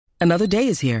Another day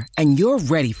is here, and you're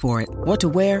ready for it. What to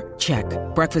wear? Check.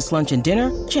 Breakfast, lunch, and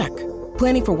dinner? Check.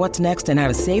 Planning for what's next and how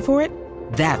to save for it?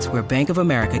 That's where Bank of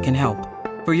America can help.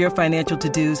 For your financial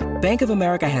to-dos, Bank of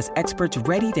America has experts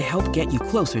ready to help get you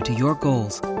closer to your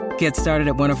goals. Get started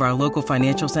at one of our local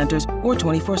financial centers or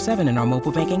 24/7 in our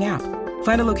mobile banking app.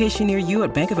 Find a location near you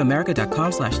at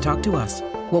bankofamerica.com/talktous.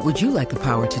 What would you like the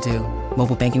power to do?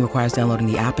 Mobile banking requires downloading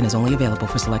the app and is only available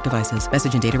for select devices.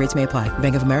 Message and data rates may apply.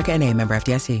 Bank of America NA, member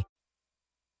FDIC.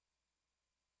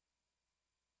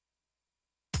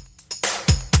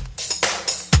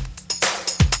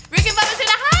 Rick and Bubba's in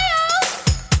Ohio!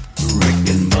 Rick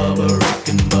and Bubba, Rick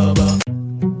and Bubba.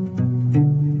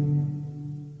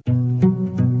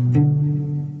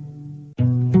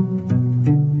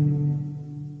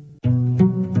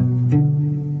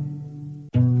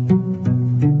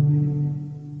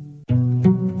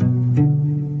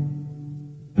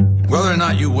 Whether or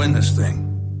not you win this thing,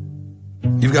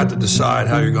 you've got to decide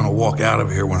how you're going to walk out of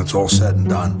here when it's all said and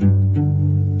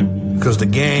done. Because the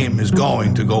game is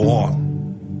going to go on.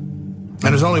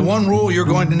 And there's only one rule you're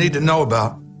going to need to know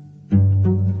about.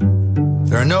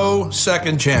 There are no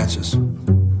second chances.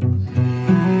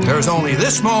 There's only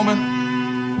this moment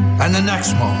and the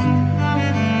next moment.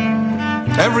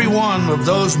 Every one of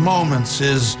those moments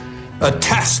is a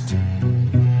test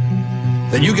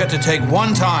that you get to take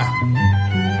one time,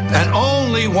 and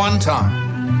only one time.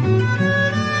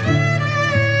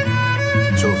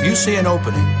 So if you see an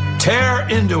opening, tear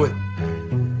into it.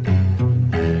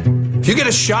 If you get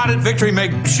a shot at victory,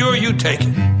 make sure you take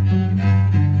it.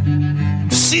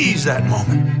 Seize that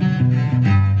moment.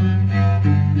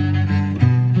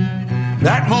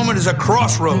 That moment is a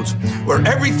crossroads where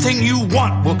everything you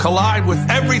want will collide with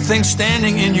everything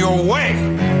standing in your way.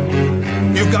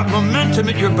 You've got momentum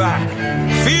at your back.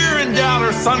 Fear and doubt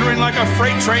are thundering like a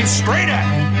freight train straight at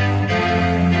you.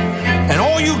 And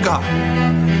all you got,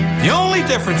 the only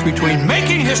difference between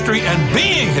making history and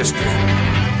being history,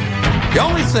 the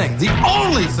only thing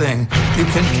you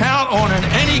can count on in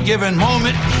any given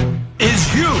moment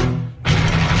is you.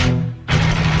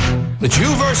 It's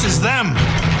you versus them.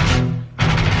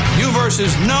 You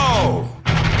versus no.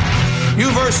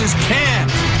 You versus can't.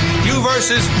 You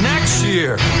versus next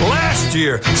year, last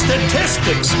year,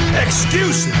 statistics,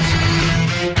 excuses.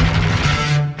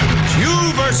 It's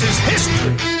you versus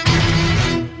history.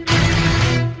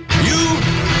 You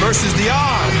versus the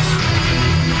odds.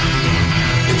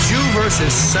 It's you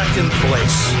versus second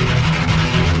place.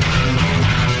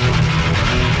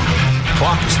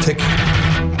 Clock is ticking.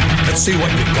 Let's see what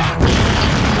you got.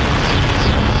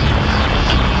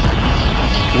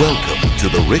 Welcome to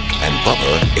the Rick and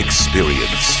Bubba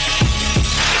Experience.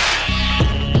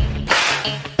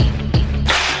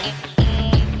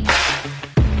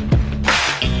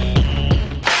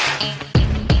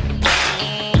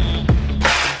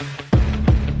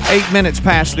 Eight minutes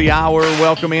past the hour.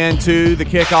 Welcome into the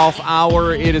kickoff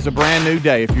hour. It is a brand new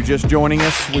day. If you're just joining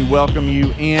us, we welcome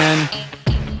you in.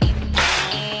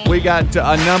 We got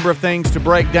a number of things to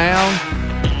break down.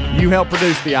 You help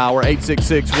produce the hour,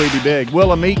 866-WE-BE-BIG.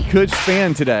 Will a meet could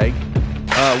spin today.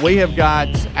 We have got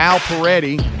Al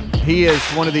Peretti. He is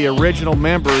one of the original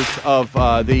members of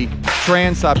the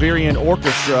Trans-Siberian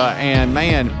Orchestra, and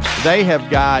man, they have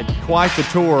got quite the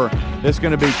tour that's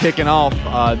going to be kicking off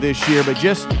this year. But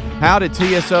just how did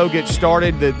TSO get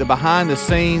started? The behind the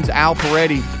scenes, Al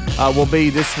Peretti will be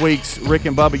this week's Rick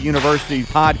and Bubba University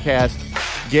podcast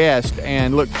guest,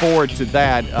 and look forward to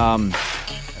that.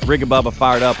 Rick and Bubba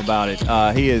fired up about it.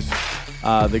 He is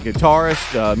the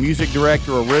guitarist, music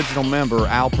director, original member,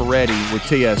 Al Peretti with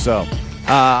TSO. All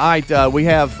right, we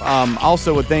have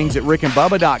also things at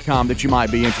rickandbubba.com that you might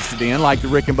be interested in, like the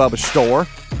Rick and Bubba store,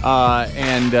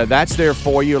 and that's there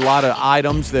for you. A lot of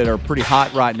items that are pretty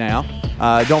hot right now.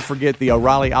 Don't forget the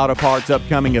O'Reilly Auto Parts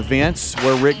upcoming events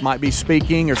where Rick might be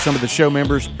speaking or some of the show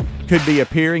members could be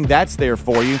appearing. That's there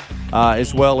for you,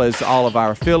 as well as all of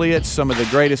our affiliates, some of the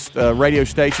greatest radio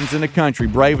stations in the country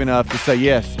brave enough to say,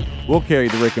 yes, we'll carry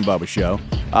the Rick and Bubba show.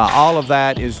 All of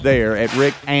that is there at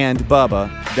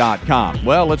rickandbubba.com.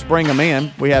 Well, let's bring them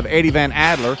in. We have Eddie Van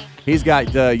Adler. He's got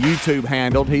YouTube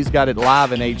handled. He's got it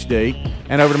live in HD.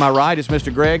 And over to my right is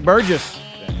Mr. Greg Burgess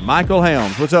and Michael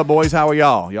Helms. What's up, boys? How are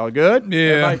y'all? Y'all good? Yeah.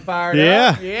 Everybody fired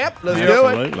up? Yep. Let's do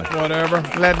it. Whatever.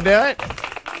 Let's do it.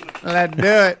 Let's do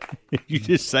it. You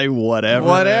just say whatever.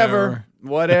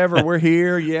 Whatever. We're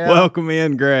here. Yeah. Welcome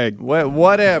in, Greg.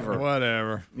 Whatever.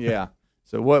 Whatever. Yeah.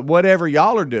 So whatever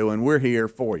y'all are doing, we're here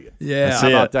for you. Yeah. How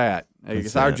about that?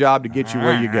 It's our job to get you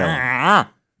where you're going.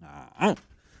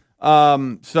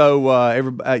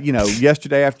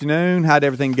 Yesterday afternoon, how'd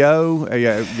everything go?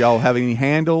 Y'all have any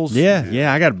handles?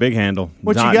 Yeah, I got a big handle.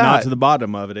 What you Not got? to the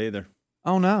bottom of it either.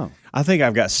 Oh, no. I think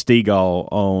I've got Stegall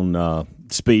on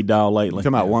speed dial lately. Talking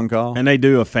about one call? And they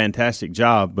do a fantastic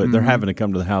job, but they're having to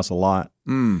come to the house a lot.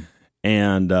 Mm.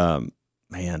 And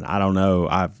man, I don't know.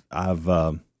 I've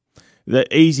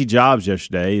the easy jobs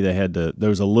yesterday. There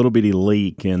was a little bitty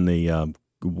leak in the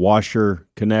washer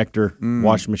connector,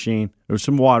 wash machine. There was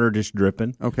some water just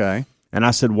dripping. Okay. And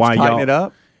I said, "Why Tighten y'all it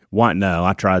up? Why? No,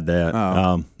 I tried that.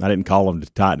 Oh. I didn't call them to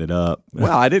tighten it up.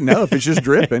 Well, I didn't know if it's just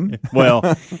dripping. Well,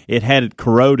 it had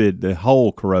corroded. The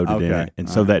hole corroded in Okay. it, and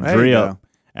so All that right. There you drip, go.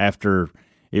 after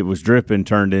it was dripping,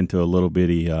 turned into a little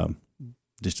bitty,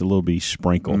 just a little bitty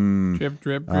sprinkle. Drip,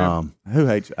 drip, drip. Who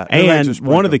hates a And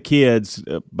sprinkle? one of the kids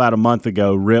about a month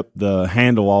ago ripped the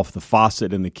handle off the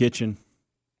faucet in the kitchen,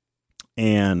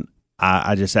 and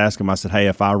I just asked him. I said, "Hey,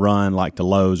 if I run like to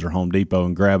Lowe's or Home Depot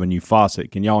and grab a new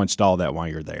faucet, can y'all install that while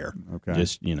you're there?" Okay.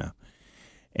 Just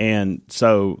and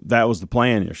so that was the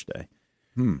plan yesterday.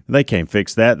 They came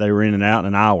fix that. They were in and out in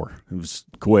an hour. It was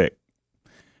quick.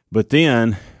 But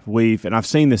then and I've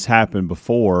seen this happen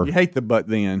before. You hate the but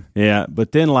then. Yeah,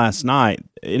 but then last night,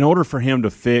 in order for him to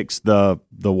fix the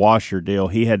washer deal,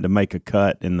 he had to make a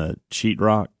cut in the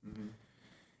sheetrock,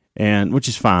 and which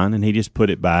is fine. And he just put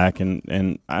it back, and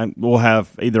we'll have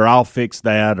either I'll fix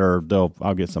that or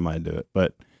I'll get somebody to do it.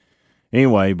 But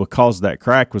anyway, because that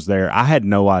crack was there, I had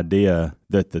no idea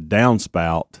that the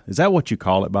downspout, is that what you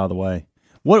call it, by the way?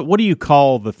 What do you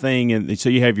call the thing? And so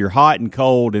you have your hot and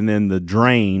cold, and then the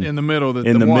drain In the middle,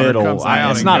 in the water middle. comes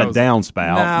out It's and not goes. a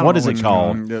downspout. Nah, I don't what know is what it you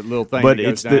called? The little thing But that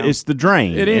goes it's down. it's the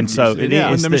drain. It and empties. so When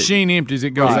it's the machine empties,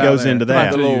 it goes Right. out It goes of there. into Right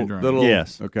that. to the your little, drain. the little,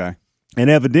 Yes. Okay. And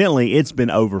evidently, it's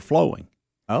been overflowing,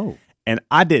 Oh, and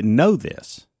I didn't know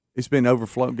this. it's been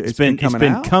overflowing. It's been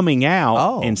coming out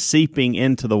Oh. and seeping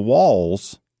into the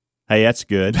walls. Hey, that's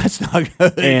good. That's not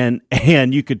good.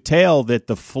 and you could tell that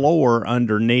the floor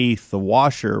underneath the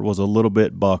washer was a little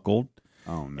bit buckled.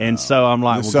 Oh, no. And so I'm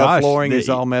like, The well, gosh, subflooring is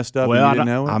all messed up and Well, you I didn't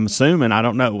don't- know it? I'm assuming. I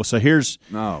don't know. Well, so here's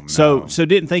No, so no.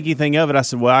 didn't think anything of it. I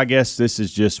said, well, I guess this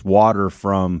is just water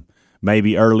from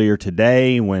maybe earlier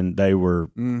today when they were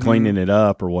cleaning it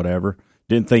up or whatever.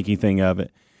 Didn't think anything of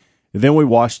it. Then we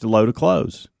washed a load of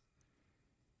clothes.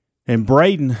 And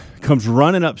Braden comes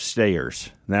running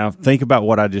upstairs. Now, think about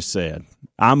what I just said.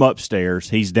 I'm upstairs.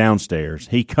 He's downstairs.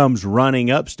 He comes running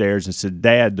upstairs and said,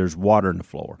 Dad, there's water in the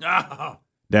floor.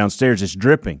 Downstairs, it's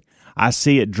dripping. I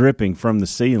see it dripping from the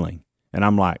ceiling. And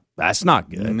I'm like, that's not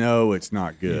good. No, it's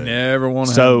not good. Never want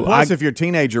to So Plus, if your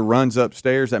teenager runs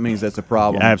upstairs, that means that's a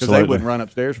problem. Because Absolutely. they wouldn't run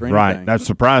upstairs for anything. Right. I'm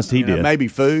surprised he You know, did. maybe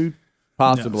food,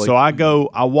 possibly. So I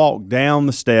walk down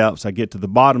the steps. I get to the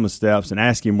bottom of the steps and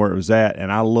ask him where it was at.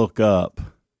 And I look up,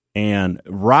 and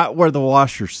right where the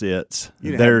washer sits,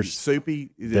 You didn't have there's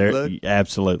soupy. Did it there. look?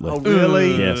 Absolutely. Oh,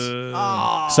 really? Yes.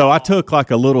 So I took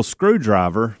like a little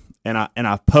screwdriver and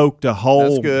I poked a hole.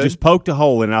 That's good. Just poked a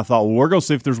hole, and I thought, well, we're gonna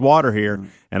see if there's water here.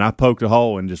 And I poked a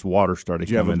hole, and just water started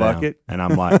Did you have coming a down. bucket? And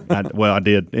I'm like, I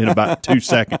did in about 2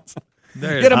 seconds.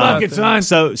 Get a bucket, son.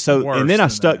 So Worse and then I than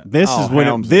stuck. that.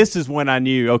 This is when I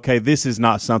knew. Okay, this is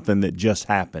not something that just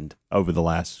happened over the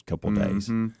last couple days.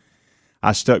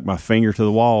 I stuck my finger to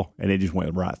the wall, and it just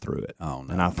went right through it. Oh,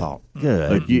 no. And I thought,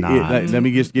 good. Look, night. let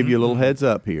me just give you a little heads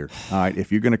up here. All right,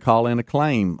 if you're going to call in a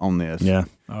claim on this, Yeah.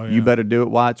 you better do it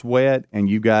while it's wet and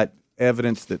you got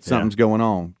evidence that something's going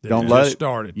on. Don't it let just it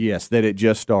started. Yes, that it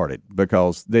just started,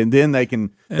 because then they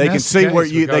can that's see the where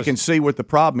case, they because- can see what the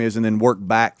problem is and then work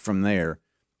back from there.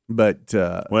 But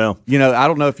Well, I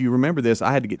don't know if you remember this.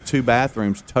 I had to get 2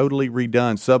 bathrooms totally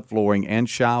redone, subflooring and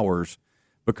showers,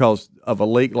 because of a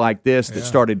leak like this that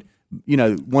started.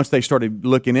 Once they started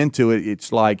looking into it,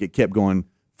 it's like it kept going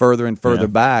further and further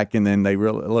back, and then they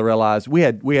realized we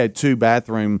had 2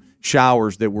 bathroom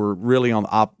showers that were really on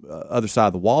the other side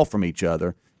of the wall from each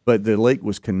other, but the leak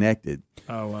was connected.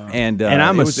 Oh, wow. And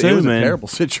I'm it was a assuming- terrible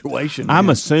situation. I'm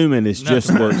man. assuming it's just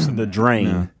the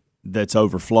drain that's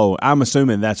overflowing. I'm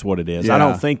assuming that's what it is. I Yeah.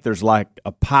 don't think there's like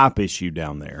a pipe issue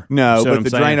down there. No, See what but I'm the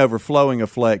saying? drain overflowing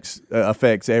affects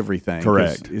everything. 'cause-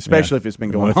 Correct. especially Yeah. if it's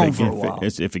been Well, going if on it- for a while.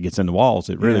 if it gets in the walls,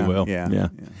 it really will. Yeah.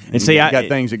 And see, you I got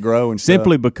things that grow and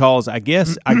simply stuff. because I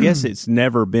guess it's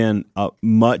never been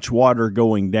much water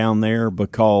going down there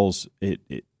because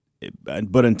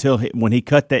but until when he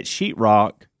cut that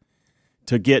sheetrock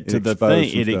to get to the exposed thing,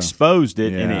 some it stuff. exposed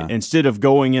it, and Yeah. instead of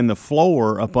going in the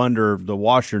floor up under the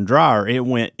washer and dryer, it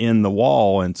went in the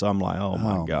wall, and so I'm like, oh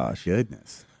my gosh.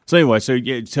 Goodness. So anyway, so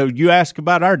you ask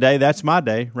about our day. That's my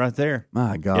day right there.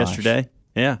 My gosh. Yesterday,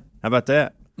 yeah. How about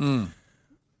that?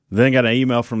 Then got an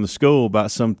email from the school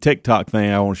about some TikTok thing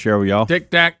I want to share with y'all.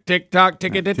 Tick-tack, tick-tock,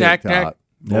 tick-a-tack-tack.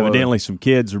 Evidently, some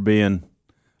kids are being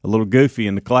a little goofy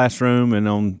in the classroom and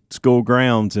on school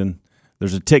grounds, and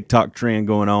there's a TikTok trend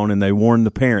going on, and they warned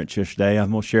the parents yesterday.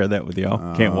 I'm going to share that with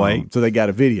y'all. Can't wait. So they got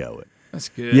to video it. That's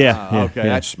good. Yeah. Okay,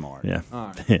 that's smart. Yeah.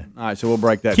 All right, so we'll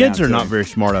break that Kids down. are too. not very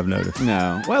smart, I've noticed.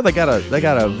 No. Well, they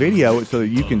gotta video it so that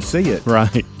you can see it.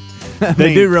 Right.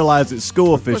 They do realize that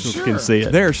school officials can see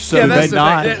it. They're so Yeah, they that's the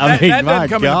not. thing. I mean, that my doesn't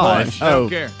come gosh. into play. I don't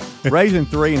care. raising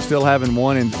 3 and still having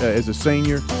 1 as a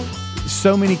senior.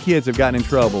 So many kids have gotten in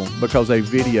trouble because they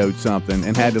videoed something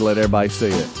and had to let everybody see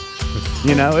it.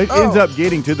 You know, it ends up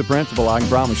getting to the principal. I can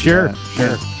promise you that.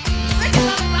 Sure.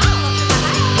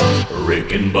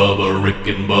 Rick and Bubba, Rick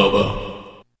and Bubba.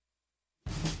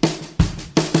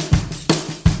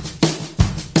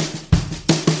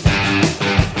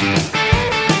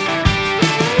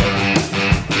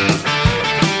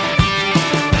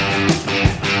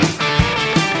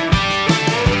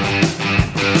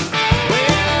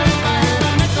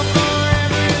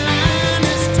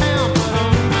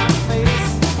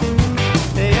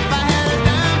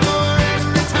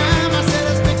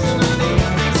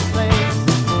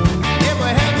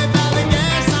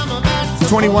 It's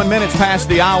 21 minutes past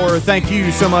the hour. Thank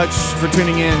you so much for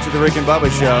tuning in to the Rick and Bubba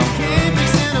Show.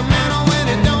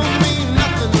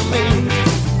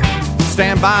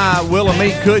 Stand by. Willa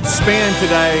Meat could spin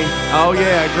today. Oh,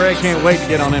 yeah. Greg can't wait to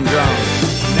get on them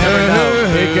drums. Never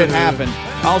know. It could happen.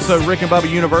 Also, Rick and Bubba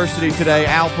University today.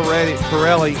 Al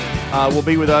Pirelli will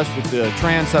be with us with the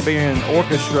Trans-Siberian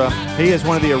Orchestra. He is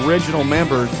one of the original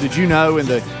members. Did you know in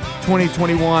the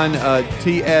 2021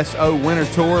 TSO Winter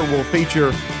Tour will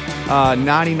feature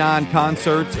 99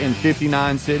 concerts in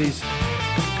 59 cities.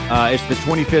 It's the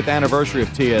 25th anniversary of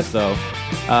TSO.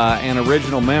 An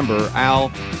original member, Al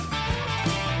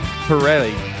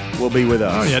Pirelli, will be with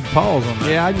us. Oh, you had to pause on that.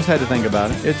 Yeah, I just had to think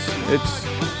about it. It's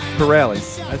Pirelli.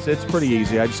 It's pretty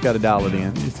easy. I just got to dial it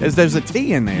in. There's a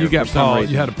T in there. You got for some pause.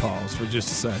 reason. You had to pause for just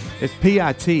a second. It's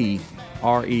Pittrelli,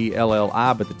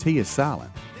 but the T is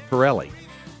silent. Pirelli.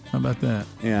 How about that?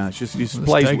 Yeah, it's just Let's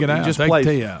plays. take it out. Just Take plays,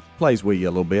 the T out. plays with you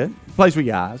a little bit. Plays with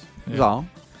your eyes. That's all.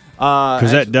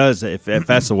 Because that does, if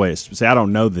that's the way it's, see, I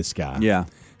don't know this guy. Yeah.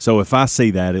 So if I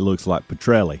see that, it looks like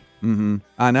Petrelli.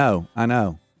 I know.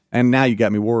 And now you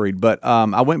got me worried. But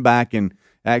I went back and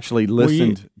actually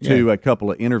listened to a couple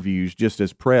of interviews just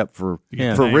as prep for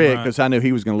Yeah. Rick, Right. because I knew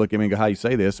he was going to look at me and go, "How you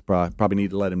say this?" Probably need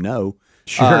to let him know.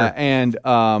 Sure. And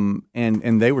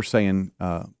they were saying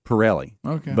Pirelli.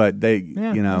 Okay. But they,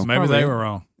 you know, Maybe they were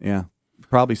wrong. yeah,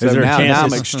 probably so. Is there Now, a chance now I'm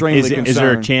it's- extremely concerned. is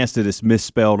there a chance that it's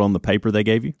misspelled on the paper they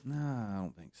gave you? No, I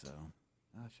don't think so.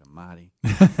 Gosh almighty.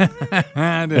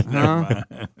 I didn't know.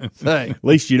 Say. At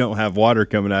least you don't have water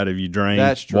coming out of your drain,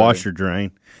 That's true. washer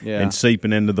drain, Yeah. and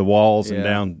seeping into the walls and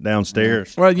Yeah.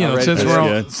 downstairs. Well, you know, Already since good. we're on,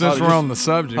 Good. since Oh, we're just- on the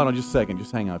subject, Hold on just a second.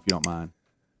 Just hang on if you don't mind.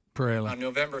 Pirelli. On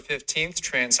November 15th,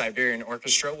 Trans-Siberian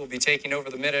Orchestra will be taking over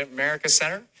the Mid-America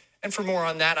Center. And for more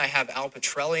on that, I have Al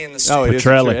Petrelli in the Oh, studio. it is,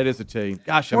 Petrelli. it is a T.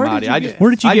 Gosh Where did almighty. you I get- just, Where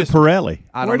did you I get just, Pirelli?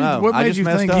 I don't know. What I made just you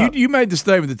messed think? up. You made the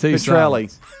statement with the T Petrelli.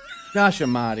 silent. Gosh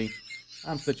almighty.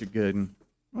 I'm such a good one.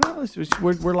 Well,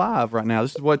 we're live right now.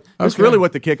 This is what. This is Okay. really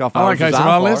what the kickoff I hour like is how designed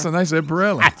I for. listen. They said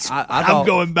Pirelli. I thought,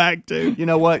 going back to. You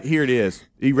know what? Here it is.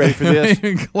 Are you ready for this?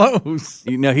 Close.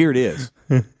 You know, here it is.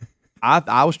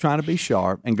 I was trying to be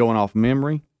sharp and going off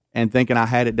memory and thinking I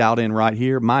had it dialed in right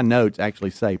here. My notes actually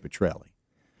say Petrelli.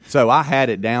 So I had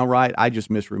it down right. I just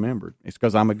misremembered. It's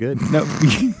because I'm a good. No.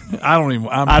 I don't even.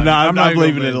 I'm I'm not even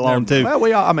leaving gonna it be- alone too. Well,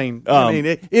 we all. I mean,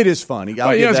 it is funny.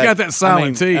 Well, you know, it's got that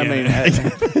silent T I in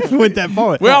mean, Went that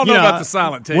far. We all know You about the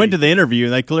silent T. Went to the interview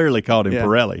and they clearly called him Yeah.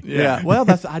 Pirelli. yeah. Well,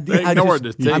 that's I did. They I ignored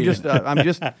just, the T. I'm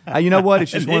just. You know what?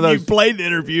 It's just one of those. You played the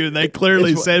interview and they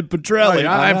clearly It's- said Petrelli. In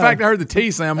fact, I heard the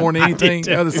T sound more than anything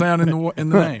other sound in the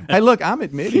name. Hey, look, I'm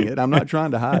admitting it. I'm not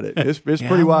trying to hide it. It's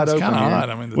pretty wide it's open. Kind of here. odd.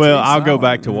 I mean, the Well, T I'll go silent.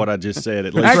 back to what I just said.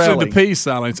 At least. Actually, Pirelli. the P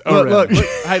silence. Look,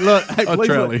 Pirelli. hey, Oh,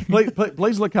 Trelli.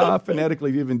 please look how I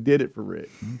phonetically even did it for Rick.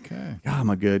 Okay. God, I'm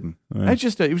a good one.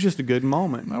 It was just a good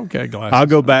moment. Okay, glasses. I'll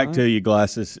go back to you,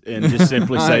 Glasses, and just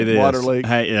simply say this. Water leak.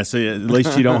 Hey, yeah, see, at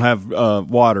least you don't have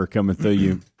water coming through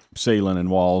you ceiling and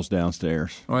walls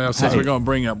downstairs. Well, since we're going to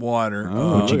bring up water,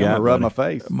 Oh, you I'm gonna got, rub buddy? my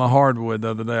face. my hardwood the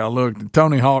other day, I looked.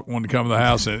 Tony Hawk wanted to come to the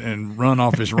house and run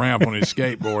off his ramp on his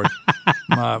skateboard.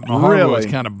 My hardwood was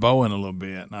Really? kind of bowing a little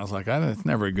bit, and I was like, that's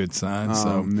never a good sign.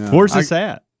 So, no. Where's this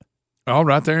at?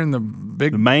 right there in the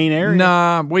big The main area?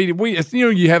 Nah, we it's,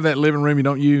 you have that living room you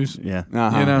don't use. Yeah.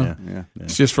 Uh-huh. You know, Yeah.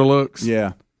 it's just for looks.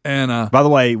 Yeah. And By the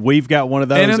way, we've got one of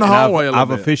those. And in the hallway a little I've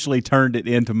bit. officially turned it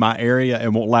into my area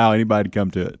and won't allow anybody to come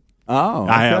to it. Oh,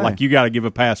 Like you got to give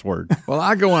a password. Well,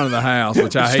 I go into the house,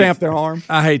 which I hate. Stamp their arm.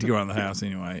 I hate to go into the house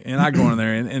anyway. And I go in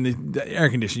there, and the air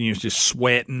conditioning unit's just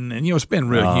sweating. And, it's been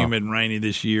real humid and rainy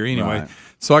this year anyway. Right.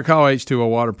 So I call H2O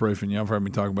Waterproofing. Y'all have heard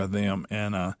me talk about them.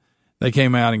 And they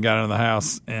came out and got into the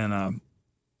house, and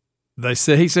he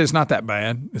said it's not that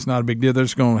bad. It's not a big deal. They're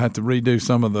just going to have to redo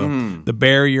some of the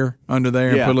barrier under there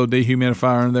and put a little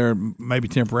dehumidifier in there, maybe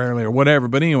temporarily or whatever.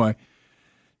 But anyway,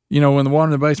 when the water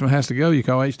in the basement has to go, you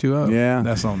call H2O. Yeah.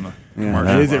 That's on the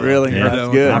commercial. Is it really? Yeah.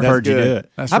 That's good. I've heard you do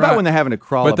it. That's How about right. when they're having to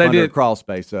crawl But up they under a did- crawl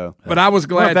space, though? But I was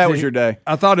glad that was your day.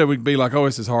 I thought it would be like,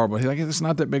 this is horrible. He's like, it's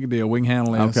not that big a deal. We can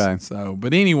handle this. Okay. So,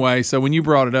 but anyway, so when you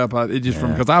brought it up,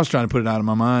 because I was trying to put it out of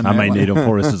my mind. I may need them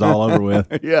before this is all over with.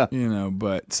 Yeah.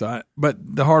 But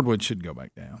the hardwood should go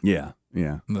back down. Yeah.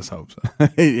 Yeah. Let's hope so.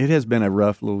 It has been a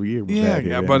rough little year. With that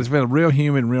here. But it's been real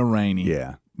humid, real rainy.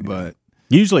 Yeah. But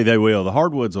Usually they will. The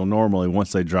hardwoods will normally,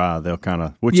 once they dry, they'll kind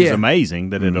of, which is amazing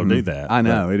that it'll do that. I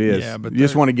know, it is. Yeah, but you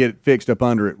just want to get it fixed up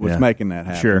under it. What's making that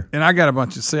happen? Sure. and I got a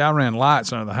bunch of I ran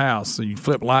lights under the house, so you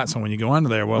flip lights on when you go under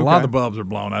there. Well, a lot of the bulbs are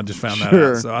blown. I just found that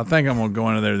Sure. out. So I think I'm going to go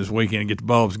under there this weekend and get the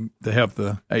bulbs to help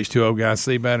the H2O guys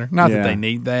see better. Not that Yeah. they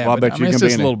need that. Well, I but, bet you it's can be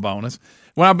just a in little bonus.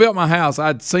 When I built my house,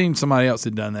 I'd seen somebody else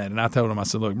had done that, and I told them, I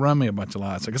said, look, run me a bunch of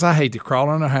lights. Because I hate to crawl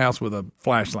under a house with a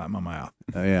flashlight in my mouth.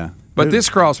 Yeah. But this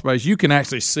crawl space, you can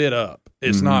actually sit up.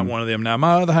 It's not one of them. Now,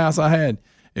 my other house I had,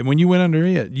 and when you went under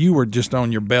it, you were just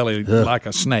on your belly like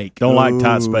a snake. Don't like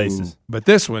tight spaces. But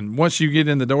this one, once you get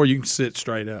in the door, you can sit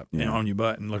straight up on your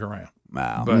butt and look around.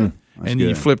 Wow. But and you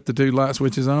good. flip the two light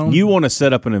switches on. You want to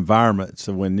set up an environment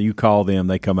so when you call them,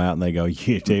 they come out and they go,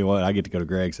 tell you what, I get to go to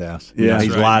Greg's house. Yeah, That's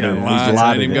he's right. lighted. You got He's lights. I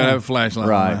lighted. ain't even got to have a flashlight.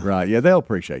 Right, right. Yeah, they'll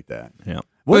appreciate that. Yeah.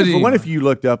 What But if you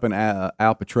looked up and Al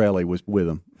Petrelli was with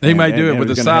them? He may do it and with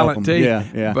a was gonna help silent them? T. Yeah,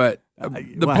 yeah. But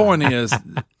the wow. point is,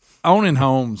 owning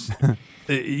homes,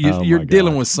 you're my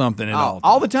dealing gosh. with something at all.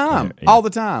 all the time. Yeah. All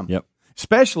the time. Yep.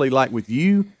 Especially like with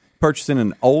you purchasing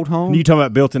an old home. You talking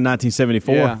about built in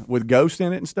 1974? Yeah, with ghosts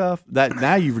in it and stuff. That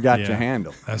now you've got Yeah. your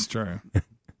handle. That's true.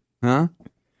 Huh?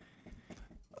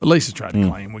 Lisa tried to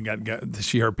claim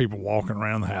she heard people walking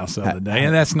around the house the other day,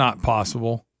 and that's not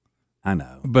possible. I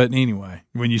know. But anyway,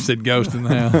 when you said ghost in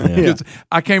the house, 'cause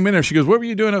I came in there. She goes, "What were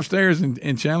you doing upstairs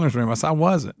in Chandler's room?" I said, "I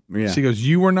wasn't." Yeah. She goes,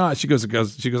 "You were not." She goes,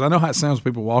 "I know how it sounds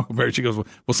when people walk up there." She goes, "Well,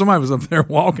 somebody was up there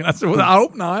walking." I said, "Well, I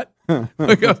hope not."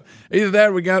 Because either that,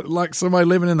 or we got like somebody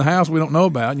living in the house we don't know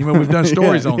about. We've done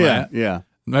stories on that. Yeah.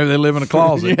 Maybe they live in a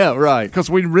closet. Yeah, right. Because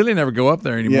we really never go up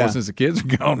there anymore Yeah. since the kids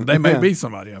are gone. They may be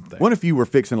somebody up there. What if you were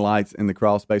fixing lights in the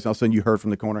crawl space, all of a sudden you heard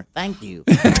from the corner, "Thank you."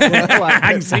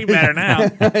 I can see better now.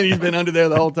 And he's been under there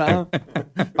the whole time.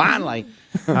 Finally,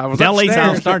 I was Tell Lisa I'm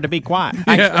upstairs. starting to be quiet.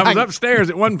 Yeah, I was upstairs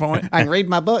at one point. I can read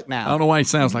my book I now. don't know why he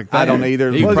sounds like that. I don't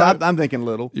either. He Well, probably- I'm thinking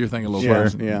little. You're thinking a little Sure,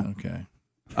 person. yeah. Okay.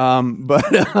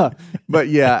 But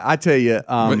yeah, I tell you,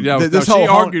 But yeah, this she whole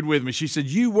argued with me. She said,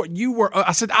 "You were."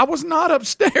 I said, "I was not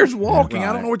upstairs walking.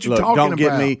 I don't know what you're Look, talking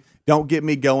don't get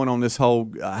me going on this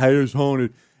whole hey, it's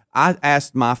haunted. I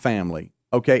asked my family,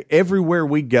 okay, everywhere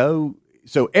we go,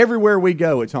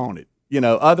 it's haunted.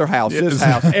 Other house, this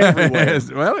house, everywhere.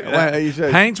 Well, you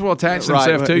said- Hanks will attach Right,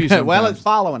 himself to you. well, Well, sometimes. it's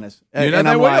following us. they I'm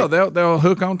will. like, They'll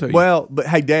hook onto you. well, but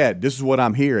hey, Dad, this is what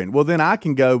I'm hearing. Well, then I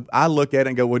can go. I look at it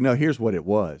and go, well, no, here's what it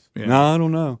was. Yeah. No, I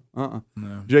don't know. No.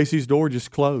 JC's door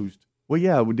just closed. Well,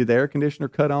 yeah. Did the air conditioner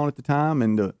cut on at the time?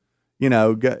 And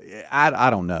I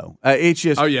don't know. It's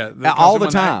just Oh yeah, all the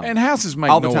when time. And houses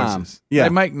make All the noises. time. Yeah. They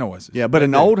make noises. Yeah, but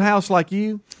an They old house like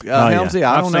you, Helmsy,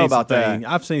 I I've don't know seen about some that. things-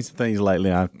 I've seen some things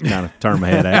lately. I kind of turned my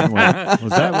head at. And went,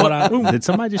 was that what I? Did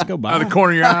somebody just go by? Out of the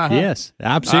corner of your eye. Yes,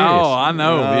 I'm serious. Oh, I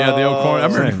know. Yeah, the old corner. I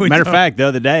remember Matter of fact, the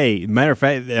other day,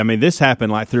 this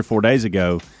happened like 3 or 4 days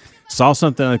ago. Saw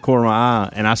something in the corner of my eye,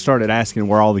 and I started asking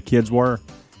where all the kids were,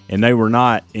 and they were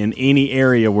not in any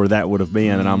area where that would have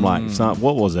been. And I'm like, "Son,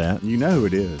 what was that?" You know who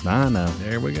it is. I know.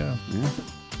 There we go.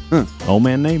 Old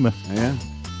man Nima. Yeah.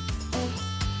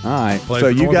 All right. Play So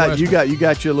for you Northwestern.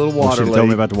 got your little You water should have told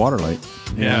me leak. about the water lake.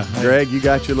 Yeah. Greg, you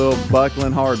got your little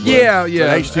buckling hardwood. Yeah. But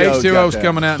H2O's got that.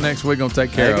 coming out next week. Gonna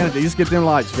take care They're of gonna it. just get them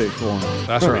lights fixed for them.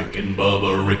 That's right. Rick and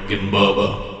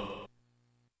Bubba.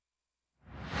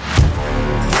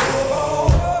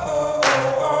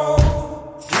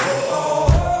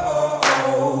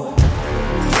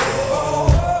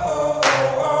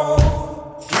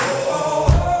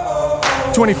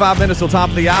 25 minutes till top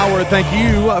of the hour. Thank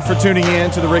you for tuning in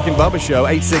to the Rick and Bubba Show.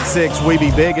 866 We Be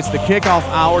Big. It's the kickoff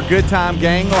hour. Good Time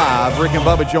Gang Live. Rick and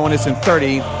Bubba join us in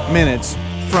 30 minutes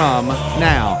from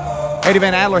now. Eddie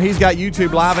Van Adler, he's got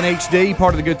YouTube live in HD,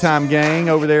 part of the Good Time Gang.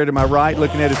 Over there to my right,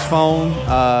 looking at his phone,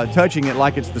 touching it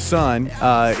like it's the sun,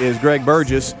 is Greg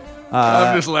Burgess.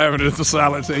 I'm just laughing at the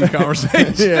silent T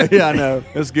conversation. yeah, I know.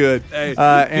 That's good. Hey, you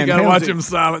and got to watch Helmsy- him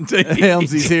silent T.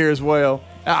 Helmsy's here as well.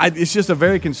 It's just a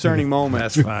very concerning moment.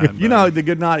 That's fine. You know, the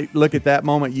good night look at that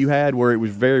moment you had where it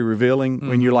was very revealing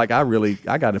when you're like, I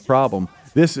got a problem.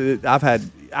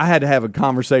 I had to have a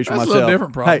conversation That's a myself. little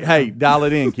different problem. Hey, dial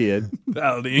it in, kid.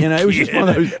 Dialed in, You know, it was just one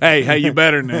of those. Hey, you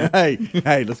better now. hey,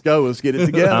 let's go. Let's get it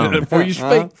together. Before you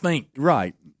speak, think.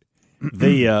 Right.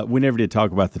 We never did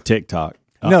talk about the TikTok.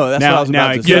 No, that's what I was about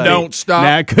to it say. could You don't stop.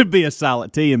 Now it could be a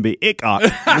silent T and be ickok.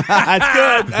 That's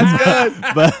good. That's good.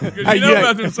 But You know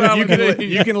about them silent T.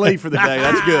 You can leave for the day.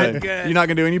 That's good. Good. You're not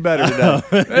going to do any better today,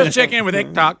 Let's check in with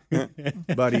TikTok.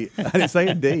 buddy. I didn't say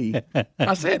a D.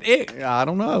 I said ick. I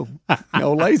don't know.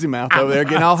 Old lazy mouth over there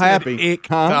getting all happy. Ick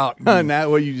talk. Now,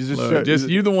 well, you Look,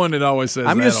 you're the one that always says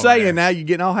I'm that just on saying there. now you're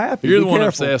getting all happy. You're Be the one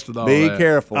careful. obsessed with all Be that.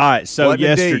 careful. all right, so Wasn't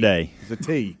a D. yesterday It's a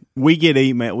T. we get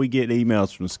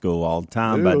emails from school all the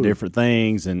time about Ooh. different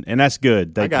things, and that's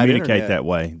good. They I got communicate internet. that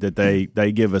way. That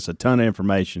they give us a ton of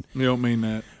information. You don't mean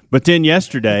that. But then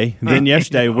yesterday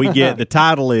we get the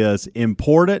title is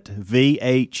Important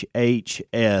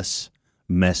VHHS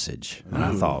Message. And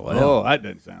I thought, well, that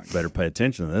doesn't sound good. better pay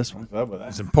attention to this one.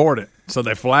 It's important. So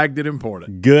they flagged it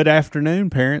important. Good afternoon,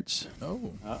 parents.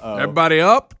 Everybody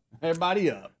up?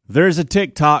 Everybody up. There's a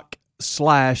TikTok /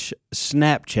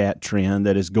 Snapchat trend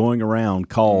that is going around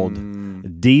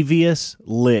called Devious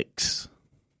Licks.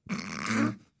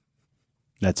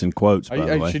 That's in quotes, by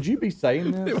the way. Should you be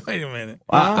saying this? Wait a minute.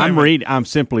 I'm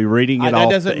simply reading it that off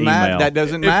doesn't the email. matter. That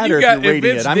doesn't If matter you got, if you're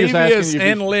reading it's it. I'm just devious asking you.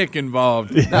 and lick involved,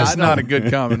 that's not a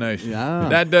good combination. Yeah.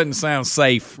 That doesn't sound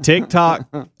safe. TikTok,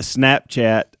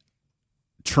 Snapchat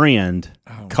trend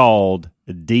called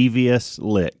Devious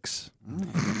Licks.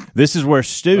 This is where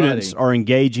students are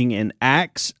engaging in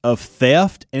acts of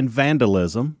theft and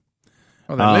vandalism.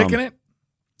 Are they licking it?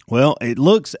 Well, it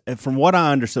looks, from what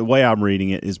I understand, the way I'm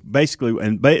reading it is basically,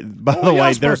 and by the What are y'all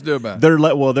way, supposed to do about it?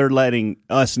 they're letting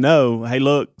us know, hey,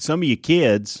 look, some of you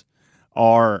kids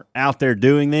are out there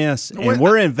doing this, and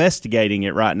we're investigating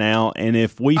it right now. And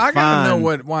if we I find, gotta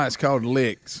know why it's called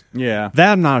licks. Yeah.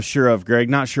 that I'm not sure of, Greg.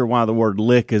 Not sure why the word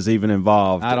lick is even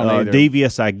involved. I don't either.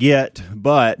 Devious, I get,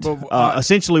 but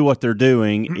essentially what they're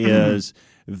doing is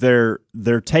they're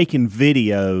taking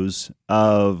videos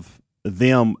of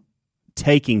them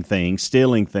taking things,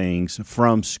 stealing things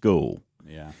from school.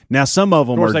 Yeah. Now, some of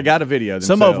them Of course, are. they got a video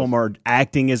Some themselves. of them are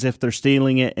acting as if they're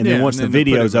stealing it, and Yeah, then once and the then they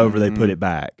put video's it over, back. they put it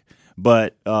back.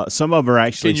 But some of them are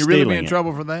actually Can you really stealing be in it.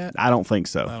 trouble for that? I don't think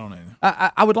so. I don't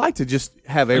either. I would like to just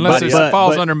have Unless everybody. it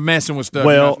falls but- under messing with stuff.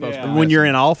 Well, you're not supposed to when mess you're with.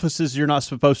 in offices, you're not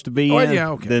supposed to be Oh, in. yeah,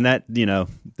 okay. Then that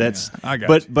that's. I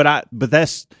got you. But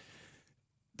that's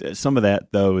some of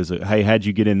that though is hey, how'd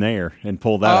you get in there and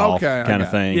pull that off okay, I kind of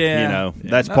got thing. it. Yeah. You know,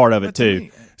 Yeah, that's no, part of it but to too.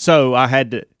 me- So I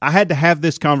had to have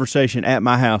this conversation at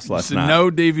my house last So night. no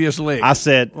devious licks. I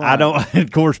said, I don't. Of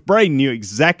course, Braden knew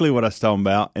exactly what I was talking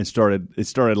about and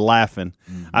started laughing.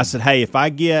 I said, hey, if I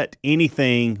get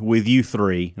anything with you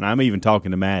three, and I'm even talking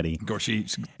to Maddie, Of course,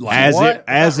 she's like,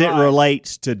 as it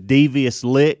relates to devious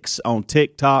licks on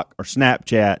TikTok or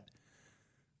Snapchat,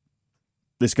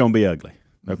 it's going to be ugly.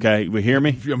 Okay, we hear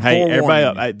me? I'm Hey, everybody,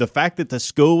 forewarning you. the fact that the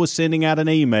school was sending out an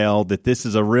email that this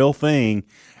is a real thing,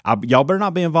 y'all better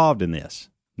not be involved in this.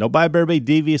 Nobody better be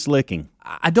devious licking.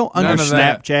 I don't None of understand.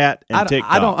 that. Snapchat and I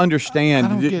TikTok. don't understand. I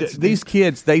don't get These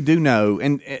kids, they do know.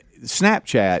 And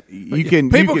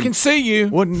Snapchat, people can see you.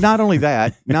 Well, not only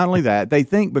that, they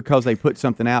think because they put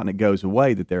something out and it goes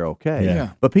away that they're okay.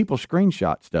 Yeah. But people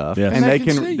screenshot stuff, Yes. and And they they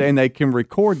can can see. and they can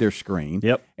record their screen.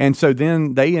 Yep. And so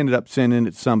then they ended up sending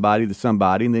it to somebody,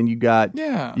 and then you got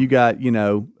Yeah. a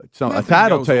Nothing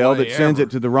tattletale goes that away sends ever.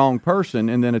 it to the wrong person,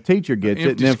 and then a teacher gets it,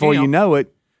 and empty then before you scamp. know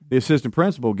it, the assistant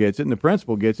principal gets it, and the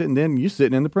principal gets it, and then you're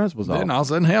sitting in the principal's office. Then all of a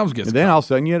sudden, Helms gets And then all of a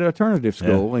sudden, you're at an alternative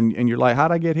school, and you're like, how'd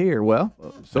I get here? Well,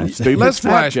 some stupid Let's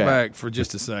flash Snapchat. back for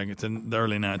just a second to the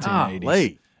early 1980s.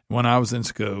 Golly. When I was in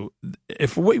school,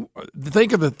 if we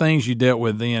think of the things you dealt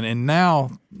with then, and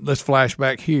now let's flash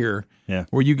back here, Yeah.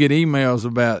 where you get emails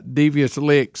about devious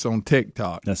licks on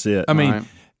TikTok. That's it. I mean, Right.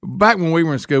 back when we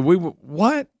were in school,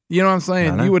 what? You know what I'm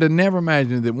saying? know. You would have never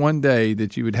imagined that one day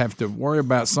that you would have to worry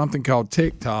about something called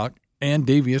TikTok and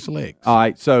devious licks All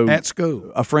right, so at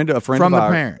school. a friend From of the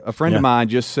ours, parent. a friend Yeah. of mine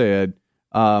just said,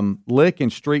 lick in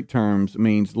street terms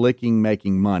means licking,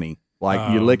 making money.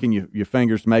 Like you're licking your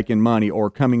fingers, making money,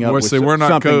 or coming up Well, with see, we're not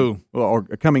something, cool. or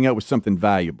coming up with something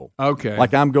valuable. Okay.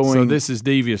 Like I'm going. So this is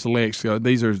devious licks. So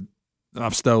these are,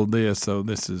 I've stole this, so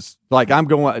this is. Like I'm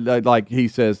going. Like he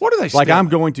says. What are they Like I'm stealing?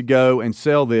 going to go and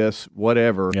sell this,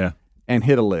 whatever. Yeah. And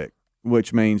hit a lick.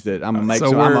 which means that I'm gonna make So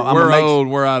some. we're I'm gonna make, old.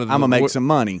 We're out of. I'm gonna the, make some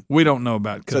money. We don't know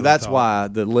about. So cover that's talk. why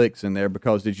the lick's in there.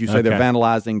 Because did you say they're Okay.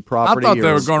 vandalizing I property? thought they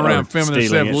or were going around filming stealing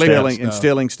themselves it. licking stealing and stuff.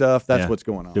 stealing stuff. That's Yeah. what's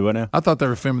going on. Do it now. I thought they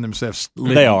were filming themselves.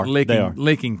 Licking, They are. licking, They are.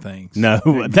 licking things. No,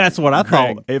 that's what I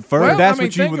thought at first. Well, that's I mean,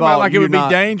 what you think would about thought. like it You're would be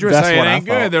not- dangerous. that's Hey, it what I ain't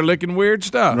good. thought. They're licking weird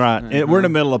stuff. Right. We're in the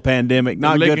middle of a pandemic.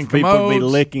 Not good licking for people to be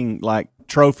commodes. licking like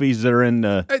trophies that are in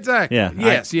the. Exactly. Yeah,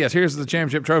 Yes. Here's the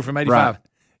championship trophy from '85. Right.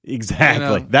 Exactly.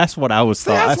 You know? That's what I was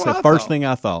thought. that's That's what the I first thought. thing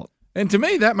I thought. And to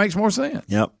me, that makes more sense.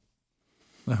 Yep.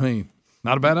 I mean,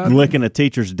 not a bad idea. Licking a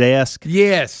teacher's desk.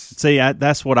 Yes, See,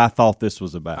 that's what I thought this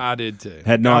was about. I did too.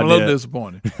 Had no I'm a little idea.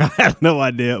 disappointed. I had no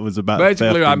idea it was about.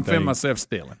 Basically, theft I'm and filming things. myself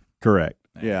stealing. Correct.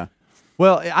 Yeah.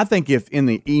 Well, I think if in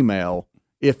the email,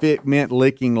 if it meant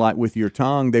licking like with your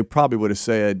tongue, they probably would have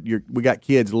said, "We got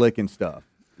kids licking stuff."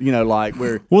 You know, like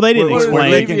we're Well, they didn't we're explain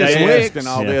licking devious desk licks. and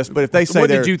all Yeah. this. But if they say What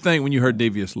they're, did you think when you heard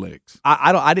devious licks?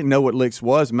 I didn't know what licks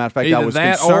was. Matter of fact, I Either was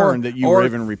that concerned or- that you were or-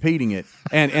 even repeating it.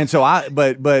 And so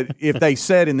but if they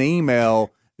said in the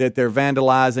email that they're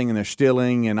vandalizing and they're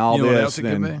stealing and all You know what this, else it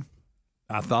could then be?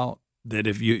 I thought that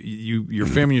if you're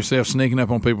filming yourself sneaking up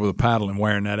on people with a paddle and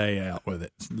wearing that A out with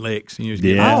it, licks, and you just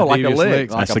get Yeah. Oh, like a devious lick,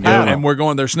 licks. like That's a a good one. And we're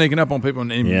going there sneaking up on people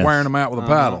and Yes. wearing them out with a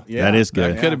paddle. yeah, That is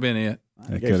good. That could have been it.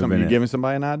 That Gave could have been you're it. giving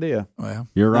somebody an idea. Well,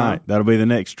 You're right. That'll be the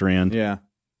next trend. Yeah.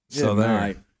 So Good there.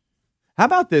 night. How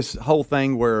about this whole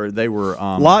thing where they were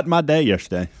Lot my day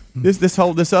yesterday. this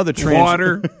other trend?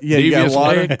 Water, yeah, you got devious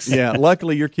water. licks. Yeah,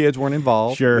 luckily your kids weren't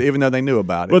involved. Sure. even though they knew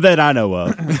about it. Well, that I know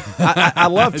of. I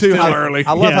love too. Still how, early.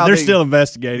 I love yeah, how they're they, still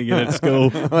investigating it at school.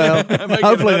 well.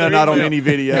 Hopefully they're not on any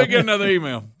video. You'll get another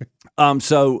email.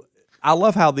 So I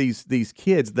love how these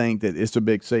kids think that it's a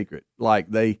big secret. Like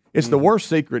it's the worst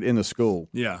secret in the school.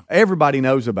 Yeah. Everybody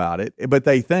knows about it, but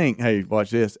they think, hey,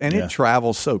 watch this, and Yeah. it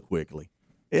travels so quickly.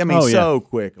 I mean, Oh, yeah. so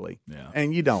quickly. Yeah.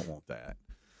 And you don't want that.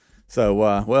 So,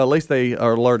 well, at least they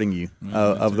are alerting you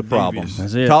of the problem.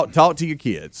 That's it. Talk to your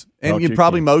kids, and Talk you to your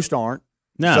probably kids. most aren't.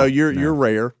 No, so you're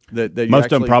rare that you Most of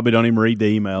them actually- probably don't even read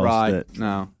the emails. right. That,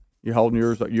 No, you're holding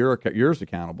yours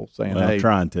accountable, saying, well, hey, I'm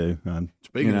trying to. I'm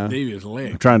Speaking You know. of devious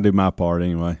licks, trying to do my part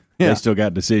anyway. Yeah. They still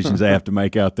got decisions they have to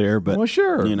make out there. But well,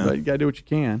 sure, you know. but you got to do what you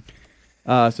can.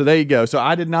 So there you go. So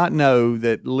I did not know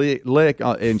that lick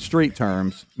in street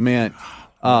terms meant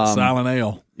silent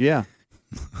L. yeah.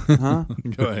 Go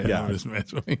ahead. Yeah. I'm just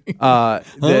messing with you. That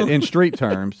in street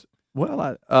terms,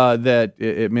 that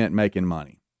it meant making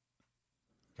money,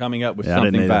 coming up with Yeah, I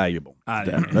didn't something either. valuable.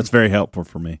 That's very helpful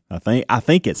for me. I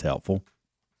think it's helpful.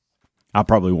 I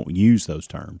probably won't use those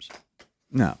terms.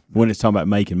 No, When it's talking about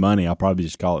making money, I'll probably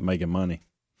just call it making money.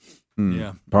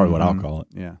 Yeah. Probably what I'll call it.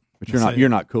 yeah, but That's it. you're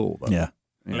not cool though. Yeah.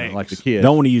 You know, Licks. like the kids.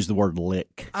 Don't want to use the word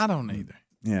lick. I don't either.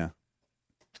 Yeah.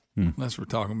 Unless we're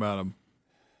talking about a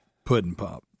pudding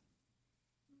pop.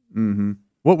 Mm-hmm.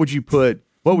 What would you put?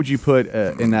 What would you put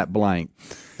in that blank?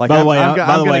 Like, By the way, I'm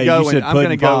gonna go you said I'm gonna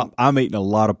pudding go. pop. I'm eating a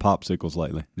lot of popsicles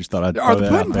lately. Just thought I'd Are throw the that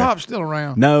out pudding there. pops still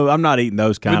around? No, I'm not eating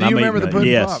those kind. But do you I'm remember eating the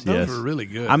pudding yes, pop? Those yes. were really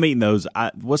good. I'm eating those.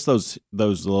 What's those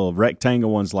little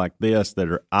rectangle ones like this that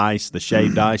are iced, the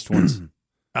shaved iced ones?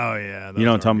 Oh yeah, You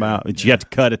know what I'm talking about? But you have to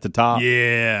cut at the top.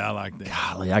 Yeah, I like that.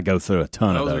 Golly, I go through a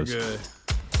ton of Those are those. good.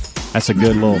 That's a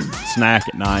good little snack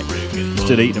at night.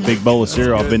 Instead of eating a big bowl of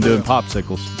cereal, I've been doing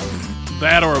popsicles.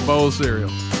 That or a bowl of cereal.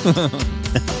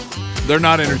 They're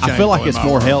not interchangeable. I feel like in it's my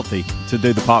more world. healthy to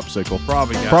do the popsicle.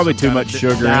 Probably got Probably some too kind much of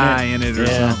sugar dye in it it. or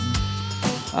Yeah.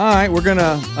 something. All right, we're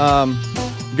gonna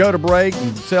go to break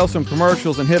and sell some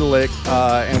commercials and hit a lick,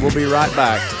 and we'll be right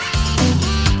back.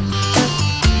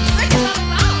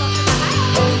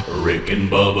 Rick and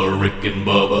Bubba, Rick and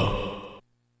Bubba.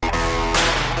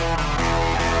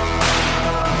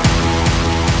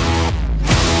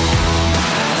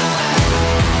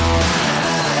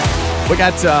 We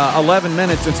got 11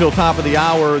 minutes until top of the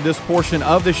hour. This portion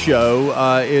of the show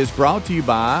is brought to you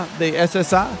by the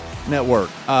SSI Network.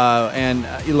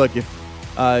 Look,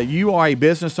 if you are a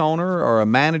business owner or a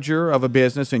manager of a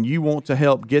business and you want to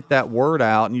help get that word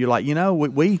out, and you're like,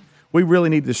 we really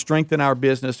need to strengthen our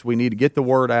business. We need to get the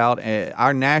word out.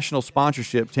 Our national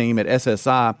sponsorship team at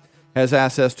SSI has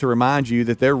asked us to remind you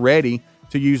that they're ready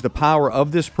to use the power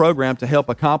of this program to help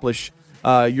accomplish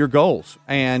your goals.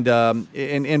 And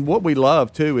what we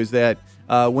love too is that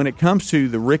when it comes to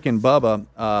the Rick and Bubba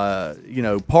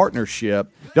partnership,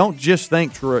 don't just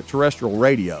think terrestrial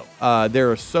radio.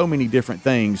 There are so many different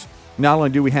things. Not only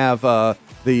do we have all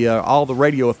the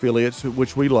radio affiliates,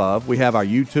 which we love, we have our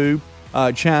YouTube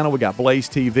channel. We got Blaze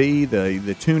TV,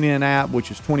 the TuneIn app,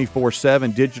 which is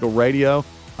 24/7 digital radio,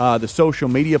 the social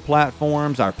media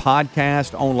platforms, our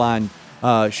podcast, online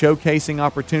showcasing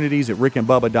opportunities at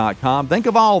rickandbubba.com. Think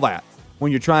of all that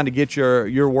when you're trying to get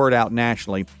your word out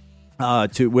nationally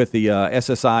with the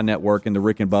SSI network and the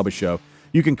Rick and Bubba Show.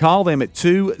 You can call them at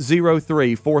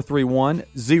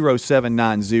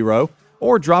 203-431-0790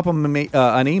 or drop them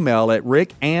an email at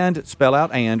Rick and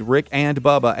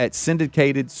Bubba at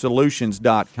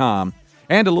syndicatedsolutions.com.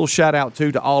 And a little shout out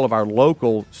to all of our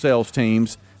local sales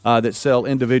teams that sell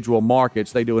individual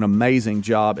markets. They do an amazing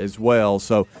job as well.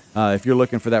 So if you're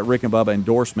looking for that Rick and Bubba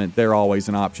endorsement, they're always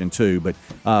an option too. But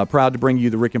proud to bring you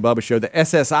the Rick and Bubba Show, the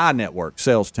SSI Network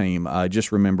sales team.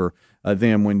 Just remember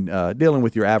them when dealing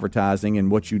with your advertising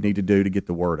and what you need to do to get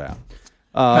the word out.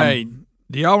 Hey,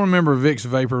 do y'all remember Vicks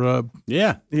Vapor Rub?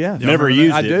 Yeah. Never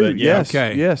used it. I do. But yeah. Yes.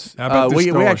 Okay. Yes. How about this we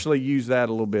story? actually use that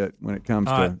a little bit when it comes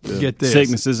to get this.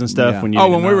 Sicknesses and stuff. Yeah. When you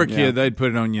When we were a kid, they'd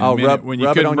put it on you in a minute. When you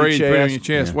rub it couldn't on your breathe, put it on your chest.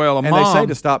 chest. Yeah. Well, And they say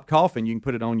to stop coughing, you can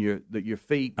put it on your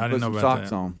feet. I didn't put know some about socks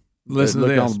that. on. Listen to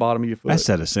Look this. on the bottom of your foot. that's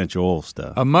that essential oil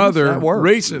stuff. A mother That works.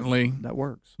 recently That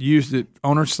works. used it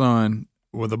on her son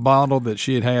with a bottle that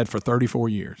she had had for 34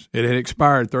 years. It had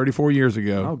expired 34 years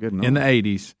ago. Oh, good in the Lord.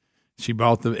 80s. She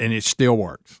bought and it still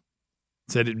works.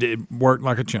 Said it worked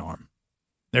like a charm.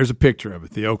 There's a picture of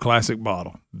it, the old classic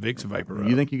bottle, Vicks Vapor Rub.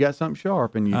 You think you got something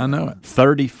sharp, and you I know it.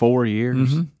 34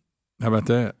 years. Mhm. How about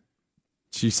that?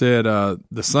 She said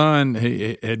the son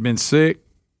he had been sick,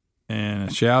 and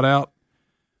a shout out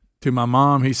to my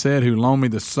mom, he said, who loaned me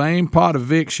the same pot of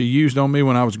Vicks she used on me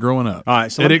when I was growing up. All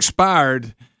right, so it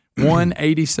expired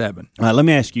 187. All right, let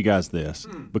me ask you guys this,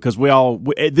 because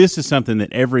this is something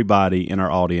that everybody in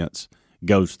our audience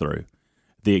goes through.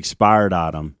 The expired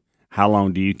item, how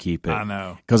long do you keep it? I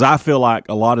know. Because I feel like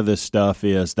a lot of this stuff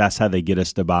that's how they get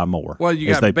us to buy more. Well, you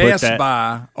is got they put Best that-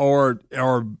 Buy or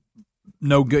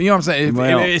no good. You know what I'm saying?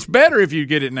 Well- It's better if you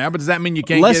get it now, but does that mean you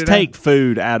can't Let's get it take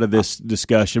food out of this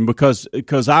discussion because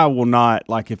I will not,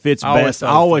 like, if it's I always best, throw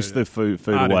I always food. throw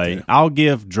food I do away. too. I'll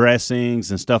give dressings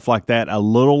and stuff like that a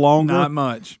little longer. Not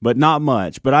much. But not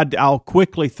much. But I'll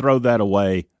quickly throw that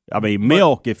away. I mean,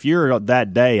 milk, if you're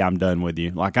that day, I'm done with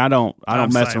you. Like, I don't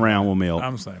I'm mess same around way. with milk.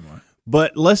 I'm the same way.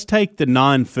 But let's take the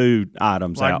non-food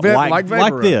items Like out, like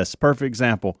Vapor Rub. this. Perfect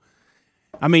example.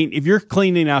 I mean, if you're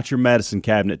cleaning out your medicine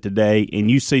cabinet today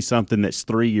and you see something that's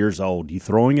 3 years old, you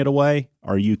throwing it away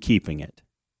or are you keeping it?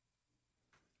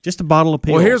 Just a bottle of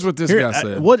pills. Well, here's what this guy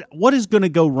said. What is going to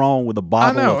go wrong with a I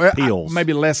bottle know. of pills?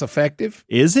 Maybe less effective.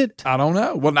 Is it? I don't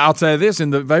know. Well, I'll tell you this.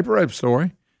 In the Vapor Rub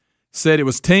story, said it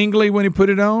was tingly when he put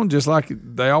it on, just like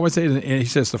they always say. And he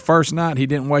says the first night he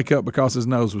didn't wake up because his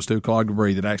nose was too clogged to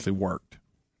breathe. It actually worked.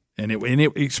 And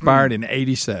it expired in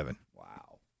 87.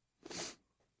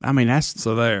 I mean, that's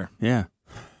So there. yeah.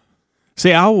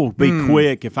 See, I will be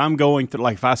quick if I'm going through,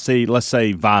 like if I see, let's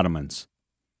say, vitamins,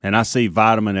 and I see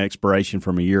vitamin expiration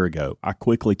from a year ago, I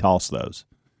quickly toss those.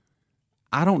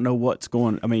 I don't know what's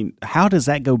going. I mean, how does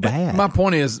that go bad? My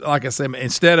point is, like I said,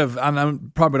 instead of, I know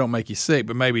probably don't make you sick,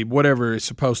 but maybe whatever it's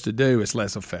supposed to do, it's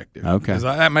less effective. Okay. 'Cause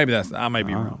I may be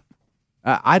wrong.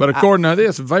 I, But according to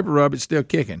this, Vapor Rub, it's still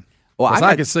kicking. Well, 'Cause I I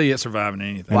got- can see it surviving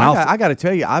anything. I got to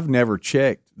tell you, I've never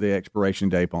checked the expiration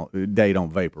date on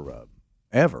Vapor Rub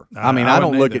ever. I mean, I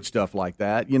don't wouldn't look either. at stuff like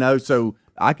that, so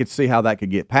I could see how that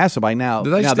could get past somebody. Now, Do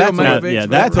they now still that's make a- Vicks yeah,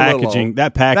 that's that a little packaging. old.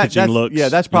 That packaging looks.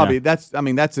 That's probably that's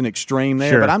an extreme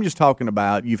there. Sure. But I'm just talking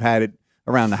about you've had it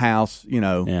around the house.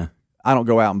 Yeah. I don't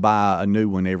go out and buy a new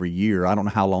one every year. I don't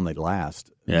know how long they last.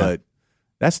 Yeah. But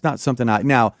that's not something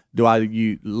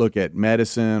you look at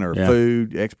medicine or Yeah.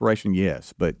 food expiration?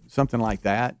 Yes, but something like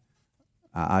that,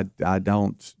 I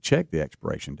don't check the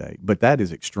expiration date. But that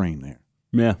is extreme there.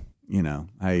 Yeah.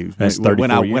 Hey, That's when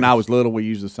 34 when I years. was little, we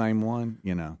used the same one.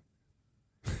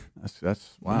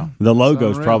 That's wow. The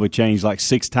logo's unreal. probably changed like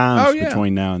 6 times Oh, yeah.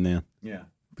 between now and then. Yeah,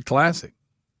 The classic.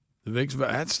 The Vicks,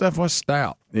 that stuff was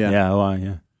stout. yeah.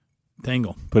 Yeah.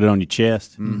 Tingle. Put it on your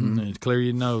chest. Mm-hmm. And clear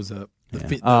your nose up.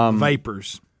 The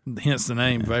vapors. Hence the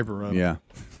name Vapor Rub. Yeah.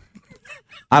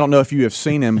 I don't know if you have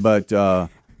seen him, but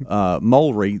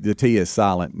Mulry, the T is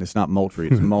silent. It's not Moultrie,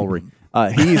 it's Mulry.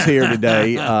 He's here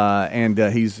today, and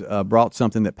he's brought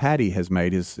something that Patty has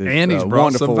made. His And he's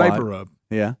brought some wonderful Vapor Rub.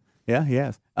 Yeah, he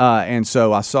has. And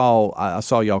so I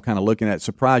saw y'all kind of looking at it.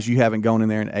 Surprised you haven't gone in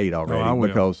there and ate already I will.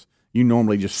 because you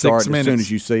normally just start as soon minutes.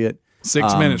 as you see it.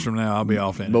 6 minutes from now, I'll be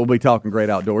off in But it. we'll be talking great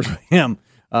outdoors with him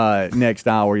next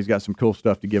hour. He's got some cool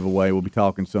stuff to give away. We'll be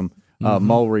talking some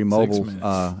Mulry mobiles. minutes.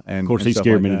 And Of course, and he stuff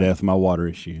scared like me to that. death with my water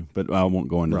issue, but I won't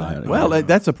go into Right. that. Well,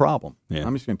 that's a problem. Yeah.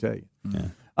 I'm just going to tell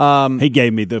you. He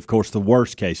gave me, of course, the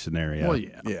worst case scenario. Well,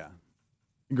 yeah. Yeah.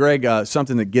 Greg,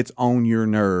 something that gets on your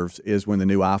nerves is when the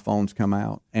new iPhones come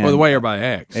out. And, Well, the way everybody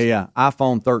acts. yeah,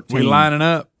 iPhone 13 We lining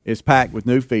up. is packed with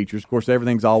new features. Of course,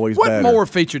 everything's always What better. more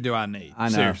feature do I need? I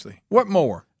know. Seriously. What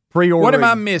more? Pre-ordering. What am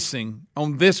I missing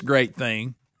on this great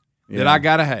thing that I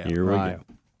got to have? Here we go.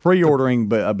 Pre-ordering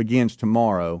begins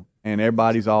tomorrow, and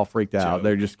everybody's all freaked out.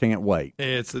 They just can't wait.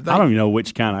 I don't even know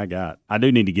which kind I got. I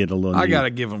do need to get a little. I got to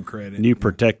give them credit. New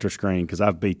protector screen because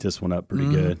I've beat this one up pretty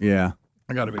good. Yeah,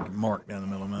 I got a big mark down the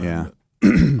middle of mine. yeah.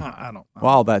 I don't.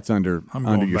 Well, all that's under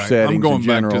your settings. I'm going in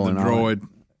back general to the and all that. droid.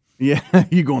 Yeah,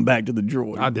 you going back to the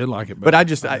droid. I did like it, but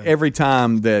every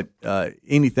time that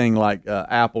anything like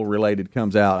Apple related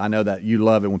comes out, I know that you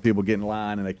love it when people get in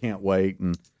line and they can't wait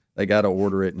and they got to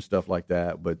order it and stuff like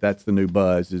that. But that's the new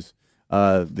buzz. Is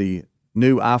the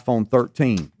new iPhone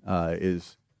 13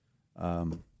 was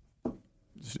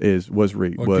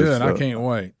good. I can't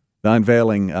wait. The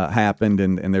unveiling happened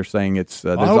and they're saying it's.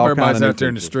 I hope everybody's out there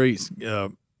in the streets.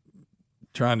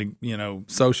 Trying to,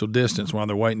 social distance while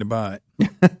they're waiting to buy it.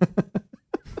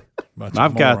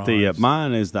 I've got the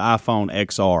mine is the iPhone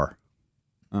XR.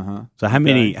 So how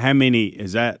many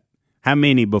is that? How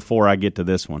many before I get to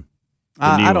this one?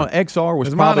 I don't. XR was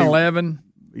is probably mine 11.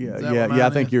 Yeah. I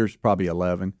think yours is probably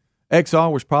 11.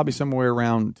 XR was probably somewhere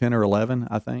around 10 or 11.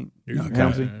 I think.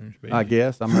 I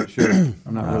guess I'm not sure.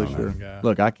 I'm not really sure.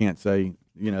 Look, I can't say.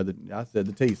 I said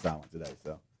the T silent today,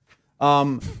 so.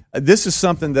 This is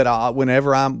something that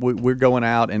whenever we're going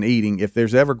out and eating, if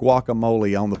there's ever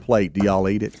guacamole on the plate, do y'all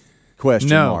eat it? Question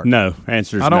mark. No.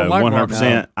 Answer is I don't no. like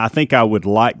 100%. I think I would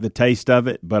like the taste of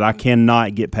it, but I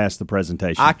cannot get past the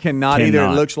presentation. I cannot either. It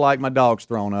looks like my dog's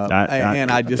thrown up, and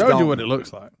I just told don't. you what it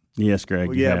looks like. Yes, Greg.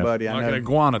 Well, you yeah, have. buddy. I Like know. an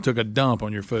iguana took a dump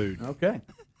on your food. Okay.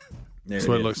 That's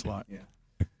what it looks like. Yeah.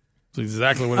 That's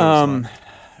exactly what it looks like.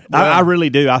 I really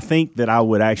do. I think that I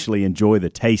would actually enjoy the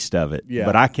taste of it. Yeah.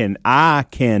 But I can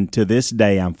to this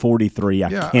day, I'm 43.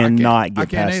 I cannot get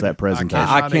past either. that presentation.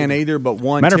 I can't either. But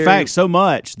one matter of fact, so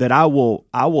much that I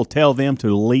will tell them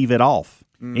to leave it off.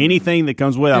 Anything that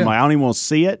comes with it, I'm like, I don't even want to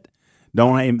see it. I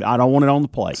don't want it on the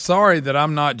plate. Sorry that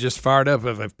I'm not just fired up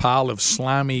of a pile of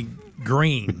slimy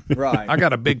green. Right. I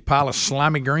got a big pile of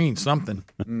slimy green something.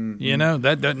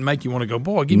 That doesn't make you want to go,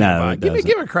 boy, give me a bite. Give me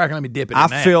a crack and let me dip it in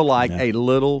that. feel like a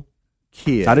little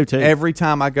kid. I do too. Every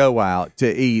time I go out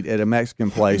to eat at a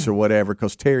Mexican place or whatever,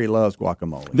 because Terry loves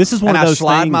guacamole. This is one of those I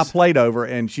slide things. my plate over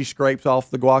and she scrapes off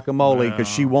the guacamole because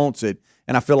she wants it,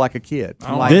 and I feel like a kid.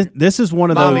 I'm like, This is one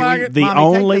of those. Mommy, take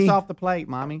this off the plate,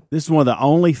 Mommy. This is one of the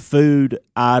only food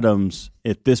items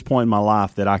at this point in my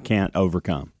life that I can't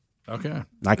overcome. Okay.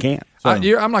 I can't.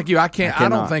 I'm like you. I can't. I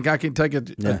don't cannot. think I can take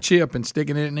a chip and stick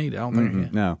it in it and eat it. I don't think I can.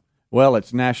 No. Well,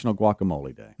 it's National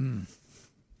Guacamole Day.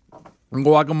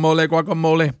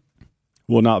 Guacamole.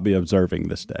 Will not be observing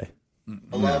this day.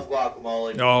 I love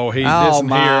guacamole. Oh, he's Oh, this and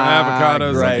here. my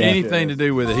Avocados, gracious. anything to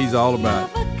do with it, he's all about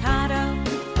it.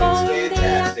 It's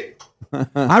fantastic.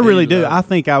 I really do. I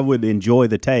think I would enjoy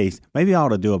the taste. Maybe I ought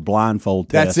to do a blindfold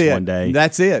test one day.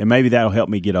 That's it. And maybe that'll help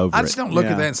me get over I it. just don't look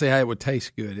Yeah. at that and say, hey, it would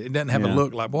taste good. It doesn't have a Yeah.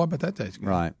 look like, boy, I bet that tastes good.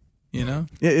 Right. You know?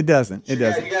 It doesn't. It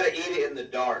doesn't. You got to eat it in the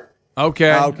dark.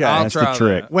 Okay. Okay. I'll That's try the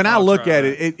trick. that. When I I'll look try at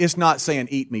that. it's not saying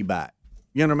eat me back.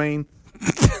 You know what I mean?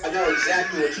 I know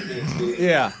exactly what you mean, Steve.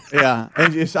 Yeah.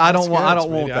 And just, I don't want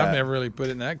Speedy. that. I've never really put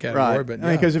it in that category, Right. but I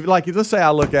mean, because if let's say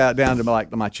I look out down to my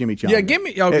chimichanga. Yeah, give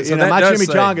me- okay, so that my does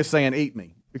chimichanga say- is saying eat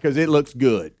me because it looks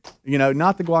good.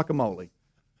 Not the guacamole.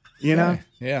 Yeah,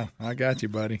 I got you,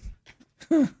 buddy.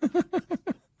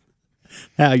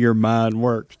 How your mind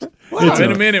works. In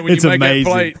a minute, when you it's make amazing.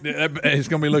 that plate, it's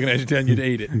going to be looking at you, telling you to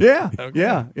eat it. Yeah. Okay.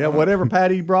 Yeah. Whatever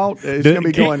Patty brought, it's going to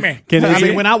be going. Can I it-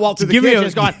 mean, when I walk to the give me kitchen, a-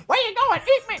 it's going. Where you going?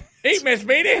 Eat me. Eat me,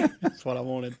 Speedy. That's what I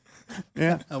wanted.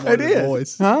 Yeah, wanted it the is.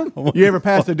 voice. Huh? You ever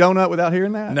passed a donut without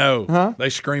hearing that? No. Huh? They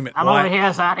scream it. I'm over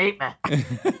here, son. Eat me.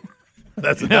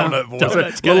 That's a donut voice.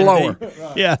 Donut's A little lower.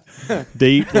 kinda deep. Yeah.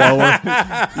 Deep, lower.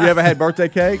 You ever had birthday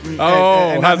cake? And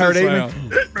Oh, not how's heard it eat sound?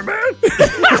 me? Eat me, man.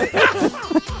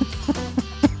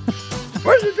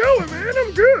 Where you going, man?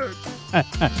 I'm good.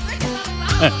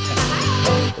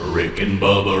 Rick and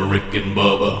Bubba, Rick and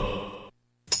Bubba.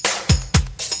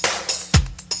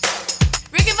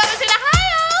 Rick and Bubba's in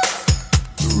Ohio.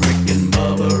 Rick and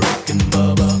Bubba, Rick and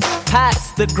Bubba.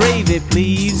 Pass the gravy,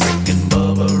 please. Rick and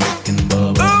Bubba, Rick and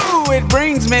Bubba. Ooh, it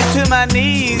brings me to my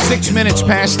knees. 6 minutes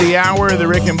past the hour of the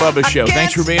Rick and Bubba Show.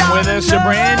 Thanks for being with us. A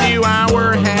brand new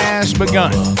hour has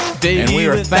begun, and we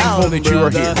are thankful that you are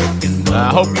here. I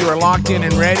hope you are locked in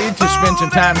and ready to spend some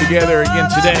time together again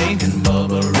today.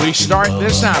 We start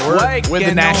this hour with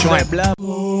the national anthem.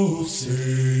 Oh,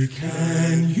 say,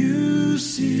 can you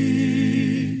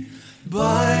see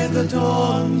by the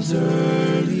dawn's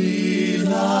early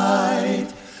light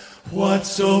what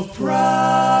so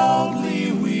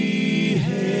proudly we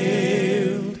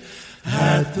hailed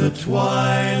at the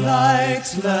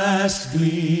twilight's last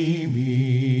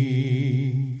gleaming?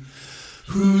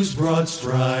 whose broad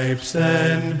stripes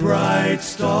and bright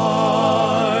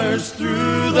stars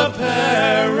through the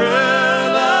perilous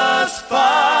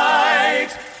fight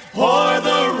o'er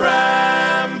the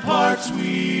ramparts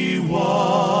we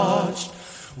watched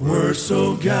were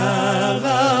so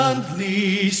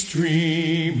gallantly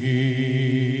streaming,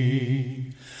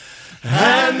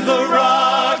 and the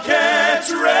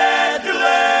rocket's red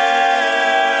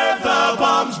glare, the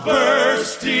bombs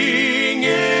bursting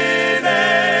in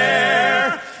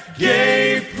air,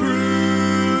 gave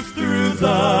proof through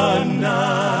the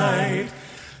night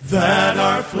that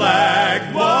our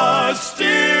flag was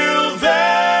still there.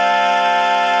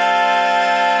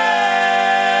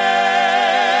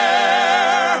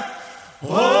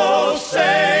 Oh,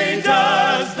 say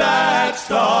does that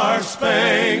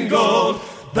star-spangled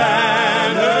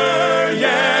banner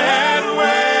yet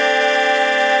wave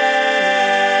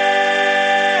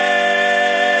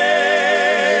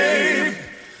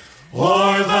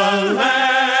o'er the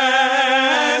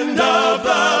land of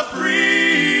the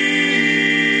free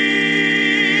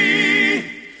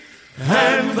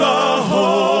and the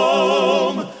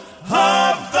home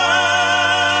of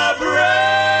the brave.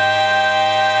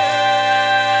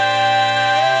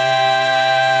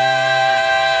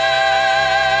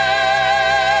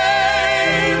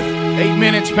 8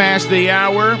 minutes past the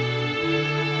hour.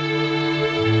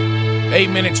 8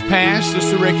 minutes past. This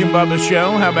is the Rick and Bubba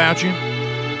Show. How about you?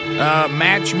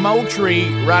 Match Moultrie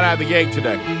right out of the gate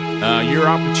today. Your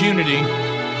opportunity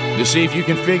to see if you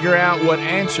can figure out what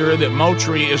answer that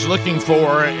Moultrie is looking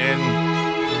for.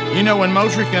 And, you know, when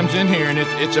Moultrie comes in here and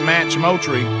it's a Match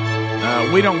Moultrie,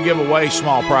 we don't give away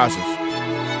small prizes.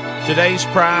 Today's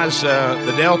prize,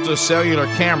 the Delta cellular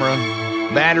camera,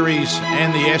 batteries,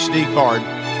 and the SD card,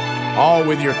 all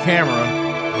with your camera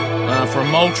from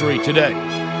Moultrie today.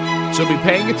 So be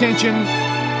paying attention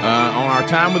on our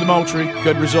time with Moultrie.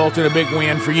 Could result in a big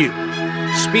win for you.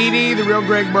 Speedy, the real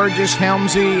Greg Burgess,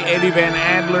 Helmsy, Eddie Van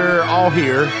Adler, all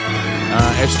here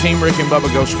as Team Rick and Bubba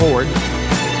goes forward.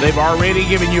 They've already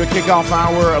given you a kickoff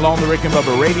hour along the Rick and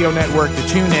Bubba radio network, the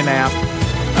TuneIn app,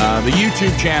 the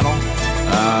YouTube channel.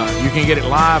 You can get it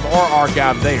live or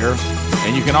archived there.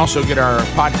 And you can also get our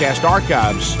podcast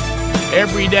archives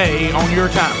every day on your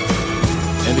time.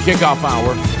 And the kickoff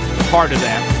hour, part of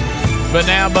that. But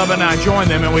now Bubba and I join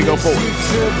them and we go forward.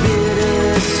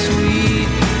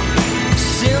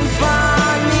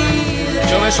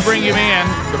 So let's bring him in,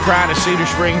 the pride of Cedar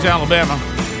Springs, Alabama.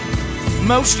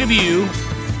 Most of you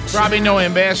probably know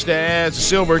him best as the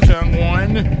Silver Tongue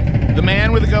One, the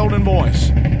man with the golden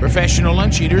voice, professional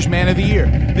lunch eaters, man of the year,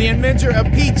 the inventor of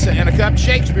pizza and a cup,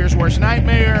 Shakespeare's worst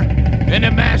nightmare, and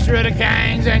the master of the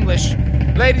King's English.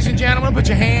 Ladies and gentlemen, put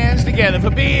your hands together for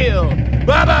Bill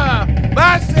Bubba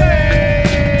Bussey!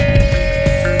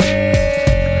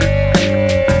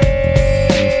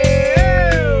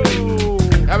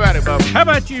 How about it, Bubba? How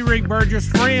about you, Rick Burgess?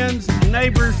 Friends,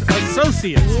 neighbors,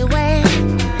 associates. You went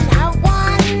out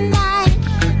one night.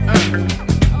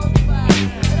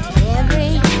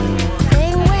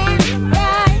 Everything went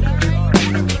right.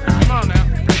 Come on now.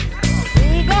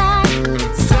 We got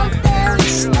something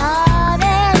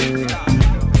started.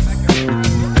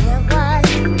 It was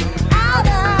out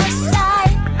of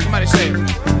sight. Somebody say it.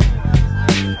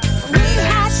 We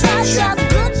had such a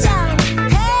good time.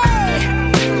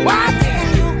 Hey, why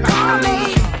didn't you call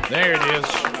me? There it is.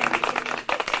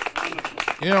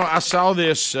 You know, I saw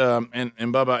this,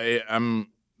 and Bubba,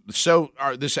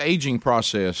 this aging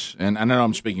process, and I know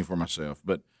I'm speaking for myself,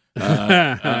 but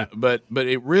but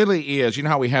it really is. You know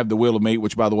how we have the Wheel of Meat,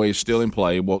 which, by the way, is still in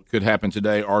play. What could happen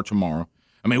today or tomorrow?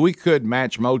 I mean, we could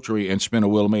match Moultrie and spin a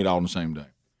Wheel of Meat all on the same day.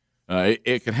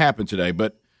 It could happen today,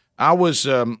 but I was.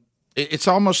 It's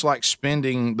almost like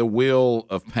spinning the wheel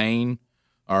of pain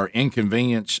or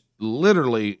inconvenience.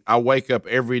 Literally, I wake up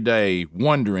every day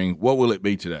wondering, what will it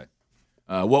be today?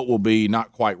 What will be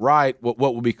not quite right? What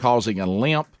will be causing a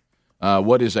limp?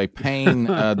 What is a pain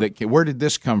where did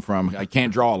this come from? I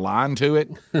can't draw a line to it.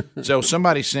 So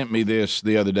somebody sent me this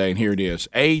the other day, and here it is.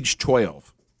 Age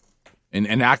 12,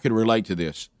 and I could relate to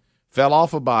this. Fell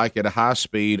off a bike at a high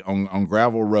speed on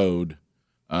gravel road,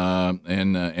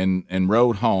 and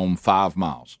rode home 5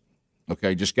 miles.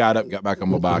 Okay, just got up, got back on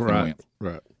my bike, and went.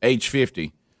 Right. Age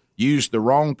 50, used the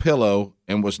wrong pillow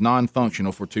and was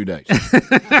non-functional for 2 days.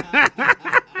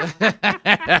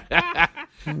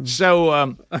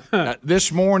 So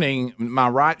this morning, my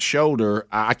right shoulder,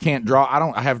 I can't draw.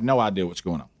 I have no idea what's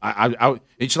going on.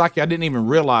 It's like I didn't even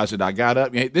realize it. I got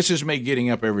up. This is me getting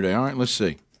up every day. All right, let's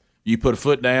see. You put a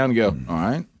foot down and go, all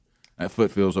right, that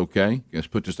foot feels okay. Let's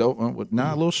put this, a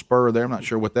little spur there. I'm not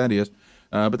sure what that is.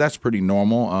 But that's pretty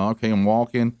normal. Okay, I'm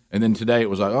walking, and then today it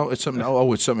was like, it's something.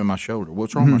 It's something in my shoulder.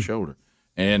 What's wrong with my shoulder?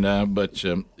 And but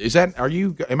is that? Are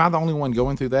you? Am I the only one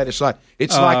going through that? It's like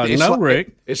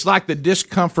Rick. It's like the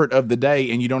discomfort of the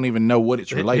day, and you don't even know what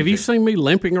it's related. Have you to. seen me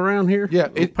limping around here? Yeah,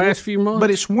 the past few months.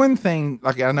 But it's one thing.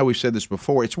 Like I know we've said this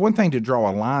before. It's one thing to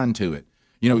draw a line to it.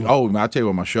 You know, I tell you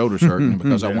why my shoulder's hurting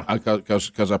because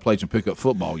I played some pickup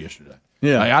football yesterday.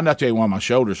 Yeah, I tell you why my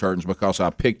shoulder's hurting is because I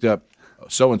picked up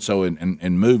so and so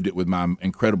and moved it with my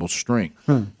incredible strength.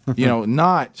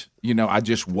 I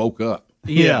just woke up.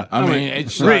 Yeah, I mean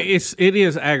it's Rick, it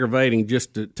is aggravating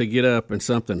just to get up and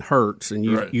something hurts, and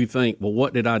you think, well,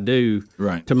 what did I do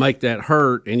to make that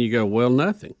hurt? And you go, well,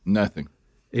 nothing.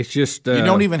 It's just you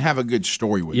don't even have a good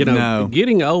story with it.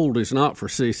 Getting old is not for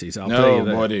sissies. I'll tell you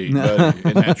that. Buddy, isn't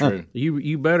that true?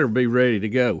 You better be ready to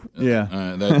go.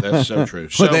 Yeah, that's so true.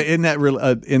 So, but in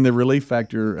the Relief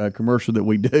Factor commercial that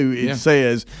we do, it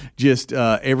says just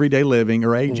everyday living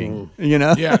or aging.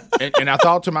 Yeah, and I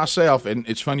thought to myself, and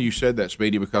it's funny you said that,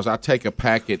 Speedy, because I take a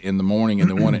packet in the morning and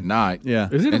the one at night. Yeah,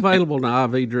 is it available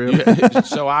in IV drip? Yeah,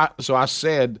 so I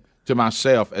said to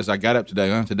myself as I got up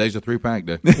today, today's a 3-pack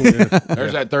day.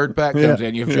 There's that third pack comes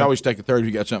in. You always take a third if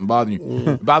you got something bothering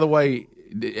you. By the way,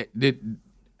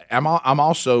 I'm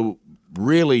also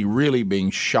really, really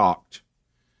being shocked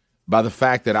by the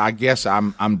fact that I guess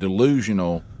I'm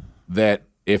delusional that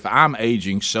if I'm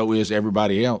aging, so is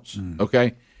everybody else.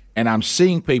 Okay, and I'm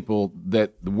seeing people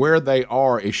that where they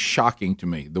are is shocking to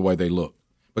me the way they look.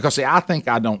 Because see, I think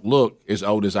I don't look as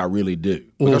old as I really do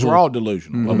because we're all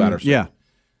delusional about ourselves. Yeah.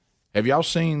 Have y'all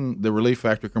seen the Relief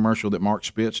Factor commercial that Mark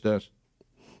Spitz does?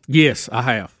 Yes, I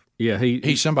have. Yeah,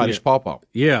 he's somebody's pawpaw.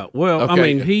 Yeah, well, Okay. I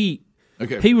mean,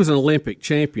 he was an Olympic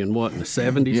champion. What in the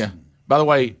 70s? Yeah. By the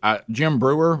way, Jim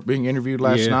Brewer being interviewed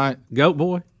last night. Goat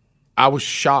Boy. I was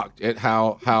shocked at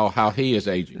how he is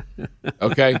aging.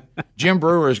 Okay, Jim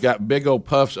Brewer's got big old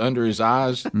puffs under his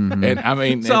eyes, and I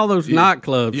mean, it's all those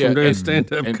nightclubs from doing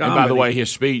stand-up comedy. And by the way, his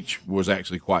speech was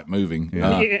actually quite moving.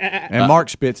 And Mark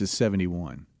Spitz is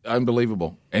 71.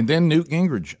 Unbelievable. And then Newt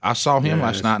Gingrich. I saw him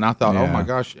last night, and I thought, oh my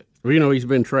gosh. Well, he's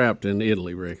been trapped in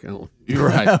Italy, Rick. You're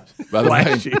right. By the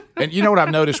way, and you know what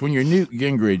I've noticed when you're Newt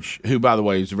Gingrich, who, by the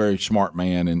way, is a very smart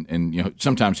man, and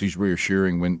sometimes he's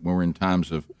reassuring when we're in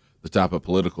times of the type of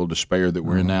political despair that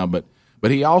we're in now. But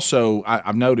he also,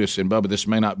 I've noticed, and Bubba, this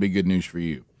may not be good news for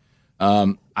you.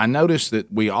 I noticed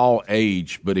that we all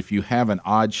age, but if you have an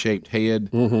odd-shaped head,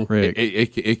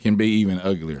 it can be even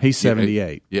uglier. He's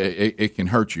 78. It can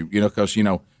hurt you, because,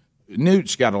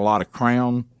 Newt's got a lot of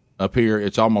crown up here.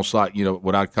 It's almost like,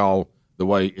 what I'd call the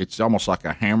way it's almost like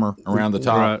a hammer around the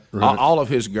top. Right. All of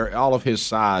his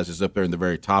size is up there in the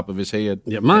very top of his head.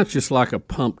 Yeah, mine's just like a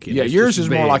pumpkin. Yeah, It's yours just is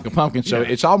more big. like a pumpkin. So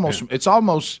it's almost I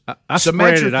spread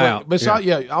symmetrically. it out. But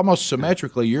it's almost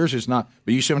symmetrically. Yours is not.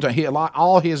 But you see what I'm saying?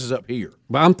 All his is up here.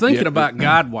 But I'm thinking about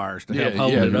guide wires to help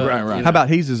hold it up. Right. How about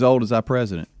he's as old as our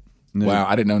president? Newt. Wow,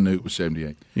 I didn't know Newt was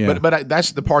 78. Yeah. But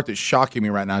that's the part that's shocking me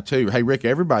right now too. Hey, Rick,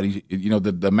 everybody,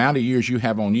 the amount of years you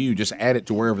have on you, just add it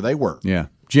to wherever they were. Yeah.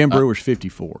 Jim Brewer's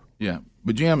 54. Yeah,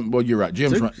 but Jim, well, you're right.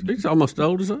 He's almost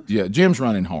old as us. Yeah, Jim's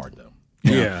running hard though.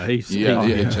 Yeah,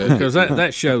 because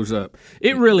that shows up.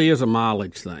 It really is a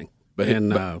mileage thing. But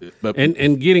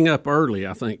getting up early,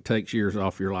 I think, takes years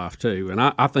off your life too. And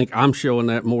I think I'm showing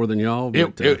that more than y'all.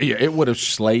 But, it would have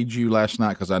slayed you last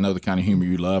night because I know the kind of humor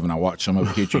you love, and I watched some of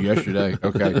it hit you yesterday.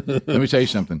 Okay, let me tell you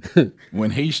something.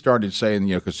 When he started saying,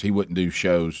 because he wouldn't do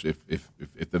shows if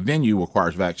the venue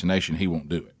requires vaccination, he won't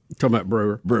do it. Talking about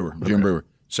Brewer, Jim Brewer.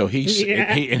 So he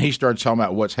started talking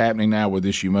about what's happening now with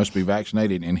this. You must be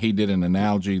vaccinated, and he did an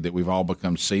analogy that we've all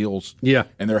become seals. Yeah,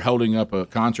 and they're holding up a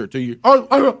concert to you,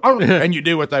 and you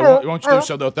do what they want you to do,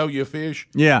 so they'll throw you a fish.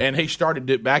 Yeah, and he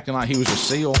started acting like he was a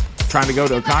seal trying to go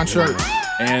to a concert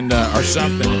and or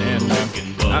something. And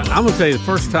I'm gonna tell you, the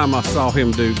first time I saw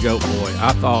him do Goat Boy,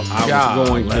 I thought I was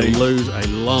going to lose a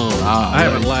lung. I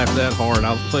haven't laughed that hard,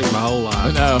 I think, my whole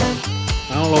life. No.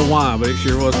 I don't know why, but it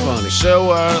sure was funny. So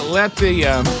let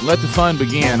the fun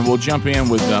begin. We'll jump in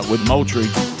with Moultrie,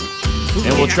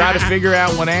 and we'll try to figure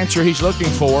out what answer he's looking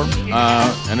for,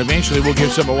 and eventually we'll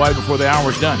give some away before the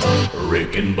hour's done.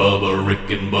 Rick and Bubba,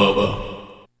 Rick and Bubba.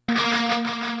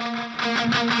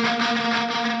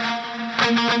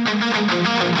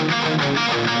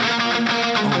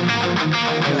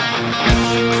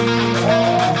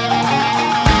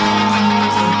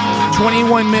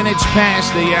 21 minutes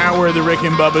past the hour of the Rick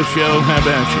and Bubba Show. How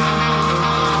about you?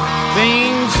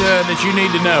 Things that you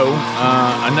need to know.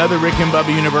 Another Rick and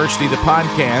Bubba University, the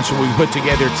podcast we put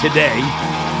together today.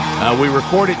 We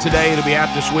record it today. It'll be out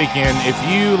this weekend. If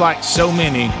you, like so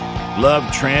many,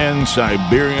 Love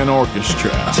Trans-Siberian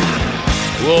Orchestra.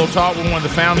 We'll talk with one of the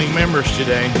founding members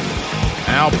today.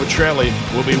 Al Petrelli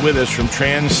will be with us from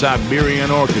Trans-Siberian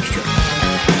Orchestra.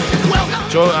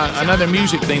 So another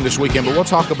music theme this weekend, but we'll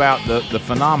talk about the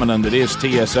phenomenon that is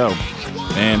TSO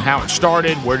and how it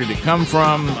started, where did it come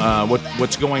from,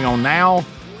 what's going on now.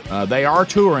 They are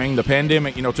touring. The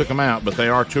pandemic, took them out, but they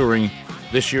are touring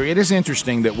this year. It is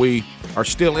interesting that we are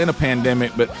still in a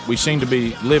pandemic, but we seem to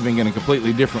be living in a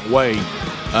completely different way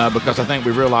because I think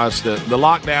we realized that the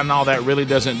lockdown and all that really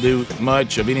doesn't do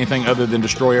much of anything other than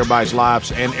destroy everybody's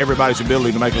lives and everybody's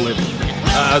ability to make a living.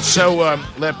 So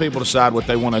let people decide what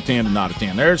they want to attend and not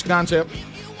attend. There's the concept.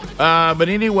 But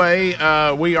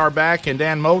anyway, we are back, and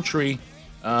Dan Moultrie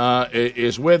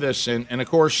is with us. And of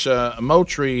course,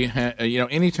 Moultrie,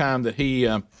 anytime that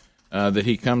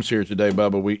he comes here today,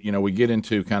 Bubba, we get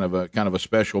into kind of a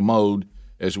special mode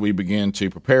as we begin to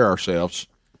prepare ourselves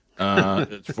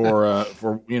for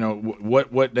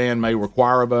what Dan may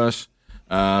require of us.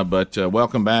 But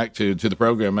welcome back to the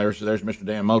program. There's Mr.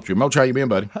 Dan Moultrie. Moultrie, how you been,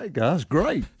 buddy? Hey guys,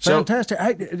 great, fantastic.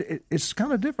 It's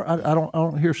kind of different. I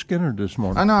don't hear Skinner this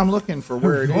morning. I know. I'm looking for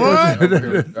where it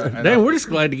is. Dan, we're just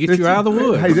glad to get you out of the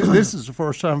woods. Hey, this is the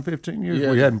first time in 15 years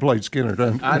we hadn't played Skinner.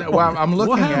 I know. Well, I'm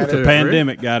looking at it. The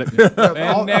pandemic got it. What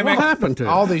happened to it?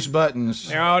 All these buttons.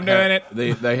 They're all doing it.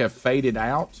 They have faded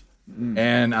out.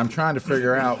 And I'm trying to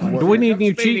figure out. Do we need a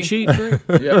new cheat sheet?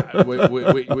 Yeah, we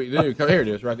do. Come here, it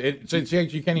is right. You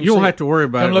can't even. You don't have to worry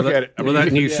about it. Look at it with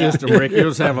that new system, Rick.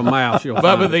 You'll just have a mouse.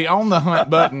 But the on the hunt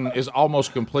button is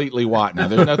almost completely white now.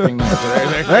 There's nothing there.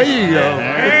 There you go.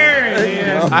 There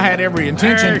it is. I had every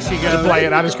intention to play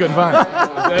it. I just couldn't find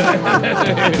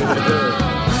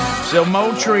it. So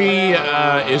Moultrie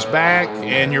is back,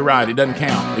 and you're right. It doesn't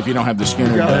count if you don't have the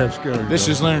Skinner. This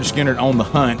is Leonard Skinner on the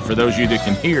Hunt for those of you that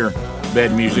can hear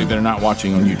bed music that are not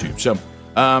watching on YouTube.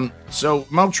 So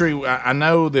Moultrie, I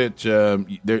know that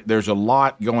there's a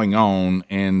lot going on,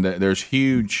 and there's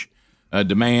huge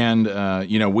demand.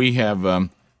 We have.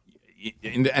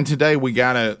 And today we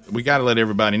gotta let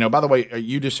everybody know. By the way,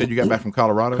 you just said you got back from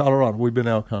Colorado. Colorado, we've been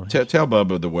out hunting. Tell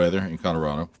Bubba the weather in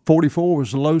Colorado. 44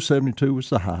 was the low, 72 was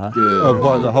the high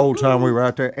of the whole time we were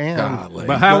out there.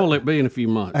 But how will it be in a few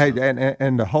months? Hey,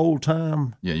 and the whole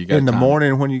time, in the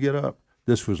morning when you get up,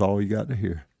 this was all you got to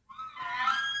hear.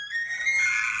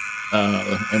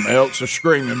 And the elks are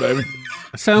screaming, baby.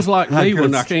 It sounds like me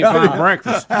when I can't find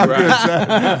breakfast. How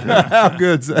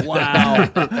good's that? Wow.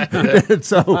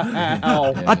 So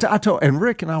I told, and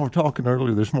Rick and I were talking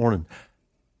earlier this morning.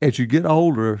 As you get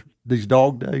older, these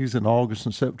dog days in August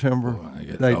and September,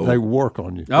 they work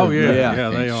on you. Oh yeah,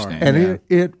 they are. And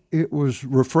it was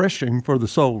refreshing for the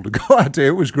soul to go out there.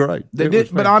 It was great.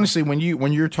 But honestly, when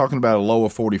you're talking about a low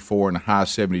of 44 and a high of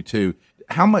 72.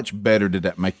 How much better did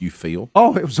that make you feel?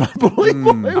 Oh, it was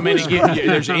unbelievable.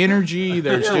 There's energy.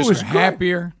 There's just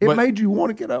happier. It made you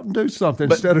want to get up and do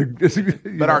something instead of.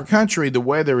 But our country, the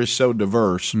weather is so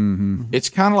diverse. Mm-hmm. It's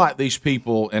kind of like these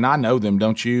people, and I know them,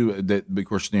 don't you? That of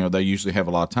course, they usually have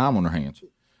a lot of time on their hands,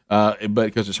 but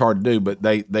because it's hard to do. But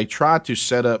they try to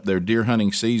set up their deer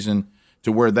hunting season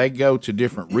to where they go to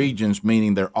different regions,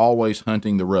 meaning they're always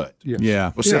hunting the rut.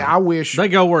 Yeah. Well, see, I wish they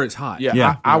go where it's hot.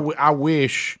 Yeah. I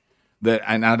wish. That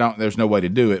and I don't. There's no way to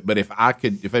do it. But if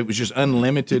it was just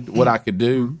unlimited, what I could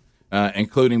do,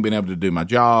 including being able to do my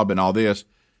job and all this,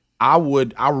 I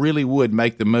really would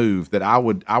make the move that I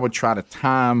would try to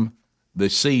time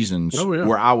the seasons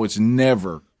where I was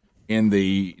never in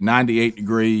the 98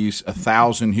 degrees,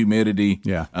 1,000 humidity,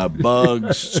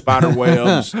 bugs, spider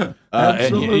webs.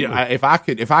 If I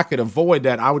could avoid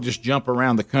that, I would just jump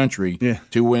around the country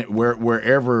to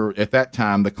wherever at that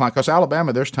time the climate. Because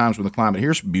Alabama, there's times when the climate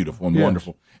here's beautiful and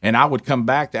wonderful, and I would come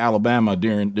back to Alabama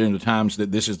during the times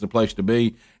that this is the place to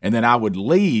be, and then I would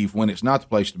leave when it's not the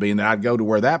place to be, and then I'd go to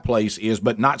where that place is,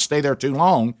 but not stay there too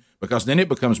long. Because then it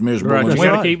becomes miserable. Right, you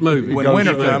got to keep moving. When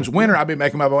winter comes, I'll be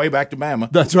making my way back to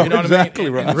Bama. That's right,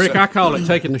 exactly what I mean? right. Rick, I call it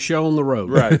taking the show on the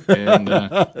road. Right. And,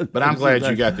 but I'm glad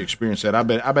you got to experience that. I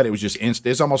bet it was just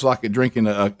instant. It's almost like drinking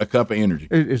a cup of energy.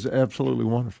 It is absolutely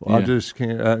wonderful. Yeah. I just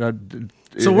can't.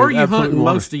 So where are you hunting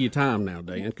most of your time now,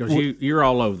 Dan? Because you're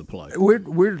all over the place.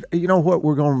 We're you know what?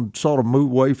 We're going to sort of move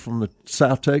away from the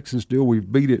South Texas deal.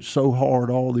 We've beat it so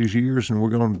hard all these years, and we're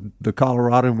going to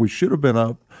Colorado, and we should have been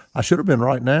up. I should have been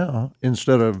right now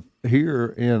instead of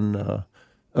here in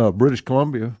British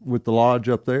Columbia with the lodge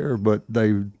up there, but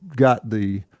they've got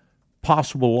the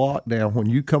possible lockdown. When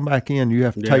you come back in, you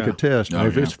have to take a test. And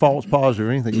if it's false positive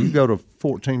or anything, you go to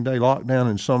 14-day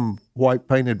lockdown in some white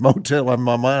painted motel. In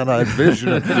my mind, I envision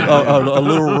a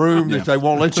little room that they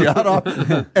won't let you out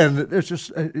of. And it's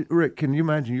just, Rick, can you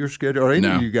imagine your schedule or any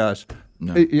of you guys?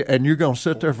 No. And you're going to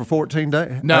sit there for 14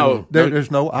 days? No. There's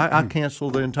no, I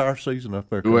canceled the entire season up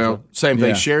there. Well, same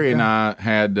thing. Sherry and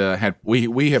I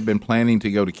we have been planning to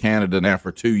go to Canada now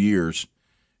for 2 years.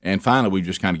 And finally, we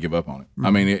just kind of give up on it. I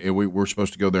mean, we're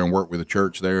supposed to go there and work with the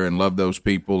church there and love those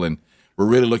people, and we're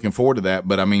really looking forward to that.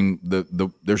 But I mean,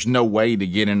 there's no way to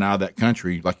get in and out of that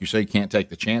country, like you say. You can't take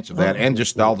the chance of that, and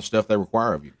just all the stuff they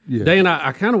require of you. Yeah. Dan,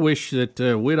 I kind of wish that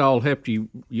we'd all helped you,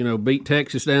 beat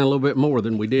Texas down a little bit more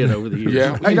than we did over the years.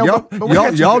 Yeah, hey,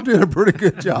 y'all did a pretty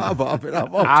good job of it.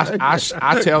 I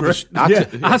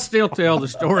still tell the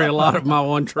story a lot of my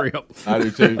one trip. I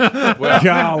do too. Well,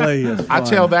 golly, I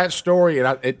tell that story,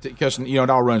 and because it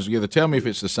all runs together. Tell me if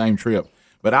it's the same trip.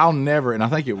 But I'll never, and I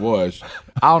think it was,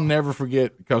 I'll never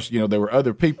forget, because, there were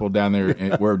other people down there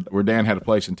where Dan had a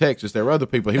place in Texas. There were other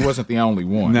people. He wasn't the only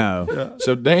one. No.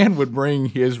 So Dan would bring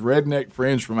his redneck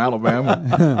friends from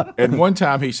Alabama. And one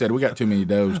time he said, "We got too many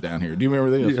does down here." Do you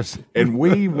remember this? Yes. And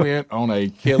we went on a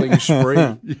killing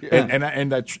spree.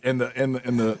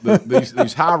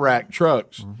 These high rack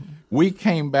trucks. We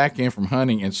came back in from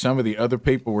hunting, and some of the other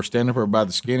people were standing over by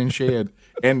the skinning shed,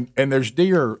 and there's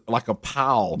deer like a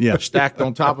pile stacked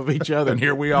on top of each other, and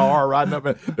here we all are riding up,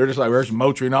 and they're just like, "There's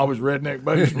Moultrie and all his redneck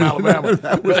buddies from Alabama."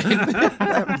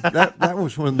 that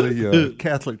was when the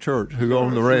Catholic Church, who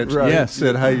owned the ranch,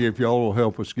 said, "Hey, if y'all will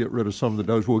help us get rid of some of the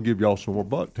does, we'll give y'all some more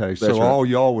buck taste." So all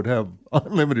y'all would have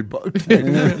unlimited buck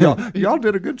taste. y'all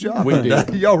did a good job. We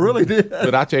did. Y'all really did.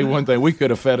 But I tell you one thing, we could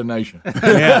have fed a nation.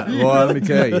 Yeah, well, let me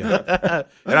tell you.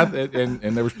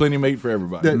 And there was plenty of meat for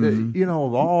everybody.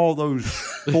 Of all those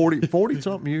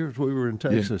 40-something years we were in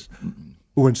Texas,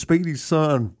 when Speedy's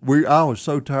son, I was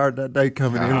so tired that day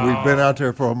coming in. We'd been out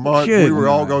there for a month. We were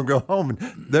all going to go home. And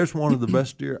there's one of the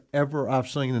best deer ever I've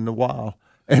seen in the wild.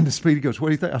 And Speedy goes, "What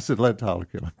do you think?" I said, "Let Tyler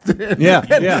kill him."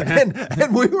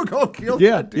 And we were going to kill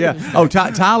that deer. Yeah. Oh,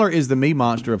 Tyler is the me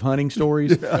monster of hunting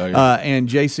stories. And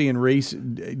JC and Reese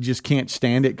just can't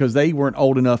stand it because they weren't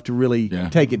old enough to really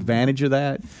take advantage of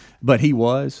that. But he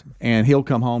was, and he'll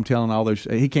come home telling all those.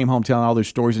 He came home telling all those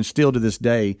stories, and still to this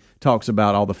day talks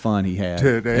about all the fun he had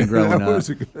in growing up.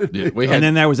 And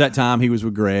then there was that time he was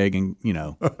with Greg, and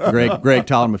Greg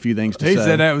taught him a few things to say. He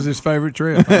said that was his favorite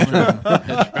trip.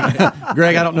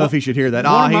 Greg, I don't know if he should hear that.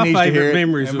 One of my he needs to hear favorite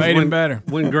memories it. was Made him better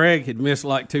when Greg had missed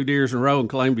like 2 deers in a row and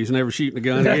claimed he's never shooting a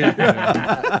gun again.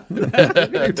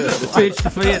 Pitch to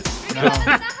fit.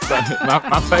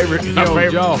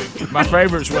 My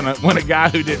favorite is when a guy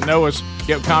who didn't know us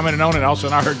kept commenting on it. All of a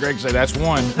sudden, I heard Greg say, "That's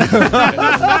one." He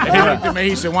looked at me.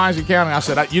 He said, "Why is he counting?" I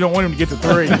said, "You don't want him to get to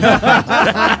 3."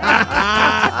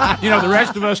 The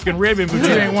rest of us can rib him, but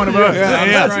you ain't one of us.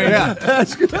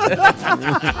 That's good.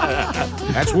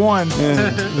 That's one.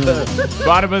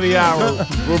 Bottom of the hour.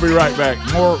 We'll be right back.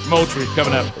 More Moultrie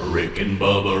coming up. Rick and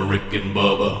Bubba, Rick and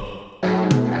Bubba.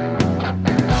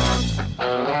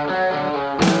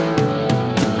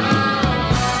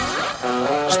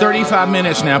 It's 35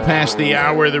 minutes now past the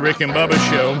hour of the Rick and Bubba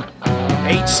Show.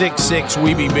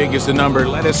 866-WE-BE-BIG is the number.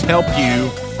 Let us help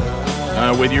you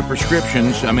with your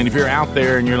prescriptions. I mean, if you're out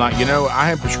there and you're like, I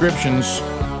have prescriptions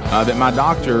that my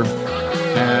doctor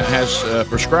has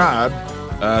prescribed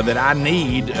that I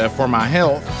need for my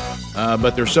health,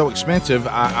 but they're so expensive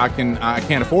I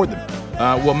can't afford them.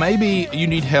 Well, maybe you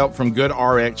need help from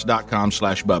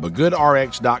GoodRx.com/Bubba.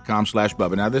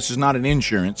 GoodRx.com/Bubba. Now, this is not an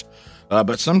insurance,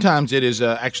 but sometimes it is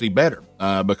actually better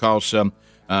because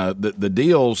the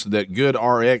deals that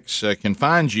GoodRx can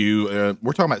find you,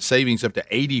 we're talking about savings up to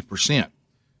 80%.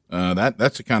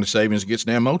 That's the kind of savings that gets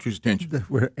Dan Moultrie's attention.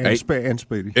 And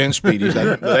Speedy. And Speedy.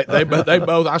 They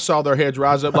both, I saw their heads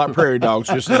rise up like prairie dogs.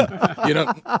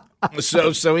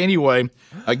 So anyway,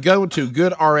 go to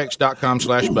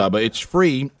GoodRx.com/Bubba. It's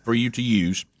free for you to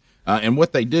use. And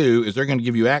what they do is they're going to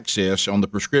give you access on the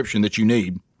prescription that you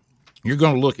need. You're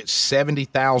going to look at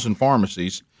 70,000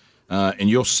 pharmacies, and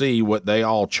you'll see what they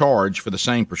all charge for the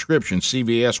same prescription.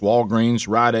 CVS, Walgreens,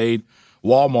 Rite Aid,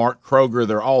 Walmart, Kroger,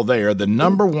 they're all there. The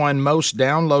number one most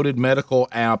downloaded medical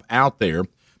app out there.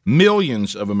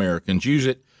 Millions of Americans use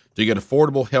it to get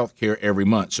affordable health care every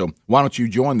month. So why don't you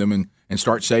join them and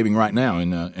start saving right now,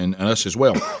 and us as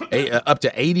well. Up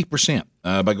to 80%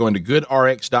 by going to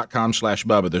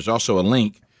GoodRx.com/Bubba. There's also a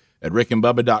link at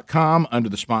rickandbubba.com under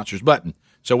the sponsors button.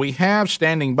 So we have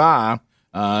standing by,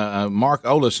 Mark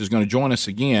Olis is going to join us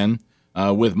again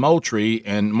with Moultrie.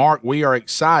 And Mark, we are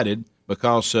excited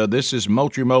because this is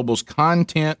Moultrie Mobile's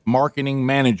content marketing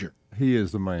manager. He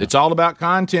is the man. It's all about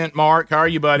content, Mark. How are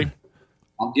you, buddy?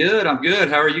 I'm good.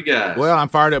 How are you guys? Well, I'm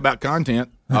fired up about content.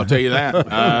 I'll tell you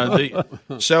that.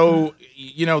 So,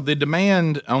 the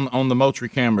demand on the Moultrie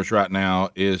cameras right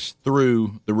now is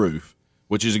through the roof,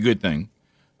 which is a good thing.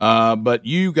 But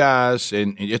you guys,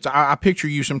 and I picture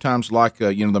you sometimes like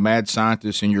the mad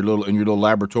scientist in your little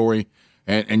laboratory,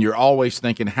 and you're always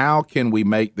thinking, how can we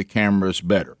make the cameras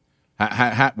better?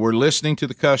 We're listening to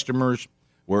the customers.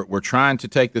 We're trying to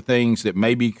take the things that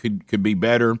maybe could be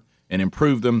better and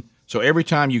improve them. So every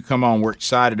time you come on, we're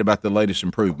excited about the latest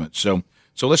improvements. So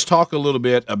let's talk a little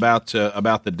bit about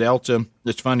the Delta.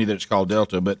 It's funny that it's called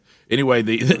Delta, but anyway,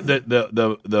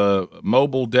 the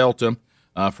mobile Delta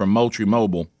from Moultrie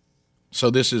Mobile.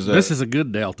 So this is a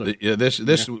good Delta.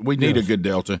 We need a good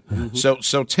Delta. Mm-hmm.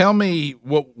 So tell me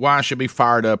why I should be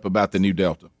fired up about the new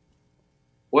Delta.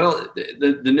 Well,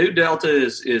 the new Delta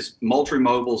is Moultrie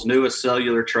Mobile's newest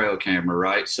cellular trail camera,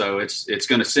 right? So it's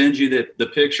going to send you the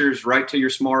pictures right to your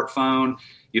smartphone.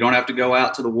 You don't have to go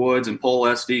out to the woods and pull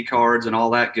SD cards and all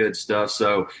that good stuff.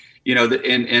 So,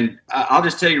 and I'll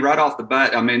just tell you right off the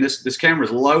bat, I mean, this camera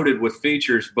is loaded with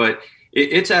features, but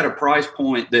it's at a price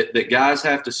point that guys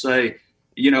have to say,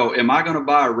 am I going to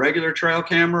buy a regular trail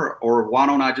camera or why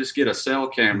don't I just get a cell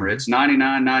camera? It's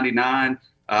 $99.99.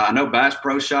 I know Bass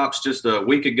Pro Shops just a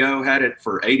week ago had it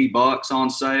for $80 on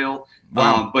sale.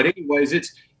 Wow. But anyways,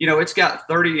 it's got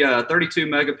 32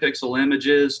 megapixel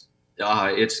images.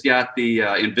 It's got the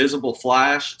invisible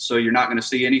flash, so you're not going to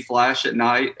see any flash at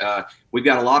night. We've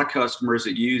got a lot of customers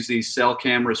that use these cell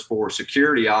cameras for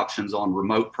security options on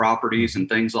remote properties and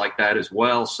things like that as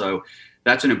well. So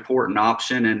that's an important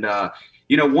option. And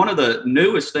one of the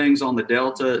newest things on the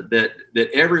Delta that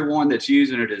everyone that's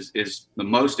using it is the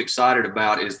most excited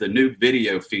about is the new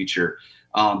video feature.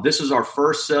 This is our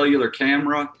first cellular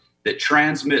camera that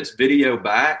transmits video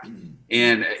back,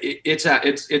 and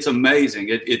it's amazing.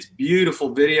 It's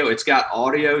beautiful video. It's got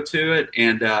audio to it,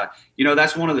 and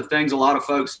that's one of the things a lot of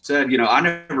folks said. I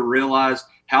never realized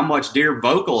how much deer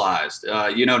vocalized.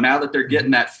 Now that they're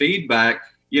getting that feedback.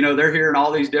 They're hearing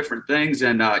all these different things.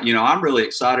 And, I'm really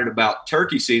excited about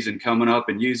turkey season coming up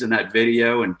and using that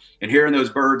video and hearing those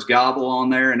birds gobble on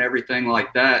there and everything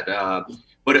like that.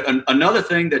 But another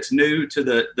thing that's new to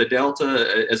the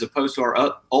Delta as opposed to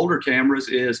our older cameras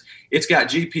is it's got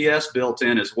GPS built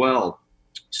in as well.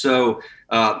 So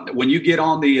when you get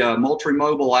on the Moultrie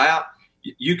Mobile app,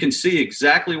 you can see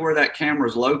exactly where that camera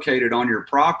is located on your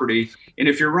property. And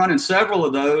if you're running several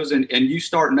of those and you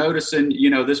start noticing,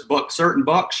 this certain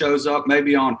buck shows up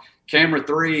maybe on camera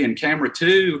 3 and camera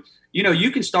 2,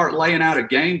 you can start laying out a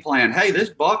game plan. Hey, this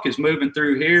buck is moving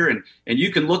through here. And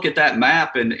you can look at that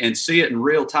map and see it in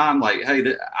real time. Like,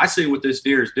 hey, I see what this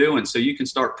deer is doing. So you can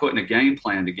start putting a game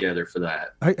plan together for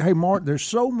that. Hey, Mark, there's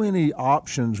so many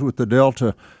options with the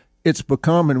Delta. It's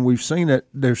becoming, we've seen it,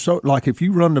 there's so, like if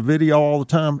you run the video all the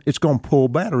time, it's going to pull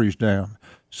batteries down.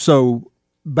 So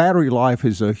battery life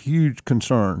is a huge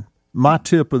concern. My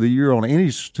tip of the year on any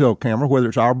still camera, whether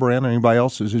it's our brand or anybody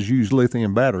else's, is use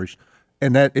lithium batteries.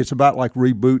 And that it's about like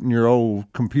rebooting your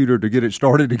old computer to get it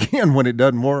started again when it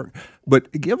doesn't work.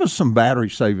 But give us some battery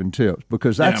saving tips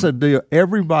because that's a deal.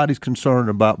 Everybody's concerned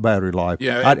about battery life.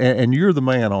 Yeah, and you're the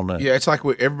man on that. Yeah, it's like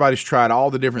everybody's tried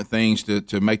all the different things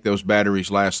to make those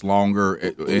batteries last longer.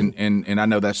 And I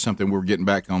know that's something we're getting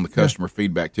back on the customer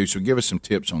feedback too. So give us some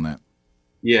tips on that.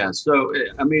 Yeah, so,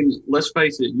 I mean, let's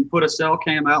face it, you put a cell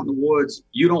cam out in the woods,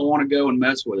 you don't want to go and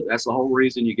mess with it. That's the whole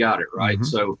reason you got it, right? Mm-hmm.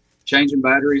 So changing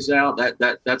batteries out,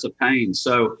 that's a pain.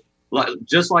 So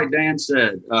just like Dan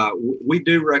said, we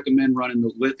do recommend running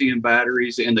the lithium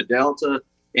batteries in the Delta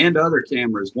and other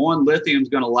cameras. One, lithium's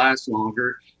going to last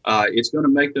longer. It's going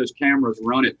to make those cameras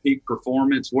run at peak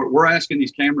performance. We're asking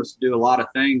these cameras to do a lot of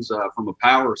things from a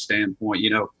power standpoint,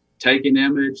 take an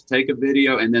image, take a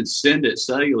video, and then send it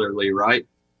cellularly, right?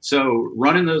 So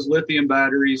running those lithium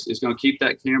batteries is going to keep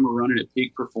that camera running at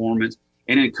peak performance.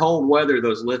 And in cold weather,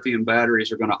 those lithium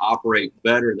batteries are going to operate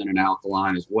better than an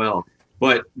alkaline as well.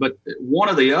 But one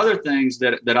of the other things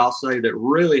that I'll say that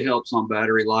really helps on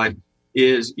battery life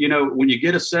is, when you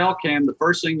get a cell cam, the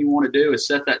first thing you want to do is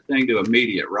set that thing to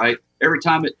immediate, right? Every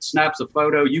time it snaps a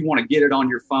photo, you want to get it on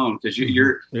your phone because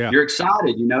you're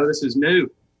excited. This is new.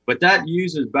 But that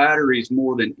uses batteries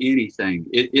more than anything.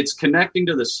 It's connecting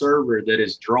to the server that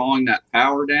is drawing that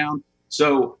power down.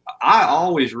 So I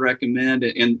always recommend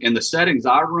in the settings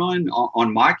I run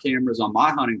on my cameras on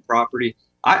my hunting property,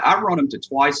 I run them to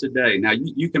twice a day. Now,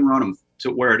 you can run them to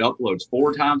where it uploads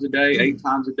 4 times a day, 8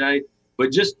 times a day,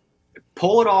 but just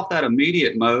pull it off that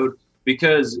immediate mode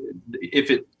because if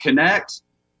it connects,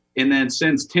 and then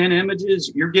sends 10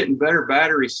 images, you're getting better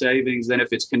battery savings than if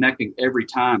it's connecting every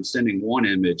time sending one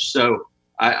image. So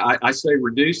I say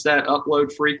reduce that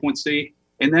upload frequency.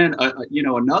 And then,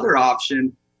 another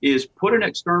option is put an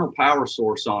external power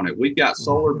source on it. We've got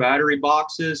solar battery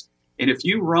boxes. And if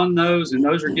you run those and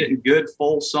those are getting good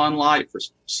full sunlight for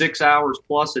 6 hours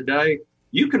plus a day,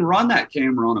 you can run that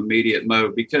camera on immediate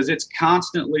mode because it's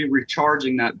constantly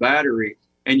recharging that battery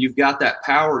and you've got that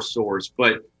power source.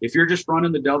 But if you're just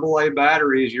running the AA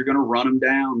batteries, you're going to run them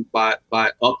down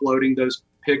by uploading those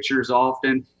pictures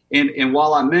often. And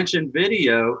while I mentioned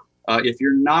video, if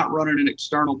you're not running an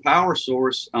external power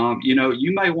source,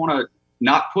 you may want to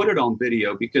not put it on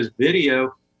video because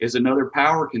video is another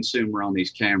power consumer on these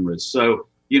cameras. So,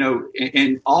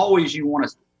 and always you want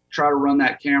to try to run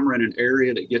that camera in an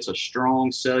area that gets a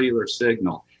strong cellular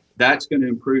signal. That's going to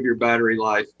improve your battery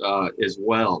life as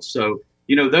well. So,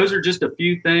 those are just a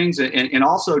few things. And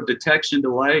also detection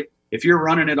delay. If you're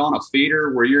running it on a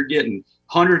feeder where you're getting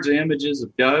hundreds of images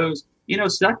of does,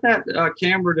 set that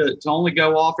camera to only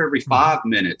go off every 5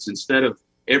 minutes instead of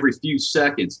every few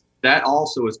seconds. That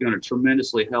also is going to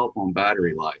tremendously help on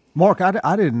battery life. Mark,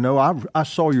 I didn't know. I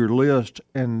saw your list,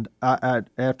 and I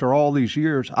after all these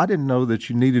years, I didn't know that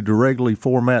you needed to regularly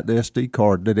format the SD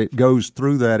card, that it goes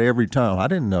through that every time. I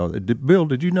didn't know that. Bill,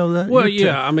 did you know that? Well,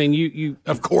 yeah. I mean, you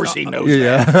of course he knows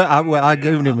that. Yeah, I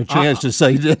gave him a chance to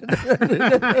say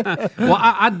that. Well,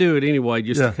 I do it anyway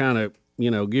just to kind of,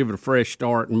 give it a fresh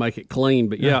start and make it clean.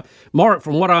 But, yeah, Mark,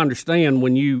 from what I understand,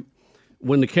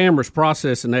 when the camera's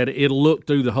processing that, it'll look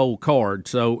through the whole card.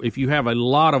 So if you have a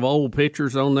lot of old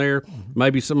pictures on there,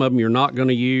 maybe some of them you're not going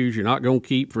to use, you're not going to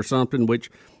keep for something, which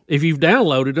if you've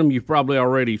downloaded them, you've probably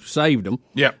already saved them.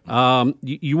 Yeah.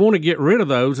 You want to get rid of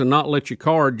those and not let your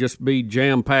card just be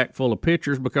jam-packed full of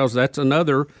pictures because that's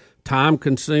another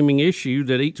time-consuming issue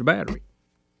that eats battery.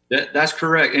 That's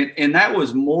correct. And that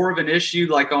was more of an issue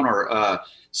like on our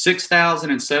 6,000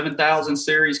 and 7,000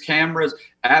 series cameras.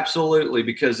 Absolutely,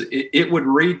 because it would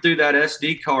read through that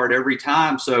SD card every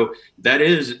time. So that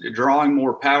is drawing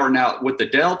more power. Now, with the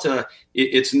Delta,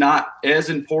 it's not as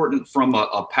important from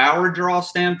a power draw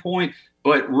standpoint,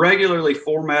 but regularly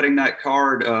formatting that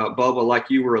card, Bubba,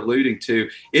 like you were alluding to,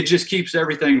 it just keeps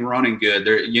everything running good.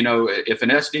 There, if an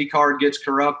SD card gets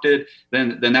corrupted,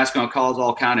 then that's going to cause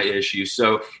all kind of issues.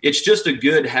 So it's just a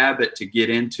good habit to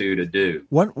get into to do.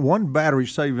 One battery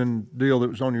saving deal that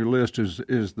was on your list is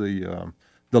the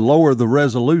lower the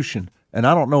resolution. And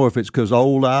I don't know if it's because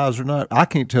old eyes or not. I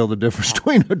can't tell the difference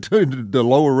between the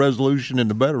lower resolution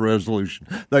and the better resolution.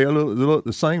 They look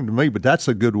the same to me, but that's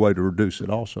a good way to reduce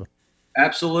it also.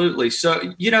 Absolutely. So,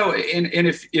 and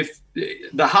if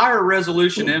the higher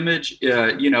resolution image,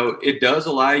 it does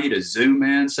allow you to zoom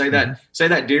in, say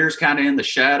that deer's kind of in the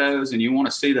shadows and you want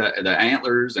to see the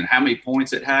antlers and how many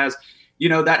points it has,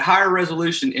 that higher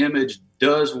resolution image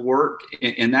does work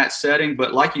in that setting.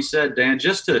 But like you said, Dan,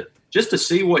 just to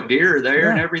see what deer are there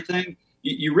and everything,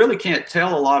 you really can't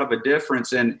tell a lot of a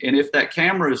difference. And if that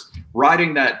camera is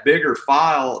writing that bigger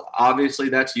file, obviously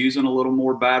that's using a little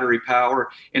more battery power.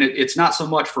 And it's not so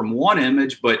much from one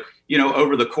image, but,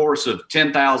 over the course of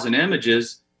 10,000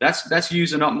 images, that's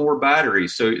using up more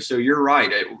batteries. So you're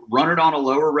right. Run it on a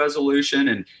lower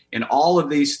resolution and all of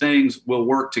these things will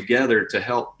work together to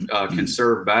help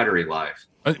conserve battery life.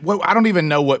 Well, I don't even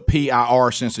know what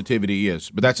PIR sensitivity is,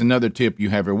 but that's another tip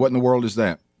you have here. What in the world is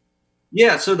that?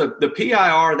 Yeah, so the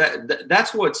PIR,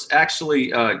 that's what's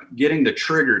actually getting the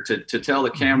trigger to tell the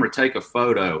camera take a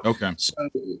photo. Okay. So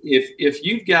if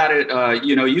you've got it,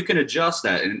 you can adjust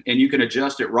that, and you can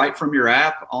adjust it right from your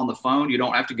app on the phone. You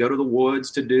don't have to go to the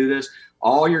woods to do this.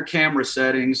 All your camera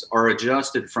settings are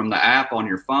adjusted from the app on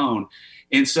your phone.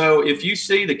 And so if you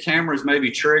see the cameras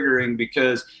maybe triggering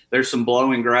because there's some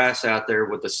blowing grass out there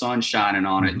with the sun shining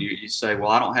on it, and you say,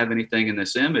 well, I don't have anything in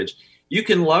this image, you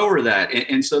can lower that.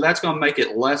 And so that's going to make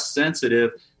it less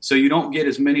sensitive. So you don't get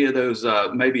as many of those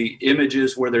maybe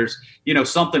images where there's,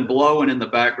 something blowing in the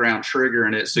background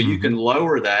triggering it. So you can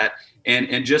lower that.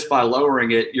 And just by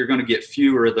lowering it, you're going to get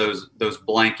fewer of those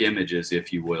blank images,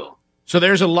 if you will. So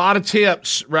there's a lot of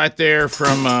tips right there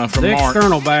from Mark. The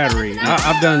external battery.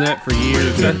 I've done that for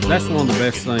years. That's one of the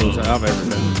best things I've ever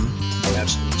done.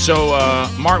 So,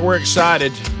 Mark, we're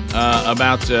excited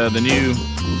about the new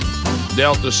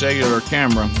Delta cellular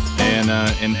camera,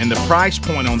 and the price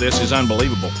point on this is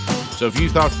unbelievable. So if you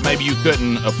thought maybe you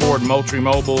couldn't afford Moultrie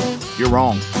Mobile, you're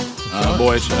wrong.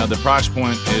 Boys, the price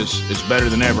point is better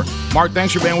than ever. Mark,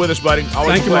 thanks for being with us, buddy.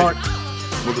 Always Thank you, Mark.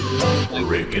 We'll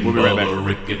be right back.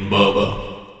 Rick and Bubba.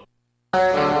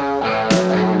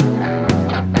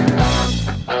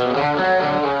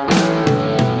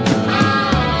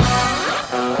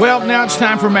 Well, now it's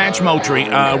time for Match Moultrie.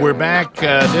 We're back.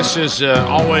 This is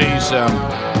always a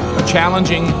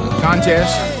challenging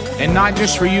contest, and not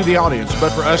just for you, the audience,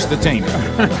 but for us, the team.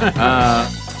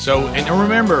 And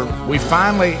remember, we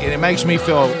finally, and it makes me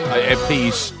feel at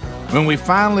peace, when we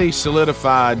finally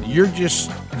solidified, you're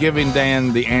just giving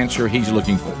Dan the answer he's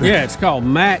looking for. Yeah, it's called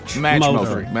Match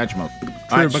Moultrie. Match Moultrie.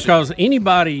 Sure, because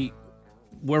anybody,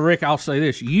 well, Rick, I'll say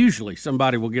this. Usually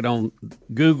somebody will get on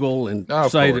Google and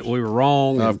say that we were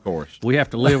wrong. Of course. We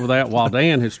have to live with that while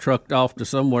Dan has trucked off to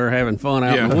somewhere having fun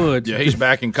out in the woods. Yeah, he's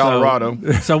back in Colorado.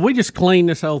 So we just clean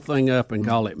this whole thing up and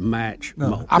call it Match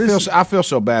Moultrie. I feel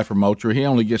so bad for Moultrie. He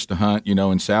only gets to hunt,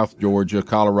 in South Georgia,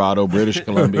 Colorado, British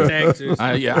Columbia, Texas.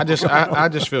 I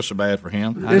just feel so bad for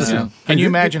him. Can you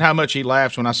imagine how much he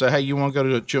laughs when I say, "Hey, you want to go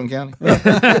to Chilton County?"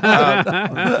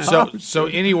 So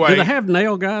anyway, do they have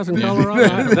nail guys in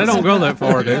Colorado? They don't go that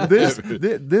far, dude.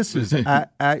 This is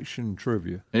action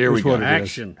trivia. Here we go.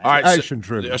 Action. All right, action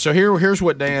trivia. So here's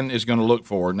what Dan is going to look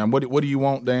for. Now, what do you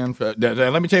want, Dan?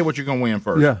 Dan, let me tell you what you're going to win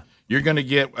first. Yeah. You're going to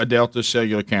get a Delta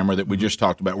cellular camera that we just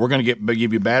talked about. We're going to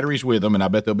give you batteries with them, and I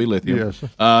bet they'll be lithium. Yes.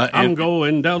 I'm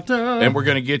going Delta. And we're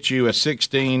going to get you a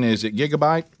 16, is it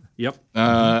gigabyte? Yep.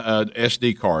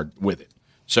 SD card with it.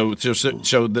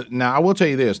 Now I will tell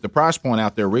you this: the price point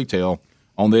out there retail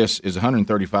on this is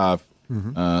 $135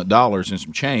 dollars and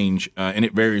some change, and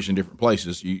it varies in different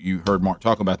places. You heard Mark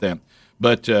talk about that.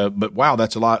 But wow,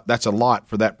 that's a lot. That's a lot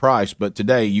for that price. But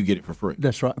today you get it for free.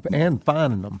 That's right, and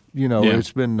finding them.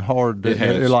 It's been hard.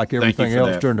 Like everything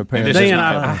else during the pandemic. Dan,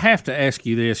 I have to ask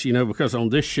you this, because on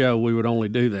this show we would only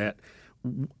do that.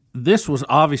 This was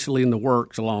obviously in the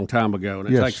works a long time ago,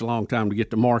 and it takes a long time to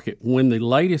get to market. When the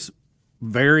latest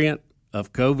variant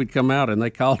of COVID come out and they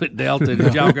called it Delta,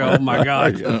 did y'all go, oh my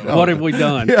gosh, what have we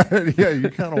done? Yeah, you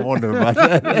kind of wonder about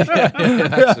that.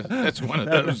 That's one of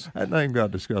those. That name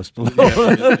got discussed a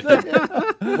little.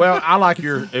 Well, I like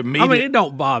your immediate. I mean, it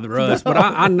don't bother us, but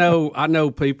I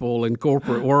know people in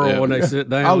corporate world when they sit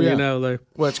down. They.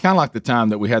 Well, it's kind of like the time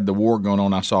that we had the war going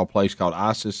on. I saw a place called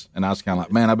ISIS, and I was kind of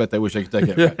like, man, I bet they wish they could take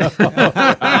it back.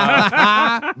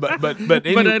 but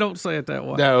they don't say it that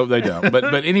way. No, they don't.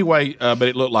 But anyway, but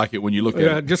it looked like it when you look at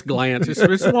it. Just glance.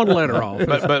 It's one letter off.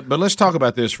 But let's talk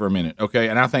about this for a minute, okay?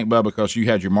 And I think, Bubba, because you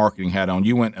had your marketing hat on,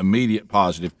 you went immediate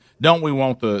positive. Don't we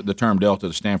want the term Delta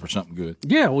to stand for something good?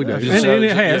 Yeah, we do. And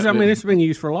it has. I mean, it's been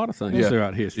used for a lot of things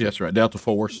throughout history. That's right. Delta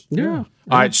Force. Yeah.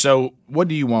 All right, so what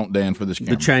do you want, Dan, for this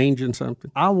camera? The change in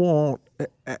something. I want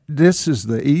 – this is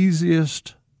the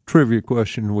easiest trivia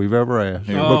question we've ever asked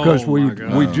because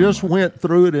we just went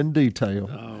through it in detail.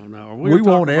 Oh, no. We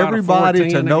want everybody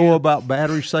to know about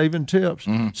battery-saving tips.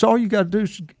 Mm-hmm. So all you got to do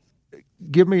is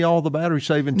give me all the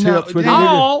battery-saving tips.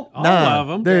 All nine. of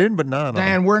them. There isn't but 9 of them.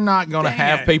 Dan, we're not going to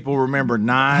have people remember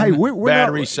 9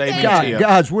 battery-saving tips.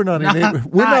 Guys, we're not in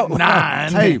 – we're not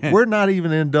 9. Hey, we're not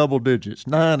even in double digits.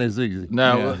 9 is easy.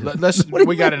 No,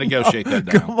 we got to negotiate that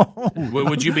down. Come on.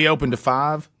 Would you be open to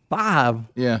 5? 5?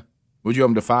 Yeah. Would you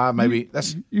open to 5? Maybe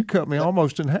you cut me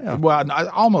almost in half. Well,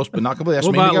 almost, but not completely. That's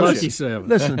what me about negotiating.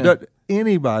 Lucky 7? Listen,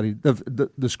 anybody,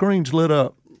 the screen's lit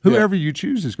up. Whoever you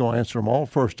choose is going to answer them all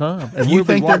first time. And you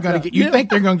think they're going to get? You think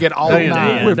they're going to get all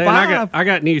 9? We're 5. I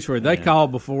got news for you. They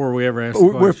called before we ever asked the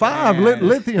question. We're 5.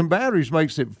 Lithium batteries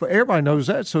makes it. Everybody knows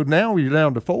that. So now you're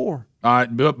down to 4. All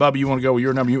right, Bubba, you want to go with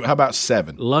your number? How about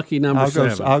 7? Lucky number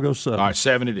 7. I'll go 7. All right,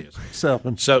 7 it is.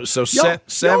 7. So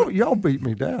 7. Y'all beat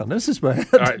me down. This is bad.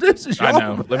 All right, this is I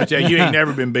know. Let me tell you ain't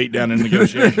never been beat down in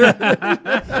negotiation.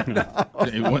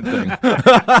 One thing.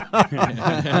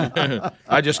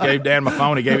 I just gave Dan my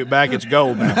phone. He gave it back. It's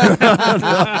gold now. All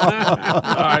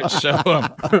right. So,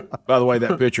 by the way,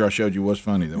 that picture I showed you was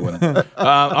funny, though, wasn't it?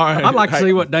 All right. I'd like to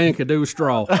see what Dan could do with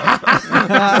straw.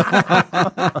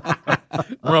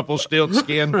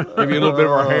 Rumpelstiltskin, give you a little bit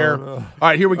of our hair. All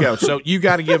right, here we go. So you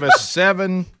got to give us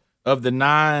 7 of the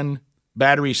 9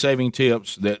 battery-saving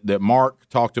tips that Mark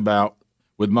talked about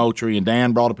with Moultrie, and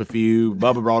Dan brought up a few.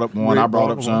 Bubba brought up one. I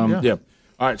brought up some. Yeah.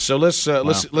 All right, so let's go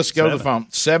to the phone.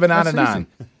 7 out of 9.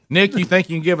 Nick, you think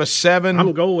you can give us 7?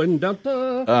 I'm going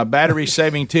Delta.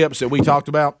 Battery-saving tips that we talked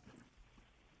about?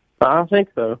 I think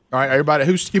so. All right, everybody,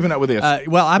 who's keeping up with this?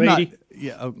 Well, I'm not.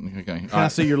 Yeah. Okay. Can I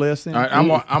see your list then? All right, I'm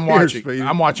watching.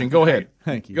 I'm watching. Go ahead.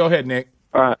 Thank you. Go ahead, Nick.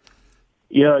 All right.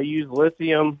 Yeah, use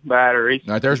lithium batteries.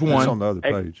 All right, there's one. It's on the other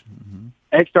page.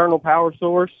 External power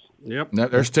source. Yep. No,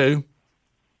 there's 2.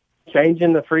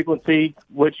 Changing the frequency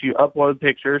which you upload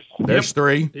pictures. There's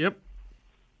 3. Yep.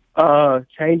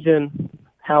 Changing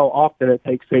how often it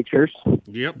takes pictures.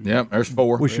 Yep. There's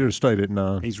 4. We should have stayed at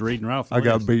 9. He's reading right off the I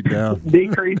got list. beat down.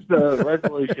 Decrease the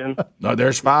resolution. No,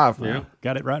 there's 5. Yeah.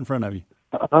 Got it right in front of you.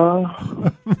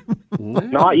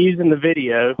 not using the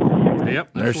video. Yep.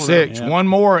 There's 6. One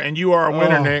more, and you are a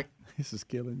winner, Nick. This is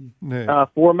killing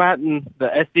Formatting the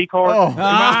SD card. Oh,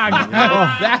 my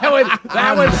God.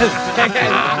 That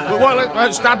was. Well,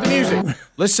 let's stop the music.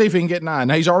 Let's see if he can get 9.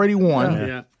 Now, he's already won.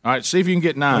 Yeah. All right, see if you can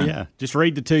get 9. Yeah, just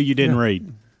read the 2 you didn't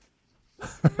read.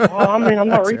 Well, I mean, I'm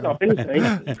not reading off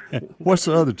anything. What's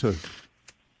the other 2?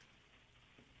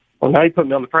 Well, now you put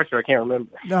me on the pressure. I can't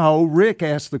remember. No, Rick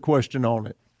asked the question on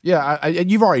it. Yeah,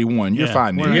 you've already won. You're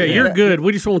fine, Nick. Yeah, you're good.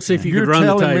 We just want to see if you could run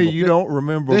the table. You're telling me you don't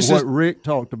remember what Rick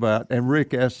talked about, and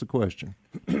Rick asked the question.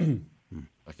 I can't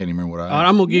even remember what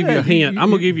I'm going to give you a hint. I'm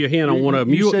going to give you a hint on one of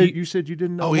them. You said you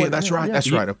didn't know. Oh, yeah, that's right.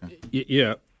 That's right. Okay.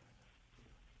 Yeah.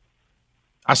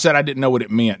 I said I didn't know what it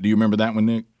meant. Do you remember that one,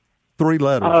 Nick? 3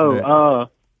 letters. Oh,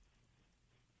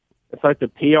 it's like the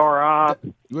PRI.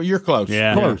 Well, you're close.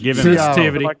 Yeah. Close. Give him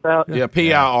sensitivity. Like that. Yeah,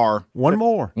 PIR. One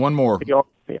more.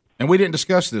 And we didn't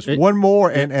discuss this. One more,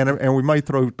 and we may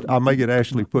I may get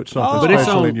Ashley put something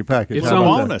special in your package. It's How on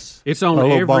about bonus. that? It's on A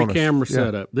little every bonus. camera Yeah.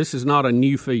 setup. This is not a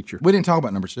new feature. We didn't talk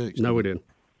about number 6. No, we didn't.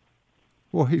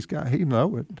 Well, he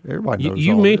know it. Everybody knows.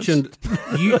 You all mentioned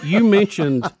you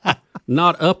mentioned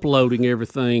not uploading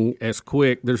everything as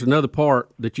quick. There's another part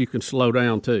that you can slow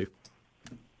down too.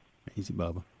 Easy,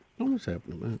 Bubba. What's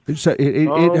happening, man? So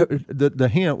the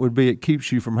hint would be it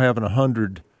keeps you from having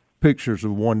 100 pictures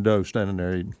of one doe standing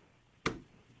there.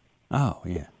 Oh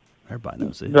yeah, everybody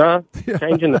knows it.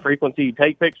 Changing the frequency you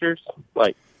take pictures,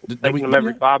 like taking them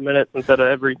every 5 minutes instead of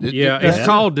every. Yeah, it's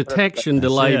called detection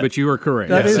delay, but you are correct.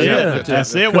 That's it.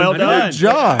 That's it. Well done. Good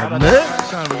job, Nick.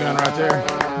 Son of a gun right there.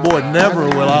 Boy, never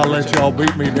will I let y'all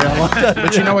beat me down like that.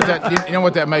 But you know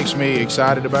what that makes me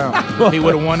excited about? He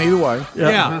would have won either way.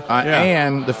 Yeah.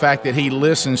 And the fact that he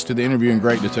listens to the interview in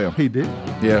great detail. He did.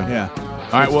 Yeah.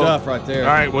 All right. Well, stuff right there.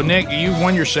 All right. Well, Nick, you've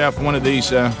won yourself one of these.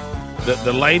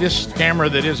 The latest camera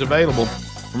that is available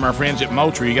from our friends at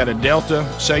Moultrie. You got a Delta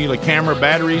cellular camera,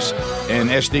 batteries, and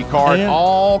SD card,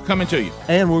 all coming to you.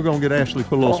 And we're going to get Ashley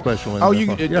put a little special in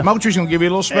there. Moultrie's going to give you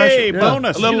a little special. Hey,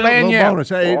 bonus. A little lanyard. Bonus.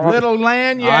 Hey, little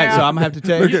lanyard. All right, so I'm gonna have to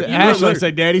tell you. Ashley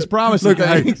say, "Daddy's promise." Look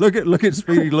at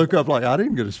Speedy. Look up like I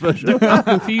didn't get a special. I'm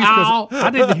confused because I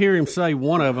didn't hear him say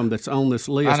one of them that's on this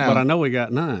list, but I know we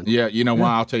got 9. Yeah, you know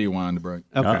why? I'll tell you why in the break.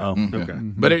 Okay. Okay.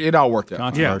 But it all worked out.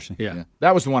 Controversy. Yeah.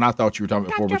 That was the one I thought you were talking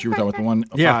about before, but you were talking about the one.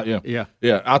 Yeah.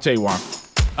 Yeah. I'll tell you why.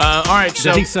 All right.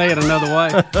 So did he say it another way?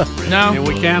 No. Yeah,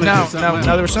 we counted. No.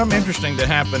 There was something interesting that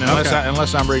happened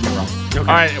unless I'm reading it wrong. Okay. All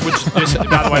right.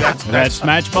 By the way, that's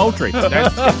Match Moultrie.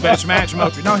 That's Match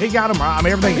Moultrie. No, he got him right. I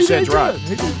mean, everything he said's right.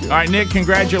 All right, Nick.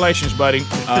 Congratulations, buddy,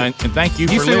 and thank you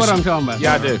for listening. You see what I'm talking about?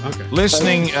 Yeah, I do. Okay.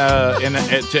 Listening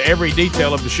to every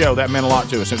detail of the show, that meant a lot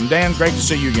to us. And Dan, great to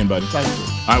see you again, buddy. Thank you.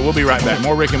 All right, we'll be right back.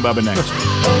 More Rick and Bubba next.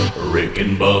 Rick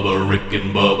and Bubba, Rick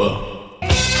and Bubba.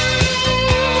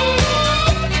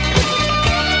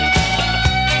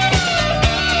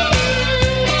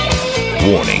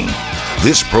 Warning.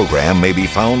 This program may be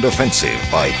found offensive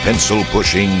by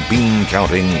pencil-pushing,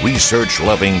 bean-counting,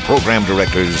 research-loving program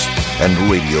directors and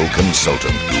radio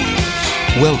consultant gurus.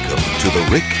 Welcome to the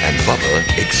Rick and Bubba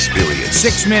Experience.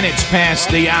 6 minutes past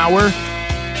the hour.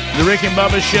 The Rick and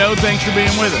Bubba Show. Thanks for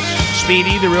being with us.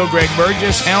 Speedy, the real Greg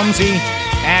Burgess, Helmsy,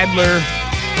 Adler,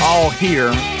 all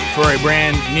here for a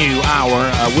brand new hour.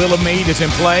 Will of Mead is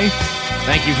in play.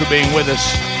 Thank you for being with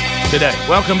us today.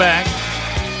 Welcome back.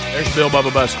 There's Bill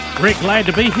Bubba Bussey. Rick, glad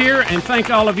to be here, and thank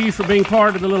all of you for being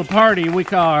part of the little party we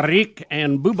call Rick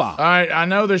and Bubba. All right, I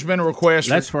know there's been a request.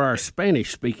 That's for our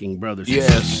Spanish-speaking brothers.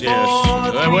 Yes.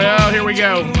 Well, here we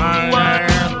go.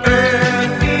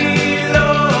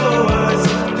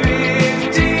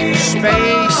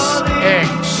 SpaceX.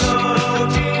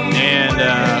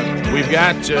 And we've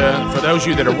got, for those of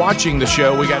you that are watching the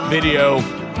show, we got video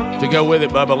to go with it,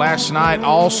 Bubba. Last night,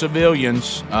 all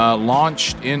civilians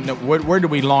launched in. Where did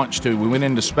we launch to? We went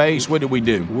into space. What did we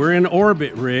do? We're in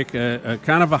orbit, Rick,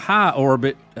 kind of a high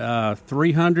orbit,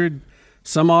 300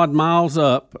 some odd miles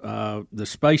up. The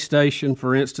space station,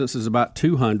 for instance, is about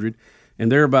 200,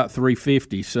 and they're about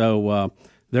 350. So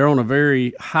they're on a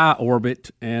very high orbit,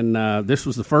 and this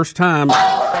was the first time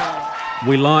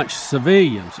we launched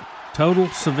civilians. Total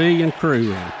civilian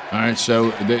crew in. All right,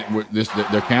 so they're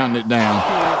counting it down.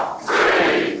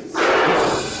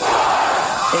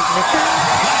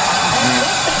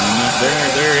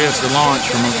 There is the launch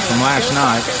from last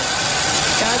night.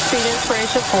 Godspeed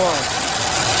Inspiration 4.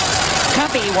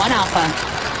 Copy, 1 Alpha.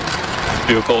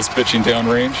 Vehicles pitching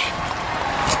downrange.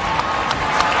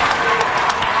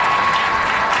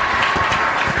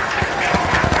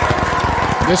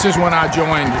 This is when I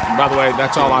joined. By the way,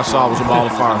 that's all I saw was a ball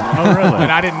of fire. Oh, really? And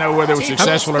I didn't know whether it was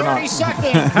successful or not.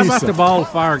 How about the ball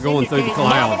of fire going through the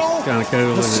clouds? Kind of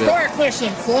cool, isn't it? Start mission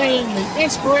flying the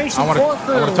inspiration. I want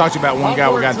to talk to you about one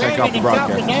guy we got to take off the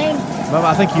broadcast. Bubba,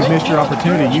 I think you missed your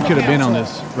opportunity. You could have been on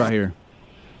this right here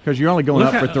because you're only going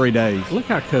up for 3 days. Look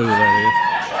how cool that is.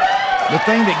 The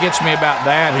thing that gets me about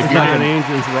that, if It's you're like an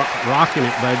engine's rocking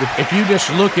it, baby. if you just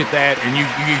look at that and you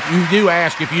do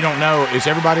ask if you don't know,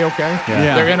 is everybody okay?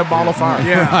 Yeah. They're in a ball of fire.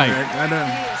 Yeah. Right.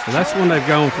 So that's when they've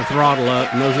gone for throttle up,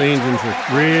 and those engines are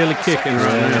really kicking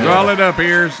right now. Roll it up,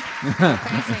 ears.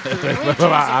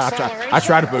 I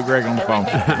try to put Greg on the phone.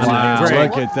 Wow.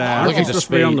 Greg, Look at that. Look at the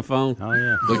Supposed to be speed. on the phone. Oh,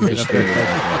 yeah. Look at the speed.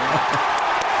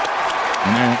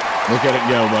 And then look at it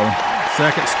go, though.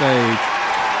 Second stage.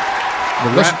 The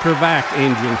Listen- Raptor Vac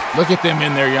engine. Look at them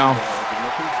in there, y'all.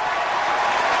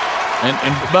 And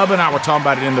Bubba and I were talking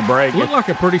about it in the break. Looked like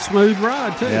a pretty smooth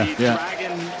ride, too.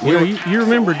 Yeah. You know, you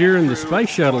remember during the space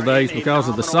shuttle days, because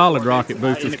of the solid rocket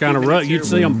boosters kind of rough, you'd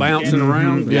see them bouncing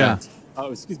around. Yeah. Oh,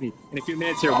 excuse me. In a few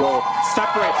minutes here, we'll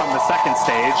separate from the second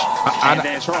stage.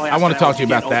 I want to talk to you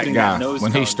about that guy.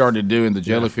 When he started doing the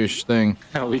jellyfish thing,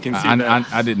 We can see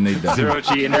I didn't need that.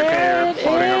 Zero-G indicator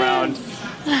floating around.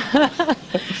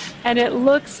 And it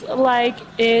looks like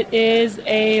it is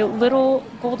a little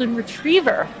golden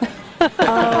retriever.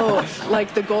 Oh,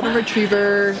 like the golden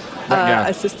retriever guy.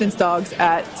 assistance dogs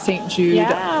at St. Jude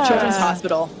Yeah. Children's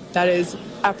Hospital. That is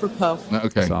apropos. Okay.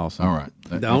 That's awesome. All right.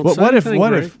 What if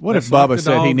That's like Bubba the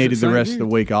said he dogs needed at the St. rest of the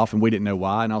Jude. week off and we didn't know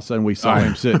why, and all of a sudden we saw All right.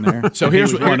 him sitting there? So He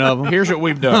here's was what, one of them. Here's what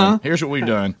we've done. Here's what we've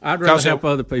done. I'd rather 'Cause help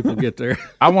other people get there.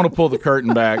 I want to pull the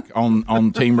curtain back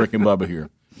on Team Rick and Bubba here.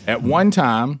 At one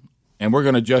time, and we're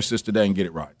going to adjust this today and get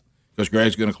it right because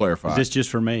Greg's going to clarify. Is this just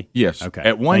for me? Yes. Okay.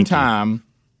 At one Thank you. time,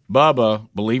 Bubba,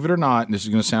 believe it or not, and this is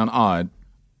going to sound odd,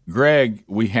 Greg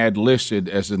we had listed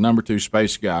as the number 2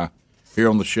 space guy here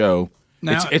on the show.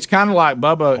 Now- It's kind of like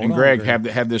Bubba and on, Greg Greg.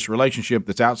 have this relationship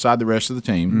that's outside the rest of the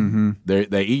team.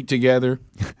 They eat together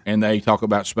and they talk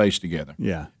about space together.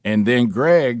 Yeah. And then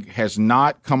Greg has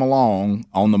not come along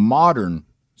on the modern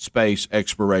space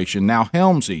exploration. Now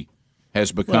Helmsy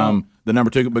has become the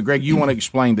number 2. But Greg, you want to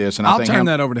explain this? And I I'll think turn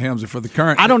that over to Helmsy for the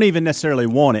current. I don't even necessarily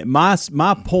want it. My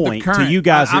point current- to you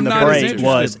guys I'm in the not as break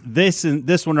interested. was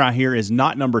this one right here is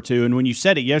not number 2. And when you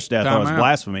said it yesterday, I thought it was Time out.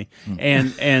 blasphemy.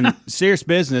 And serious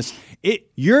business. It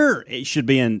should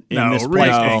be in No, this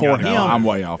place really. before No, him. I'm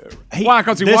way off. Why?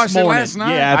 Because he this watched it morning- last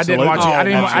night. Yeah, I didn't absolutely. watch it. I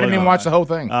didn't Absolutely. even watch the whole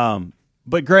thing.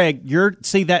 But Greg,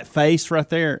 see that face right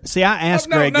there. See, I asked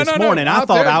No, Greg no, this no, no. morning. I I'll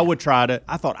thought tell you. I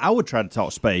would try to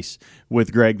talk space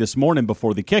with Greg this morning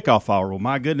before the kickoff hour. Well,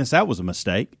 my goodness, that was a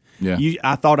mistake. Yeah.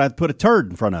 I thought I'd put a turd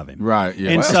in front of him. Right.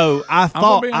 Yeah. And Well, so I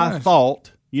gonna be thought,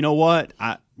 honest. you know what?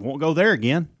 I won't go there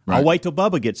again. Right. I'll wait till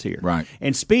Bubba gets here. Right.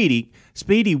 And Speedy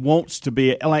wants to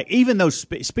be like, even though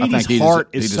Speedy's he heart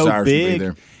he is so desires to be big,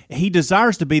 there. he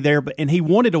desires to be there, and he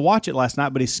wanted to watch it last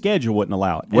night, but his schedule wouldn't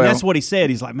allow it. And Well, that's what he said.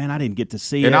 He's like, man, I didn't get to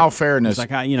see it. In all fairness,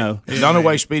 It's like, you know. the only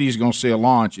way Speedy's going to see a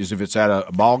launch is if it's at a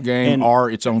ball game And- or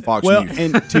it's on Fox Well, News.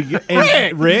 and to you,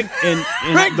 and Rick, and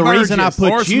Rick the reason I Burgess,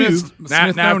 put or you,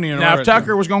 Smithsonian. now if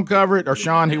Tucker was going to cover it or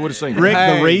Sean, he would have seen it. Rick,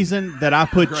 Hey. the reason that I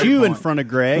put Great you in point. front of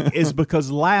Greg is because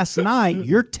last night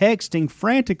you're texting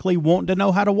frantically, wanting to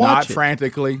know how to watch Not it.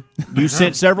 frantically. You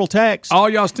sent several texts. All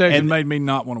y'all's texting And- made me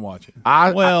not want to watch it.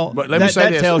 But let me say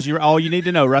that this. Tells you all you need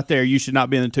to know right there. You should not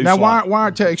be in the 2 Now,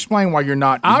 slot. explain why you're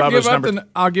not I'll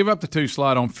Bubba's give up the 2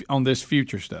 slot on this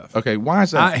future stuff. Okay, why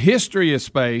is that? History of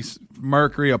space,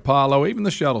 Mercury, Apollo, even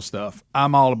the shuttle stuff.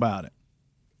 I'm all about it.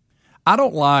 I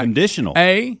don't like conditional.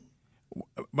 A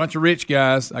bunch of rich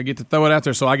guys. I get to throw it out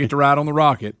there, so I get to ride on the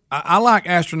rocket. I like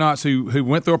astronauts who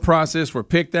went through a process, were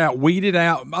picked out, weeded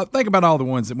out. Think about all the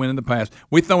ones that went in the past.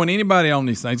 We throwing anybody on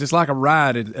these things. It's like a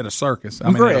ride at a circus.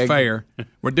 At a Greg. fair.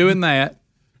 We're doing that.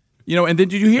 You know, and then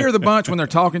did you hear the bunch when they're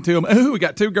talking to them? Ooh, we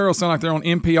got 2 girls sound like they're on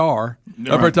NPR.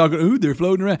 Up there talking, ooh, they're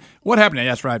floating around. What happened?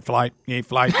 That's right, flight this,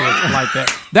 flight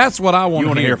that. That's what I want You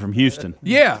want to hear hear from Houston.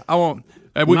 Yeah, I want.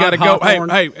 We got Not to go. Hawthorne.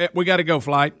 Hey, we got to go,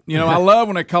 flight. You know, I love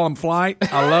when they call them flight.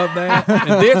 I love that.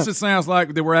 And this, it sounds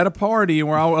like that we're at a party and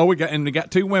we're all, we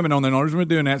got 2 women on there. And the reason we're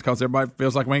doing that is because everybody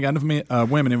feels like we ain't got enough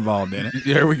women involved in it.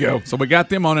 There we go. So we got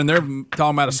them on, and they're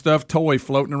talking about a stuffed toy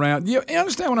floating around. You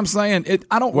understand what I'm saying?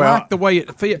 I don't like the way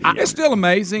it feels. It's still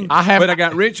amazing. But I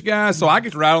got rich guys, so I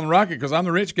get to ride on the rocket because I'm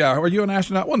the rich guy. Are you an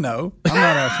astronaut? Well, no, I'm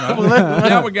not an astronaut.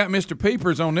 Now we got Mr.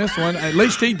 Peepers on this one. At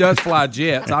least he does fly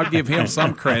jets. I'll give him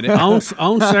some credit.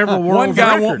 on several world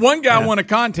records. One guy won a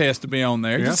contest to be on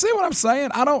there. Yeah. You see what I'm saying?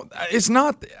 I don't. It's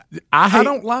not. I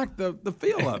don't like the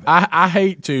feel of it. I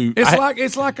hate to.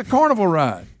 It's like a carnival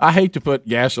ride. I hate to put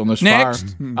gas on this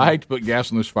Next. fire. I hate to put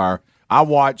gas on this fire. I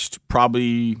watched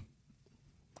probably.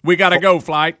 We got to go,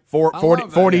 flight.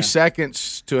 40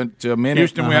 seconds to a minute.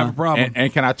 Houston, we have a problem.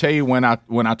 And can I tell you when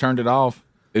I turned it off?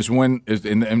 And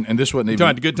this wasn't even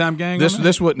talking the Good Time Gang.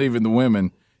 This wasn't even the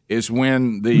women. It's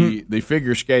when the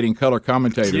figure skating color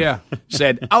commentator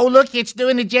said, "Oh, look, it's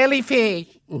doing the jellyfish.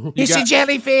 It's the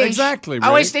jellyfish. Exactly.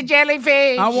 Oh, Rick. it's the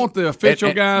jellyfish." I want the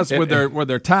official guys with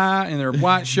their tie and their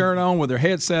white shirt on, with their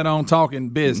headset on, talking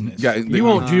business. You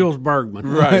want Jules Bergman,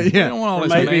 right? Yeah. You don't want all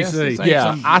From this ABC. mess.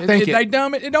 Yeah, I think they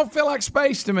dumb it. It don't feel like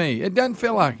space to me. It doesn't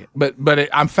feel like it. But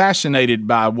I'm fascinated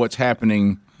by what's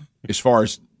happening as far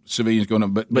as civilians going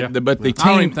on. But the I don't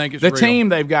team, even think it's the real. team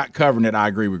they've got covering it. I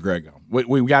agree with Greg on.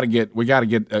 We got to get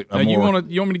a Now, more.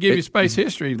 you want me to give you space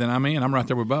history? Then I'm right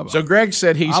there with Bubba. So Greg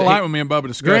said I like when me and Bubba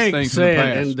discuss Greg things said, in the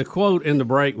past. and the quote in the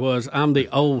break was, "I'm the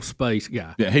old space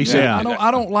guy." Yeah, he said,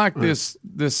 I don't like this.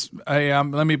 Hey,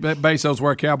 let me Bezos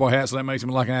wear cowboy hats, so that makes him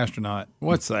like an astronaut.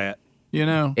 What's that? You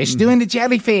know, It's doing the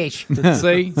jellyfish.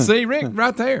 see, Rick,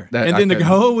 right there. And then they go,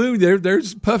 oh,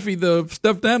 there's Puffy the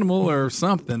stuffed animal or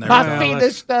something. There. Puffy the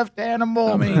stuffed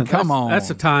animal. I mean, come on. That's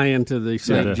a tie-in to the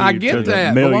St. Jude. I get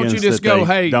that. But why don't you just go,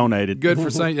 hey, donated. Good for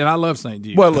St. And I love St.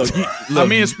 Jude. Well, look,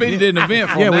 me and Speedy did an event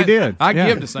for Yeah, them. we did. I Yeah.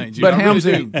 give to St. Jude. But I really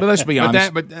Helmsy, do. but let's be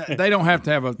honest. But they don't have to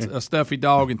have a stuffy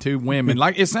dog and two women.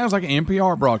 Like it sounds like an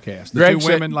NPR broadcast. The Greg two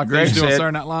said- women like Greg they do on said-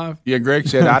 Saturday Night Live. Yeah, Greg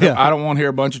said, I don't want to hear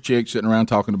a bunch of chicks sitting around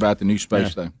talking about the new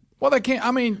space thing. Well, they can't. I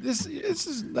mean, this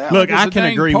is that Look, was I a can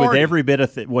dang agree with party. every bit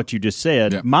of what you just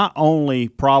said. Yeah. My only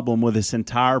problem with this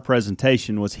entire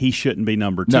presentation was he shouldn't be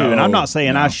number two. No, and I'm not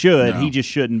saying I should. no. He just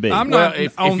shouldn't be. I'm not.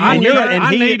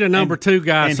 I need a number two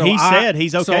guy. And so he said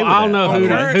he's okay so with I'll that. know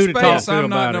who to talk Space, to I'm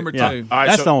not about number it. two. Yeah. All right,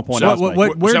 That's so- the only point so I was what-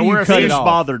 making. where do you It cut it just off?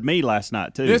 bothered me last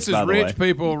night, too. This is by the rich way.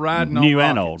 people riding on New rockets.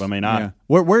 and old. I mean,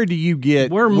 Where do you get?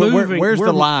 We're moving- Where's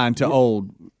we're- the line to old?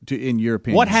 In your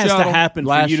opinion, what has to Shuttle, happen for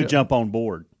last you to shuttle. jump on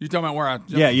board? You talking about where I?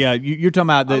 Yeah. You're talking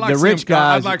about I'd the like to see rich them-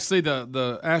 guys. I'd like to see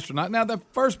the astronaut. Now, the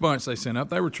first bunch they sent up,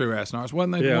 they were true astronauts,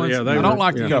 wasn't they? Yeah, the ones? yeah, they I don't were,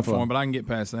 like the yeah. uniform, but I can get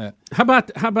past that. How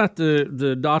about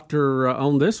the doctor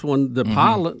on this one? The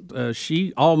pilot,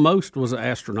 she almost was an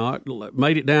astronaut,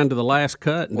 made it down to the last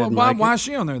cut. And Well, didn't why, make why it. is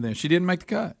she on there then? She didn't make the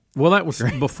cut. Well, that was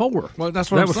before. Well,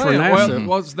 that's what that I'm was saying. for NASA.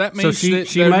 Well, that So means that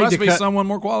she there made must the be cut. someone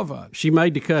more qualified. She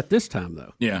made the cut this time,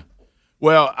 though. Yeah.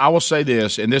 Well, I will say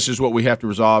this, and this is what we have to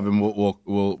resolve, and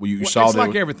you saw It's that.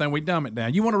 like everything. We dumb it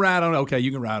down. You want to ride on it? Okay,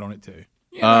 you can ride on it too.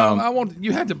 You know,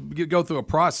 you had to go through a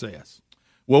process.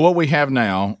 Well, what we have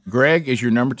now, Greg is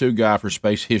your number two guy for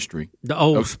space history. The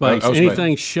old space.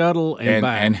 Anything shuttle and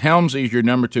back. And Helmsy is your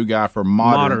number two guy for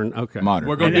modern. Okay. Modern.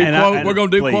 We're going to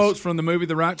do quotes from the movie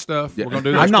The Right Stuff. Yeah. We're going to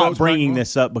do those I'm not quotes bringing back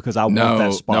this up because I want No,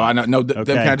 that spot. no, I know. No, Okay.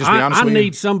 can I just be honest I with you?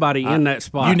 need somebody in that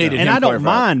spot. You needed and him I don't clarified.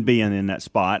 mind being in that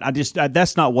spot.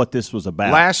 That's not what this was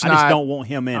about. Last I just night- don't want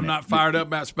him in I'm it. not fired up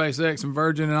about SpaceX and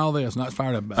Virgin and all this. Not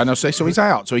fired up about I know. So he's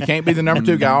out. So he can't be the number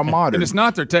two guy on it. modern. And it's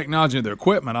not their technology or their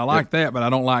equipment. I like that, but I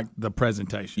don't like the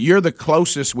presentation. You're the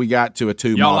closest we got to a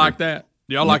two. Y'all modern. like that?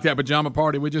 Y'all like that pajama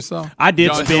party we just saw? I did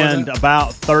Y'all enjoy spend that?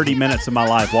 about 30 minutes of my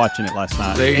life watching it last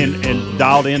night See? and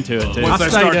dialed into it, too. Once they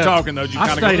stayed start up- talking, though, you I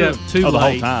kind of stayed go up too Oh, the whole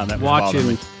late time. That was bothering watching,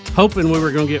 me. hoping we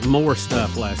were going to get more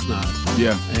stuff last night.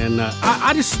 Yeah. And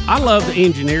I love the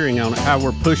engineering on it, how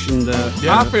we're pushing the.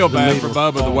 I feel bad for needle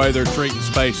Bubba the forward. way they're treating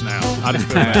space now. I just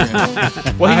feel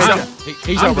bad. Well,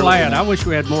 he's I'm overlooking glad. that. I wish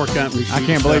we had more companies. I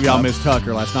can't believe y'all missed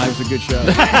Tucker last night. It was a good show.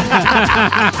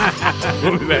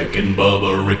 Rick and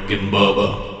Bubba, Rick and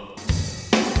Bubba.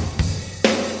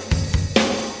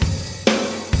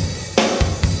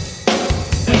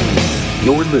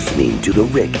 You're listening to The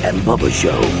Rick and Bubba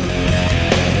Show.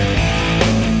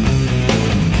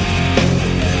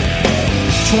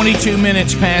 22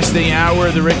 minutes past the hour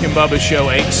of the Rick and Bubba Show.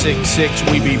 866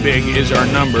 We Be Big is our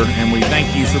number, and we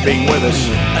thank you for being with us.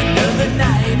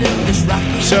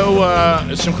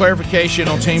 So, some clarification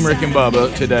on Team Rick and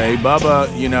Bubba today.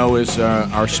 Bubba, you know, is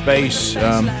our space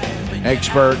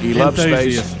expert. He loves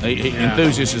Enthusiast. space.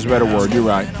 Enthusiast is a better word. You're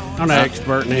right. I'm an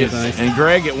expert in anything. And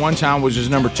Greg at one time was his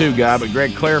number two guy, but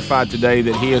Greg clarified today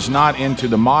that he is not into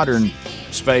the modern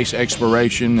space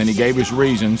exploration, and he gave his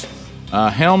reasons.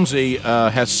 Helmsy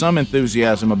has some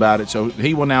enthusiasm about it, so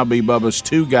he will now be Bubba's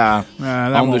two guy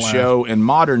that on the won't show in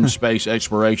modern space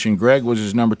exploration. Greg was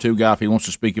his number two guy if he wants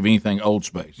to speak of anything old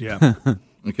space. Yeah.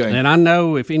 Okay. And I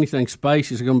know if anything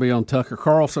space is going to be on Tucker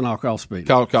Carlson, I'll call Speedy.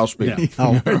 Call Speedy.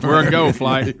 Yeah. We're a go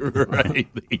flight. Right.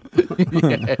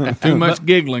 Too much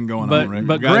giggling going on, Rick.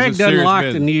 But Guys, Greg it's doesn't serious like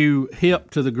business. the new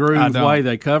hip to the I groove don't. way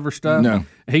they cover stuff. No.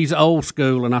 He's old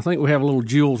school, and I think we have a little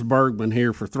Jules Bergman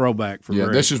here for throwback for Yeah,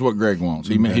 Greg. this is what Greg wants.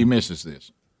 He misses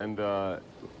this. And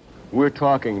we're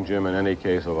talking, Jim, in any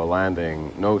case of a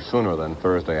landing no sooner than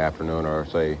Thursday afternoon or,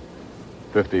 say,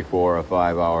 54 or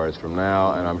 5 hours from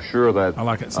now. And I'm sure that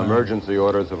emergency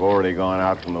orders have already gone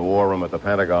out from the War Room at the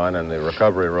Pentagon and the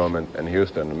Recovery Room in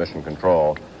Houston, Mission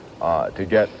Control, to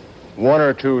get 1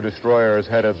 or 2 destroyers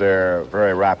headed there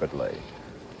very rapidly.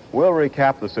 We'll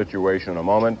recap the situation in a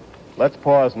moment. Let's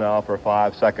pause now for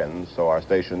 5 seconds so our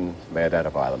stations may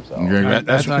identify themselves.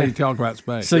 That's how you talk about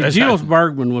space. See, Jules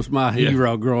Bergman was my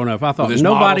hero growing up. I thought With his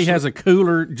nobody models. has a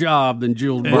cooler job than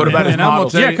Jules Bergman. What about his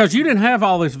models? Yeah, because you didn't have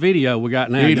all this video we got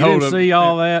now. He'd You hold didn't up- see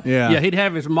all that. Yeah. He'd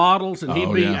have his models, and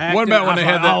he'd be acting. What about when they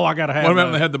had that? I got to have What about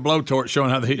when those. they had the blowtorch showing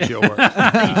how the heat shield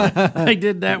works? They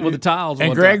did that with the tiles. And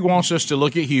one Greg time. wants us to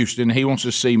look at Houston. He wants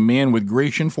to see men with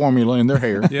Grecian formula in their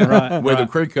hair, Yeah, right, with a right.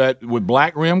 crew cut, with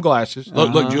black rim glasses.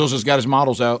 Look, Jules has got his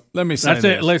models out. Let me say That's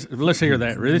this. it. Let's hear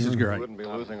that. This is great. Wouldn't be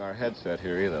losing our headset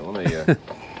here either. Let me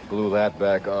glue that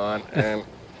back on, and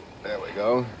there we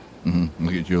go.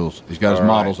 Look at Jules. He's got his All right.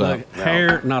 models out. Look,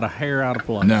 hair, not a hair out of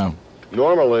place. No.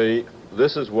 Normally,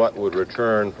 this is what would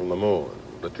return from the moon.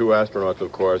 The 2 astronauts,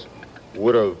 of course,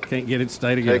 would have Can't get it to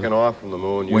stay together. taken off from the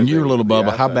moon. When you were using little, the Bubba,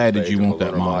 how ascent bad did stage you of want the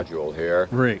that lunar model? module here?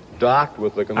 Rick, Docked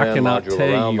with the command cannot module tell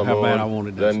around you the how moon, bad I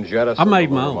wanted this. then jettisoned I made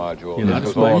the my lunar own. module. You know, This was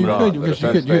that's all what you gone. could- The you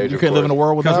descent could- stage, you of couldn't live in a course,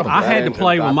 world without because them. I had to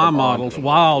play with my That engine models docked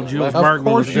while with the Jules moon.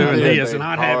 Bergman was course you doing did. this, and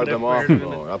I'd have Powered it them up off there. the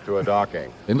moon, up to a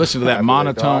docking. And listen to that After they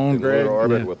monotone, docked in lunar Greg.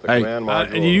 orbit with the Hey, command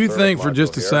module And you and think third for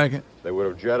just a module here, second they would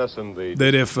have jettisoned the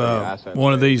that if ascent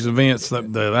one of stage. these events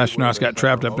that the astronauts got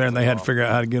trapped up there and they had to figure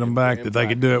out how to get them back, that they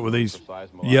could do it with these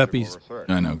yuppies?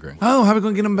 I know, Greg. Oh, how are we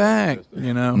going to get them back?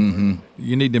 You know,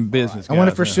 you need them business guys. I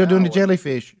wonder if they're still doing the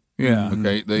jellyfish. Yeah.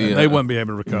 Okay. They wouldn't be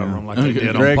able to recover them like they did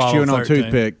on Greg's Apollo chewing on 13.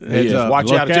 toothpick. Heads Yes. up. Watch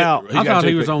Look out. out. I thought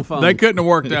he was on phone. They couldn't have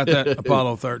worked out that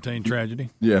Apollo 13 tragedy.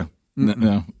 Yeah.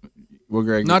 No. Well,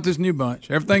 Greg. Not this new bunch.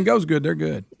 Everything goes good. They're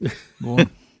good. Boy.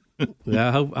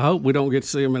 Yeah, I hope we don't get to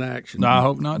see him in action. No, I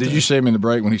hope not. Did you see him in the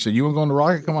break when he said, "You want to go on the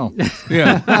rocket? Come on."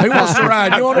 Yeah. Who wants to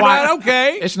ride? You want to ride?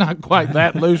 Okay. It's not quite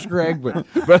that loose, Greg, but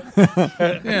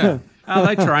Yeah. Oh,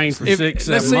 they train for 6,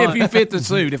 7 Let's see months. if you fit the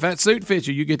suit. If that suit fits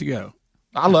you, you get to go.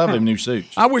 I love them new suits.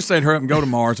 I wish they'd hurry up and go to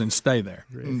Mars and stay there.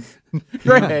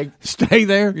 Greg, Stay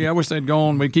there? Yeah, I wish they'd go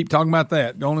on. We keep talking about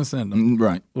that. Go on and send them.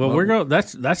 Right. Well, we're going.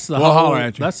 That's the We'll whole. holler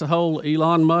at you. That's the whole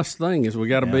Elon Musk thing. Is we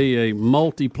got to be a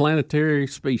multi-planetary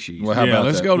species. Well, how Yeah, about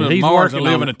let's that? go to He's Mars working and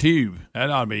live on in a it. tube. That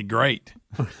ought to be great.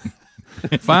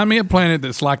 Find me a planet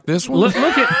that's like this one. Look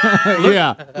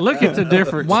at look at the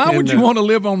difference. Why in would the- you want to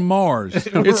live on Mars?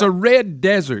 It's a red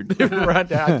desert. Right.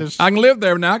 I can live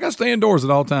there now. I got to stay indoors at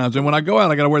all times, and when I go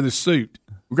out, I got to wear this suit.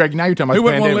 Greg, now you're talking about Who the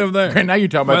wouldn't want to pandemic. live there? Greg, now you're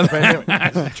talking about the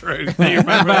pandemic. That's true.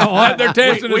 They're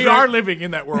testing us. We are living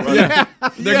in that world. Yeah.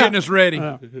 They're getting us ready.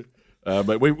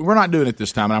 But we're not doing it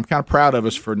this time, and I'm kind of proud of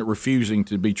us for refusing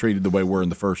to be treated the way we're in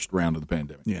the first round of the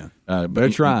pandemic. Yeah. But They're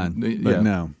trying, but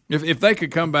no. If they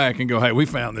could come back and go, hey, we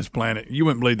found this planet, you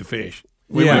wouldn't believe the fish.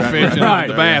 We Yeah. went fishing. Right.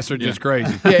 The bass are just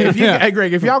crazy. Yeah, if you, hey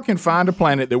Greg, if y'all can find a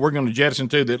planet that we're going to jettison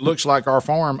to that looks like our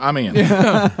farm, I'm in.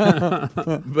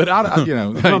 But I you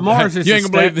know, But Mars is You a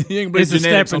ain't gonna believe- step- you ain't gonna believe it's a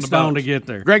genetics stepping on the stone to boats. get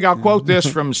there. Greg, I'll quote this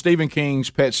from Stephen King's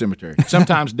Pet Cemetery.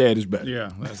 Sometimes dead is better. Yeah,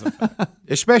 that's a,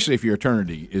 Especially if your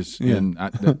eternity is in.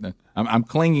 I'm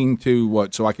clinging to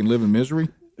what so I can live in misery.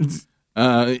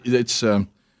 It's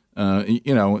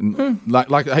you know,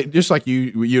 like just like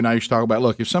you and I used to talk about.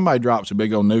 Look, if somebody drops a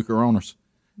big old nuker on us,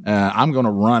 I'm going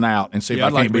to run out and see if Yeah, I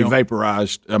I'd like can't to be be on-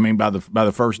 vaporized. I mean, by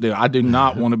the first day, I do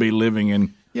not want to be living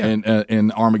in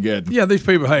Armageddon. yeah, these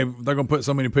people, hey, they're going to put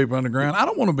so many people underground. I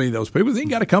don't want to be those people. Then you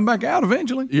got to come back out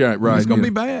eventually. Yeah, right. It's going to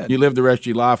You- be bad. You live the rest of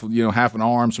your life with half an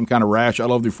arm, some kind of rash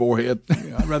all over your forehead.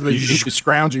 I'd rather be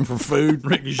scrounging for food.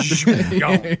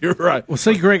 You're right. Well,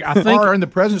 see, Greg, I think Or in the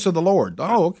presence of the Lord.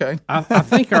 Oh, okay. I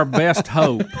think our best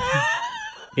hope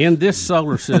in this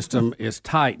solar system is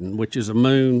Titan, which is a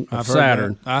moon of I've heard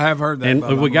Saturn. that. I have heard that. And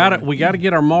Bubba. we got to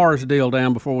get our Mars deal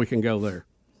down before we can go there.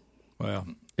 Well,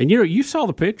 And you saw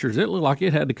the pictures. It looked like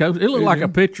it had the coast. It looked like a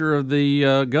picture of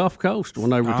the Gulf Coast when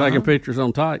they were taking pictures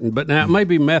on Titan. But now it may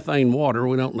be methane water.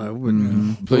 We don't know.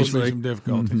 But please we'll be see. some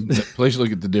difficulties. Please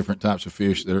look at the different types of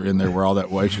fish that are in there where all that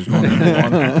waste is going in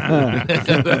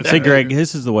the water. See, Greg,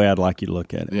 this is the way I'd like you to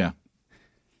look at it. Yeah.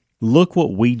 look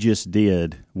what we just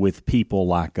did with people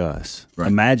like us. Right.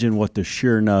 Imagine what the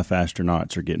sure enough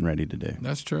astronauts are getting ready to do.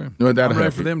 That's true. Well, that'll I'm ready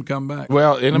help for you. them to come back.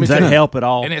 Well, and let me Does tell that you, help at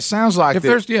all? And it sounds like if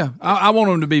there's, I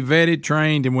want them to be vetted,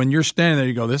 trained, and when you're standing there,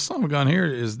 you go, this son of a gun here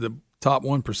is the top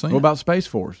 1%. What about Space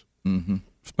Force? Mm-hmm.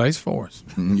 Space Force.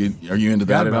 Are you into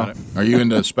that at all? Are you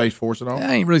into Space Force at all?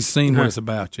 I ain't really seen what it's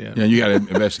about yet. Yeah, you got to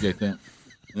investigate that.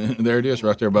 There it is,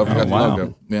 right there, Bubba. Got the wow.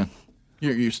 logo. Yeah.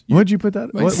 What'd you put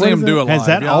that? I've seen them do it live. Has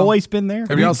that Y'all- always been there?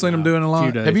 Have y'all seen them doing a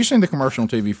lot? Have you seen the commercial on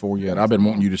TV before yet? I've been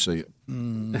wanting you to see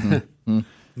it.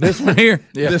 This one here?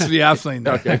 Yeah. I've seen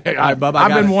that. Okay. All right, Bubba,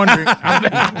 I've been wondering.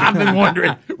 I've been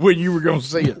wondering when you were going to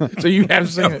see it. So you have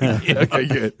seen it. Yeah, okay,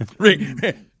 good. Rick.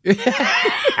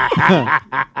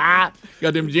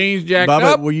 Got them jeans jacked Bubba,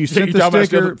 up. were you So sent you the talking about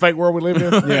sticker? the fake world we live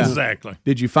in? Yeah. Exactly.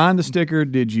 Did you find the sticker?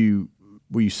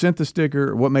 Were you sent the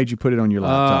sticker? What made you put it on your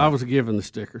laptop? I was given the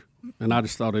sticker, and I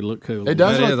just thought it looked cool. It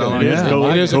does That look is, I cool. like it. Yeah. Cool.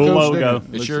 It is a Cool cool logo.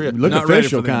 sticker. It sure is. Look Not ready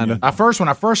official, for them kind of. yet. When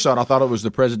I first saw it, I thought it was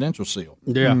the presidential seal.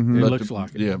 Yeah, it But looks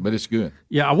like it. Yeah, but it's good.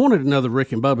 Yeah, I wanted another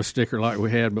Rick and Bubba sticker like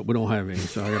we had, but we don't have any,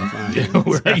 so I got to find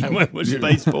it. You went with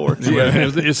Space Force. Yeah,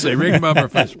 it's a Rick and Bubba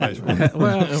for Space Force.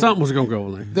 Well, something was going to go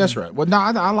on there. That's right. Well, no,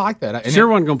 I like that. And Sure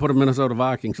wasn't going to put a Minnesota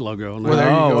Vikings logo on there. Well, there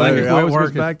you go. there Thank you you. go. Quit Always goes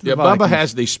working. back to Yeah, the Bubba Vikings.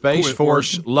 has the Space Quit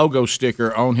Force logo sticker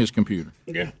on his computer.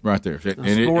 Yeah. Right there.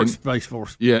 Sports Space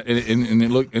Force. Yeah, and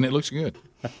it looks good.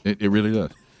 It really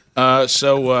does.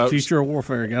 Future of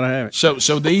warfare, got to have it.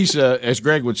 So these, as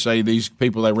Greg would say, these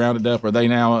people they rounded up, are they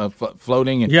now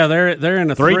floating? And, Yeah, they're in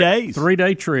a 3 days.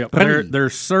 3-day trip. They're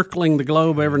circling the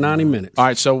globe every 90 minutes. All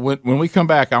right. So when we come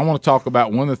back, I want to talk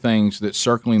about one of the things that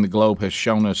circling the globe has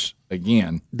shown us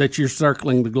again. That you're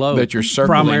circling the globe. That you're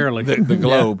circling primarily the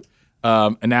globe.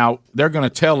 And now they're going to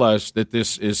tell us that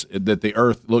that the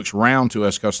Earth looks round to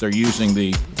us because they're using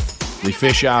the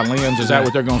fisheye lens. Is that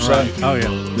what they're going to say? Oh yeah.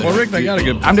 Well, Rick, they got a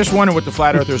good. I'm just wondering what the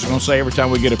flat earthers are going to say every time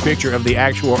we get a picture of the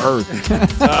actual Earth.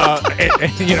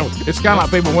 It's kind of like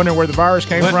people wondering where the virus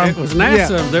came from. It was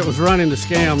NASA that was running the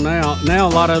scam. Now a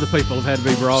lot of other people have had to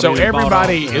be brought So in. and bought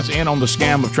everybody off. is in on the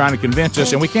scam of trying to convince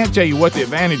us, and we can't tell you what the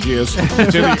advantage is to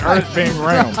the Earth being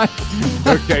round.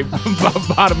 Okay,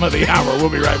 bottom of the hour. We'll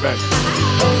be right back.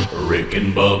 Rick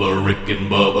and Bubba, Rick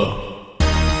and Bubba.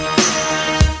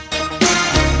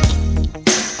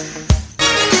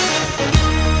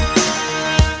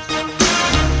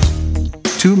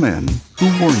 Two men who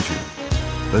warned you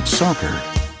that soccer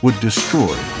would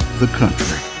destroy the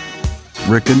country.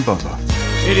 Rick and Bubba.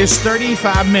 It is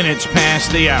 35 minutes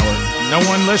past the hour. No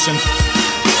one listens.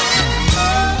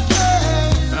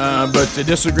 But to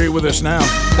disagree with us now,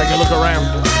 take a look around.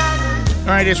 All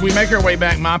right, as we make our way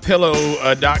back,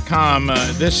 MyPillow.com.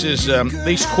 This is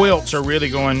these quilts are really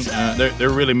going. They're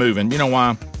really moving. You know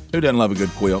why? Who doesn't love a good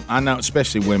quilt? I know,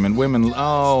 especially women. Women,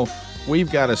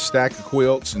 we've got a stack of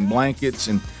quilts and blankets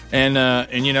and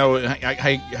you know,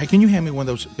 hey, can you hand me one of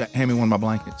those? Hand me one of my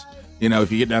blankets. You know,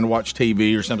 if you get down to watch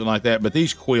TV or something like that. But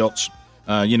these quilts,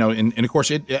 you know, and of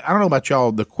course, I don't know about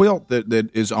y'all. The quilt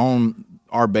that is on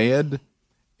our bed.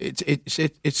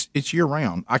 It's year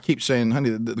round. I keep saying,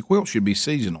 honey, the quilt should be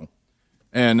seasonal,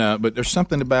 and but there's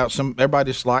something about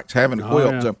everybody just likes having a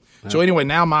quilt. Yeah. So anyway,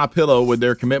 now MyPillow, with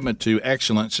their commitment to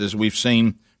excellence, as we've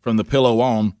seen from the pillow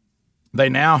on, they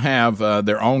now have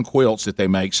their own quilts that they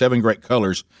make, 7 great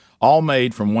colors, all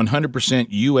made from 100%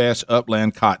 U.S.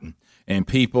 upland cotton, and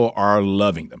people are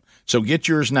loving them. So get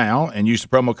yours now and use the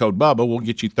promo code BUBBA. We'll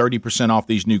get you 30% off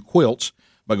these new quilts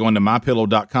by going to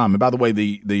MyPillow.com. And by the way,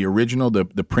 the original, the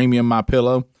premium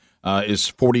MyPillow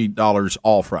is $40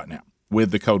 off right now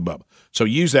with the code BUBBA. So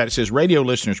use that. It says radio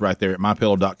listeners right there at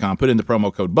MyPillow.com. Put in the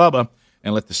promo code BUBBA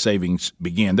and let the savings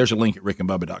begin. There's a link at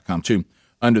RickandBubba.com too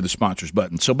under the sponsors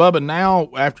button. So, Bubba, now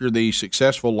after the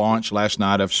successful launch last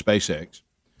night of SpaceX,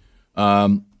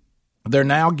 they're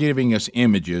now giving us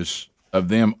images of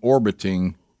them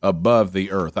orbiting above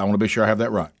the Earth. I want to be sure I have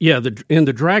that right. Yeah, in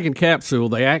the Dragon capsule,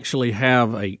 they actually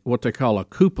have what they call a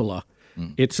cupola.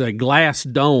 It's a glass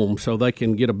dome, so they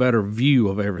can get a better view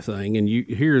of everything. And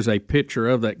here's a picture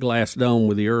of that glass dome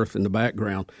with the Earth in the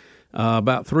background,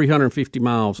 about 350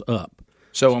 miles up.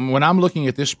 So when I'm looking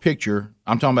at this picture,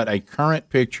 I'm talking about a current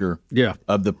picture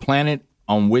of the planet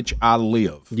on which I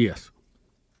live. Yes.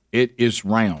 It is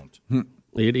round.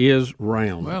 It is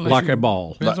round, like a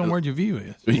ball. Depends on where your view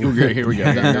is. Here we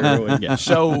go.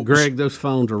 So, Greg, those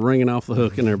phones are ringing off the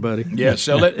hook in there, buddy. Yeah,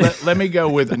 so let me go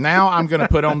with it. Now I'm going to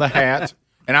put on the hat,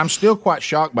 and I'm still quite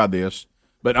shocked by this,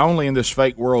 but only in this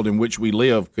fake world in which we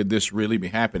live could this really be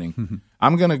happening.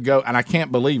 I'm going to go, and I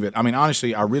can't believe it. I mean,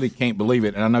 honestly, I really can't believe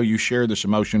it, and I know you share this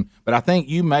emotion, but I think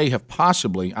you may have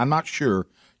possibly, I'm not sure,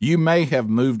 you may have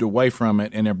moved away from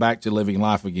it and are back to living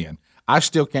life again. I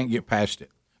still can't get past it.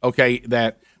 Okay,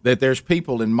 that there's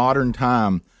people in modern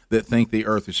time that think the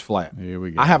Earth is flat. Here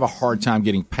we go. I have a hard time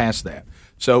getting past that.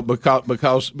 So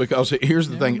because here's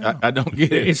the thing, I don't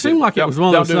get it. It seemed like it was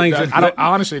one of those things.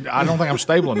 Honestly, I don't think I'm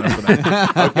stable enough for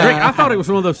that. Okay. Rick, I thought it was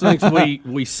one of those things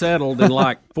we settled in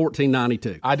like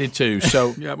 1492. I did too.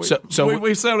 So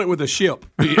we settled it with a ship,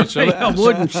 a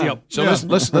wooden ship. So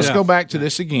let's go back to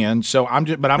this again. So I'm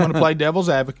going to play devil's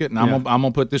advocate, and I'm going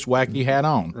to put this wacky hat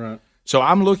on. Right. So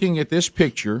I'm looking at this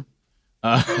picture.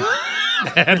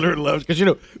 Adler loves,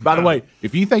 because by the way,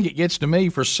 if you think it gets to me,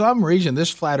 for some reason this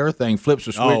flat Earth thing flips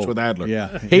a switch with Adler.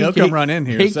 Yeah, he'll come run in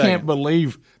here. He can't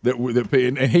believe that,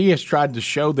 and he has tried to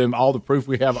show them all the proof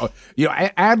we have.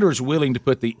 Adler's willing to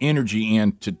put the energy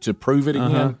in to prove it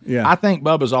again. Yeah. I think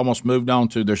Bubba's almost moved on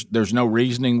to there's no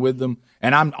reasoning with them,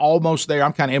 and I'm almost there.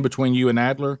 I'm kind of in between you and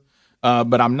Adler.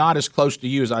 But I'm not as close to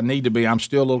you as I need to be. I'm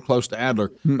still a little close to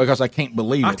Adler because I can't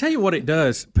believe it. I'll tell you what it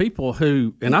does. People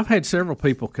who, and I've had several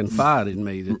people confide in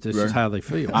me that this is how they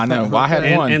feel. I know. Well, I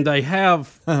had one. And they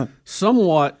have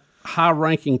somewhat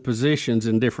high-ranking positions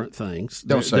in different things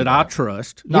that I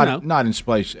trust. Not in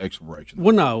space exploration.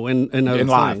 Well, no, and other in things.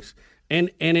 Life.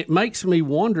 And it makes me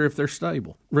wonder if they're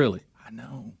stable, really. I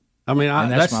know. I mean,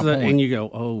 that's my point. and you go,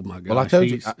 oh my gosh. Well, I told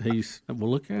you, he's well.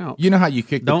 Look out! You know how you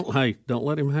kick? Don't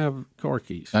let him have car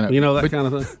keys. I know, that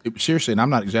kind of thing. Seriously, and I'm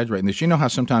not exaggerating this. You know how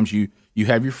sometimes you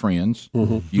have your friends,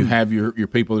 you have your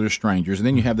people that are strangers, and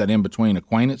then you have that in between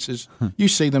acquaintances. You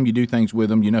see them, you do things with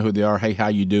them, you know who they are. Hey, how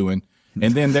you doing?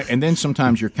 And then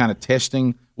sometimes you're kind of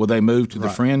testing. Will they move to the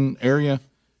friend area?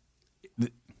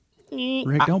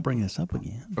 Rick, don't bring this up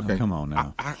again. Okay, come on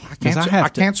now. I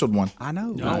canceled one. I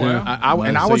know.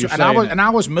 I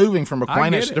was moving from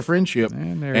acquaintance to friendship,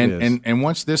 and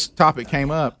once this topic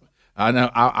came up, I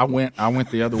know I went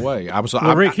the other way. I was.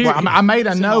 Rick, I made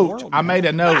a note. I made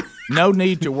a note. No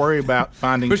need to worry about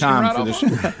finding time for this.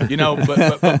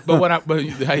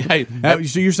 Hey.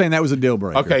 So you're saying that was a deal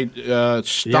breaker? Okay,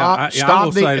 stop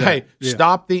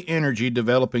the energy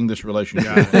developing this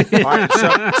relationship. All right,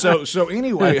 so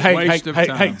anyway, hey,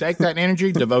 take that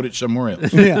energy, devote it somewhere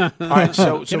else. Yeah. All right,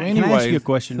 so anyway, can I ask you a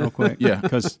question real quick? Yeah,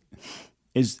 because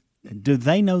do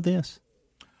they know this?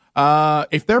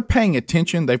 If they're paying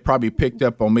attention, they've probably picked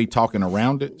up on me talking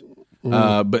around it,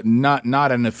 but not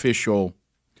an official.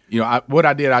 What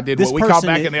I did what we called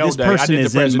back in the old days. I did the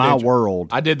presidential. In my world.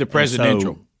 I did the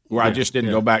presidential, where I just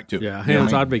didn't go back to it. Yeah,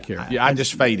 hands, I'd be careful. Yeah, I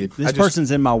just faded. This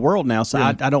person's in my world now, so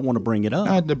I don't want to bring it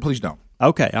up. Please don't.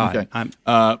 Okay, all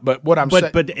right. But what I'm saying,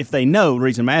 but if they know, the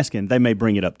reason I'm asking, they may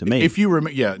bring it up to me. If you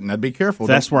remember, now be careful.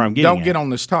 That's where I'm getting. Don't get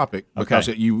on this topic because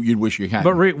you'd wish you hadn't.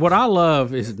 But Rick, what I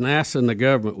love is NASA and the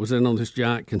government was in on this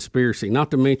giant conspiracy.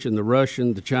 Not to mention the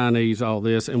Russian, the Chinese, all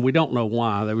this, and we don't know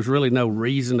why. There was really no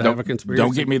reason to have a conspiracy.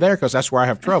 Don't get me there because that's where I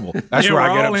have trouble. That's where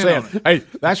I get upset. Hey,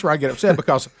 that's where I get upset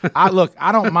because I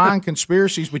don't mind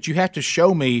conspiracies, but you have to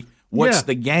show me. What's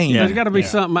the gain? There's got to be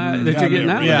something that you're getting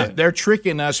out of it. They're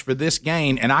tricking us for this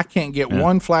gain, and I can't get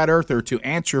one flat earther to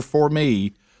answer for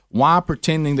me why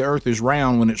pretending the Earth is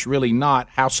round when it's really not,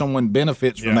 how someone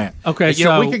benefits from that. Okay,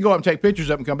 we could go up and take pictures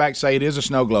of it and come back and say it is a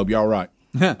snow globe. Y'all right.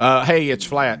 Hey, it's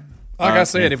flat. Like I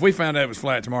said, if we found out it was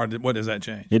flat tomorrow, what does that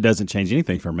change? It doesn't change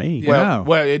anything for me. Well,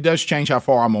 it does change how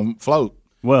far I'm on float.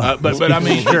 Well, but I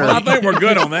mean, sure. I think we're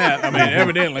good on that. I mean,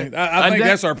 evidently, I think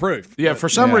that's our proof. Yeah, for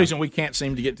some reason we can't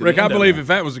seem to get to. Rick, the end I believe of if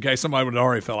that was the case, somebody would have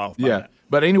already fell off. Yeah,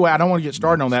 but anyway, I don't want to get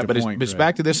started on that. But it's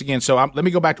back to this again. So let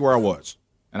me go back to where I was,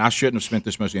 and I shouldn't have spent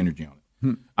this much energy on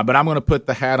it. But I'm going to put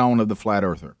the hat on of the flat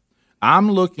earther.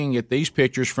 I'm looking at these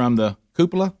pictures from the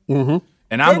cupola, and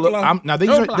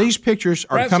these pictures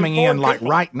are coming in like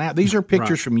right now. These are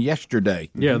pictures from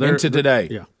yesterday into today.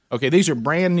 Yeah. Okay, these are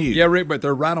brand new. Yeah, Rick, but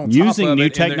they're right on top using of new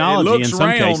it, technology it looks in some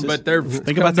round, cases. but they're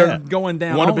going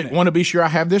down. Want to be sure I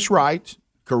have this right.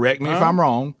 Correct me if I'm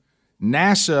wrong.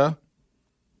 NASA,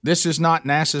 this is not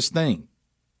NASA's thing.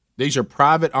 These are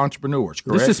private entrepreneurs.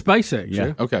 Correct. This is SpaceX.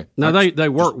 Yeah. Okay. Now they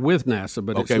work with NASA,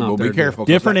 but it's not. Well, be careful.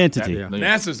 Different entity.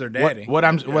 NASA's their daddy. What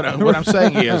I'm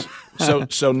saying is,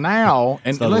 so now,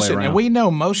 and listen, and we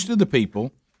know most of the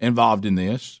people involved in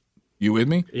this. You with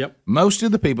me? Yep. Most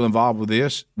of the people involved with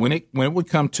this, when it would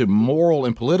come to moral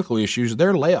and political issues,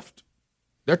 they're left.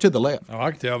 They're to the left. Oh, I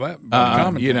can tell that.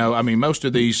 Most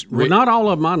of these. Well, not all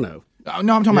of them I know.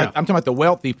 No, I'm talking about the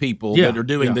wealthy people that are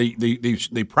doing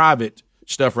the private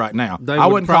stuff right now. They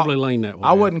would probably lean that way.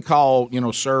 I wouldn't call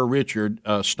Sir Richard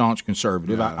a staunch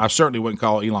conservative. No. I certainly wouldn't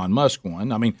call Elon Musk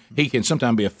one. I mean, he can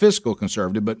sometimes be a fiscal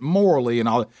conservative, but morally and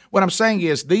all. What I'm saying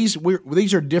is these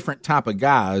are different type of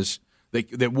guys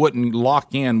that wouldn't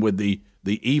lock in with the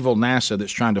the evil NASA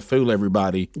that's trying to fool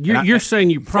everybody. You're saying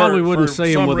you probably wouldn't for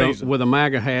see him some with reason. a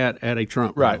MAGA hat at a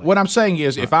Trump Right. rally. What I'm saying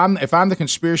is, if I'm the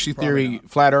conspiracy theory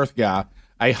flat Earth guy,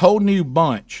 a whole new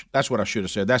bunch. That's what I should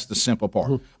have said. That's the simple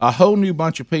part. A whole new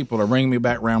bunch of people are bringing me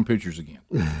back round pictures again.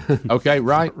 Okay,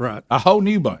 right? Right. A whole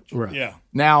new bunch. Right. Yeah.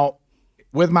 Now,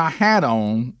 with my hat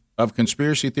on of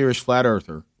conspiracy theorist flat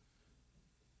earther,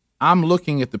 I'm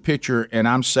looking at the picture and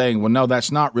I'm saying, well, no,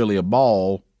 that's not really a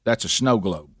ball. That's a snow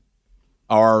globe.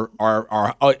 Or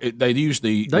they use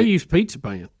pizza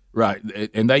pan. Right,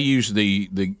 and they use the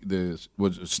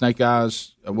was it snake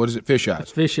eyes? What is it? Fish eyes.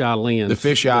 Fish eye lens. The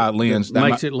fish eye lens that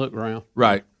makes it look round.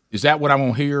 Right. Is that what I'm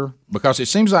gonna hear? Because it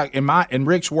seems like in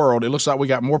Rick's world, it looks like we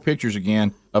got more pictures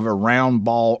again of a round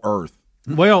ball Earth.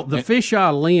 Well, the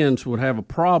fisheye lens would have a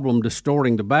problem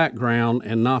distorting the background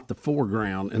and not the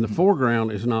foreground, and the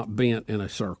foreground is not bent in a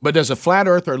circle. But does a flat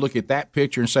earther look at that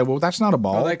picture and say, "Well, that's not a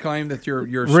ball"? Well, they claim that you're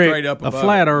Rick, straight up above a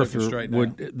flat it, earther looking straight down.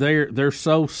 would they're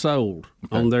so sold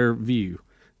on their view.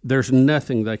 There's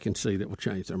nothing they can see that will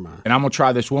change their mind. And I'm going to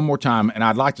try this one more time, and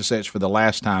I'd like to say it's for the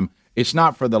last time. It's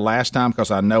not for the last time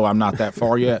because I know I'm not that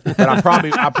far yet, but I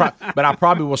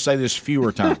probably will say this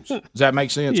fewer times. Does that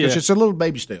make sense? Because Yeah. it's a little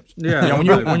baby steps. Yeah. You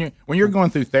know, when you're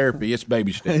going through therapy, it's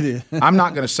baby steps. I'm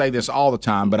not going to say this all the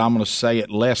time, but I'm going to say it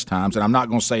less times, and I'm not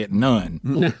going to say it none.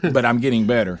 But I'm getting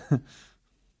better.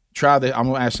 Try this. I'm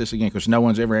going to ask this again because no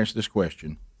one's ever answered this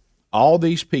question. All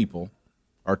these people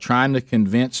are trying to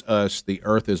convince us the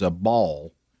Earth is a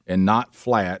ball and not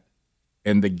flat,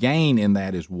 and the gain in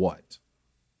that is what?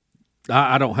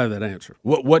 I don't have that answer.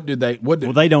 What do they? Well,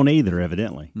 they don't either,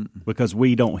 evidently, because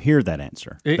we don't hear that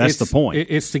answer. That's the point.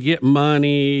 It's to get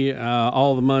money,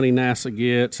 all the money NASA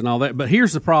gets, and all that. But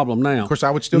here's the problem now. Of course, I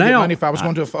would still get money if I was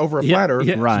going to over a flat Earth.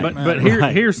 Right. But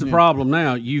here's the problem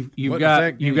now. You've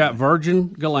got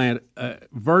Virgin Galactic.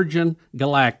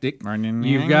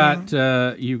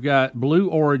 You've got Blue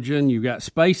Origin. You've got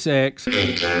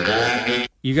SpaceX.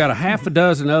 You got a half a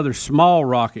dozen other small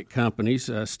rocket companies.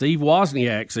 Steve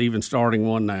Wozniak's even starting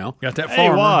one now. Got that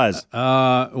Hey, Woz.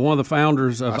 One of the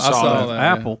founders of saw that,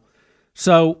 Apple.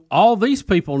 So all these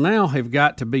people now have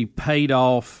got to be paid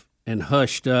off and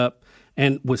hushed up.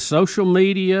 And with social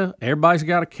media, everybody's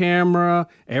got a camera,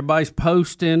 everybody's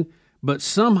posting, but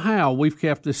somehow we've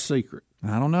kept this secret.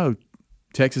 I don't know.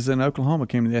 Texas and Oklahoma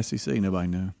came to the SEC. Nobody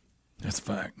knew. That's a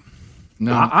fact.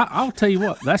 No. I'll tell you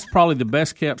what, that's probably the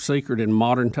best kept secret in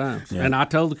modern times. Yeah. And I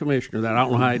told the commissioner that. I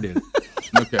don't know how he did it.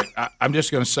 Okay, I'm just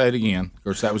going to say it again. Of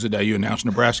course, that was the day you announced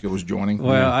Nebraska was joining.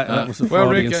 Well, that was a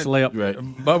Freudian slip. Right.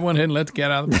 Bub went ahead and let the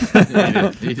cat out of the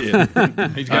bag. He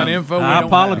did. He's got info. I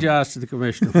apologize to the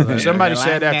commissioner for that. Somebody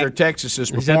said after Texas's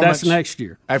performance, he said that's next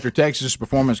year. After Texas's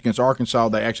performance against Arkansas,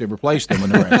 they actually replaced them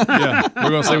with Nebraska. Yeah, we're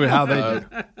going to see how they do.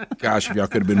 Gosh, if y'all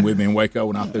could have been with me in Waco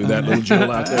when I threw that little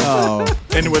jewel out there.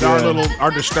 And with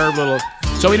our disturbed little.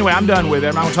 So anyway, I'm done with it.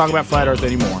 I'm not going to talk about flat Earth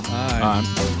anymore.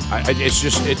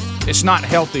 It's not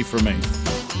healthy for me.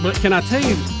 But can I tell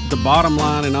you the bottom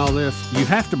line in all this? You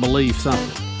have to believe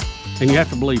something, and you have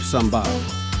to believe somebody.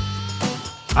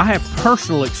 I have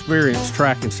personal experience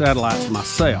tracking satellites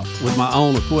myself with my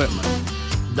own equipment.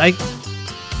 They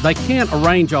can't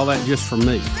arrange all that just for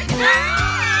me.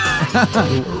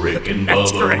 Rick and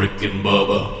Bubba, Rick and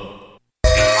Bubba.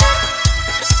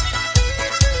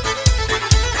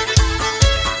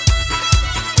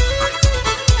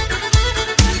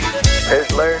 This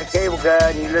is Larry the Cable Guy,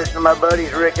 and you listen to my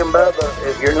buddies Rick and Bubba.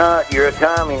 If you're not, you're a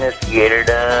communist. Get her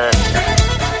done.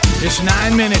 It's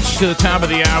 9 minutes to the top of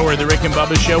the hour. The Rick and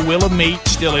Bubba Show. Will of Meat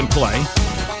still in play.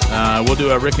 We'll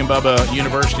do a Rick and Bubba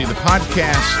University, the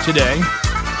podcast today.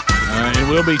 And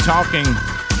we'll be talking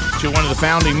to one of the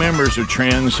founding members of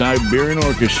Trans-Siberian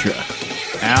Orchestra,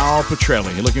 Al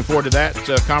Pitrelli. Looking forward to that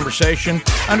conversation.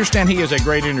 I understand he is a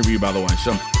great interview, by the way.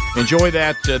 So enjoy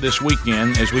that this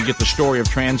weekend as we get the story of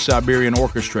Trans-Siberian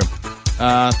Orchestra.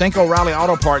 Thank O'Reilly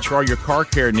Auto Parts for all your car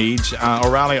care needs.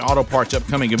 O'Reilly Auto Parts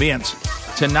upcoming events.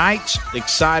 Tonight,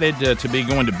 excited to be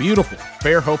going to beautiful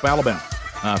Fairhope, Alabama.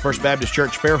 First Baptist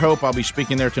Church, Fairhope. I'll be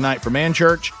speaking there tonight for Man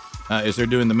Church as they're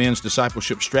doing the men's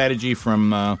discipleship strategy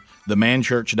from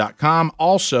themanchurch.com.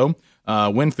 Also,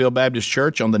 Winfield Baptist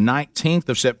Church on the 19th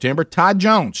of September. Todd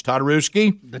Jones,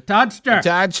 Todarewski. The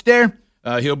Toddster.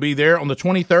 He'll be there on the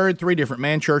 23rd. 3 different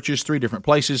Man Churches, 3 different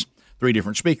places, 3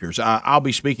 different speakers. I'll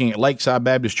be speaking at Lakeside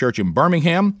Baptist Church in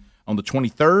Birmingham on the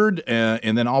 23rd.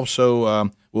 And then also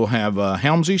we'll have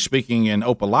Helmsy speaking in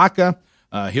Opelika.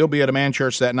 He'll be at a Man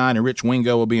Church that night, and Rich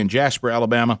Wingo will be in Jasper,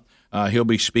 Alabama. He'll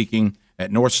be speaking at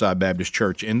Northside Baptist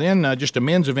Church. And then just a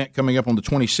men's event coming up on the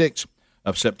 26th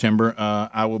of September.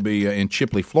 I will be in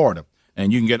Chipley, Florida.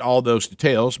 And you can get all those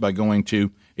details by going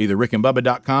to either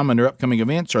rickandbubba.com under upcoming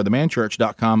events or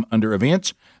themanchurch.com under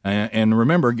events. And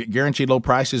remember, get guaranteed low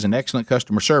prices and excellent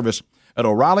customer service at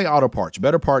O'Reilly Auto Parts.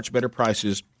 Better parts, better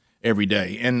prices every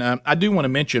day. And I do want to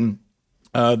mention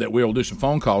that we'll do some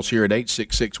phone calls here at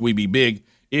 866-WE-BE-BIG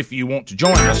if you want to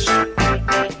join us.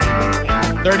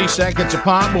 30 seconds a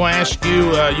pop. We'll ask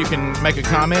you, you can make a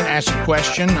comment, ask a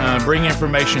question, bring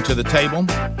information to the table.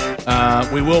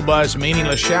 We will buzz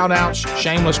meaningless shout-outs,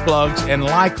 shameless plugs, and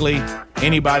likely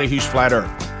anybody who's flat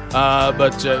earth.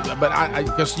 But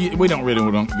because we don't really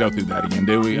want to go through that again,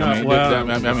 do we?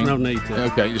 There's no need to.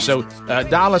 Okay, so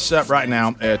dial us up right now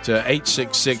at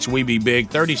 866-WE-BE-BIG.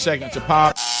 30 seconds a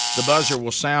pop. The buzzer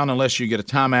will sound unless you get a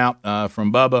timeout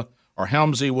from Bubba or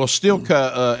Helmsy. We'll still,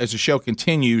 as the show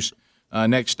continues,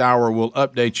 next hour we'll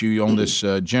update you on this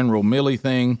General Milley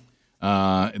thing.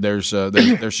 There's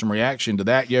some reaction to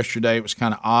that yesterday. It was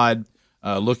kind of odd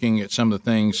looking at some of the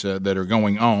things that are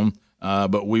going on.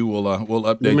 But we will we'll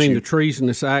update you. You mean the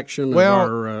treasonous action of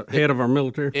our head of our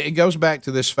military? It goes back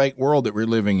to this fake world that we're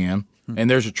living in, and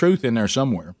there's a truth in there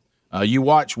somewhere. You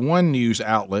watch one news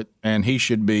outlet, and he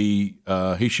should be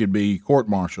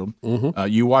court-martialed. Mm-hmm.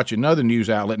 You watch another news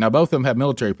outlet. Now, both of them have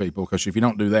military people, because if you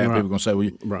don't do that, people are going to say, well,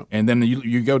 right. And then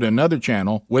you go to another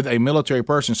channel with a military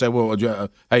person and say, well,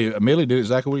 hey, Milley did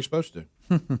exactly what he's supposed to.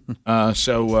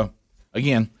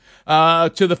 Again,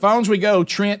 to the phones we go.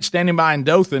 Trent standing by in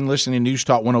Dothan, listening to News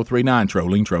Talk 103.9.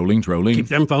 Trolling. Keep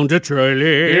them phones a trolling.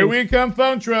 Here we come,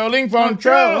 phone trolling, phone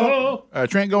troll.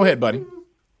 Trent, go ahead, buddy.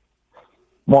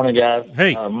 Morning, guys.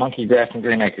 Hey. Monkey Grass and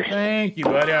Green Acres. Thank you,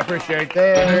 buddy. I appreciate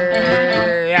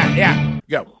that. Yeah.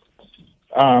 Go.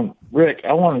 Rick,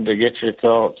 I wanted to get your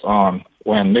thoughts on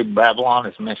when New Babylon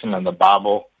is mentioned in the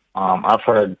Bible. I've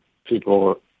heard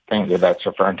people think that that's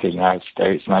referring to the United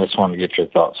States, and I just wanted to get your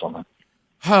thoughts on that.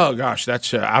 Oh, gosh,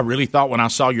 that's. I really thought when I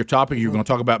saw your topic you were going to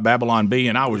talk about Babylon B,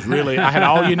 and I had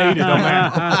all you needed on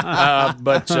that.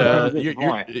 But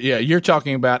you're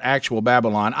talking about actual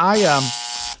Babylon.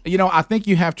 I think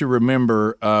you have to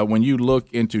remember when you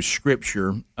look into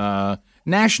Scripture,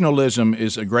 nationalism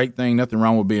is a great thing. Nothing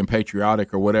wrong with being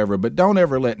patriotic or whatever, but don't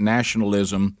ever let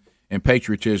nationalism and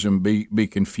patriotism be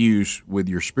confused with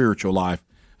your spiritual life,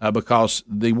 because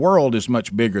the world is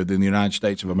much bigger than the United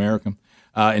States of America.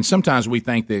 And sometimes we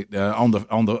think that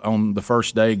on the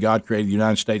first day God created the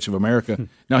United States of America.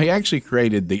 No, He actually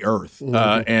created the earth,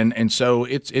 and so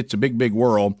it's a big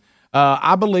world.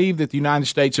 I believe that the United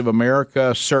States of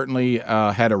America certainly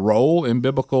had a role in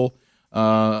biblical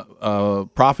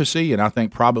prophecy, and I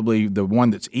think probably the one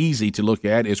that's easy to look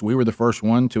at is we were the first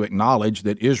one to acknowledge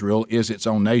that Israel is its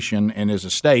own nation and is a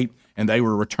state, and they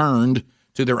were returned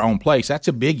to their own place. That's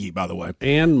a biggie, by the way.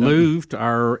 And moved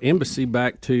our embassy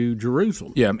back to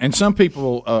Jerusalem. Yeah, and some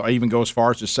people even go as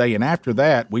far as to say, and after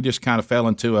that, we just kind of fell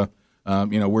into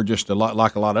we're just a lot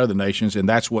like a lot of other nations, and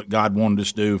that's what God wanted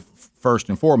us to do first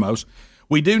and foremost.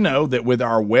 We do know that with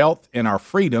our wealth and our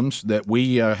freedoms that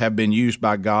we have been used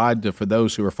by God for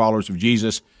those who are followers of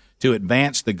Jesus to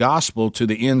advance the gospel to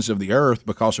the ends of the earth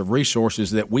because of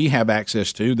resources that we have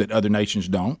access to that other nations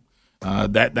don't.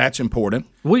 That's important.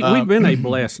 We've been a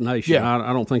blessed nation. Yeah.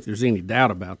 I don't think there's any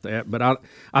doubt about that. But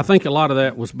I think a lot of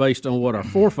that was based on what our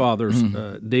forefathers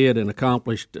did and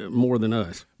accomplished more than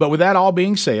us. But with that all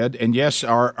being said, and yes,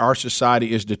 our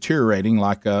society is deteriorating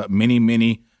like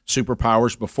many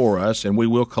superpowers before us, and we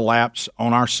will collapse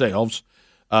on ourselves.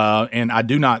 And I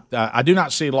do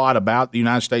not see a lot about the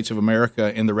United States of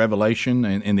America in the Revelation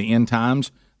and in the end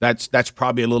times. That's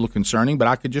probably a little concerning, but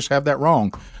I could just have that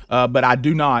wrong. But I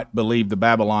do not believe the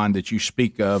Babylon that you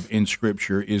speak of in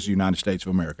Scripture is the United States of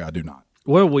America. I do not.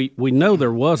 Well, we know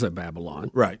there was a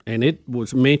Babylon. Right. And it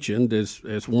was mentioned as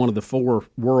one of the four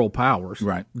world powers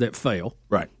that fell.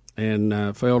 Right.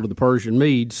 And fell to the Persian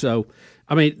Medes. So,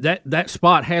 I mean, that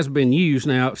spot has been used.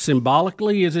 Now,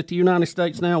 symbolically, is it the United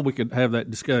States now? We could have that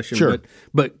discussion. Sure.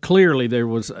 But clearly there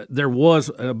was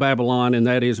a Babylon, and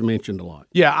that is mentioned a lot.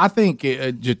 Yeah, I think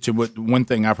one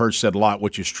thing I've heard said a lot,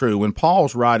 which is true, when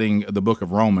Paul's writing the book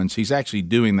of Romans, he's actually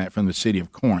doing that from the city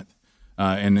of Corinth.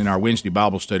 And in our Wednesday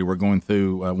Bible study, we're going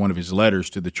through one of his letters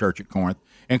to the church at Corinth.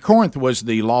 And Corinth was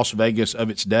the Las Vegas of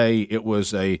its day. It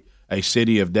was a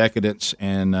city of decadence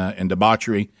and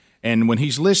debauchery. And when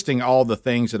he's listing all the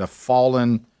things that a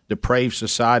fallen, depraved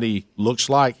society looks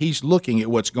like, he's looking at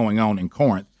what's going on in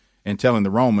Corinth and telling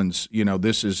the Romans,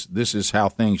 this is how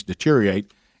things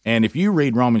deteriorate. And if you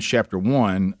read Romans chapter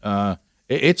 1,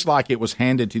 it's like it was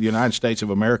handed to the United States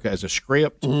of America as a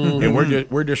script, and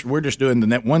we're just doing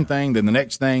the one thing, then the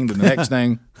next thing, then the next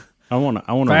thing. I want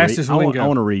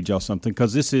to read y'all something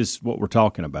because this is what we're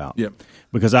talking about. Yep.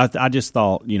 Because I just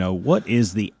thought, what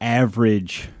is the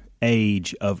average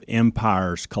age of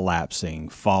empires collapsing,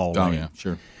 falling. Oh, yeah,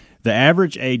 sure. The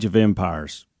average age of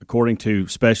empires, according to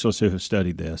specialists who have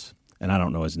studied this, and I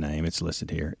don't know his name, it's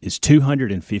listed here, is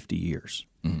 250 years.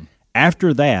 Mm-hmm.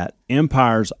 After that,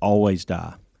 empires always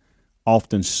die,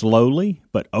 often slowly,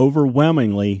 but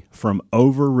overwhelmingly from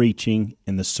overreaching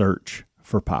in the search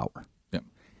for power. Yep.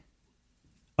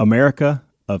 America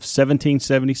of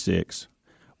 1776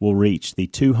 will reach the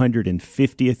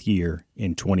 250th year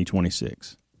in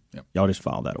 2026. Yep. Y'all just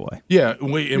file that away. Yeah,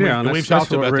 we've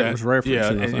talked about that. Yeah,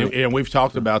 and we've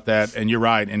talked about that, and you're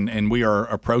right. And we are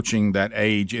approaching that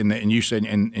age. And you said,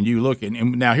 and you look,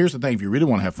 and now here's the thing: if you really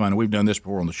want to have fun, and we've done this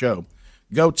before on the show,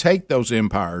 go take those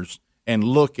empires and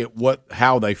look at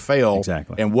how they fell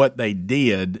exactly, and what they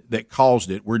did that caused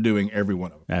it. We're doing every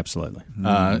one of them. Absolutely,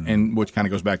 and which kind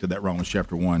of goes back to that Romans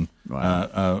chapter 1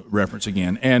 reference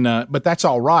again. And but that's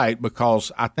all right, because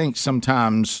I think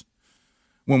sometimes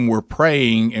when we're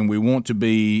praying and we want to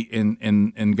be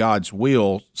in God's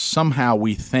will, somehow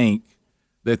we think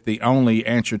that the only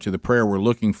answer to the prayer we're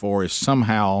looking for is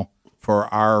somehow for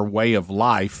our way of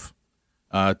life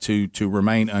to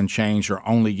remain unchanged or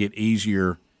only get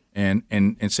easier. And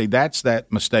see, that's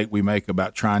that mistake we make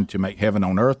about trying to make heaven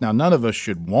on earth. Now, none of us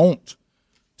should want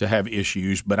to have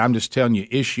issues, but I'm just telling you,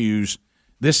 issues,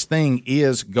 this thing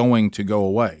is going to go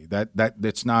away.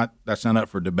 That's not up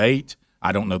for debate.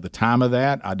 I don't know the time of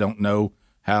that. I don't know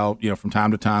how, from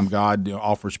time to time God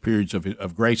offers periods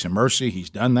of grace and mercy. He's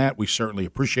done that. We certainly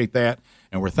appreciate that,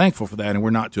 and we're thankful for that, and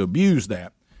we're not to abuse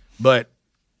that. But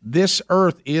this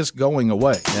earth is going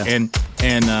away, and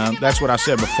that's what I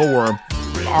said before.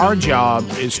 Our job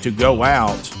is to go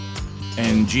out,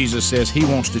 and Jesus says He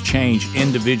wants to change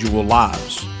individual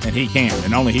lives, and He can,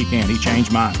 and only He can. He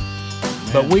changed mine.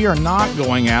 But we are not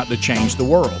going out to change the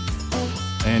world.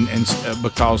 And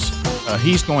because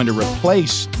He's going to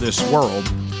replace this world,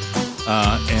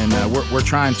 and we're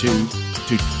trying to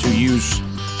use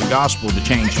the gospel to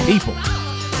change people,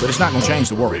 but it's not going to change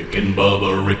the world. Rick and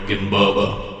Bubba, Rick and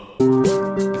Bubba.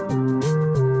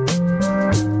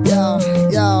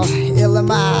 Yo, ill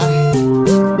am I.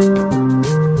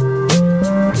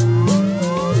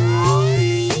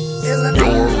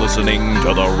 You're listening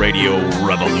to the Radio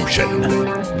Revolution.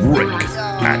 Rick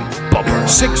and Bubba.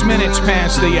 6 minutes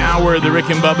past the hour of the Rick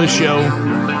and Bubba Show.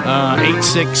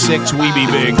 866 We Be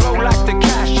Big.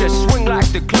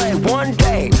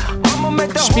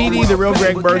 Speedy, the real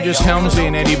Greg Burgess, Helmsley,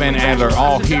 and Eddie Van Adler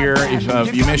all here.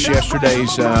 If you missed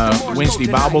yesterday's Wednesday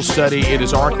Bible study, it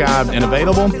is archived and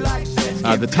available.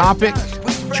 The topic,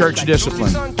 church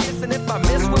discipline.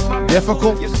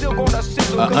 Difficult,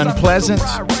 unpleasant,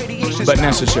 but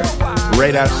necessary.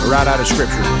 Right out of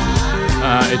Scripture.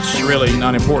 It's really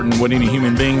not important what any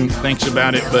human being thinks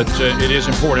about it, but it is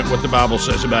important what the Bible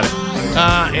says about it.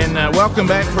 And welcome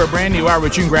back for a brand new hour,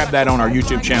 but you can grab that on our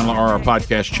YouTube channel or our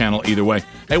podcast channel either way.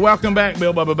 Hey, welcome back,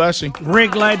 Bill Bubba Bussey.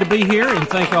 Rick, glad to be here, and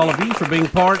thank all of you for being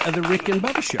part of the Rick and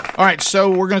Bubba Show. All right, so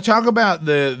we're going to talk about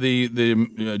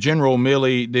the General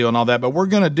Milley deal and all that, but we're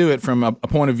going to do it from a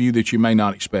point of view that you may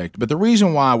not expect. But the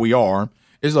reason why we are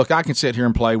is, look, I can sit here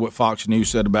and play what Fox News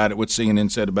said about it, what CNN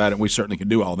said about it, and we certainly could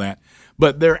do all that.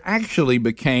 But there actually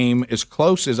became, as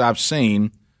close as I've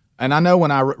seen, and I know when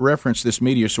I reference this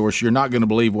media source, you're not going to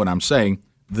believe what I'm saying,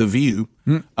 The View.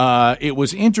 It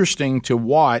was interesting to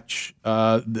watch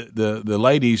the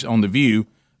ladies on The View.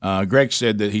 Greg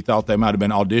said that he thought they might have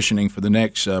been auditioning for the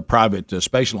next private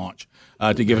space launch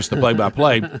to give us the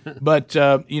play-by-play. But,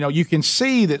 you can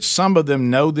see that some of them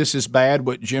know this is bad,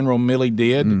 what General Milley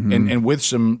did, and with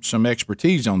some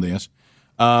expertise on this.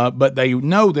 But they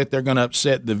know that they're going to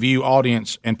upset the View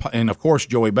audience and of course,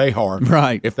 Joey Behar.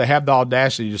 Right. If they have the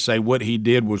audacity to say what he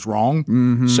did was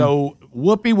wrong. So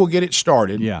Whoopi will get it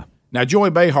started. Yeah. Now, Joey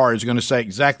Behar is going to say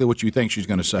exactly what you think she's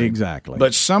going to say. Exactly.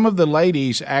 But some of the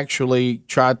ladies actually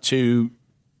tried to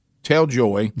tell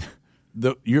Joey,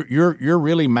 you're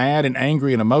really mad and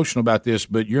angry and emotional about this,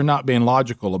 but you're not being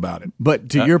logical about it. But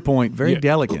to your point, very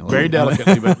delicately. Very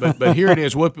delicately. but here it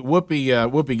is.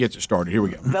 Whoopi gets it started. Here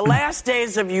we go. The last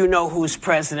days of you-know-who's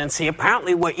presidency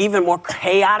apparently were even more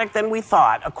chaotic than we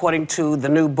thought, according to the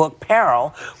new book, Peril,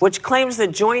 which claims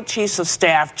that Joint Chiefs of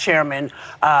Staff Chairman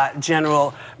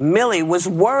General Milley was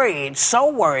worried,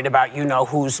 so worried about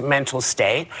you-know-who's mental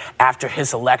state after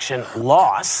his election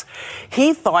loss,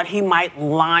 he thought he might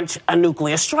launch a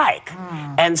nuclear strike.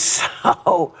 And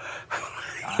so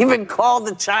even called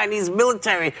the Chinese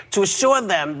military to assure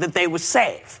them that they were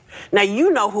safe. Now,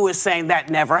 you know who is saying that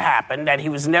never happened, that he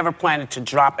was never planning to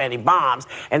drop any bombs,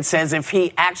 and says if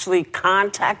he actually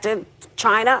contacted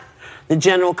China, the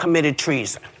general committed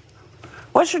treason.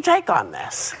 What's your take on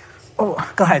this?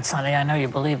 Oh, go ahead, Sonny. I know you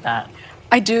believe that.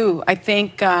 I do. I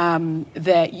think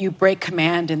that you break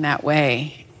command in that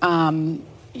way.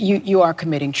 You are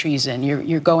committing treason.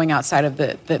 You're going outside of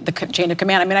the chain of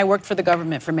command. I mean, I worked for the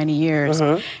government for many years,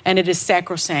 and it is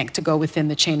sacrosanct to go within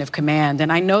the chain of command.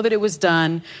 And I know that it was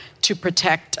done to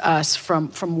protect us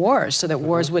from wars, so that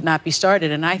wars would not be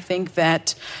started. And I think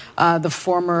that the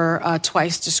former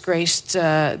twice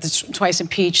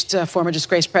impeached former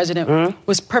disgraced president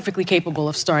was perfectly capable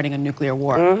of starting a nuclear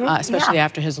war, especially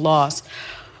after his loss.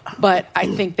 But I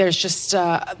think there's just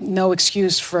no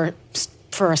excuse for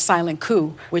a silent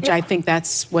coup, which I think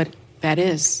that's what that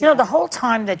is. You know, the whole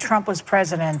time that Trump was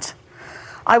president,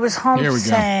 I was home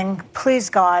saying, please,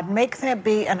 God, make there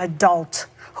be an adult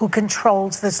who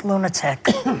controls this lunatic.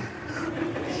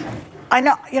 I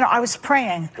know, I was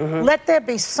praying, let there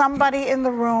be somebody in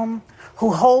the room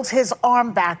who holds his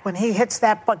arm back when he hits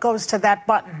that, but goes to that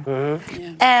button.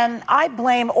 And I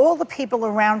blame all the people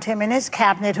around him in his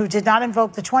cabinet who did not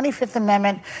invoke the 25th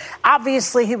Amendment.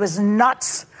 Obviously, he was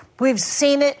nuts. We've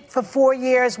seen it for 4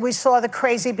 years. We saw the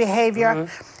crazy behavior.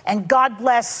 And God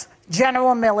bless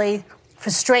General Milley for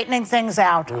straightening things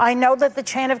out. I know that the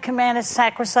chain of command is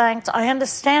sacrosanct. I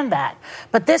understand that.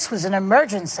 But this was an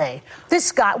emergency.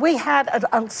 This guy, we had a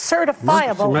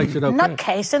certifiable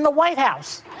nutcase in the White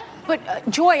House. But,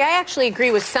 Joy, I actually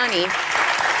agree with Sonny.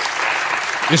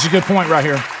 This is a good point right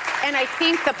here. And I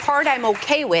think the part I'm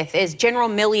okay with is General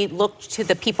Milley looked to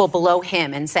the people below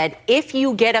him and said, if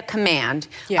you get a command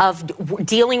of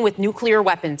dealing with nuclear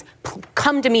weapons,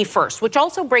 come to me first, which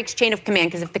also breaks chain of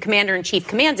command, because if the commander-in-chief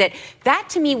commands it, that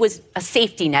to me was a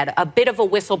safety net, a bit of a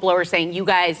whistleblower saying, you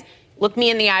guys, look me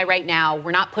in the eye right now,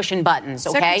 we're not pushing buttons,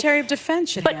 okay? Secretary of Defense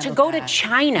should But to go to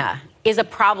China is a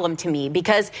problem to me,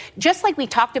 because just like we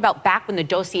talked about back when the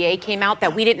dossier came out,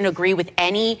 that we didn't agree with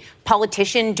any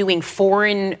politician doing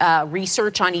foreign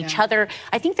research on each other,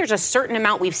 I think there's a certain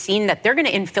amount we've seen that they're going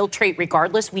to infiltrate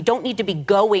regardless. We don't need to be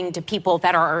going to people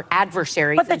that are our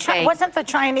adversaries. But wasn't the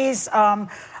Chinese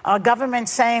government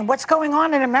saying, what's going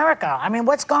on in America? I mean,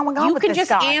 what's going on with this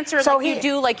guy? You can just answer like you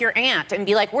do like your aunt and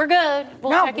be like, we're good.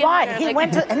 We'll no, check why? in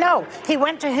He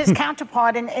went to his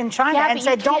counterpart in China and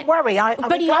said, don't worry.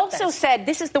 But he also said,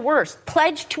 this is the worst,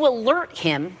 pledged to alert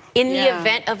him in the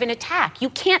event of an attack. You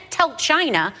can't tell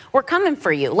China, we're coming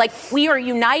for you. Like, we are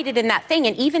united in that thing.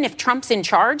 And even if Trump's in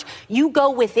charge, you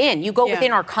go within. You go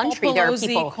within our country. There are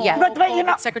people.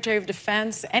 But Secretary of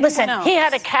Defense, anyone else. He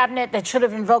had a cabinet that should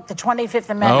have invoked the 25th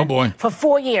Amendment for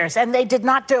 4 years, and they did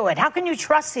not do it. How can you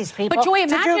trust these people? But Joy, to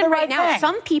do imagine the right now, thing?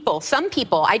 some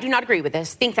people, I do not agree with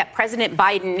this, think that President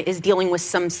Biden is dealing with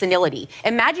some senility.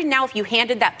 Imagine now if you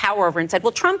handed that power over and said,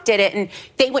 well, Trump did it, and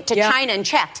they went to China and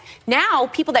checked. Now,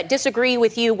 people that disagree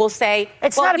with you will say,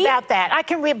 it's not about that. I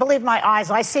can believe my eyes.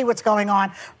 I see what's going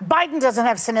on. Biden doesn't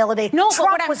have senility. No, Trump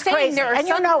but what I'm was saying, crazy, there are and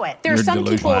some, you know it. There are some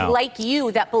people like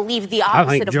you that believe the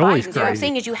opposite of Joey's Biden. So what I'm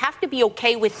saying is you have to be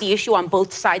okay with the issue on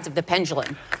both sides of the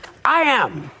pendulum. I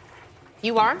am.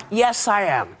 You are? Yes, I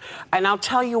am. And I'll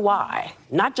tell you why.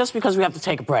 Not just because we have to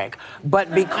take a break,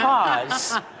 but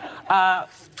because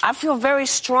I feel very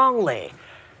strongly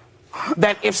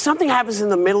that if something happens in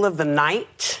the middle of the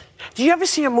night, do you ever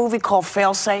see a movie called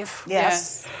Failsafe?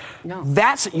 Yes. No.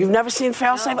 You've never seen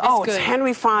Failsafe? It's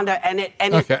Henry Fonda, and it.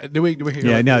 Okay. Do we hear?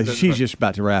 Yeah. No, she's just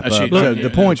about to wrap up. So the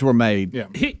points were made. Yeah.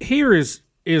 Here is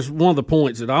one of the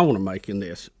points that I want to make in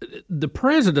this. The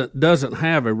president doesn't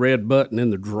have a red button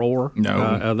in the drawer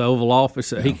of the Oval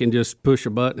Office that he can just push a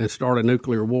button and start a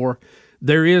nuclear war.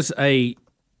 There is a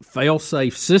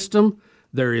fail-safe system.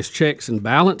 There is checks and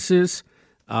balances.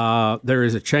 There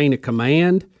is a chain of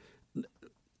command.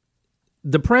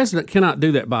 The president cannot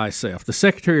do that by himself. The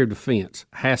Secretary of Defense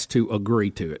has to agree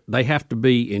to it. They have to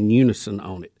be in unison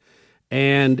on it.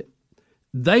 And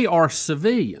they are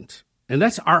civilians. And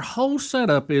that's our whole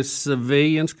setup is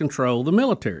civilians control the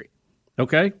military.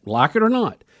 Okay? Like it or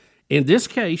not. In this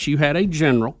case, you had a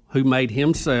general who made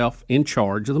himself in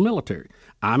charge of the military.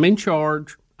 I'm in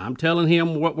charge. I'm telling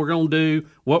him what we're going to do,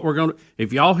 what we're going to.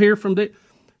 If y'all hear from the.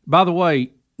 By the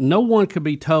way, no one could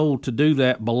be told to do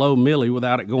that below Milley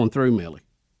without it going through Milley.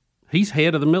 He's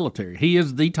head of the military. He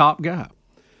is the top guy.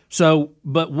 So,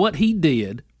 but what he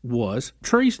did was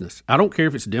treasonous. I don't care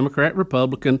if it's Democrat,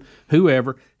 Republican,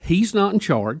 whoever. He's not in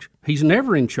charge. He's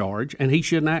never in charge, and he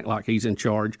shouldn't act like he's in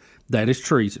charge. That is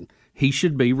treason. He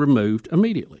should be removed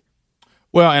immediately.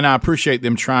 Well, and I appreciate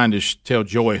them trying to tell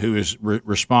Joy, who is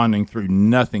responding through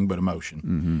nothing but emotion.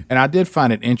 Mm-hmm. And I did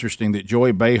find it interesting that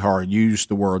Joy Behar used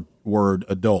the word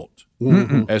adult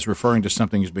as referring to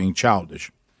something as being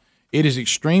childish. It is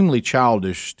extremely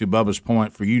childish, to Bubba's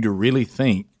point, for you to really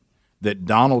think that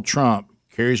Donald Trump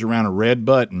carries around a red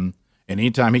button And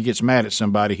anytime he gets mad at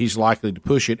somebody, he's likely to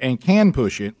push it and can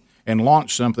push it and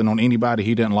launch something on anybody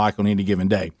he doesn't like on any given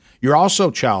day. You're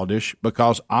also childish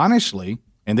because, honestly,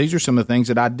 and these are some of the things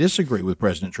that I disagree with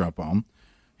President Trump on,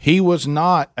 he was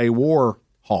not a war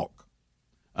hawk.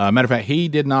 Matter of fact, he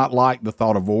did not like the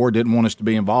thought of war, didn't want us to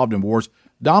be involved in wars.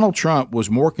 Donald Trump was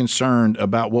more concerned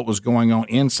about what was going on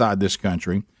inside this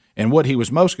country, and what he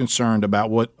was most concerned about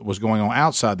what was going on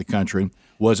outside the country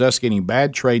was us getting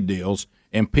bad trade deals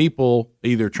and people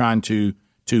either trying to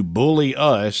bully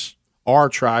us or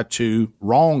try to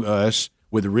wrong us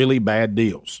with really bad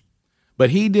deals. But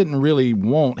he didn't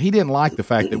like the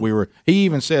fact that he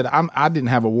even said, I didn't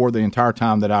have a war the entire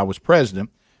time that I was president,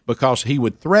 because he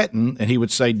would threaten and he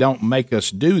would say, don't make us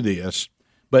do this.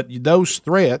 But those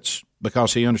threats,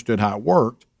 because he understood how it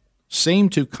worked,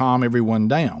 seemed to calm everyone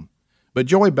down. But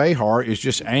Joy Behar is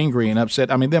just angry and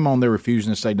upset. I mean, them on there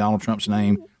refusing to say Donald Trump's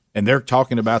name, and they're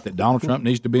talking about that Donald Trump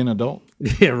needs to be an adult.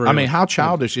 Yeah, really. I mean, how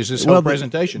childish is this whole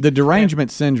presentation? The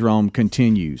derangement syndrome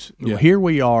continues. Yeah. Here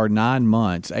we are 9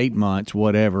 months, 8 months,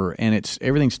 whatever, and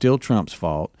everything's still Trump's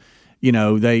fault. You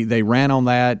know, they ran on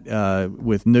that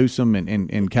with Newsom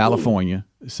in California,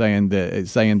 saying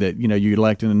that you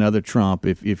elected another Trump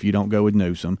if you don't go with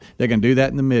Newsom. They're going to do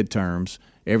that in the midterms.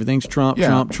 Everything's Trump.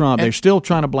 They're still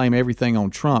trying to blame everything on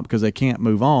Trump because they can't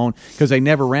move on because they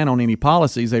never ran on any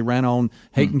policies. They ran on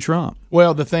hating Trump.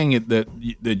 Well, the thing that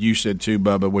you said too,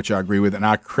 Bubba, which I agree with, and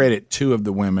I credit two of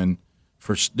the women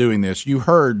for doing this. You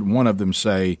heard one of them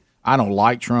say, I don't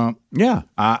like Trump. Yeah,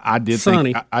 I did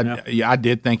Sonny. think I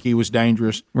did think he was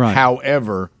dangerous. Right.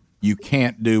 However, you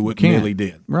can't do what Millie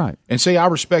did. Right. And see, I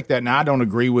respect that. Now, I don't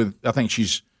agree with. I think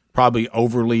she's probably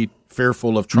overly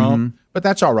fearful of Trump, but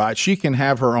that's all right. She can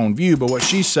have her own view. But what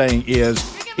she's saying is,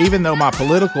 even though my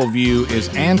political view is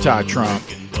anti-Trump,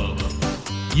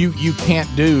 you can't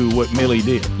do what Millie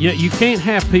did. Yeah, you can't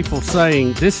have people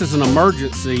saying this is an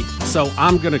emergency, so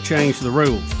I'm going to change the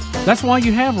rules. That's why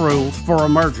you have rules for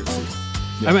emergencies.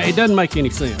 I mean, it doesn't make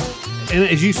any sense. And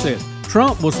as you said,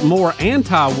 Trump was more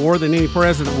anti-war than any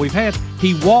president we've had.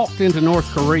 He walked into North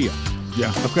Korea.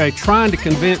 Yeah. Okay, trying to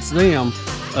convince them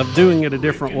of doing it a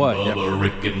different way. Bubba,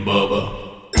 Rick and Bubba.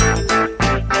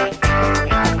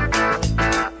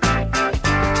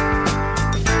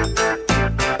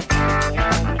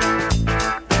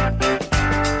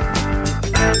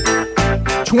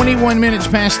 21 minutes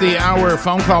past the hour.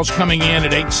 Phone calls coming in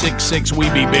at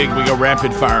 866-WE-BE-BIG. We go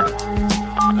rapid fire.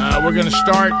 We're going to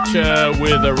start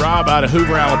with Rob out of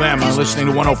Hoover, Alabama, listening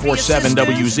to 104.7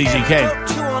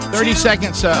 WZZK. 30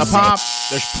 seconds a pop.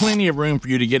 There's plenty of room for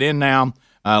you to get in now.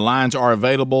 Lines are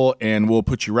available, and we'll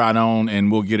put you right on,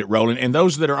 and we'll get it rolling. And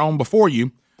those that are on before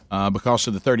you, because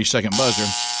of the 30-second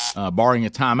buzzer, barring a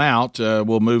timeout,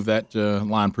 we'll move that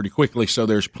line pretty quickly. So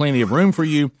there's plenty of room for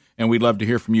you, and we'd love to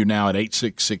hear from you now at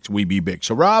 866-WE-BE-BIG.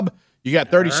 So, Rob, you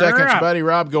got 30 seconds, buddy.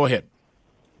 Rob, go ahead.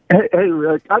 Hey,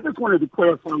 Rick, I just wanted to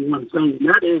clarify one thing, and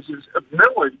that is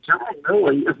General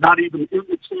Milley is not even in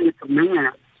the chain of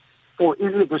command for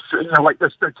any of the, like the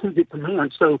strategic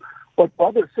command. So what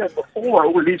Bubba said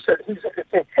before, when he said it's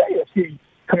okay if he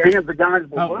commands the guys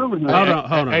below him. Hold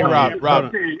on. Hey, Rob.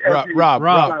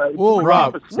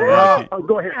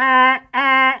 Go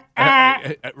ahead.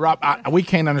 Rob, we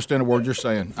can't understand a word you're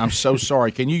saying. I'm so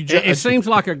sorry. Can you just... It seems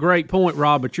like a great point,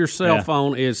 Rob, but your cell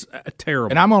phone is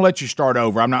terrible. And I'm going to let you start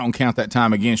over. I'm not going to count that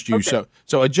time against you. Okay.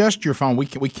 So adjust your phone. We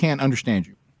can't understand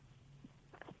you.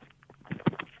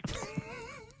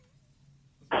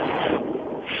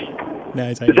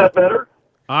 Is that better?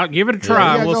 I'll give it a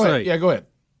try. Yeah, we'll see. Yeah, go ahead.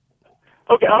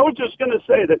 Okay, I was just going to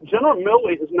say that General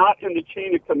Milley is not in the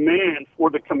chain of command for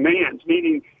the commands,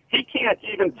 meaning he can't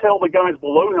even tell the guys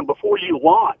below him before you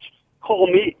launch, call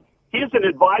me. He is an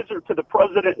advisor to the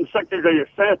President and Secretary of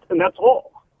Defense, and that's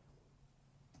all.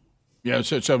 Yeah,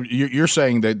 so you're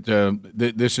saying that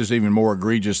this is even more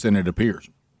egregious than it appears.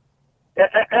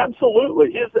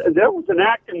 Absolutely. There was an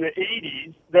act in the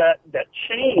 80s that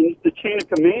changed the chain of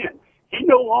command. He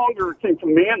no longer can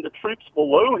command the troops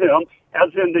below him, as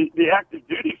in the active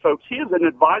duty folks. He is an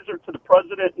advisor to the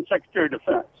President and Secretary of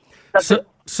Defense.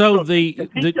 So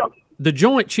the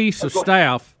Joint Chiefs of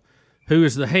Staff, who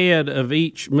is the head of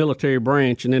each military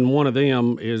branch, and then one of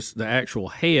them is the actual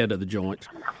head of the joint.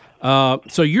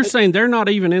 So you're saying they're not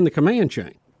even in the command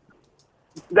chain?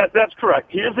 That's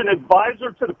correct. He is an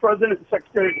advisor to the President and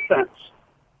Secretary of Defense.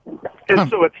 And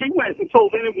so if he went and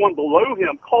told anyone below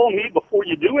him, call me before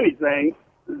you do anything,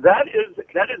 that is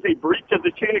a breach of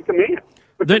the chain of command.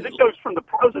 Because it goes from the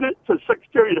President to the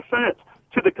Secretary of Defense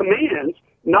to the commands,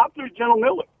 not through General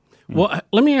Milley. Well,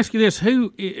 let me ask you this.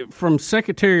 Who, from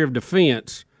Secretary of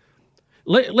Defense,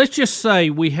 let's just say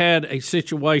we had a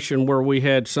situation where we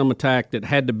had some attack that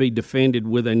had to be defended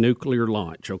with a nuclear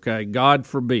launch, okay? God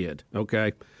forbid,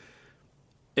 okay?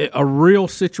 A real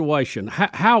situation.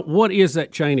 What is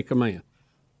that chain of command?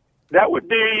 That would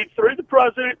be through the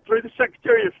President, through the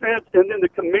Secretary of Defense, and then the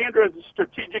commander of the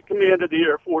Strategic Command of the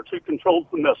Air Force who controls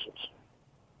the missiles.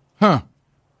 Huh.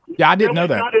 Yeah, I didn't know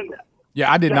that. Not in that.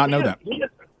 Yeah, I did not know that.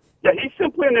 He's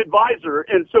simply an advisor.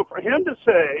 And so for him to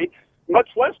say, much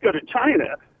less go to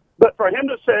China, but for him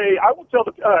to say, I will tell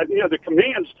the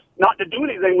commands not to do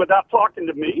anything without talking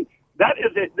to me, that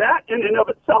in and of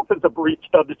itself is a breach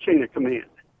of the chain of command.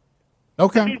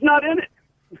 Okay. He's not in it.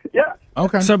 Yeah.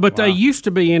 Okay. So, but they used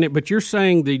to be in it, but you're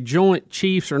saying the Joint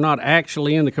Chiefs are not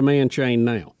actually in the command chain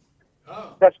now?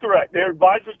 That's correct. They're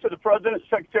advisors to the President,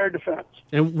 Secretary of Defense.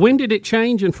 And when did it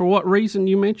change, and for what reason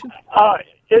you mentioned?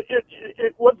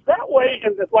 It was that way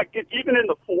even in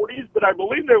the 40s, but I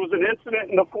believe there was an incident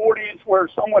in the 40s where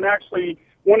someone actually,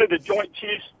 one of the Joint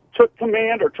Chiefs took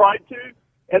command or tried to,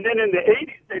 and then in the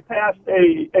 80s they passed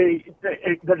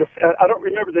I don't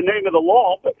remember the name of the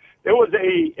law, but there was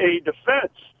a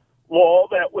defense law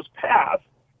that was passed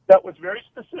that was very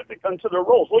specific unto their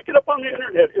roles. Look it up on the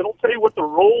internet; it'll tell you what the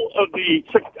role of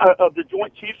the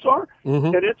Joint Chiefs are,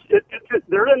 and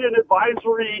they're in an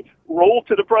advisory role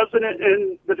to the President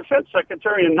and the Defense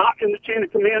Secretary, and not in the chain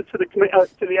of command to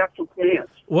the actual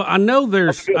commands. Well, I know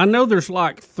there's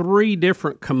like 3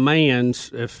 different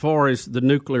commands as far as the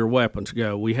nuclear weapons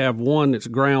go. We have one that's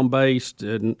ground based,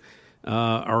 and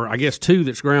or I guess 2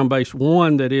 that's ground based.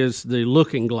 One that is the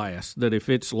looking glass, that if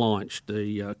it's launched,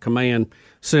 the command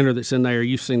center that's in there.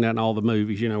 You've seen that in all the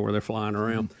movies, where they're flying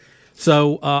around. Mm-hmm.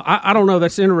 So I don't know.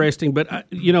 That's interesting, but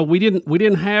we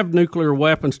didn't have nuclear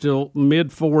weapons till mid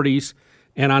 40s,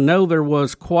 and I know there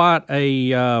was quite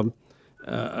a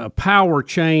power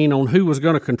chain on who was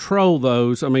going to control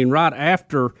those. I mean, right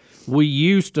after we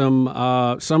used them,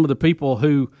 some of the people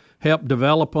who helped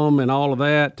develop them and all of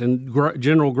that, and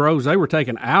General Groves, they were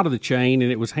taken out of the chain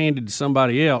and it was handed to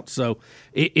somebody else. So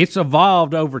it's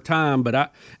evolved over time.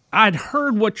 But I'd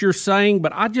heard what you're saying,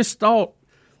 but I just thought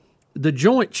the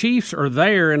Joint Chiefs are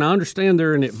there, and I understand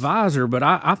they're an advisor, but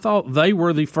I thought they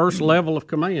were the first level of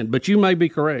command. But you may be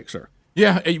correct, sir.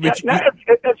 Yeah.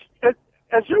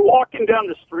 As you're walking down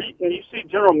the street and you see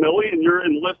General Milley and you're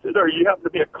enlisted, or you happen to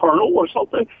be a colonel or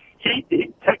something, he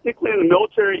technically in the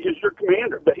military is your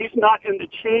commander, but he's not in the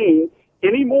chain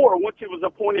anymore once he was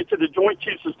appointed to the Joint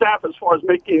Chiefs of Staff as far as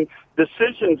making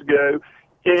decisions go.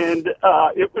 And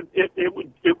it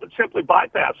would simply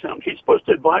bypass him. He's supposed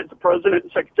to advise the President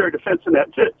and Secretary of Defense, and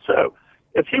that's it. So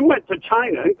if he went to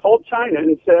China and called China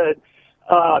and said,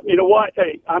 you know what,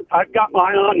 hey, I've got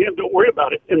my eye on him, don't worry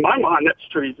about it. In my mind, that's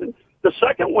treason. The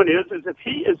second one is if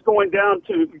he is going down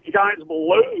to guys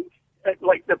below,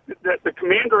 like the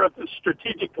commander of the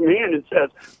Strategic Command, and says,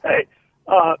 hey,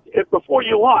 before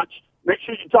you launch, make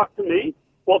sure you talk to me.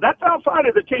 Well, that's outside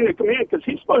of the chain of command because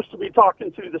he's supposed to be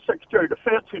talking to the Secretary of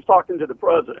Defense who's talking to the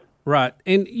President. Right.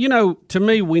 And, to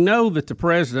me, we know that the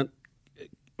President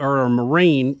or a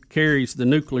Marine carries the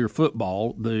nuclear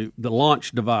football, the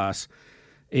launch device,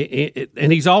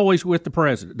 and he's always with the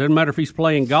President. Doesn't matter if he's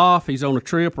playing golf, he's on a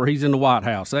trip, or he's in the White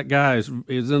House. That guy is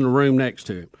in the room next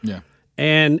to him. Yeah.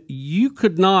 And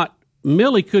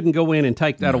Milley couldn't go in and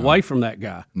take that away from that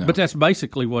guy. No. But that's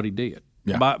basically what he did.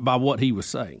 Yeah. By what he was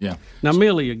saying. Yeah. Now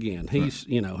Milley again, he's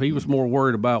he was more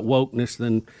worried about wokeness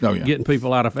than getting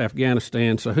people out of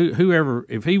Afghanistan. So whoever,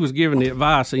 if he was giving the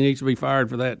advice, he needs to be fired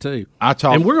for that too.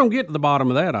 And we're going to get to the bottom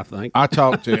of that, I think. I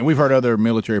talked to, and we've heard other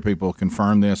military people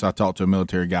confirm this. I talked to a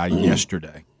military guy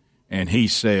yesterday, and he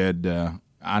said,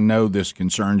 "I know this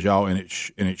concerns y'all, and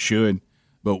it should,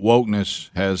 but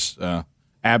wokeness has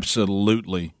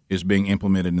absolutely." Is being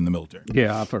implemented in the military.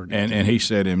 Yeah, I've heard that. And he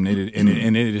said, and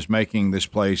it is making this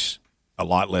place a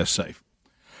lot less safe.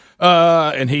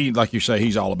 And he, like you say,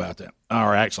 he's all about that,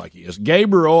 or acts like he is.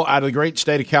 Gabriel out of the great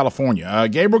state of California.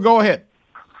 Gabriel, go ahead.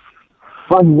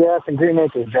 Fun gas and green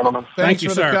acres, gentlemen. Thanks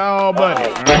for the call,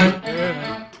 buddy.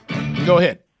 Go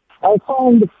ahead. I was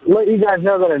calling to let you guys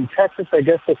know that in Texas, I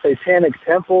guess the Satanic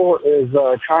Temple is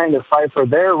trying to fight for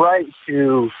their right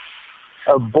to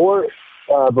abort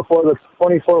before the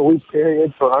 24-week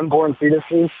period for unborn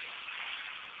fetuses.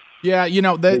 Yeah,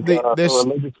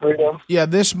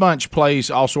 this bunch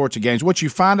plays all sorts of games. What you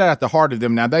find out at the heart of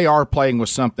them, now they are playing with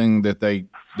something that they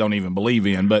don't even believe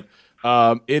in, but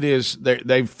it is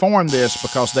they've formed this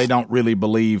because they don't really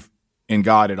believe in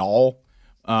God at all.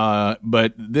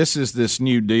 But this is this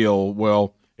new deal.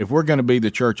 Well, if we're going to be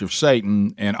the Church of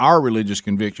Satan and our religious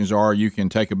convictions are you can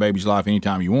take a baby's life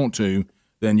anytime you want to,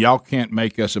 then y'all can't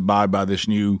make us abide by this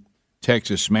new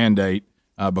Texas mandate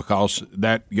because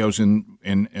that goes in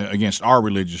against our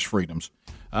religious freedoms.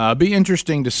 Be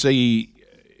interesting to see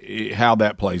how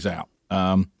that plays out.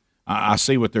 I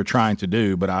see what they're trying to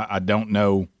do, but I don't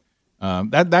know.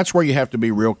 That's where you have to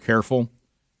be real careful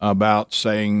about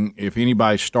saying if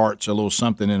anybody starts a little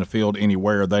something in a field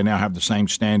anywhere, they now have the same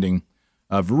standing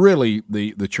of really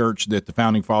the church that the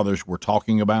Founding Fathers were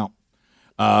talking about.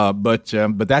 But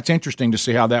that's interesting to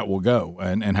see how that will go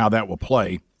and how that will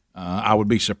play. I would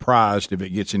be surprised if it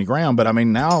gets any ground, but I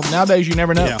mean nowadays you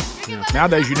never know. Yeah.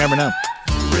 Nowadays you never know.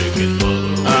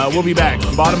 We'll be back.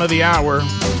 Bottom of the hour,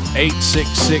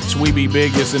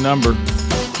 866-WE-BE-BIG is the number.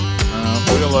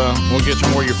 We'll get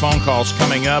some more of your phone calls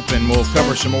coming up, and we'll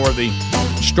cover some more of the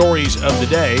stories of the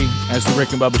day as the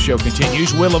Rick and Bubba Show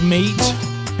continues. Wheel of Meat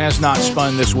has not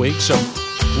spun this week, so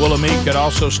Wheel of Meat could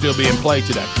also still be in play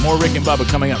today. More Rick and Bubba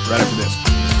coming up right after this.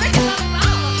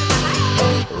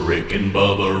 Rick and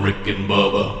Bubba, Rick and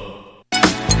Bubba.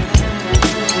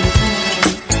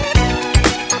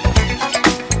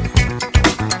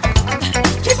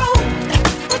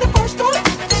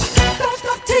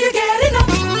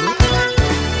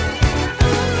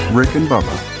 Rick and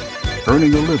Bubba,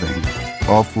 earning a living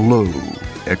off low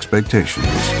expectations.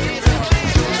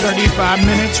 35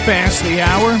 minutes past the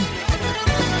hour.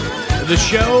 The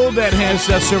show that has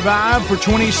survived for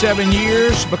 27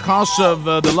 years because of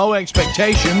the low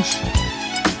expectations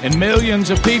and millions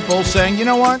of people saying, you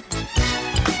know what,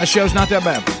 that show's not that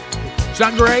bad. It's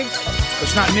not great.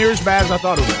 It's not near as bad as I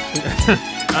thought it would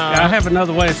be. I have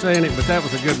another way of saying it, but that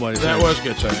was a good way of saying it. That was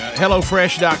good saying it.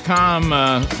 HelloFresh.com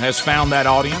has found that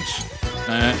audience,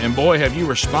 and boy, have you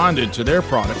responded to their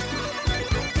product.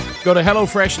 Go to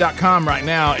HelloFresh.com right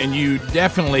now, and you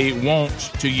definitely want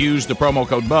to use the promo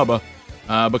code BUBBA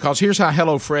because here's how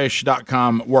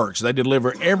HelloFresh.com works. They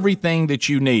deliver everything that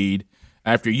you need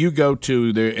after you go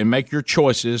to there and make your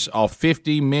choices off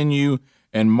 50 menu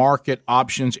and market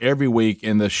options every week,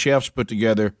 and the chefs put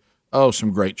together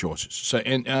some great choices. So,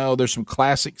 and there's some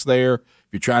classics there. If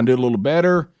you're trying to do it a little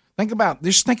better, think about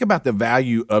the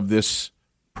value of this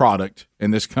product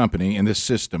and this company and this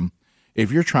system.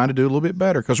 If you're trying to do a little bit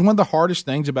better, because one of the hardest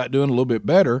things about doing a little bit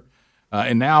better,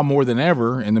 and now more than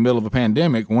ever in the middle of a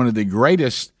pandemic, one of the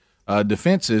greatest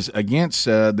defenses against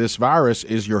this virus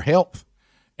is your health.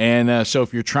 And so,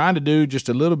 if you're trying to do just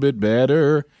a little bit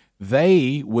better,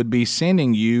 they would be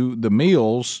sending you the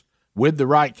meals with the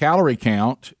right calorie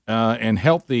count and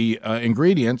healthy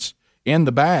ingredients in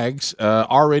the bags,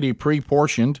 already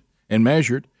pre-portioned and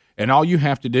measured, and all you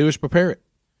have to do is prepare it.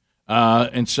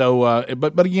 And so,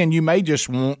 but again, you may just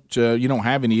want you don't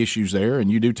have any issues there,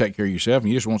 and you do take care of yourself,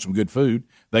 and you just want some good food.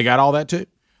 They got all that too.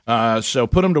 So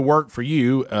put them to work for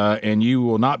you, and you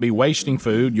will not be wasting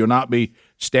food. You'll not be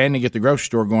standing at the grocery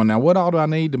store going, now what all do I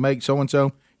need to make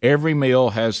so-and-so? Every meal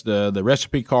has the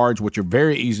recipe cards, which are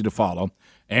very easy to follow,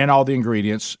 and all the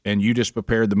ingredients, and you just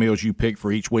prepared the meals you pick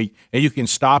for each week. And you can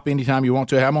stop anytime you want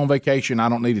to. Hey, I'm on vacation. I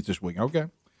don't need it this week. Okay.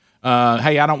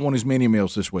 Hey, I don't want as many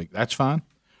meals this week. That's fine.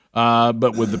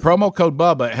 But with the promo code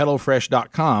BUBBA at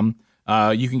HelloFresh.com,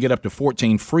 you can get up to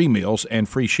 14 free meals and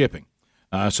free shipping.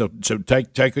 So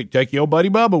take your buddy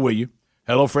Bubba with you.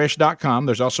 HelloFresh.com.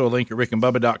 There's also a link at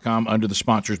RickandBubba.com under the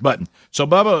sponsors button. So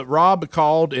Bubba, Rob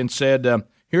called and said,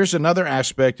 here's another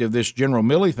aspect of this General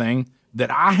Milley thing that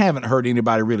I haven't heard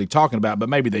anybody really talking about, but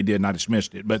maybe they did and I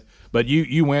dismissed it. But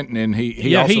you went and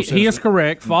he also says he is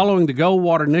correct. Following the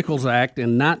Goldwater-Nichols Act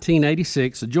in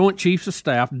 1986, the Joint Chiefs of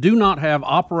Staff do not have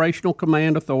operational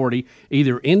command authority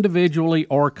either individually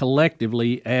or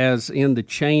collectively, as in the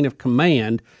chain of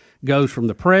command goes from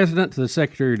the President to the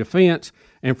Secretary of Defense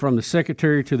and from the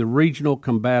Secretary to the regional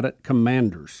combatant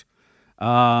commanders.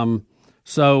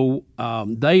 So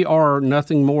they are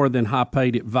nothing more than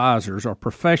high-paid advisors or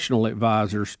professional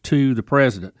advisors to the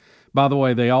president. By the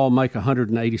way, they all make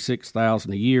 $186,000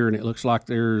 a year, and it looks like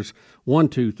there's 1,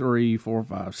 2, 3, 4,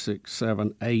 5, 6,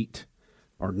 7, 8,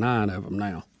 or 9 of them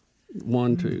now.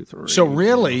 1, 2, 3. So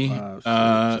really, 4,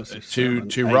 5, 6, 7,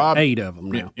 to Rob, 8 of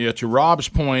them now. Yeah, to Rob's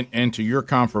point and to your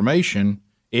confirmation,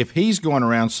 if he's going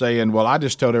around saying, "Well, I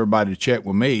just told everybody to check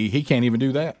with me," he can't even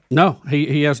do that. No,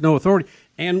 he has no authority.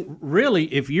 And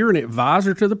really, if you're an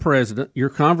advisor to the president, your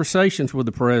conversations with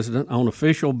the president on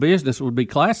official business would be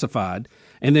classified.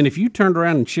 And then if you turned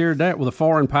around and shared that with a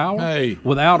foreign power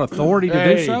without authority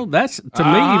to do so, that's to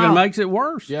me even makes it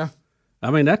worse. Yeah,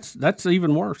 I mean that's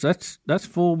even worse. That's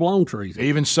full blown treason.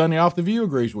 Even Sonny off the View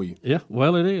agrees with you. Yeah,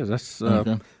 well, it is.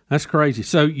 That's crazy.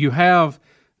 So you have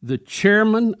the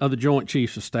chairman of the Joint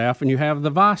Chiefs of Staff, and you have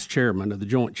the vice chairman of the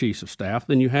Joint Chiefs of Staff.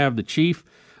 Then you have the chief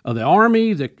of the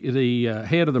Army, the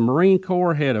head of the Marine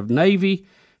Corps, head of Navy,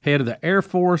 head of the Air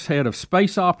Force, head of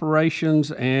space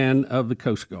operations, and of the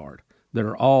Coast Guard that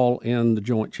are all in the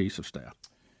Joint Chiefs of Staff.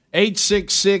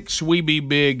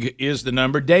 866-WE-BE-BIG is the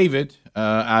number. David,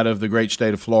 out of the great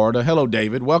state of Florida. Hello,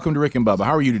 David. Welcome to Rick and Bubba.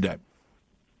 How are you today?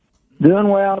 Doing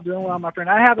well, my friend.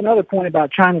 I have another point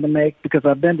about China to make because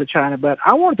I've been to China, but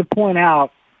I wanted to point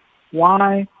out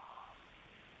why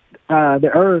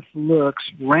the Earth looks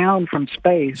round from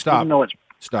space, even though it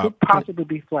could possibly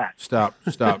be flat. Stop.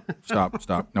 Now,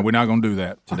 we're not going to do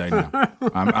that today. Now,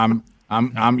 I'm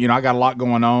I got a lot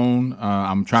going on.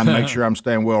 I'm trying to make sure I'm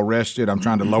staying well rested. I'm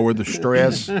trying to lower the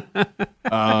stress, and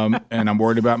I'm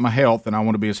worried about my health, and I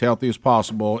want to be as healthy as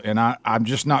possible. And I'm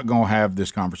just not going to have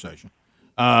this conversation.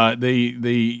 I'm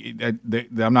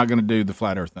not going to do the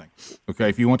flat Earth thing. Okay,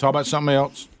 if you want to talk about something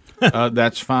else,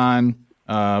 that's fine.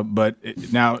 But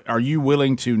now, are you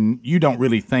willing to? You don't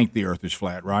really think the Earth is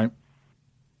flat, right?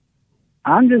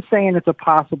 I'm just saying it's a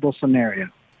possible scenario.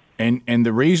 And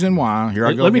the reason why here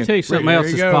I go. Let me tell you something else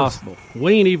is possible.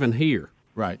 We ain't even here.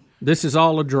 Right. This is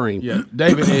all a dream. Yeah,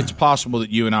 David, it's possible that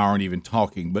you and I aren't even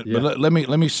talking. But let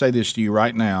me say this to you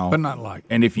right now. But not like.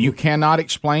 And if you cannot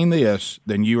explain this,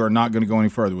 then you are not going to go any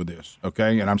further with this.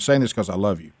 Okay. And I'm saying this because I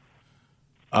love you.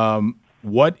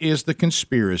 What is the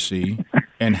conspiracy,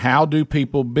 and how do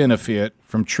people benefit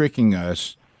from tricking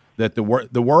us that the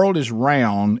world is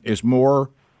round is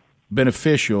more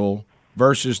beneficial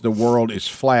versus the world is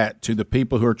flat to the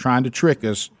people who are trying to trick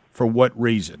us? For what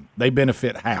reason? They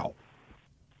benefit how?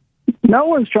 No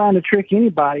one's trying to trick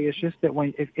anybody. It's just that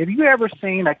if you ever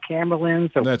seen a camera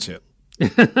lens, that's it.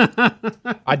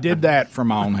 I did that for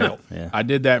my own health. Yeah. I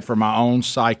did that for my own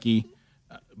psyche.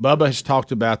 Bubba has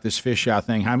talked about this fisheye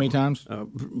thing how many times?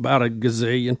 About a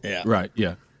gazillion. Yeah. Right.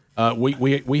 Yeah.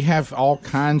 We have all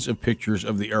kinds of pictures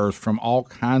of the Earth from all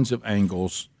kinds of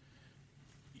angles.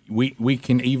 We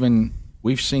can even.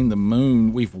 We've seen the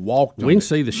moon. We've walked on it. We can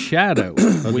see the shadow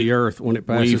of the Earth when it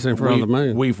passes in front of the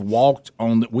moon. We've walked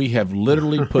on we have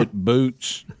literally put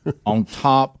boots on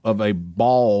top of a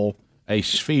ball, a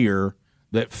sphere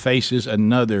that faces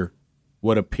another,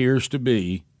 what appears to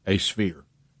be a sphere.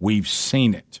 We've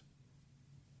seen it.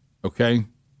 Okay?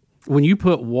 When you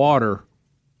put water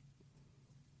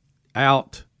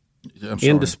out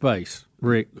into space,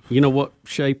 Rick, you know what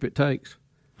shape it takes?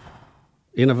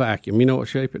 In a vacuum, you know what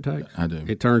shape it takes? I do.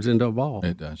 It turns into a ball.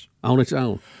 It does. On its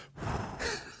own.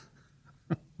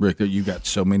 Rick, you've got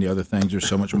so many other things. There's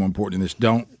so much more important than this.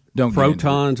 Don't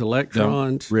protons,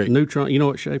 electrons, neutrons. You know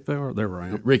what shape they are? They're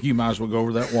round. Rick, you might as well go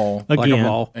over that wall like a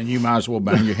ball, and you might as well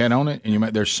bang your head on it. And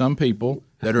there's some people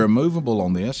that are immovable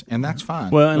on this, and that's fine.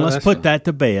 Well, and let's put that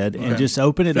to bed and just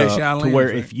open it up to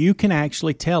where if you can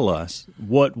actually tell us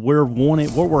what we're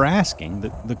wanting, what we're asking.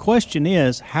 The question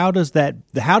is, how does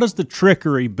the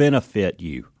trickery benefit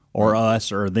you or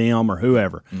us or them or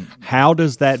whoever? How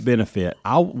does that benefit?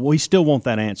 We still want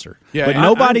that answer, but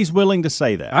nobody's willing to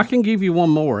say that. I can give you one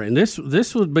more, and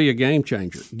this would be a game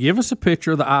changer. Give us a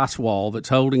picture of the ice wall that's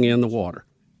holding in the water.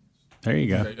 There you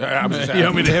go. You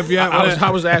want me to help you out?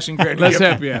 I was asking Granddaddy. Let's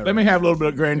help you out. Let me have a little bit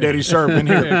of Granddaddy syrup in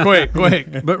here. Quick.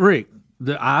 But, Rick,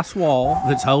 the ice wall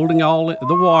that's holding all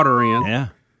the water in.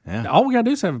 Yeah. All we got to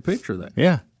do is have a picture of that.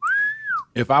 Yeah.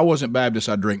 If I wasn't Baptist,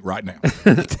 I'd drink right now.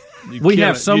 We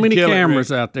have so many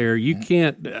cameras out there. You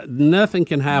can't. Nothing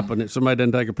can happen if somebody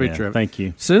doesn't take a picture of it. Thank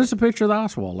you. Send us a picture of the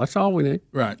ice wall. That's all we need.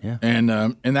 Right. Yeah.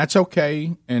 And that's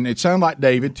okay. And it sounded like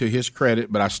David, to his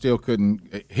credit, but I still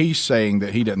couldn't. He's saying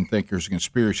that he doesn't think there's a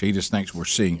conspiracy. He just thinks we're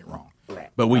seeing it wrong.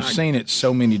 But we've seen it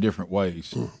so many different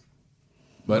ways.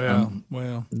 But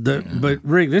but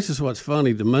Rick, this is what's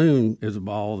funny. The moon is a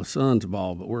ball, the sun's a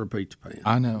ball, but we're a pizza pan.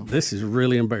 I know. This is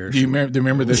really embarrassing. Do you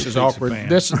remember this is awkward?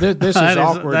 This is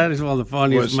awkward. That is one of the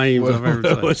funniest memes I've ever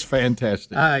seen. It was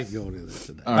fantastic. I ain't going to do this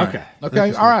today. Right.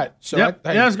 Okay. All right. So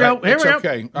let's go. Here we go.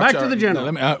 Okay. Back to the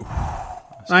general.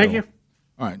 Thank you.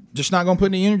 All right, just not going to put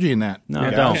any energy in that.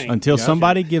 No, don't. Until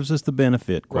somebody gives us the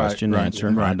benefit question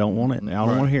answer. I don't want it. I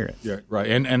don't want to hear it. Yeah, right.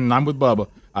 And I'm with Bubba.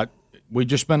 We've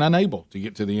just been unable to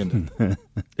get to the end of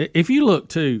it. If you look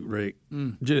too, Rick,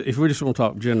 if we just want to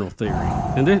talk general theory,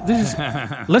 and this is,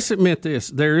 let's admit this,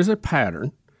 there is a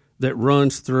pattern that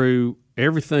runs through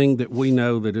everything that we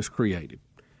know that is created,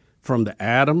 from the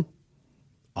atom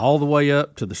all the way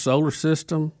up to the solar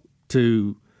system,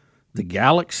 to the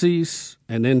galaxies,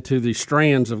 and then to the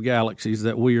strands of galaxies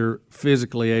that we are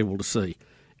physically able to see.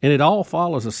 And it all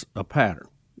follows a pattern,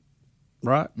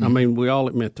 right? I mean, we all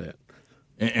admit that.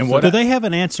 And what do they have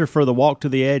an answer for the walk to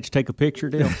the edge, take a picture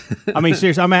deal? I mean,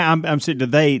 seriously, I'm saying,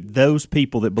 do those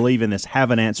people that believe in this have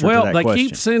an answer to that question? Well, they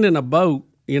keep sending a boat,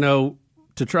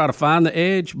 to to try to find the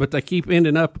edge, but they keep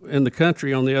ending up in the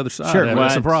country on the other side. Sure,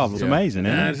 That's a problem. It's amazing,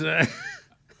 isn't it?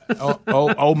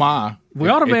 oh my! We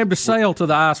ought to be able to sail to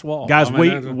the ice wall, guys.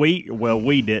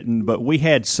 We didn't, but we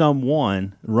had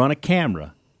someone run a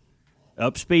camera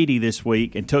up Speedy this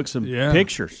week and took some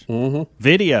pictures,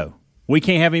 video. We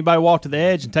can't have anybody walk to the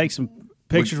edge and take some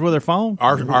pictures with their phone.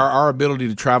 Our ability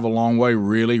to travel a long way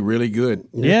really good.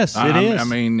 Yes, it is. I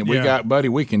mean, we got, buddy,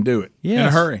 we can do it in a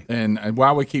hurry. And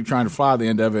why we keep trying to fly the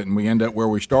end of it and we end up where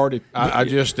we started, I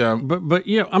just. But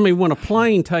yeah, I mean, when a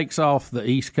plane takes off the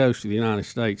east coast of the United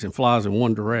States and flies in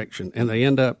one direction and they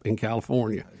end up in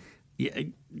California,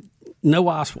 no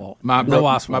ice wall. My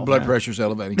blood pressure's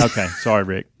elevating. Okay, sorry,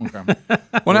 Rick. Okay.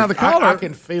 Well, now the caller, I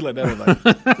can feel it elevating.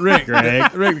 Rick,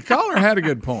 the caller had a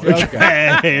good point.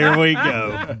 Okay, here we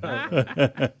go.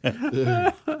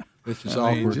 This is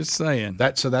awkward. Just saying.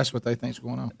 So that's what they think's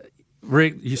going on.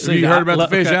 Rick, you see, you heard about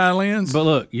the fisheye lens? But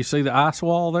look, you see the ice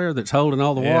wall there that's holding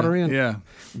all the water in. Yeah,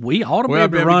 we ought to be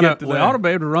able to run a. We ought to be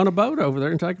able to run a boat over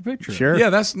there and take a picture. Sure. Yeah,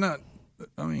 that's not.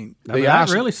 I mean,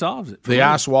 that really solves it. The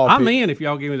ice wall. I'm in if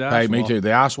y'all give me the ice wall. Hey, me too.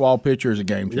 The ice wall picture is a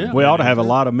game changer. Yeah, we ought to have a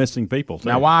lot of missing people. Too.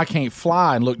 Now, why I can't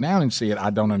fly and look down and see it,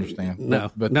 I don't understand.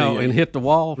 And hit the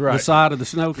wall, the side of the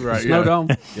snow dome.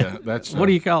 Yeah, that's. What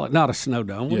do you call it? Not a snow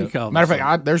dome. What do you call it? Matter of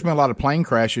fact, there's been a lot of plane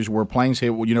crashes where planes hit.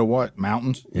 Well, you know what?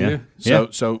 Mountains. Yeah.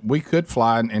 So we could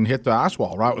fly and hit the ice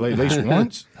wall, right? At least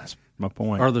once. That's my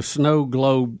point. Or the snow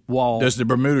globe wall. Does the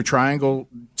Bermuda Triangle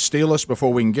steal us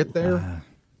before we can get there?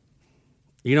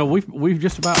 You know, we've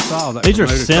just about solved that. These are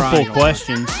simple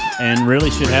questions and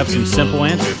really should have some simple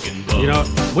answers. You know,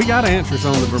 we got answers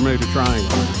on the Bermuda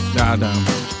Triangle. No, I don't.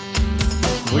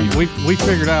 We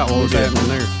figured out what was happening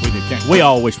there. We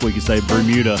all wish we could say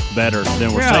Bermuda better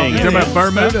than we're saying it. About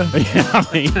Bermuda? I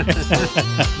mean,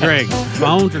 Greg,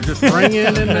 phones are just ringing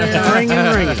in there, ringing.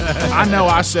 I know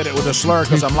I said it with a slur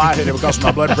because I'm lightheaded because of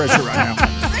my blood pressure right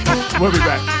now. We'll be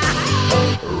back.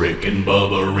 Rick and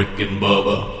Bubba, Rick and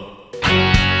Bubba.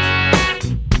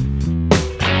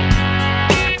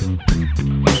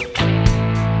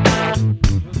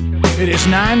 It is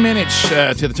 9 minutes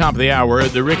to the top of the hour.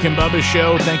 The Rick and Bubba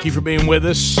Show. Thank you for being with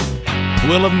us.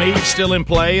 Will of Meat still in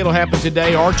play. It'll happen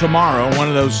today or tomorrow. One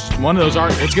of those. It's going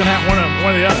to happen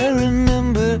one of the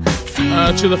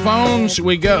other. To the phones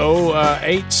we go.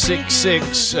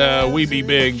 866 We Be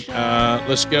Big.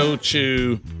 Let's go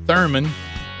to Thurman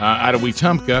out of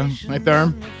Wetumpka. Hey,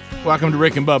 Thurman. Welcome to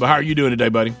Rick and Bubba. How are you doing today,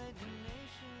 buddy?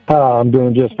 I'm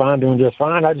doing just fine.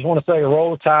 I just want to say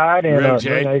Roll Tide and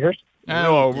Green Acres.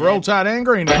 Oh, Roll Tide and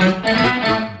Green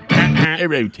Acres.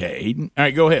 Rotate. All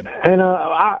right, go ahead. And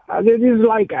it is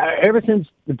like ever since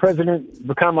the president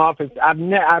become office, I've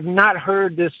not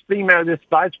heard this female, this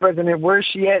vice president. Where's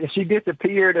she at? Has she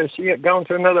disappeared? Or she had gone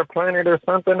to another planet or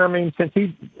something? I mean, since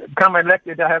he become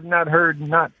elected, I have not heard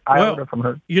iota from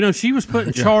her. You know, she was put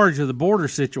in charge of the border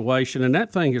situation, and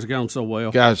that thing has gone so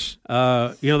well. Guys,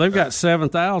 they've got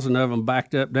 7,000 of them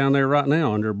backed up down there right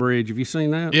now under a bridge. Have you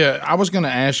seen that? Yeah, I was going to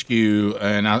ask you,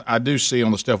 and I do see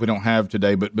on the stuff we don't have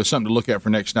today, but something to look at for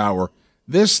next hour.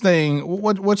 This thing,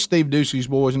 what's Steve Ducey's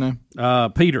boy's name?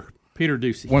 Peter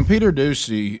Ducey. When Peter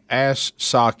Ducey asked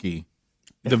Psaki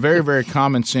the very, very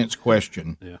common sense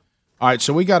question, all right,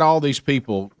 so we got all these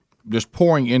people just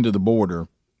pouring into the border.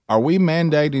 Are we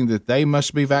mandating that they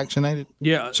must be vaccinated?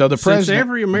 Yeah. So the president, since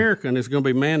every American is going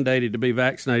to be mandated to be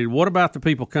vaccinated, what about the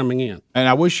people coming in? And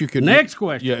I wish you could. Next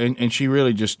question. Yeah, and she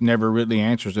really just never really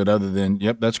answers it other than,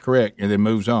 yep, that's correct, and then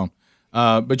moves on.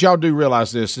 But y'all do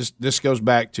realize this goes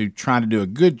back to trying to do a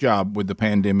good job with the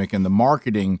pandemic and the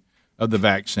marketing of the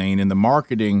vaccine and the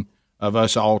marketing of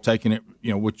us all taking it,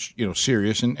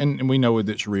 serious, and we know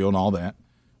that it's real and all that.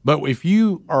 But if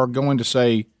you are going to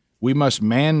say we must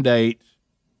mandate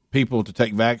people to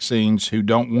take vaccines who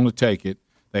don't want to take it,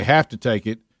 they have to take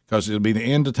it because it'll be the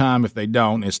end of time if they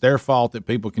don't. It's their fault that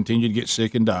people continue to get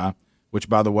sick and die, which,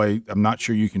 by the way, I'm not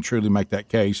sure you can truly make that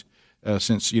case.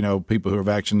 Since people who are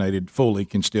vaccinated fully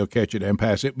can still catch it and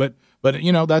pass it, but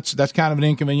that's kind of an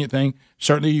inconvenient thing.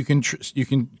 Certainly, you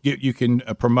can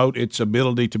promote its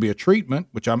ability to be a treatment,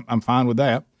 which I'm fine with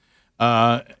that.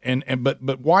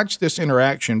 But watch this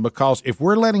interaction, because if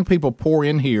we're letting people pour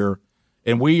in here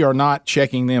and we are not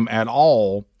checking them at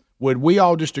all, would we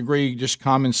all just agree, just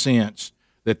common sense,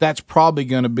 that that's probably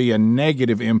going to be a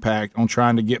negative impact on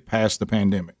trying to get past the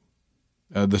pandemic,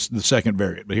 the second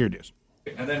variant? But here it is.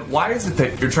 And then why is it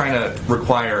that you're trying to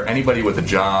require anybody with a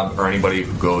job or anybody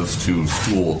who goes to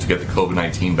school to get the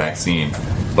COVID-19 vaccine,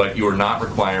 but you are not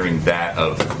requiring that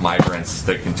of migrants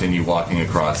that continue walking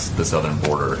across the southern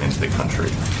border into the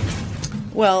country?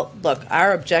 Well, look,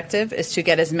 our objective is to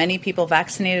get as many people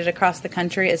vaccinated across the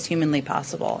country as humanly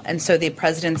possible. And so the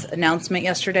president's announcement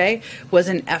yesterday was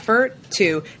an effort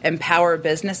to empower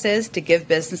businesses, to give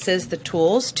businesses the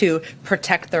tools to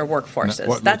protect their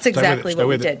workforces. That's exactly what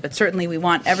we did. But certainly we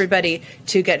want everybody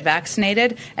to get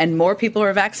vaccinated, and more people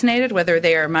are vaccinated, whether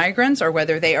they are migrants or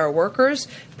whether they are workers,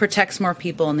 protects more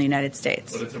people in the United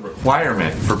States. But it's a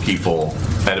requirement for people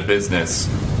at a business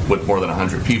with more than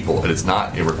 100 people. It is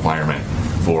not a requirement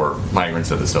for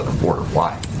migrants at the southern border.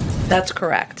 Why? That's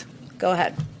correct. Go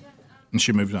ahead. And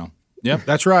she moves on. Yep,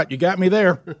 that's right. You got me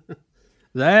there.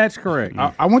 That's correct.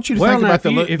 I want you to think about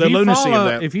the lunacy of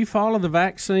that. If you follow the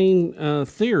vaccine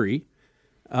theory,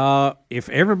 if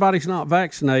everybody's not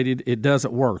vaccinated, it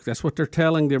doesn't work. That's what they're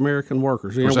telling the American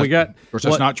workers. You know, of course,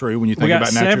 that's not true when you think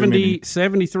about natural immunity.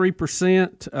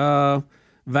 73%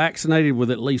 vaccinated with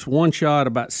at least one shot,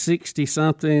 about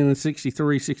 60-something,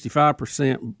 63,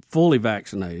 65% fully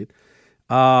vaccinated.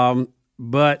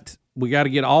 But we got to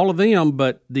get all of them,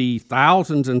 but the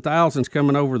thousands and thousands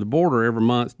coming over the border every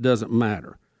month doesn't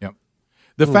matter. Yep.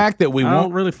 The fact that we I won't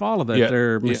don't really follow that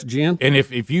there, Miss Jen. And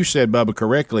if you said, Bubba,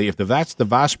 correctly, if that's the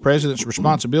vice president's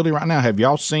responsibility right now, have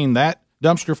y'all seen that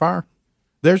dumpster fire?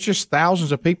 There's just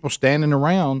thousands of people standing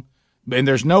around, and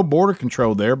there's no border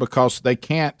control there because they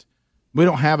can't. We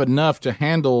don't have enough to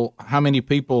handle how many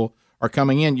people are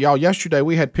coming in. Y'all, yesterday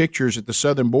we had pictures at the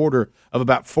southern border of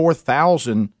about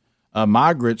 4,000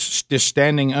 migrants just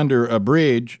standing under a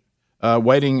bridge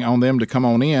waiting on them to come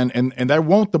on in. And they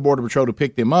want the Border Patrol to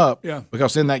pick them up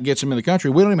because then that gets them in the country.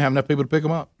 We don't even have enough people to pick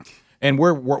them up. And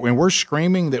we're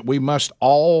screaming that we must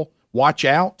all watch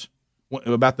out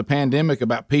about the pandemic,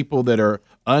 about people that are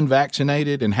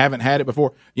unvaccinated and haven't had it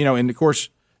before. You know, and, of course,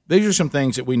 these are some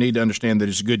things that we need to understand that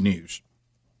is good news.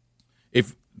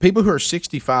 If people who are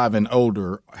 65 and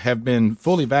older have been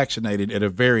fully vaccinated at a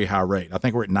very high rate, I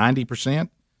think we're at 90%,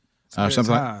 something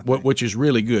like, which is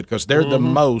really good because they're the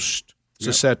most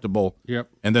susceptible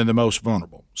and they're the most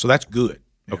vulnerable. So that's good.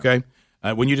 Okay,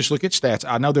 when you just look at stats,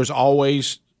 I know there's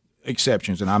always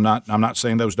exceptions, and I'm not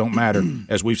saying those don't matter.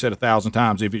 As we've said 1,000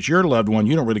 times, if it's your loved one,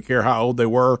 you don't really care how old they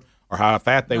were or how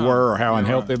fat they were or how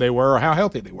unhealthy they were or how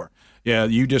healthy they were. Yeah,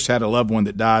 you just had a loved one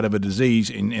that died of a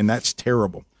disease, and that's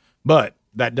terrible. But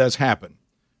that does happen.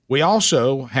 We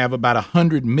also have about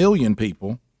 100 million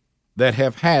people that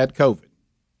have had COVID.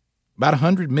 About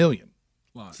 100 million.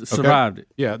 Survived it.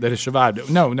 Yeah, that has survived it.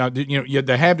 No,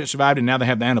 they have it survived, and now they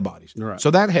have the antibodies. Right. So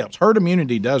that helps. Herd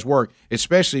immunity does work,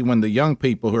 especially when the young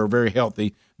people who are very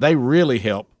healthy, they really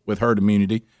help with herd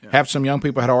immunity. Have some young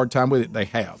people had a hard time with it? They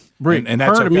have. And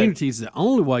that's herd immunity is the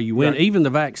only way you win. Right. Even the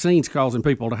vaccine's causing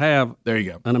people to have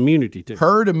an immunity to.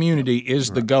 Herd immunity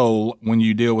is the goal when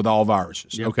you deal with all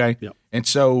viruses, okay? Yep. And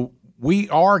so we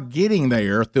are getting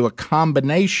there through a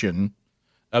combination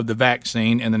of the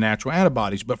vaccine and the natural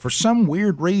antibodies. But for some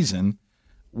weird reason,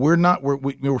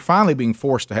 we're finally being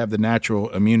forced to have the natural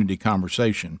immunity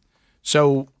conversation.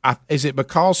 So is it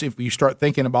because if you start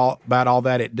thinking about all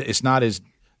that, it's not as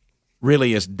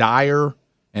really as dire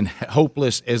and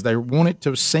hopeless as they want it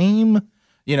to seem?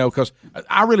 You know, because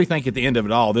I really think at the end of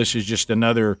it all, this is just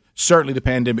another. Certainly, the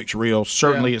pandemic's real.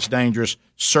 Certainly, it's dangerous.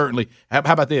 Certainly, how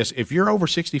about this? If you're over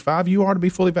 65, you ought to be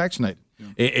fully vaccinated. Yeah.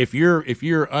 If you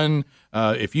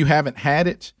haven't had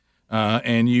it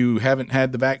and you haven't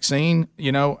had the vaccine,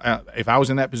 you know, if I was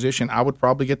in that position, I would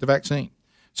probably get the vaccine.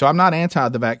 So I'm not anti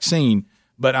the vaccine,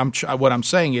 but what I'm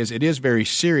saying is it is very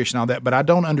serious and all that. But I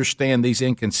don't understand these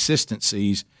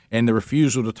inconsistencies and the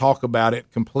refusal to talk about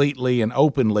it completely and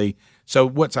openly. So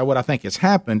what I think has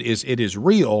happened is it is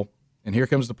real, and here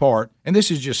comes the part, and this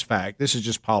is just fact. This is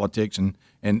just politics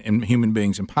and human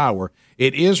beings in power.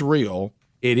 It is real.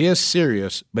 It is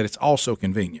serious, but it's also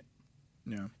convenient.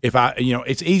 Yeah. If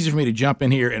it's easy for me to jump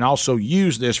in here and also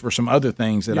use this for some other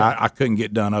things that I couldn't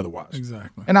get done otherwise.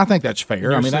 Exactly. And I think that's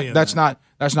fair. I mean, that's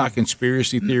not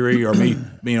conspiracy theory or me,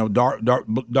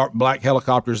 dark black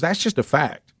helicopters. That's just a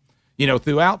fact. You know,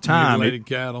 throughout time, mutilated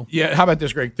cattle. Yeah. How about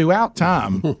this, Greg? Throughout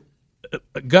time,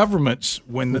 governments,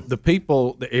 when the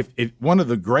people, if one of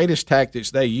the greatest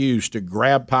tactics they use to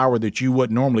grab power that you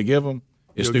wouldn't normally give them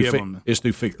is through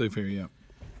fear. Through fear, yeah.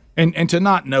 And to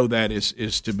not know that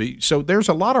is to be – so there's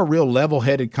a lot of real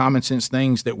level-headed, common-sense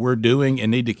things that we're doing and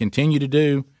need to continue to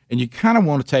do, and you kind of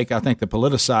want to take, I think, the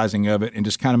politicizing of it and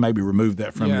just kind of maybe remove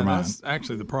that from your mind. That's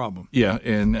actually the problem. Yeah,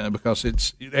 and because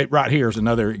it's right here is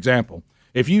another example.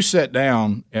 If you sat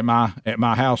down at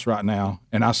my house right now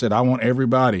and I said I want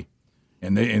everybody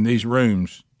in these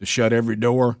rooms to shut every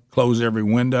door, close every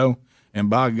window, and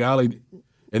by golly –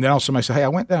 and then also somebody say, hey, I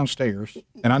went downstairs,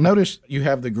 and I noticed you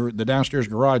have the downstairs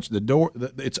garage, the door,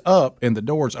 it's up, and the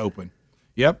door's open.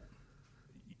 Yep.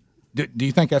 Do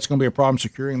you think that's going to be a problem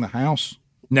securing the house?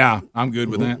 No, I'm good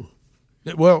with that.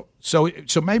 Well, so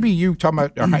maybe you talking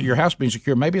about your house being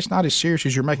secure. Maybe it's not as serious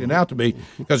as you're making it out to be.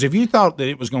 Because if you thought that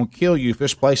it was going to kill you if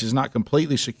this place is not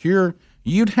completely secure,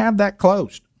 you'd have that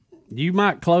closed. You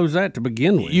might close that to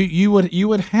begin with. You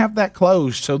would have that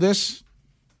closed. So this,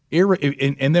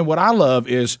 and then what I love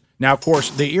is now, of course,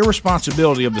 the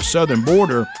irresponsibility of the southern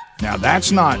border. Now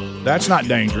that's not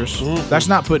dangerous. That's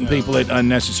not putting people at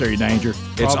unnecessary danger.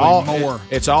 It's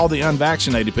It's all the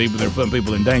unvaccinated people that are putting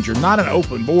people in danger. Not an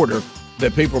open border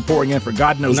that people are pouring in for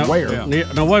God knows where.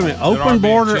 No, wait a minute. Open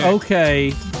border,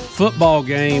 okay. Football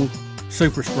game,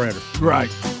 super spreader. Right.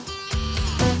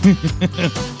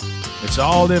 It's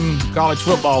all them college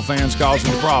football fans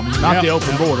causing the problem, not the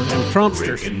open border. And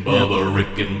Trumpsters. Rick and Bubba,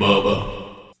 Rick and Bubba.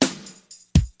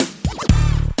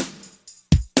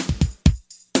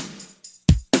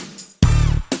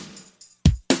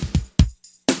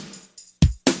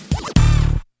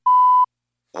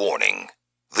 Warning.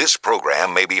 This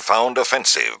program may be found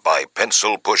offensive by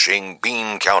pencil-pushing,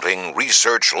 bean-counting,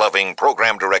 research-loving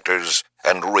program directors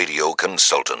and radio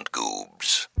consultant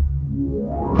goobs.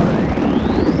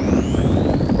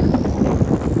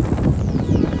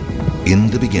 In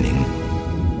the beginning,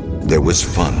 there was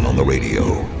fun on the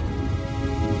radio.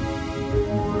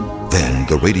 Then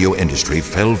the radio industry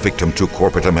fell victim to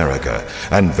corporate America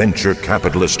and venture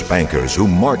capitalist bankers who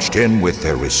marched in with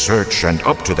their research and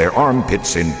up to their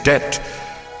armpits in debt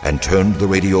and turned the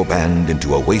radio band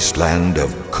into a wasteland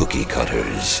of cookie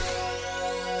cutters.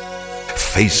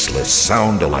 Faceless,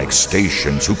 sound-alike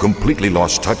stations who completely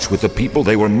lost touch with the people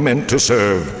they were meant to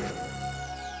serve.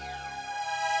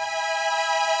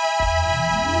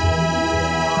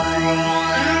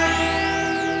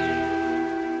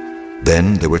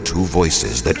 Then there were two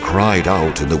voices that cried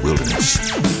out in the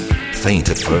wilderness. Faint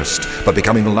at first, but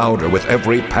becoming louder with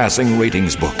every passing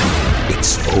ratings book.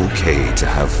 It's okay to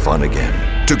have fun again,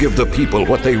 to give the people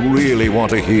what they really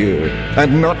want to hear,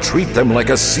 and not treat them like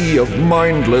a sea of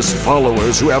mindless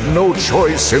followers who have no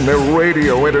choice in their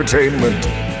radio entertainment.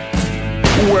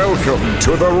 Welcome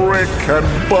to the Rick and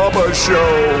Bubba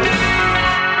Show.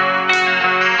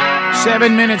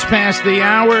 7 minutes past the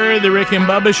hour, the Rick and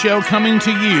Bubba Show coming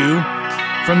to you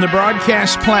from the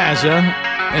Broadcast Plaza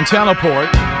and Teleport.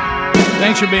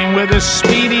 Thanks for being with us.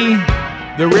 Speedy,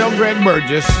 the real Greg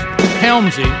Burgess,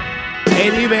 Helmsy,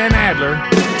 Eddie Van Adler,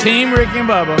 Team Rick and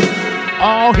Bubba,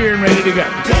 all here and ready to go.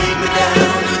 Take me down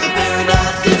to the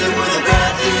paradise city where the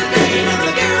grass is green and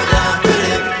the girls are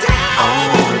pretty.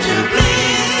 Oh, won't you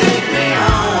please take me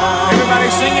home?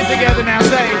 Everybody sing it together now.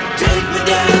 Say, take me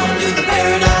down to the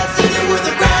paradise city where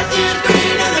the grass is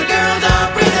green and the girls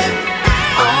are pretty.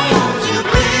 Oh, won't you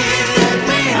please take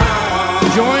me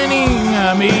home? joining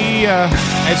me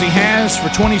as he has for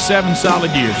 27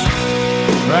 solid years.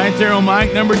 Right there on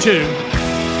mic number 2.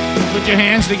 Put your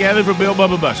hands together for Bill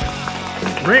Bubba Bussey.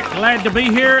 Rick, glad to be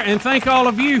here, and thank all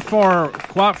of you for,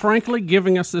 quite frankly,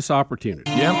 giving us this opportunity.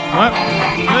 Yep.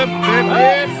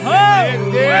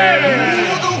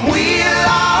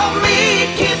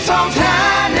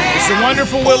 It's the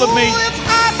wonderful wheel of meat.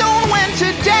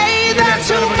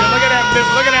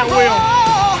 Look at that wheel.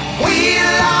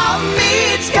 Wheel of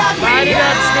meat's got Light it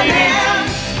up, Speedy.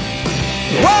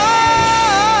 Whoa,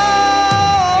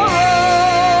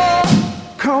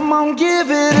 come on, give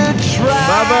it a try.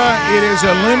 Bubba, it is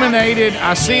illuminated.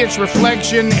 I see its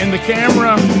reflection in the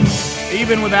camera,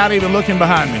 even without even looking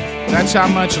behind me. That's how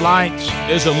much light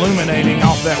is illuminating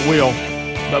off that wheel.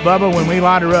 But, Bubba, when we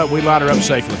light her up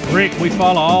safely. Rick, we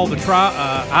follow all the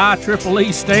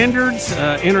IEEE standards,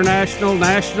 international,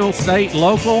 national, state,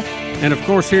 local, and, of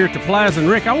course, here at the Plaza. And,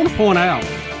 Rick, I want to point out,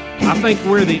 I think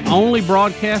we're the only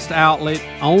broadcast outlet,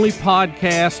 only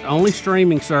podcast, only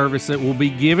streaming service that will be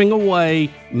giving away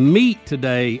meat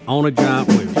today on a giant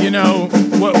wheel. You know,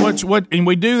 and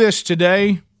we do this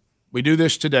today.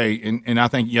 And I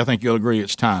think you'll agree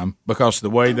it's time, because of the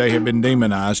way they have been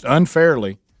demonized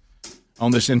unfairly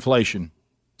on this inflation.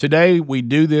 Today, we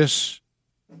do this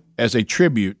as a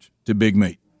tribute to Big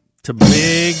Meat. To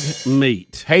Big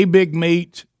Meat. Hey, Big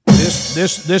Meat,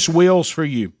 this wheel's for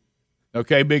you.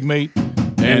 Okay, Big Meat?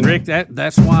 And Rick,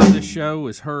 that's why this show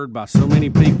is heard by so many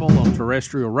people on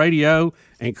terrestrial radio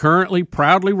and currently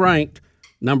proudly ranked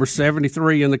number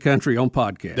 73 in the country on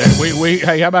podcast.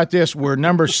 Hey, how about this? We're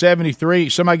number 73.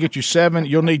 Somebody get you 7.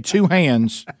 You'll need 2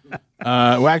 hands.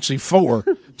 Well, actually 4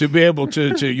 to be able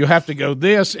to. You have to go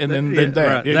this and then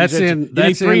that. Right. That's in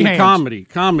the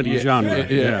comedy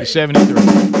genre. Yeah,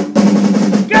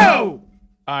 73. Go.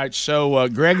 All right, so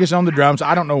Greg is on the drums.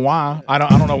 I don't know why. I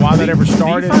don't know why that ever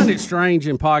started. Do you find it strange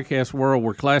in podcast world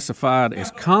we're classified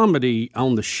as comedy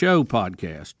on the show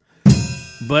podcast,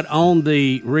 but on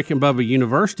the Rick and Bubba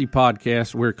University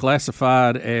podcast we're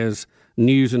classified as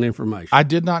news and information? I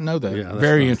did not know that. Yeah,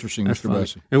 very interesting, That's Mr. funny.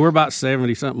 Bessie. And we're about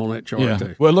 70 something on that chart Yeah.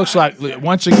 too. Well, it looks like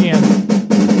once again.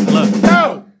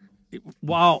 Look,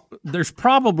 while there's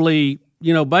probably,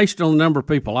 based on the number of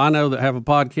people I know that have a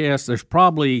podcast, there's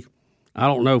probably, I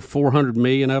don't know, 400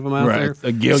 million of them out Right, there.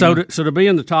 a gillion. So to be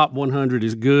in the top 100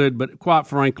 is good, but quite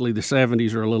frankly, the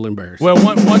 70s are a little embarrassing. Well,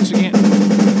 once again,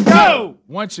 go.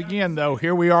 Once again, though,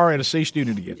 here we are at a C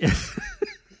student again.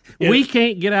 We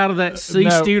can't get out of that C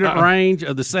student range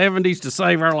of the 70s to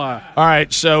save our life. All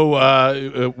right,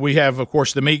 so we have, of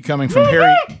course, the meat coming from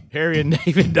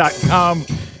HarryandDavid.com,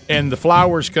 and the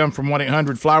flowers come from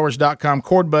 1-800-Flowers.com.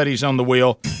 Cord Buddies on the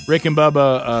wheel, Rick and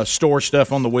Bubba store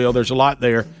stuff on the wheel. There's a lot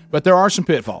there, but there are some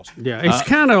pitfalls. Yeah, it's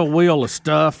kind of a wheel of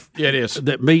stuff. It is.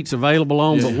 That meat's available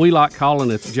on, but we like calling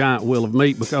it the giant wheel of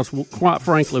meat because, quite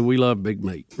frankly, we love big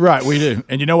meat. Right, we do.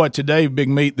 And you know what? Today, Big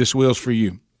Meat, this wheel's for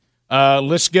you.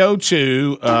 Let's go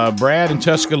to Brad in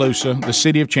Tuscaloosa, the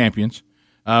city of champions.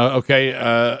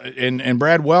 And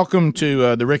Brad, welcome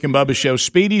to the Rick and Bubba Show.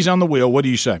 Speedy's on the wheel. What do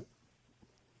you say?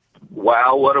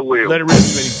 Wow, what a wheel. Let it rip,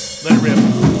 Speedy. Let it rip.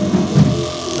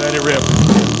 Let it rip.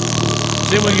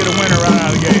 See if we can get a winner right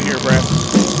out of the gate here, Brad.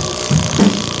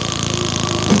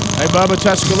 Hey, Bubba,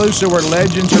 Tuscaloosa, where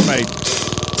legends are made.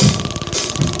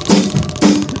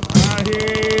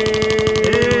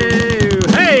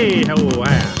 Hey, oh,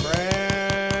 wow.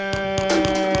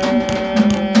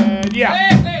 Yeah.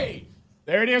 Hey.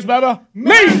 There it is, Bubba.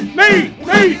 Meat. Meat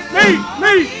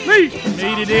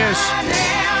it is.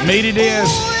 Meat it is.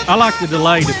 I like the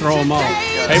delay to throw them off.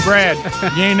 Hey, Brad,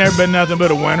 you ain't never been nothing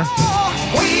but a winner.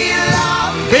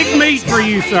 Big meat for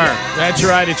you, sir. That's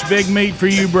right. It's big meat for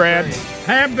you, Brad.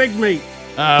 Have big meat.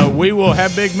 We will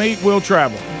have big meat. We'll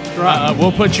travel.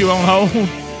 We'll put you on hold,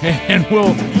 and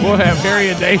we'll have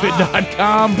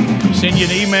HarryandDavid.com send you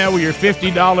an email with your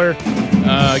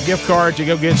 $50 gift card to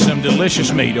go get some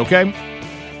delicious meat, okay?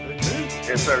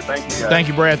 Yes, sir. Thank you, guys. Thank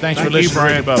you, Brad. Thanks for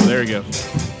listening, Brad. There you go.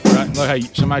 Right. Look, hey,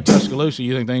 somebody Tuscaloosa,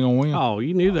 you think they ain't going to win? Oh,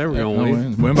 you knew they were going to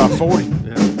win. Win by 40.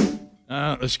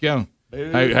 Let's go.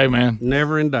 Hey, man.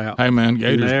 Never in doubt. Hey, man.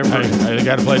 Gators. Never. Hey, they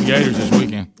got to play the Gators this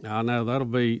weekend. I know. That'll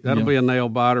be a nail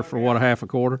biter for, what, a half a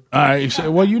quarter?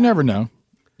 Well, you never know.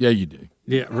 Yeah, you do.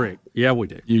 Yeah, Rick. Yeah, we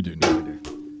do. You do.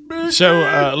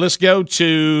 So let's go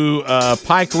to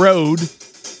Pike Road,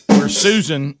 where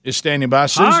Susan is standing by.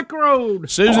 Pike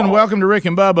Road. Susan, welcome to Rick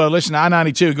and Bubba. Listen to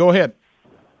I-92. Go ahead.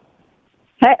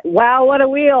 Hey, wow, what a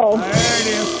wheel. There it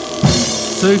is.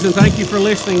 Susan, thank you for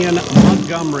listening in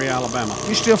Montgomery, Alabama.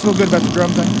 You still feel good about the drum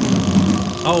thing?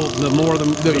 Oh, the more the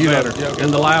better. Yeah, okay.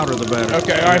 And the louder the better.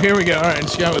 Okay, all right, here we go. All right,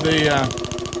 let's go with the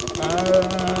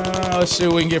let's see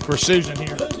what we can get for Susan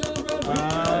here.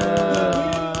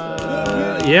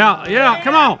 Yeah,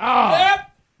 come on.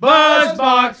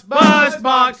 Buzzbox,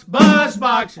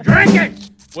 drink it.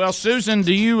 Well, Susan,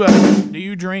 do you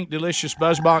drink delicious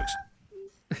Buzzbox?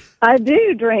 I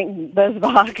do drink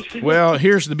BuzzBox. Well,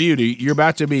 here's the beauty. You're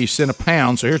about to be sent a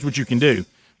pound, so here's what you can do.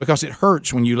 Because it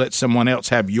hurts when you let someone else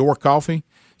have your coffee.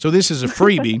 So this is a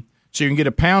freebie. So you can get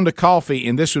a pound of coffee,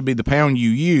 and this would be the pound you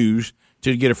use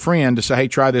to get a friend to say, hey,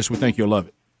 try this. We think you'll love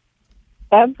it.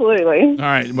 Absolutely. All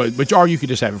right, but or you could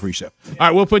just have it for yourself. All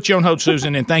right, we'll put you on hold,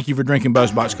 Susan, and thank you for drinking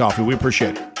BuzzBox coffee. We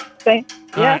appreciate it. Thank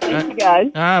you guys.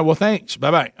 All right, well, thanks.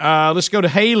 Bye-bye. Let's go to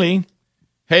Haley.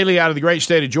 Haley out of the great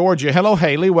state of Georgia. Hello,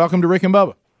 Haley. Welcome to Rick and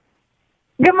Bubba.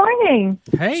 Good morning.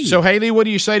 Hey. So, Haley, what do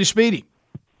you say to Speedy?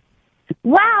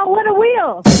 Wow, what a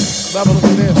wheel. Bubba, look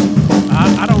at this.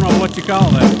 I don't know what you call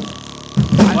that.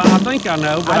 Well, I think I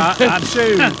know, but I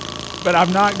do. But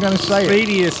I'm not going to say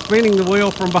Speedy is spinning the wheel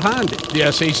from behind it.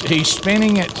 Yes, he's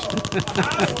spinning it.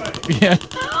 Yeah.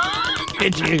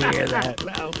 Did you hear that?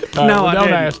 No, I don't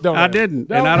didn't. ask. Don't I ask.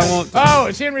 didn't, and I don't want to. Oh,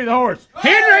 it's Henry the Horse.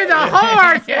 Henry the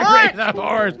Horse! Henry the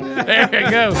Horse. There you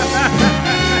go.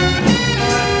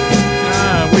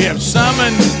 We have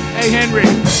summoned, hey, Henry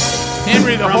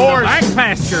the From Horse. the back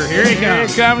pasture. Here he Here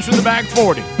comes. he comes from the back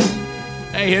 40.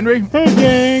 Hey, Henry. Hey,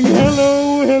 gang.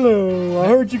 Hello. I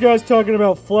heard you guys talking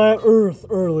about flat Earth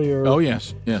earlier. Oh,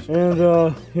 yes. And,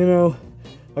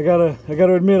 I gotta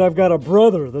admit, I've got a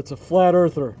brother that's a flat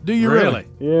earther. Do you really?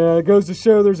 Yeah, it goes to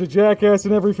show there's a jackass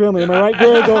in every family. Am I right,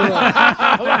 Greg? How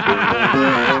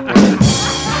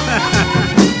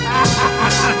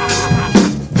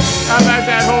about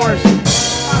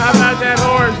that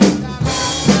horse?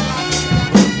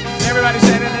 Everybody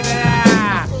say that.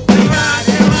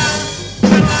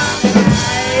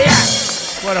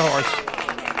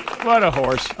 but a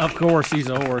horse. Of course, he's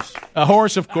a horse. A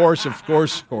horse, of course.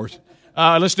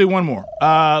 Let's do one more.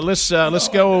 Let's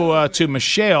go to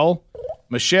Michelle.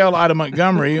 Michelle out of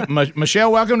Montgomery.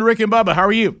 Michelle, welcome to Rick and Bubba. How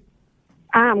are you?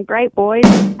 I'm great, boys.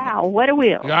 Wow, what a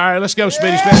wheel. All right, let's go,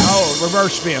 Speedy spin. Oh,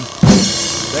 reverse spin.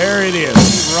 There it is.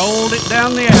 He rolled it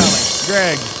down the alley.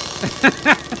 Greg.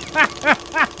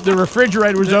 The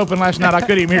refrigerator was open last night. I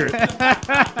couldn't even hear it.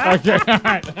 Okay, all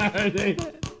right.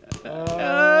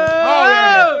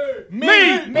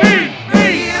 Meat.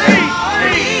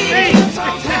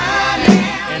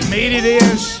 And meat it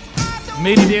is.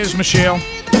 Meat it is, Michelle. All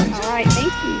right,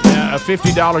 thank you. A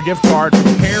 $50 gift card from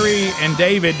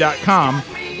HarryandDavid.com.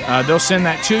 They'll send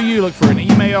that to you. Look for an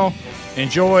email.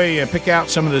 Enjoy, pick out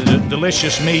some of the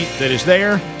delicious meat that is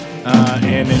there,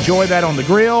 and enjoy that on the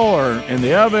grill or in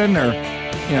the oven, or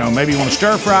maybe you want to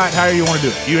stir fry it. However you want to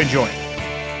do it, you enjoy it.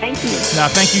 Thank you. Now,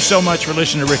 thank you so much for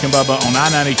listening to Rick and Bubba on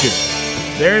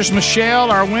I-92. There's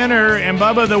Michelle, our winner, and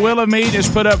Bubba, the Wheel of Meat, is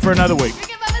put up for another week.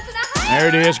 There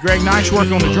it is. Greg, nice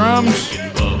work on the drums.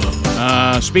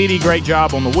 Speedy, great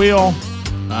job on the wheel.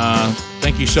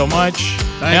 Thank you so much.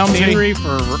 Thanks, Helmsy, Henry,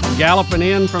 for galloping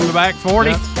in from the back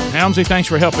 40. Helmsy, thanks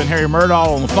for helping Harry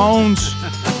Murdahl on the phones.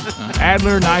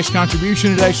 Adler, nice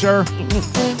contribution today, sir.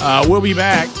 We'll be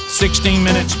back 16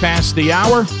 minutes past the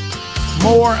hour.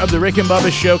 More of the Rick and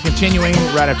Bubba show continuing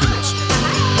right after this.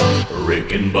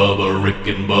 Rick and Bubba, Rick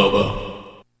and Bubba.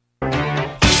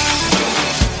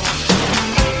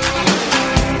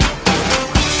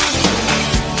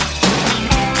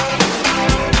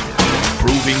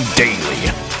 Proving daily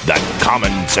that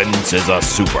common sense is a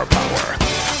superpower.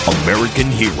 American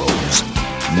heroes,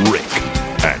 Rick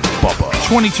and Bubba.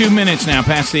 22 minutes now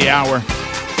past the hour.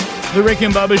 The Rick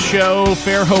and Bubba show,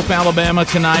 Fairhope, Alabama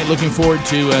tonight. Looking forward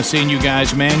to seeing you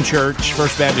guys. Man Church,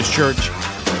 First Baptist Church,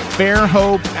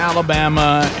 Fairhope,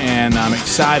 Alabama, and I'm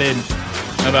excited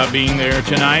about being there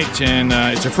tonight. And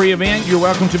it's a free event. You're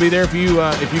welcome to be there if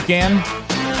you can.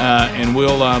 And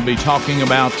we'll be talking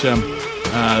about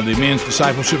the men's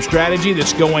discipleship strategy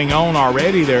that's going on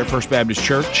already there at First Baptist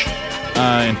Church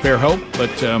in Fairhope.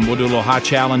 But we'll do a little high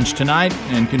challenge tonight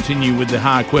and continue with the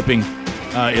high equipping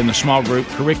in the small group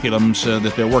curriculums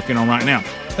that they're working on right now.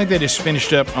 I think they just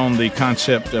finished up on the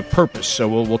concept of purpose, so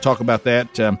we'll talk about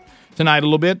that tonight a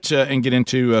little bit and get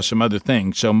into some other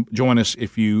things. So join us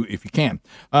if you can.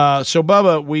 So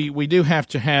Bubba, we do have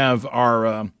to have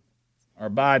our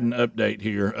Biden update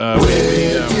here. Where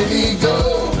did he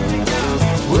go?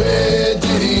 Where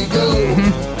did he go?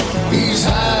 He's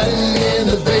hiding in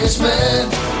the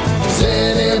basement. Does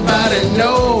anybody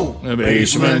know?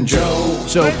 Basement Joe.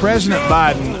 So President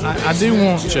Biden, I do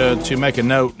want to make a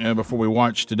note before we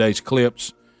watch today's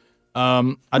clips.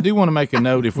 I do want to make a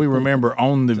note, if we remember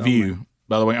on The View,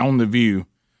 by the way, on The View,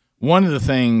 one of the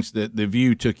things that The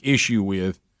View took issue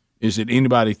with is that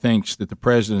anybody thinks that the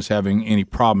president is having any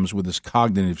problems with his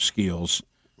cognitive skills,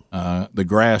 the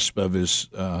grasp of his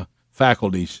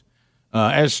faculties.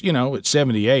 As you know, at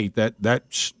 78,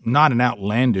 that's not an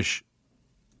outlandish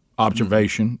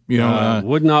observation.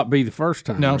 Would not be the first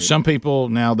time. No, some people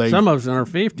now some of us in our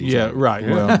 50s. Yeah, right.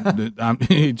 Well,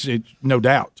 it's no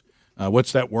doubt.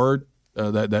 What's that word?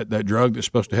 That drug that's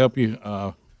supposed to help you?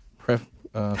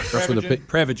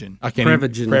 Prevagen. I can't.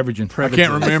 Prevagen. I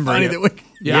can't remember. Funny it. that we,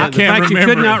 Yeah, I the can't fact remember. you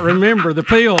could it. not remember the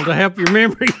pill to help your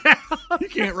memory. you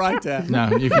can't write that.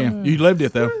 No, you can't. You lived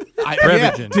it though.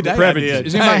 Prevagen. Today I did.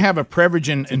 Does anybody have a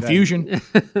Prevagen infusion?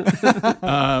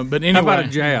 But anyway, How about a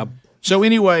jab? So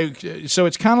anyway, so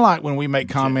it's kind of like when we make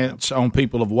comments on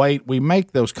people of weight, we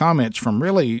make those comments from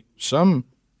really some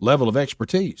level of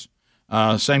expertise.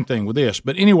 Same thing with this.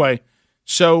 But anyway,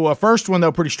 so first one,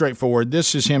 though, pretty straightforward.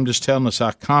 This is him just telling us how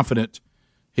confident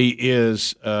he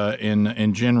is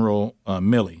in General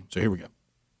Milley. So here we go.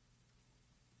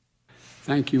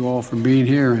 Thank you all for being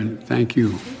here, and thank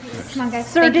you. Come on, guys.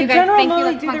 Sir, Thank did you, guys. General Thank you. Milley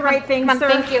Let's- do come the on, right thing, come on, sir?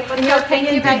 Thank you. Let's In go. your Thank you,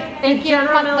 opinion, guys. Thank did you. General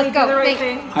Come on, Milley let's go. do the right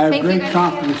Thank- thing? I have Thank you, great guys.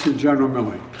 confidence in General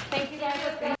Milley.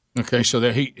 Okay, so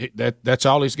that's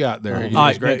all he's got there. He All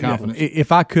has right, great confidence.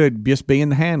 If I could, just being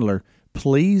the handler,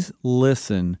 please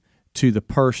listen to the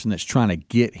person that's trying to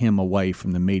get him away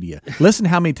from the media. Listen to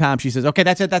how many times she says, "Okay,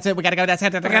 that's it, we gotta go, that's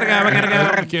it, we gotta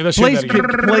go." Okay, let's hear Please, that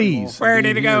again. please. Where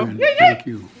did it go? Thank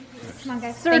you. Come on,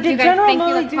 guys. Sir, Thank did you, guys. General Thank you.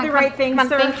 Milley Let's- do come the on, right thing, come on,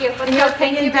 sir? Thank you. Let's In your go.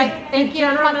 Thank you, opinion, guys. did Thank you.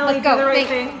 General Come on, Milley let's do go. the right Thank-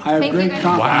 thing? I have Thank great you, guys.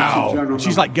 confidence Wow. in General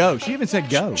She's Milley. like, "Go." She even said,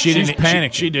 "Go." She didn't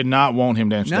panic. She did not want him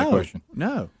to answer that No, question.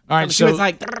 no. All right, She so was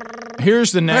like,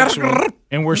 here's the next one,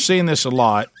 and we're seeing this a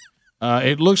lot.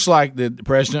 It looks like that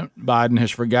President Biden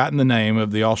has forgotten the name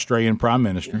of the Australian Prime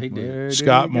Minister,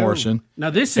 Scott Morrison.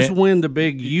 Now, this is And- when the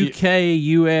big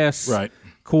UK-US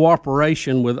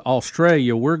cooperation with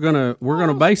Australia, we're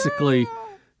gonna basically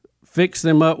fix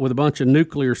them up with a bunch of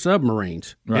nuclear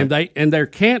submarines, Right. and they're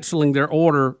canceling their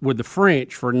order with the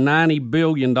French for $90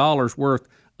 billion worth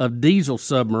of diesel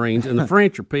submarines, and the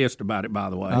French are pissed about it.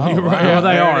 By the way, Well,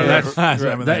 they are.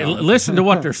 Listen to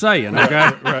what they're saying. Okay,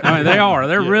 I mean they are.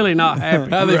 They're really not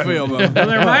happy. How they feel, though? Well,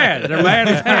 they're mad. They're mad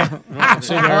as hell.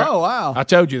 See there? Oh, wow. I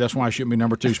told you that's why I shouldn't be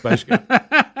number 2 space guy.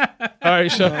 All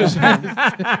right,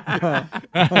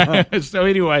 so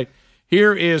anyway,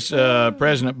 here is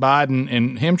President Biden,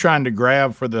 and him trying to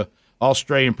grab for the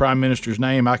Australian Prime Minister's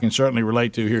name. I can certainly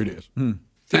relate to. Here it is.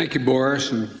 Thank you,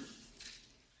 Boris. And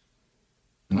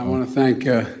I want to thank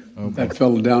that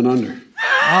fellow down under.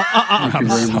 Thank you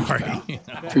very much, pal.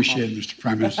 Appreciate it, Mr.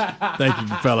 Prime Minister. Thank you,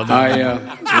 fellow down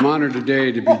under. I'm honored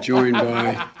today to be joined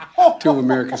by 2 of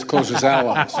America's closest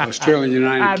allies, Australia and the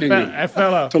United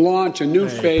Kingdom, to launch a new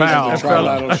phase of the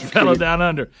trilateral fellow down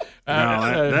under.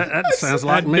 That sounds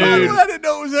like me. I didn't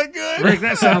know it was that good. Rick,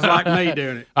 that sounds like me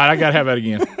doing it. All right, I got to have that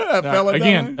again. Fella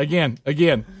down Again.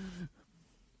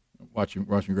 Watch him,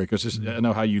 Greg, because I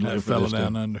know how you live for fellow this.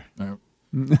 down under. All right.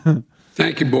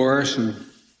 Thank you, Boris. And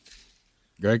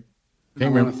Greg? I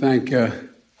want to thank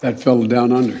that fellow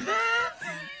down under.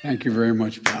 Thank you very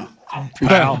much, pal.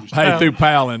 Pal. Hey, threw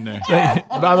pal in there.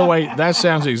 By the way, that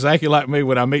sounds exactly like me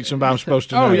when I meet somebody I'm supposed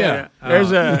to know. Oh, yeah.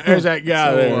 There's that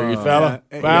guy there, you fella.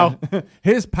 Pal.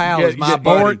 His pal is my get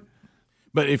buddy. bored.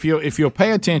 But if you'll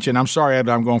pay attention, I'm sorry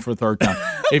I'm going for the third time.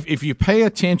 if you pay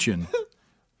attention,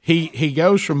 he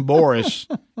goes from Boris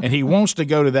and he wants to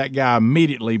go to that guy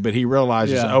immediately, but he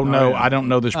realizes, I don't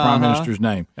know this prime minister's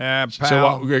name. Pal.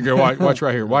 So watch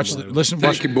right here. Listen.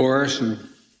 Thank you, Boris. And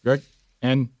Greg.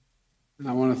 And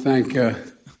I want to thank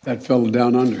that fellow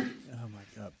down under. Oh, my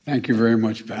God. Thank you very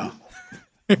much, pal.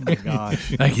 Oh, my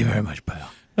gosh. Thank you very much, pal.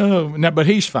 Oh, no, but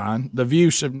he's fine. The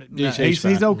views,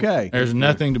 he's okay. There's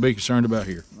nothing to be concerned about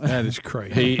here. That is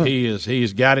crazy.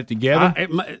 He's got it together.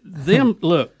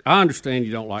 Look, I understand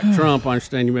you don't like Trump. I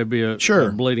understand you may be a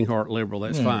bleeding heart liberal.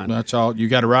 That's fine. That's all. You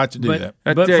got a right to do that.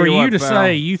 But for you to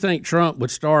say you think Trump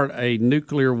would start a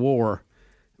nuclear war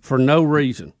for no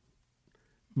reason,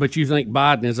 but you think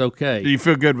Biden is okay. Do you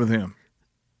feel good with him?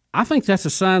 I think that's a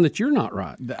sign that you're not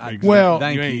right. Well,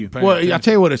 thank you. Well, I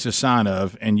tell you what, it's a sign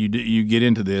of, and you get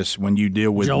into this when you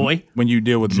deal with Joy. When you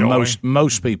deal with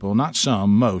most people, not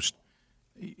some, most.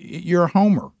 You're a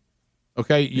homer,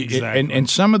 okay? Exactly. And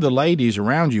some of the ladies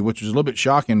around you, which was a little bit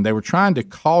shocking, they were trying to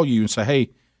call you and say, "Hey,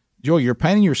 Joy, you're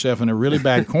painting yourself in a really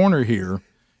bad corner here."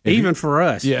 Even for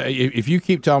us. Yeah, if you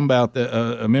keep talking about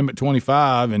the Amendment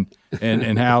 25 and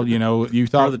how, you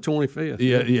thought. Or the 25th.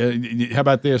 Yeah. How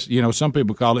about this? Some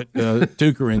people call it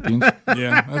 2 Corinthians.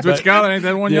 Yeah, that's what you call it. Ain't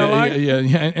that one y'all like?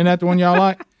 Yeah. Ain't that the one y'all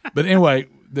like? But anyway,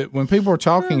 when people are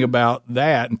talking about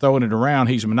that and throwing it around,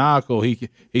 he's maniacal,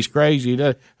 he's crazy, he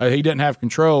doesn't have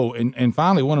control. And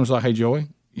finally, one of them was like, "Hey, Joey,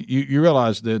 you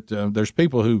realize that there's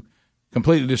people who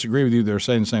completely disagree with you. They're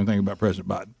saying the same thing about President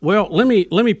Biden." Well, let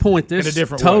me point this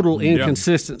total way.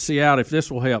 inconsistency out, if this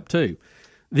will help too.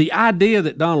 The idea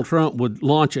that Donald Trump would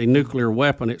launch a nuclear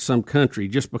weapon at some country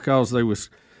just because there was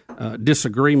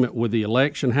disagreement with the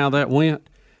election, how that went,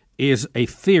 is a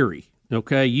theory.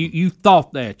 Okay, you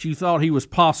thought that. You thought he was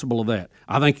possible of that.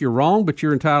 I think you're wrong, but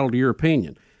you're entitled to your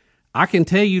opinion. I can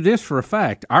tell you this for a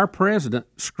fact. Our president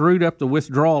screwed up the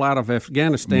withdrawal out of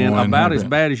Afghanistan about as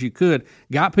bad as you could,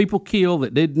 got people killed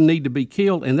that didn't need to be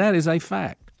killed, and that is a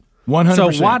fact. 100%.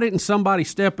 So why didn't somebody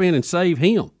step in and save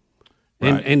him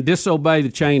and disobey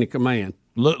the chain of command?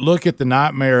 Look at the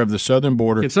nightmare of the southern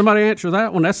border. Can somebody answer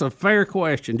that one? That's a fair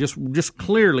question. Just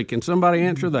clearly, can somebody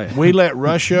answer that? We let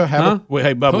Russia have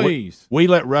hey, Bubba, Please. we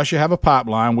let Russia have a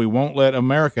pipeline. We won't let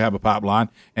America have a pipeline.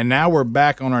 And now we're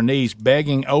back on our knees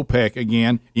begging OPEC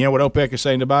again. You know what OPEC is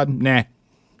saying to Biden? Nah.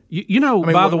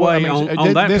 By the way,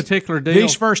 on that particular deal,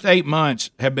 these first 8 months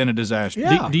have been a disaster.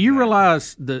 Yeah. Do you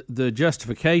realize the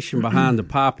justification behind the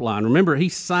pipeline? Remember, he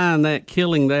signed that,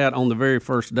 killing that on the very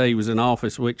first day he was in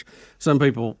office, which some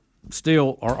people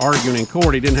still are arguing in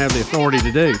court he didn't have the authority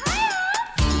to do.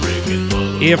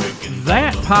 If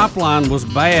that pipeline was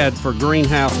bad for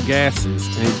greenhouse gases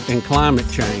and climate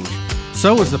change,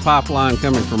 so is the pipeline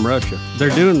coming from Russia. They're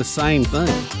doing the same thing.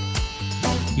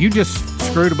 You just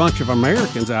screwed a bunch of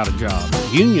Americans out of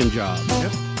jobs, union jobs,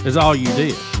 is all you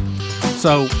did.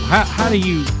 So how do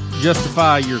you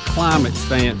justify your climate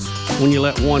stance when you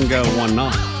let one go, one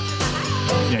not?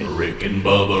 Rick and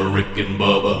Bubba, Rick and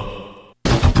Bubba.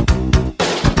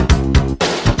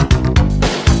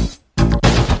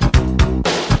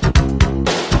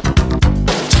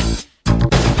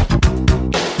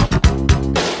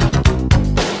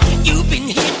 You've been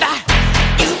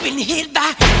hit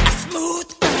by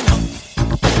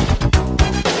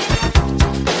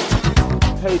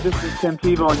Tim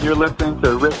Tebow, and you're listening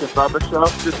to Rick and Bubba Show.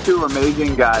 Just two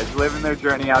amazing guys living their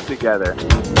journey out together.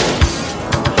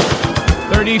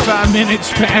 35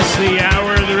 minutes past the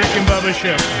hour of the Rick and Bubba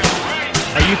Show.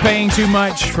 Are you paying too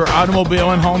much for automobile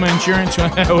and home insurance?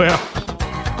 Well,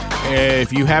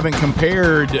 if you haven't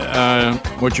compared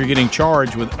what you're getting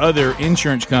charged with other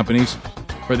insurance companies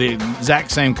for the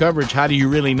exact same coverage, how do you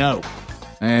really know?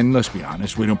 And let's be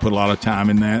honest, we don't put a lot of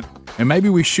time in that. And maybe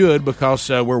we should, because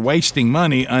we're wasting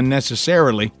money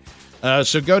unnecessarily.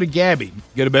 So go to Gabi.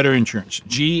 Get a better insurance.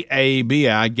 Gabi.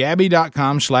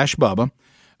 Gabi.com/Bubba.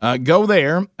 Go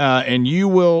there, and you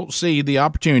will see the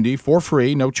opportunity for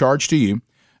free, no charge to you,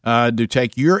 to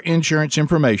take your insurance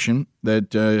information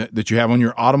that you have on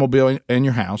your automobile and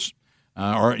your house,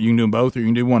 or you can do them both, or you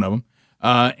can do one of them,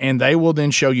 and they will then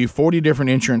show you 40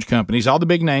 different insurance companies. All the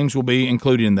big names will be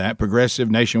included in that: Progressive,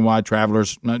 Nationwide,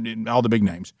 Travelers, all the big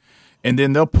names. And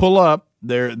then they'll pull up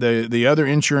the other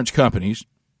insurance companies,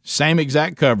 same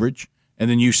exact coverage, and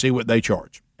then you see what they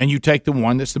charge. And you take the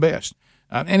one that's the best.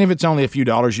 And if it's only a few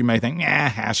dollars, you may think,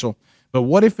 hassle. But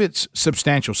what if it's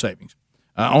substantial savings?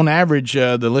 On average,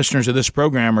 the listeners of this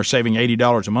program are saving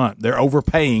 $80 a month. They're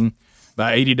overpaying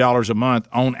by $80 a month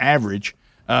on average.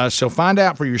 So find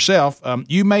out for yourself.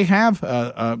 You may have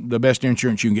the best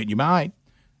insurance you can get. You might,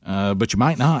 but you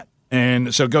might not.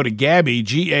 And so go to Gabi,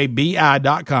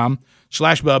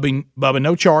 Gabi.com/Bubba,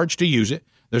 no charge to use it.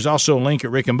 There's also a link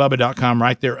at rickandbubba.com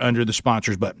right there under the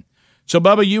sponsors button. So,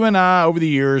 Bubba, you and I over the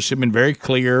years have been very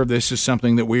clear. This is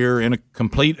something that we're in a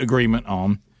complete agreement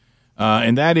on,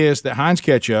 and that is that Heinz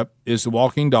ketchup is the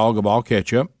walking dog of all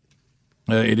ketchup.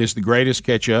 It is the greatest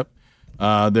ketchup.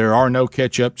 There are no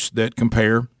ketchups that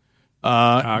compare.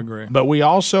 I agree. But we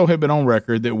also have been on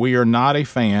record that we are not a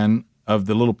fan of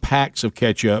the little packs of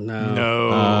ketchup.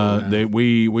 No. That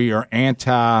we are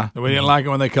anti. We didn't like it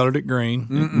when they colored it green.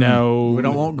 No. We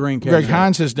don't want green ketchup. Greg,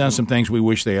 Heinz has done some things we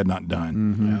wish they had not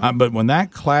done. But when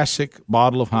that classic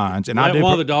bottle of Heinz, and I did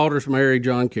one of the daughters marry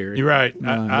John Kerry. You're right.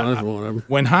 That's one of them.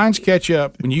 When Heinz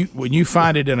ketchup, when you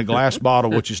find it in a glass bottle,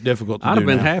 which is difficult to do I'd have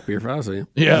been now. happier if I was him.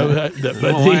 Yeah, but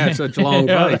I had such a long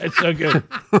face. That's so good.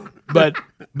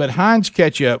 But Heinz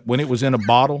ketchup, when it was in a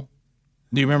bottle,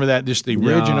 do you remember that? Just the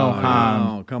original Heinz.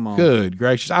 Oh, come on. Good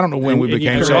gracious. I don't know when we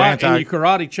became so And anti. you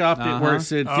karate chopped it where it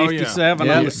said 57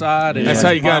 on the side. And That's how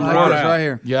you got it right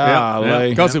here. Yeah,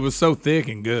 because it was so thick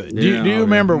and good. Do you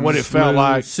remember what it felt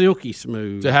like silky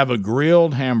smooth to have a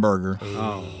grilled hamburger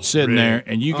sitting there,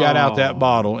 and you got out that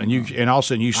bottle, and all of a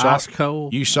sudden you saw Ice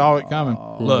cold. You saw it coming.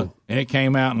 Look, and it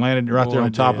came out and landed right there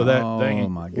on top of that thing. Oh,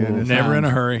 my goodness. Never in a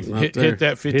hurry. Hit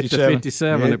that 57. Hit the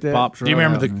 57, it pops right Do you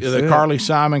remember out. the Carly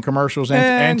Simon commercials?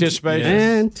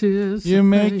 Anticipation. You're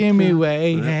making me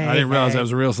wait. I didn't realize that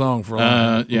was a real song for a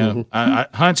long time. Yeah.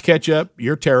 Hunt's ketchup,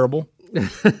 you're terrible.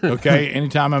 Okay?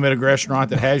 Anytime I'm at a restaurant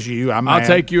that has you, I'm mad. I'll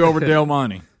take you over Del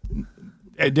Monte.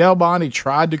 Del Monte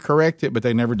tried to correct it, but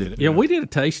they never did it. Yeah, we did a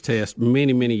taste test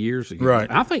many, many years ago.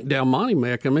 Right. I think Del Monte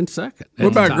may have come in second. What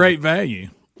about Great Value?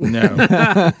 No.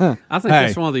 I think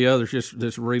that's one of the others just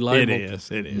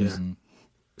relabeled. It is.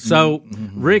 So,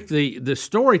 Rick, the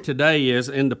story today is,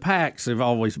 and the packs have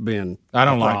always been I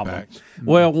don't a like problem. packs.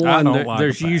 Well, one, don't like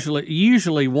there's a pack.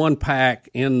 usually one pack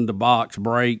in the box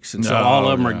breaks, and so all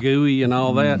of them are gooey and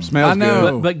all that. Smells I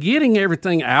know. But getting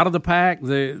everything out of the pack,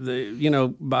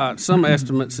 by some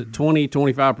estimates, that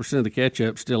 20-25% of the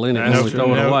ketchup's still in it when we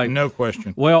throw it away. No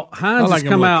question. Well, Heinz like has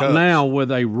come them out with cups. now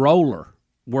with a roller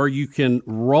where you can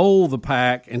roll the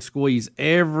pack and squeeze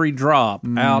every drop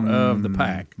out of the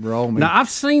pack. Roll me. Now,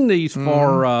 I've seen these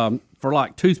for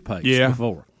like toothpaste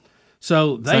before.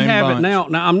 So they Same have bunch. it now.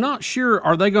 Now, I'm not sure,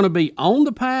 are they going to be on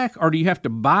the pack, or do you have to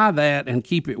buy that and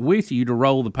keep it with you to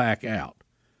roll the pack out?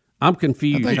 I'm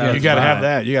confused. You got to have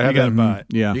that. You got to have that. buy it.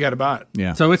 Yeah. You got to buy it.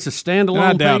 Yeah. So it's a standalone And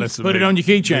I doubt piece? it's a Put it big- on your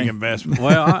keychain. big investment.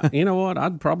 Well, you know what?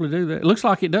 I'd probably do that. It looks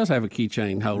like it does have a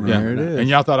keychain holder. Yeah. on it. And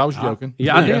y'all thought I was joking.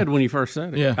 Yeah, I did when you first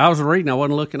said it. Yeah. I was reading. I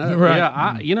wasn't looking up. Right.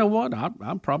 Yeah, you know what?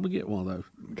 I'd probably get one of those.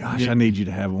 Gosh, I need you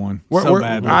to have one. Where,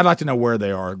 badly. I'd like to know where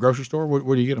they are. Grocery store?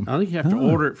 Where do you get them? I think you have to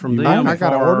order it from You them might- I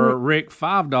gotta for, order it? Rick,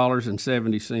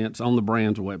 $5.70 on the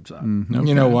brand's website.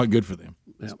 You know what? Good for them.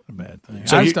 That's not a bad thing.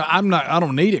 So I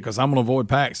don't need it because I'm going to avoid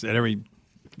packs at every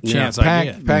chance I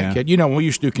Pack get. kit. You know, we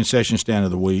used to do concession stand of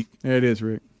the week. It is,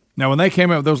 Rick. Now, when they came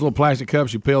out with those little plastic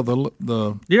cups, you peel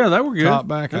the Yeah, they were good. top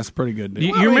back. That's a pretty good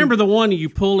deal. You remember the one you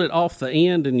pull it off the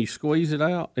end and you squeeze it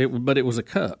out? But it was a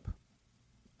cup.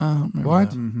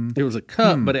 What? It was a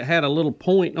cup, but it had a little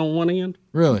point on one end.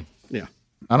 Really? Yeah.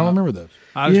 I don't remember those.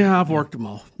 Yeah, I've worked them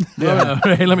all. Yeah.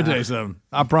 Hey, let me tell you something.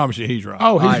 I promise you, he's right.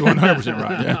 Oh, he's 100%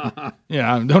 right. Yeah,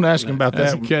 yeah. Don't ask him about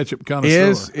That's that. a ketchup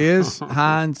connoisseur. Is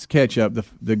Heinz ketchup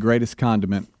the greatest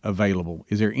condiment available?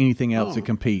 Is there anything else that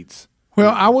competes?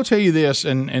 Well, I will tell you this,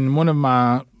 and one of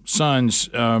my sons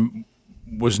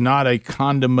was not a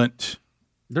condiment.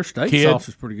 Their steak kid. sauce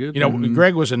is pretty good. You know,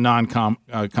 Greg was a condiment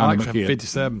I like kid.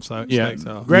 57 steak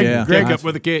sauce. Greg up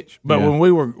with a catch. But when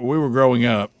we were growing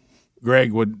up,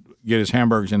 Greg would get his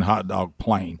hamburgers and hot dog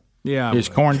plain. Yeah, his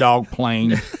corn dog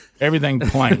plain, everything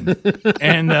plain.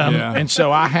 And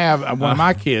so I have one of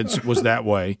my kids was that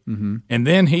way, and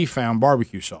then he found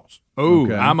barbecue sauce.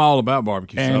 Oh, I'm all about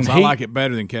barbecue sauce. I like it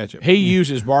better than ketchup. He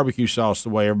uses barbecue sauce the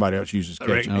way everybody else uses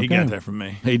ketchup. He got that from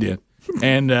me. He did.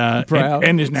 And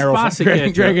his narrow face.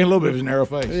 Greg had a little bit of his narrow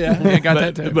face. Yeah, got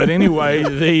that too. But anyway,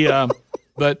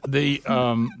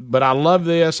 but I love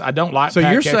this. I don't like. So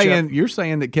ketchup. you're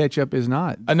saying that ketchup is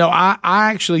not? No, I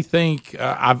actually think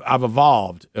I've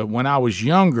evolved. When I was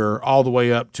younger, all the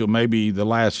way up to maybe the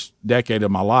last decade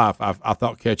of my life, I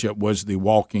thought ketchup was the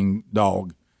walking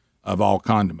dog of all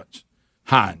condiments.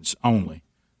 Heinz only.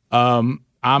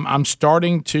 I'm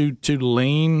starting to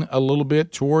lean a little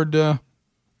bit toward the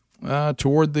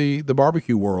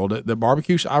barbecue world. The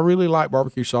barbecue, I really like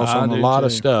barbecue sauce on a lot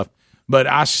of stuff, but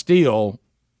I still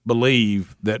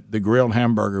believe that the grilled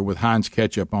hamburger with Heinz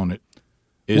ketchup on it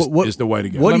is the way to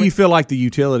go. What do you feel like the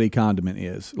utility condiment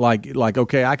is? Like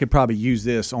okay, I could probably use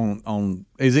this on.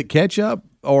 Is it ketchup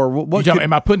or what?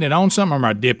 Am I putting it on something or am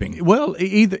I dipping it? Well,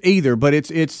 either, but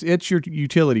it's your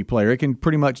utility player. It can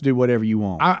pretty much do whatever you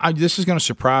want. This is going to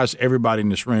surprise everybody in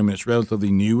this room, and it's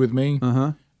relatively new with me.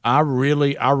 I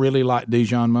really like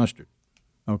Dijon mustard.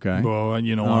 Okay. Well,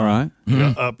 all right.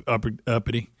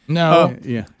 Uppity. No.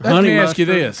 Yeah. Let me ask you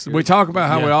this. We talk about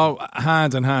how we all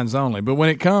Heinz and Heinz only, but when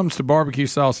it comes to barbecue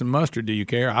sauce and mustard, do you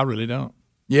care? I really don't.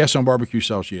 Yes, on barbecue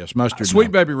sauce, yes. Mustard,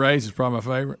 Sweet Baby Ray's is probably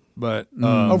my favorite, but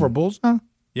over Bullseye?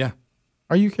 Yeah.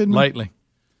 Are you kidding me? Lately.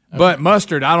 Okay. But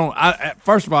mustard,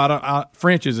 first of all,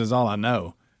 French's is all I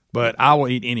know, but I will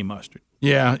eat any mustard.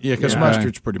 Yeah, because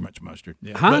mustard's pretty much mustard.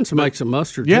 Yeah. Heinz makes a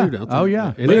mustard too, don't they? Oh,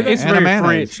 yeah. And it's very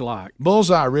French-like.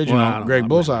 Bullseye Original, Greg.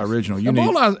 Bullseye Original.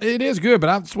 Bullseye, it is good,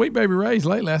 but Sweet Baby Ray's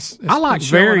lately. I like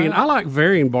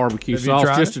varying barbecue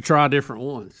sauce just to try different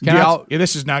ones.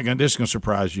 This is going to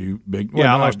surprise you, big.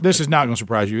 This is not going to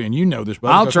surprise you, and you know this.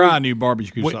 But I'll try a new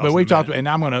barbecue sauce. But we talked, and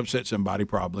I'm going to upset somebody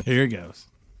probably. Here it goes.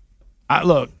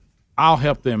 Look, I'll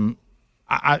help them.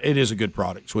 It is a good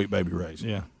product, Sweet Baby Ray's.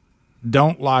 Yeah. I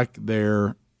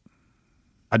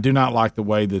do not like the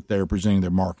way that they're presenting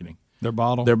their marketing. Their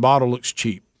bottle? Their bottle looks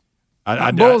cheap.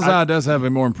 Bullseye does have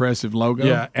a more impressive logo.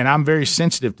 Yeah, and I'm very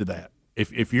sensitive to that.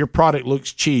 If your product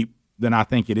looks cheap, then I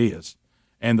think it is.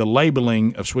 And the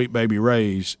labeling of Sweet Baby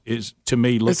Ray's is, to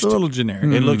me, looks it's a little generic.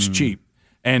 It looks cheap.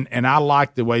 And I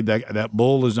like the way that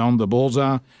bull is on the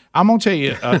bullseye. I'm going to tell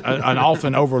you an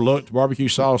often overlooked barbecue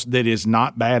sauce that is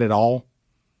not bad at all.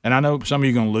 And I know some of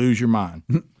you are going to lose your mind,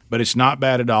 but it's not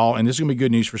bad at all. And this is going to be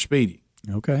good news for Speedy.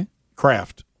 Okay.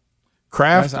 Kraft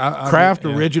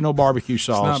original barbecue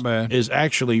sauce is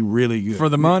actually really good. For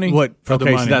the money? For the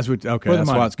money. So that's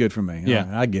why it's good for me. Yeah.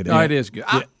 I get it. No, it is good.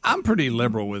 I'm pretty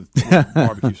liberal with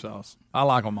barbecue sauce. I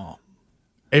like them all.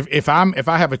 If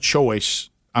I have a choice,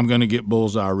 I'm going to get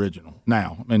Bullseye Original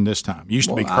now and this time. Used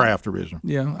to be Kraft Original.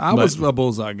 Yeah, I was a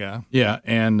Bullseye guy. Yeah,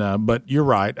 and but you're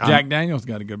right. Jack Daniel's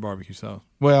got a good barbecue sauce.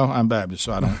 Well, I'm Baptist,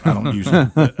 so I don't use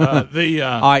it.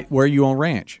 All right, where are you on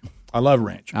ranch? I love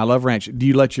ranch. Do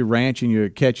you let your ranch and your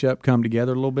ketchup come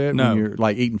together a little bit No. when you're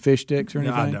like eating fish sticks or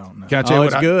anything? No, I don't. No. Can I tell you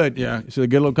it's good. Yeah, it's a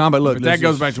good little combo. Look, but that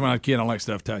goes back to when I was a kid. I don't like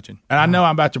stuff touching. And I know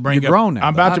I'm about to bring You're grown now,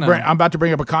 I'm about to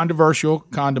bring up a controversial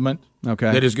condiment.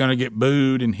 Okay. That is going to get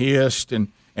booed and hissed, and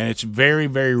it's very,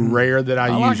 very rare that I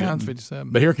use like it. Heinz 57.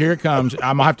 But here it comes.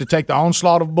 I'm gonna have to take the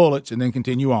onslaught of bullets and then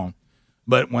continue on.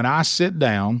 But when I sit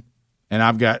down and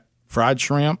I've got fried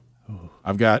shrimp,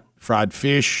 I've got fried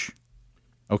fish,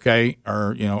 okay,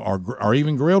 or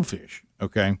even grilled fish,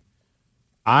 okay,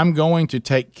 I'm going to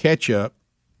take ketchup,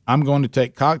 I'm going to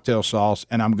take cocktail sauce,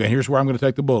 and here's where I'm going to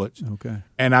take the bullets. Okay.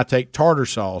 And I take tartar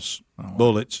sauce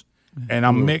bullets, and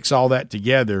I mix all that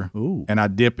together, and I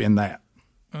dip in that.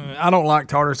 I don't like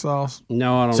tartar sauce.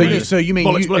 No, I don't. So you mean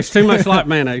it's too much like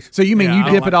mayonnaise? So you mean Yeah, you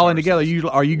I dip don't it like all in together?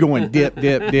 Are you going dip?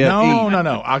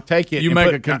 No. I'll take it. You and make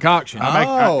put- a concoction. I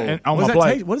make on my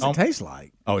plate. What does it taste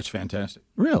like? Oh, it's fantastic.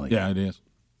 Really? Yeah, it is.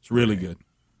 It's really good.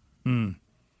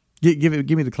 Give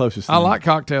me the closest. I like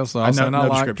cocktail sauce I know- and I no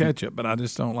like description. ketchup, but I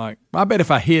just don't like. I bet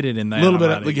if I hit it in that, A little bit.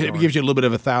 I might eat It more. gives you a little bit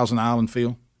of a Thousand Island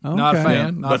feel. Not a Okay.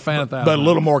 fan. Not a fan of that. But a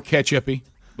little more ketchupy.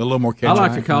 a little more I ketchup.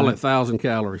 like to call it 1,000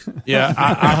 calories. Yeah,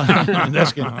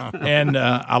 that's good. And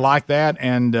I like that,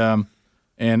 and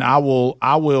I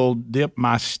will dip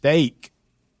my steak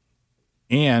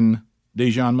in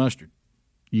Dijon mustard.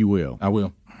 You will. I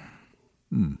will.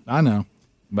 I know,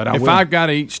 but if I've got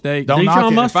to eat steak, don't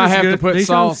knock it. If I have to put Dijon's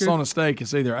sauce good. on a steak,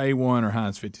 it's either A1 or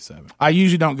Heinz 57. I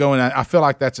usually don't go in that. I feel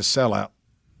like that's a sellout.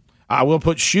 I will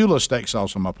put Shula steak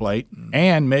sauce on my plate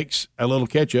and mix a little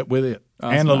ketchup with it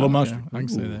and a little mustard. Yeah, I can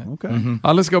see that. Okay.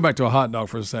 Let's go back to a hot dog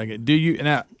for a second. Do you?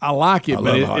 Now I like it, I but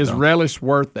love a hot is dog. relish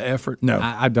worth the effort? No,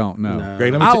 I don't know.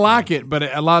 Greg, let me I like it,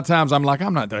 but a lot of times I'm like,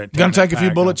 I'm not there. Going to take a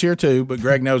few bullets here too, but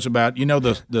Greg knows about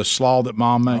the slaw that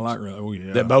Mom makes.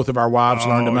 That both of our wives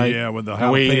learned to make. Yeah, with the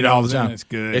and we eat it all the jalapenos in time. it, it's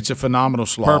good. It's a phenomenal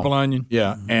slaw. Purple onion.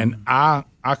 Yeah, and I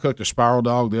cooked a spiral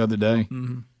dog the other day,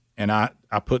 and I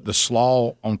put the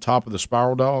slaw on top of the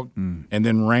spiral dog, and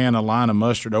then ran a line of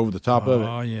mustard over the top of it.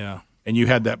 Oh yeah. And you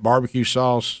had that barbecue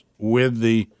sauce with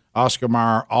the Oscar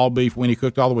Mayer all beef when he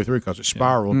cooked all the way through because it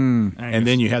spiraled. And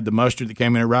then you had the mustard that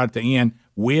came in right at the end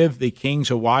with the King's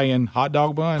Hawaiian hot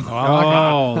dog bun.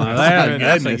 Oh,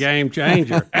 that's a game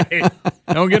changer.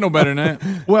 Don't get no better than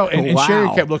that. Well, and Sherry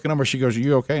kept looking over. She goes, "Are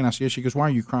you okay?" And I said, "Yes." She goes, "Why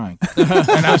are you crying?" And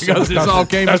I said, Because this all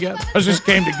came together. Because this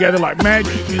came together like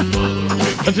magic.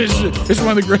 This is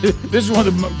one of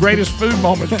the greatest food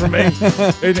moments for me,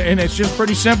 and it's just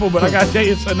pretty simple. But I got to tell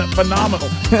you, it's phenomenal.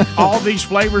 All these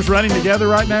flavors running together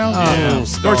right now.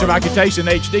 Of course, if I could taste in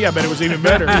HD, I bet it was even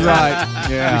better. Right.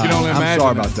 Yeah. You can only I'm imagine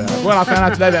sorry it. about that. Well, I found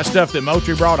out today that stuff that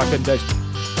Moultrie brought, I couldn't taste it.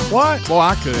 What? Well,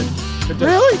 I could.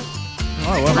 Really?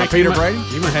 Oh, well, my Peter Brady.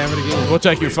 You might have it again. We'll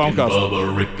take your phone calls.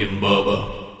 Bubba, Rick and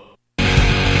Bubba.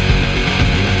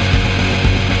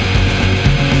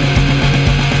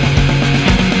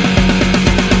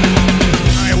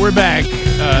 All right, we're back.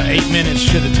 8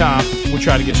 minutes to the top. We'll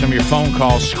try to get some of your phone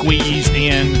calls squeezed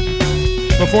in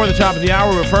before the top of the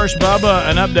hour. But first, Bubba,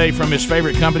 an update from his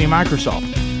favorite company,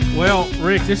 Microsoft. Well,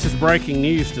 Rick, this is breaking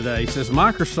news today. It says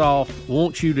Microsoft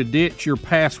wants you to ditch your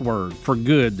password for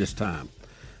good this time.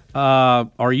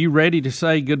 Are you ready to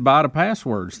say goodbye to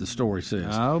passwords, the story says?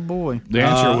 Oh, boy. The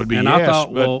answer would be and yes, I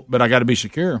thought, but I got to be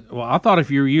secure. Well, I thought if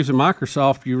you were using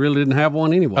Microsoft, you really didn't have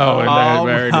one anyway.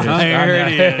 There it is. There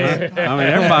it is. I mean,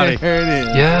 everybody. There it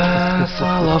is. Yes,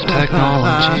 I love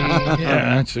technology.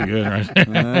 Yeah, that's a good right there.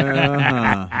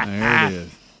 There it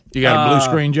is. You got a blue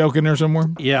screen joke in there somewhere?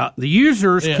 Yeah, the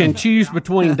users can choose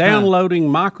between downloading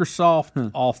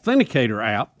Microsoft Authenticator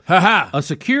app, a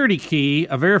security key,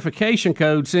 a verification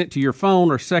code sent to your phone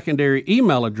or secondary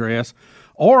email address,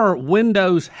 or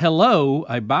Windows Hello,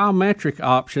 a biometric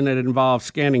option that involves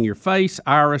scanning your face,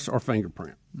 iris, or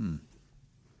fingerprint.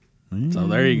 So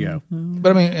there you go. But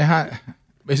I mean,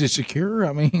 is it secure?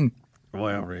 I mean,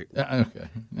 well, Rick. Okay.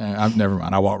 I've never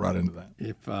mind. I walked right into that.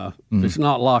 If it's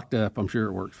not locked up, I'm sure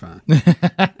it works fine.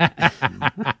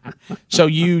 So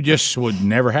you just would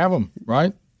never have them,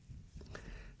 right?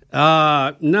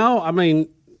 No, I mean,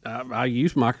 I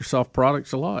use Microsoft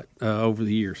products a lot over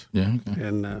the years. Yeah. Okay.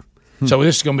 And so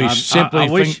this is going to be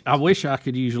simply. I wish I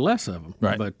could use less of them.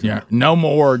 Right. But yeah. No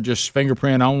more just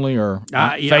fingerprint only or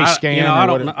face scan.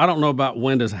 I don't know about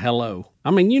Windows Hello.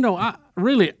 I mean, I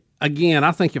really. Again,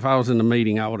 I think if I was in the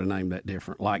meeting, I would have named that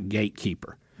different, like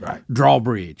Gatekeeper, right?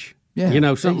 Drawbridge,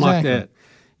 something like that.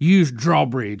 Use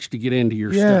Drawbridge to get into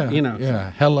your stuff,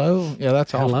 Yeah, Hello. Yeah,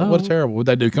 that's awful. What's terrible? Would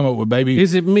they do? Come up with baby?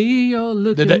 Is it me you're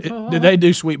looking for? Did they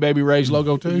do Sweet Baby Ray's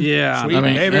logo too? Yeah. Sweet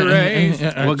Baby Ray's.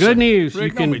 Well, good news.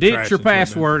 Rick, you can ditch your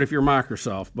password if you're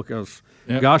Microsoft because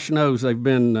gosh knows they've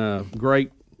been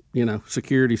great,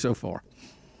 security so far.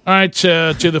 All right,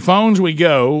 to the phones we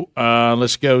go.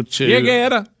 Let's go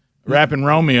to Rapping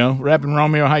Romeo. Rapping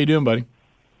Romeo, how you doing, buddy?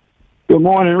 Good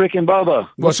morning, Rick and Bubba.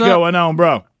 What's going on,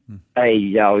 bro? Hey,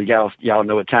 y'all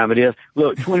know what time it is.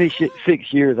 Look,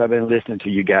 26 years I've been listening to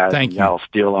you guys. Thank you. Y'all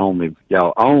still own me.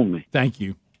 Y'all own me. Thank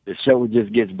you. The show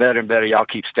just gets better and better. Y'all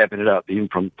keep stepping it up, even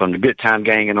from the Good Time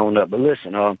Gang and on up. But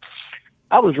listen,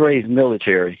 I was raised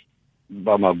military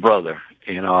by my brother,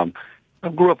 and I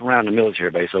grew up around the military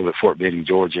base over at Fort Benning,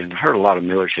 Georgia, and heard a lot of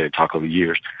military talk over the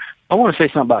years. I want to say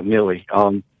something about Millie.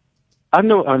 I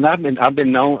know, and I've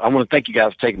been known. I want to thank you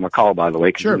guys for taking my call, by the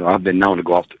way. Cause, sure. I've been known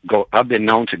to I've been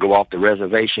known to go off the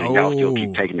reservation, and y'all still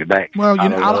keep taking me back. Well,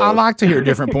 I like to hear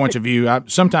different points of view.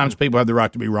 Sometimes people have the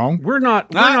right to be wrong. We're not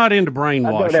into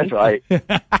brainwashing. That's right.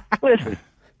 Listen,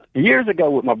 years ago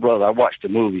with my brother, I watched a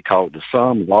movie called The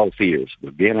Sum of All Fears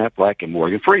with Ben Affleck and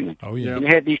Morgan Freeman. Oh yeah. And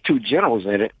it had these two generals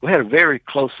in it. We had a very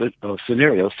close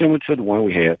scenario, similar to the one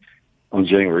we had on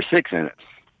January 6th in it.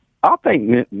 I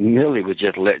think Millie was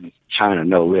just letting China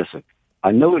know, listen,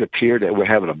 I know it appeared that we're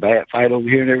having a bad fight over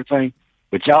here and everything,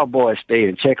 But y'all boys stay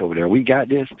in check over there. We got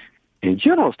this. And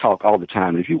generals talk all the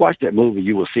time. If you watch that movie,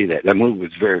 you will see that. That movie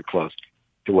was very close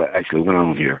to what actually went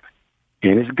on here.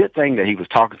 And it's a good thing that he was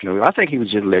talking to me. I think he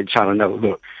was just trying to know,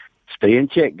 look, stay in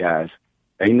check, guys.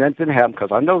 Ain't nothing happen because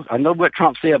I know what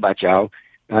Trump said about y'all.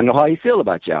 And I know how he feel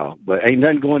about y'all. But ain't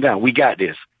nothing going down. We got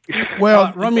this.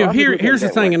 Well, Romeo, here's the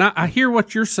thing, and I hear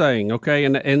what you're saying, okay,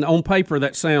 and on paper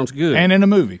that sounds good. And in a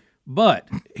movie. But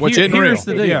here's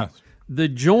the deal. Yeah. The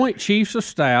Joint Chiefs of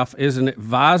Staff is an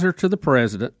advisor to the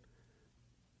president.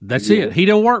 That's it. He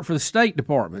don't work for the State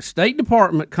Department. State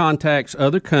Department contacts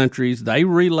other countries. They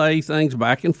relay things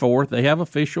back and forth. They have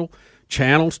official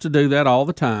channels to do that all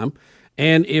the time.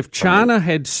 And if China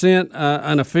had sent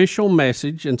an official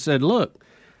message and said, look,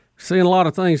 seeing a lot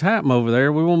of things happen over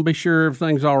there, we want to be sure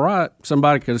everything's all right,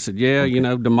 somebody could have said, yeah,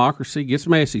 democracy gets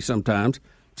messy sometimes.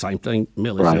 Same thing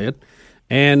Milley said.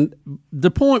 And the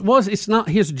point was, it's not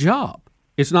his job.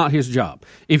 It's not his job.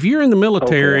 If you're in the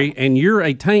military and you're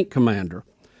a tank commander,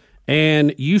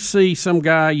 and you see some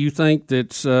guy you think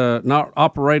that's not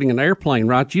operating an airplane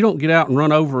right, you don't get out and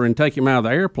run over and take him out of the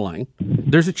airplane.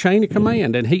 There's a chain of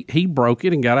command, and he broke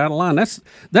it and got out of line.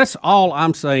 That's all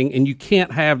I'm saying, and you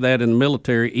can't have that in the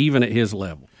military, even at his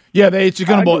level. Yeah, it's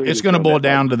going to boil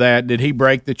down to that. Did he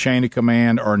break the chain of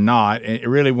command or not? It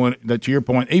really went to your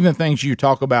point. Even things you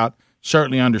talk about,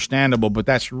 certainly understandable, but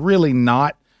that's really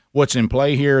not what's in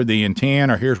play here, the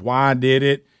intent, or here's why I did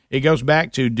it. It goes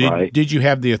back to did you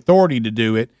have the authority to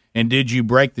do it, and did you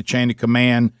break the chain of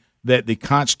command that the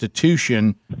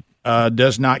Constitution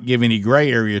does not give any gray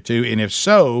area to? And if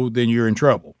so, then you're in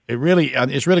trouble. It's really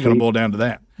going to boil down to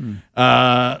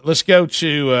that. Let's go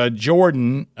to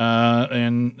Jordan,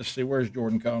 and let's see, where's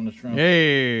Jordan calling us from?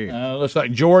 Hey, looks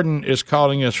like Jordan is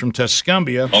calling us from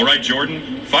Tuscumbia. All right,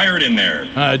 Jordan, fire it in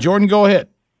there. Jordan, go ahead.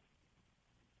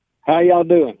 How y'all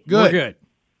doing? Good. We're good.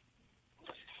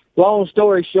 Long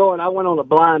story short, I went on a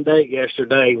blind date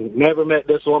yesterday. Never met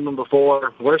this woman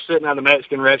before. We're sitting at a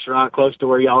Mexican restaurant close to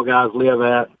where y'all guys live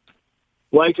at.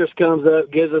 Waitress comes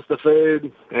up, gives us the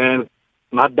food, and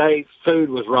my date's food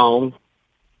was wrong.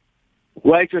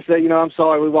 Waitress said, I'm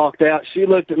sorry, we walked out. She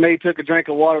looked at me, took a drink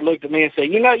of water, looked at me and said,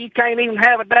 you can't even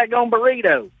have a daggone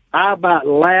burrito. I about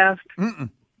laughed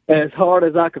as hard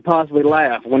as I could possibly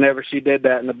laugh whenever she did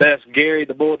that in the best Gary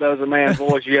the Bulldozer Man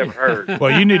voice you ever heard.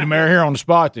 Well, you need to marry her on the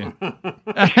spot then.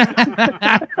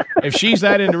 If she's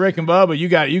that into Rick and Bubba, you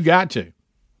got to.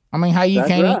 I mean, how you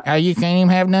can't even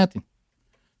have nothing.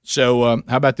 So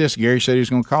how about this? Gary said he was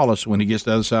going to call us when he gets to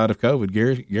the other side of COVID.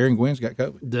 Gary and Gwen's got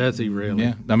COVID. Does he really?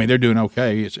 Yeah. I mean, they're doing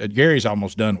okay. Gary's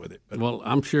almost done with it. But. Well,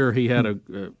 I'm sure he had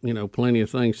plenty of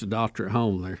things to doctor at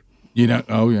home there.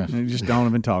 Oh yeah. You just don't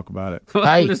even talk about it.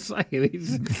 I'm just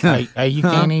saying. Hey, you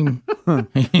can't even.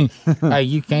 Hey,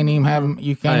 you can't even have them.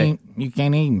 You can't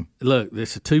even. Look,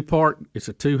 it's a 2-part. It's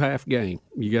a 2-half game.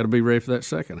 You got to be ready for that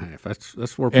second half.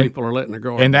 That's where people are letting their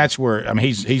guard. And that's where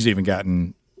he's even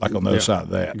gotten like on the other side of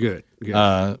that. Good.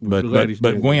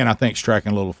 But Gwen, I think, is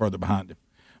tracking a little further behind him.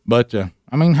 But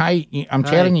I'm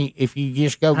telling you, if you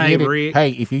just go get Rick.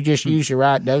 it, if you just use the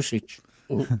right dosage.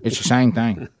 It's the same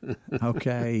thing.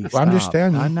 Okay, well, I'm just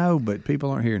telling you. I know, but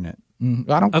people aren't hearing it.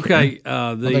 I don't. Okay,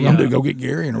 they're going to go get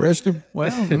Gary and arrest him.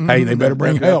 Well, hey, they better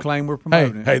bring help. Claim we're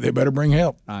promoting. Hey, they better bring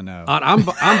help. I know.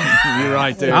 You're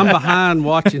right there. I'm behind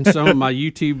watching some of my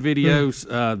YouTube videos.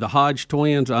 The Hodge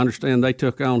twins. I understand they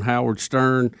took on Howard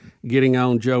Stern, getting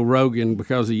on Joe Rogan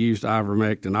because he used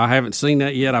ivermectin. I haven't seen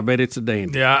that yet. I bet it's a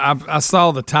dandy. Yeah, I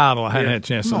saw the title. I hadn't had a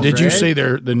chance to. Did you see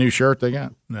the new shirt they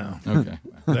got? No. Okay.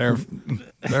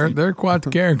 They're quite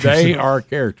the characters. They are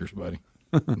characters, buddy.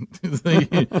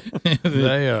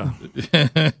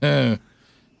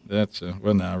 That's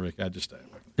well, now, Rick, I just.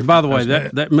 And by the way,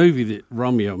 that movie that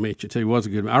Romeo mentioned too was a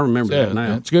good movie. I remember that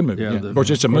now. It's a good movie. Yeah. Of course,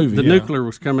 it's a movie. The nuclear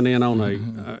was coming in on a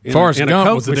Forrest Gump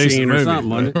Coke was a decent machine or movie, something,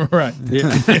 wasn't it? Right.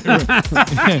 Yeah.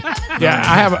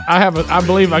 Yeah. I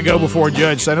believe I go before a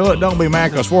judge saying, "Look, don't be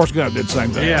mad because Forrest Gump did the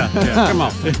same thing." Yeah. Come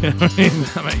on.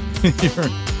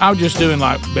 I'm just doing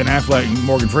like Ben Affleck and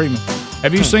Morgan Freeman.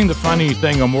 Have you seen the funny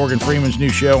thing on Morgan Freeman's new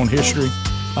show on History?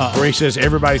 Where he says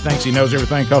everybody thinks he knows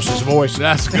everything because his voice.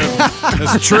 That's good.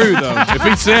 That's true, though. If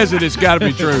he says it, it's got to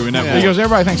be true. In that He goes,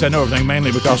 everybody thinks I know everything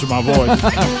mainly because of my voice.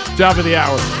 Top of the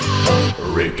hour.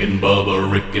 Rick and Bubba,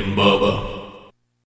 Rick and Bubba.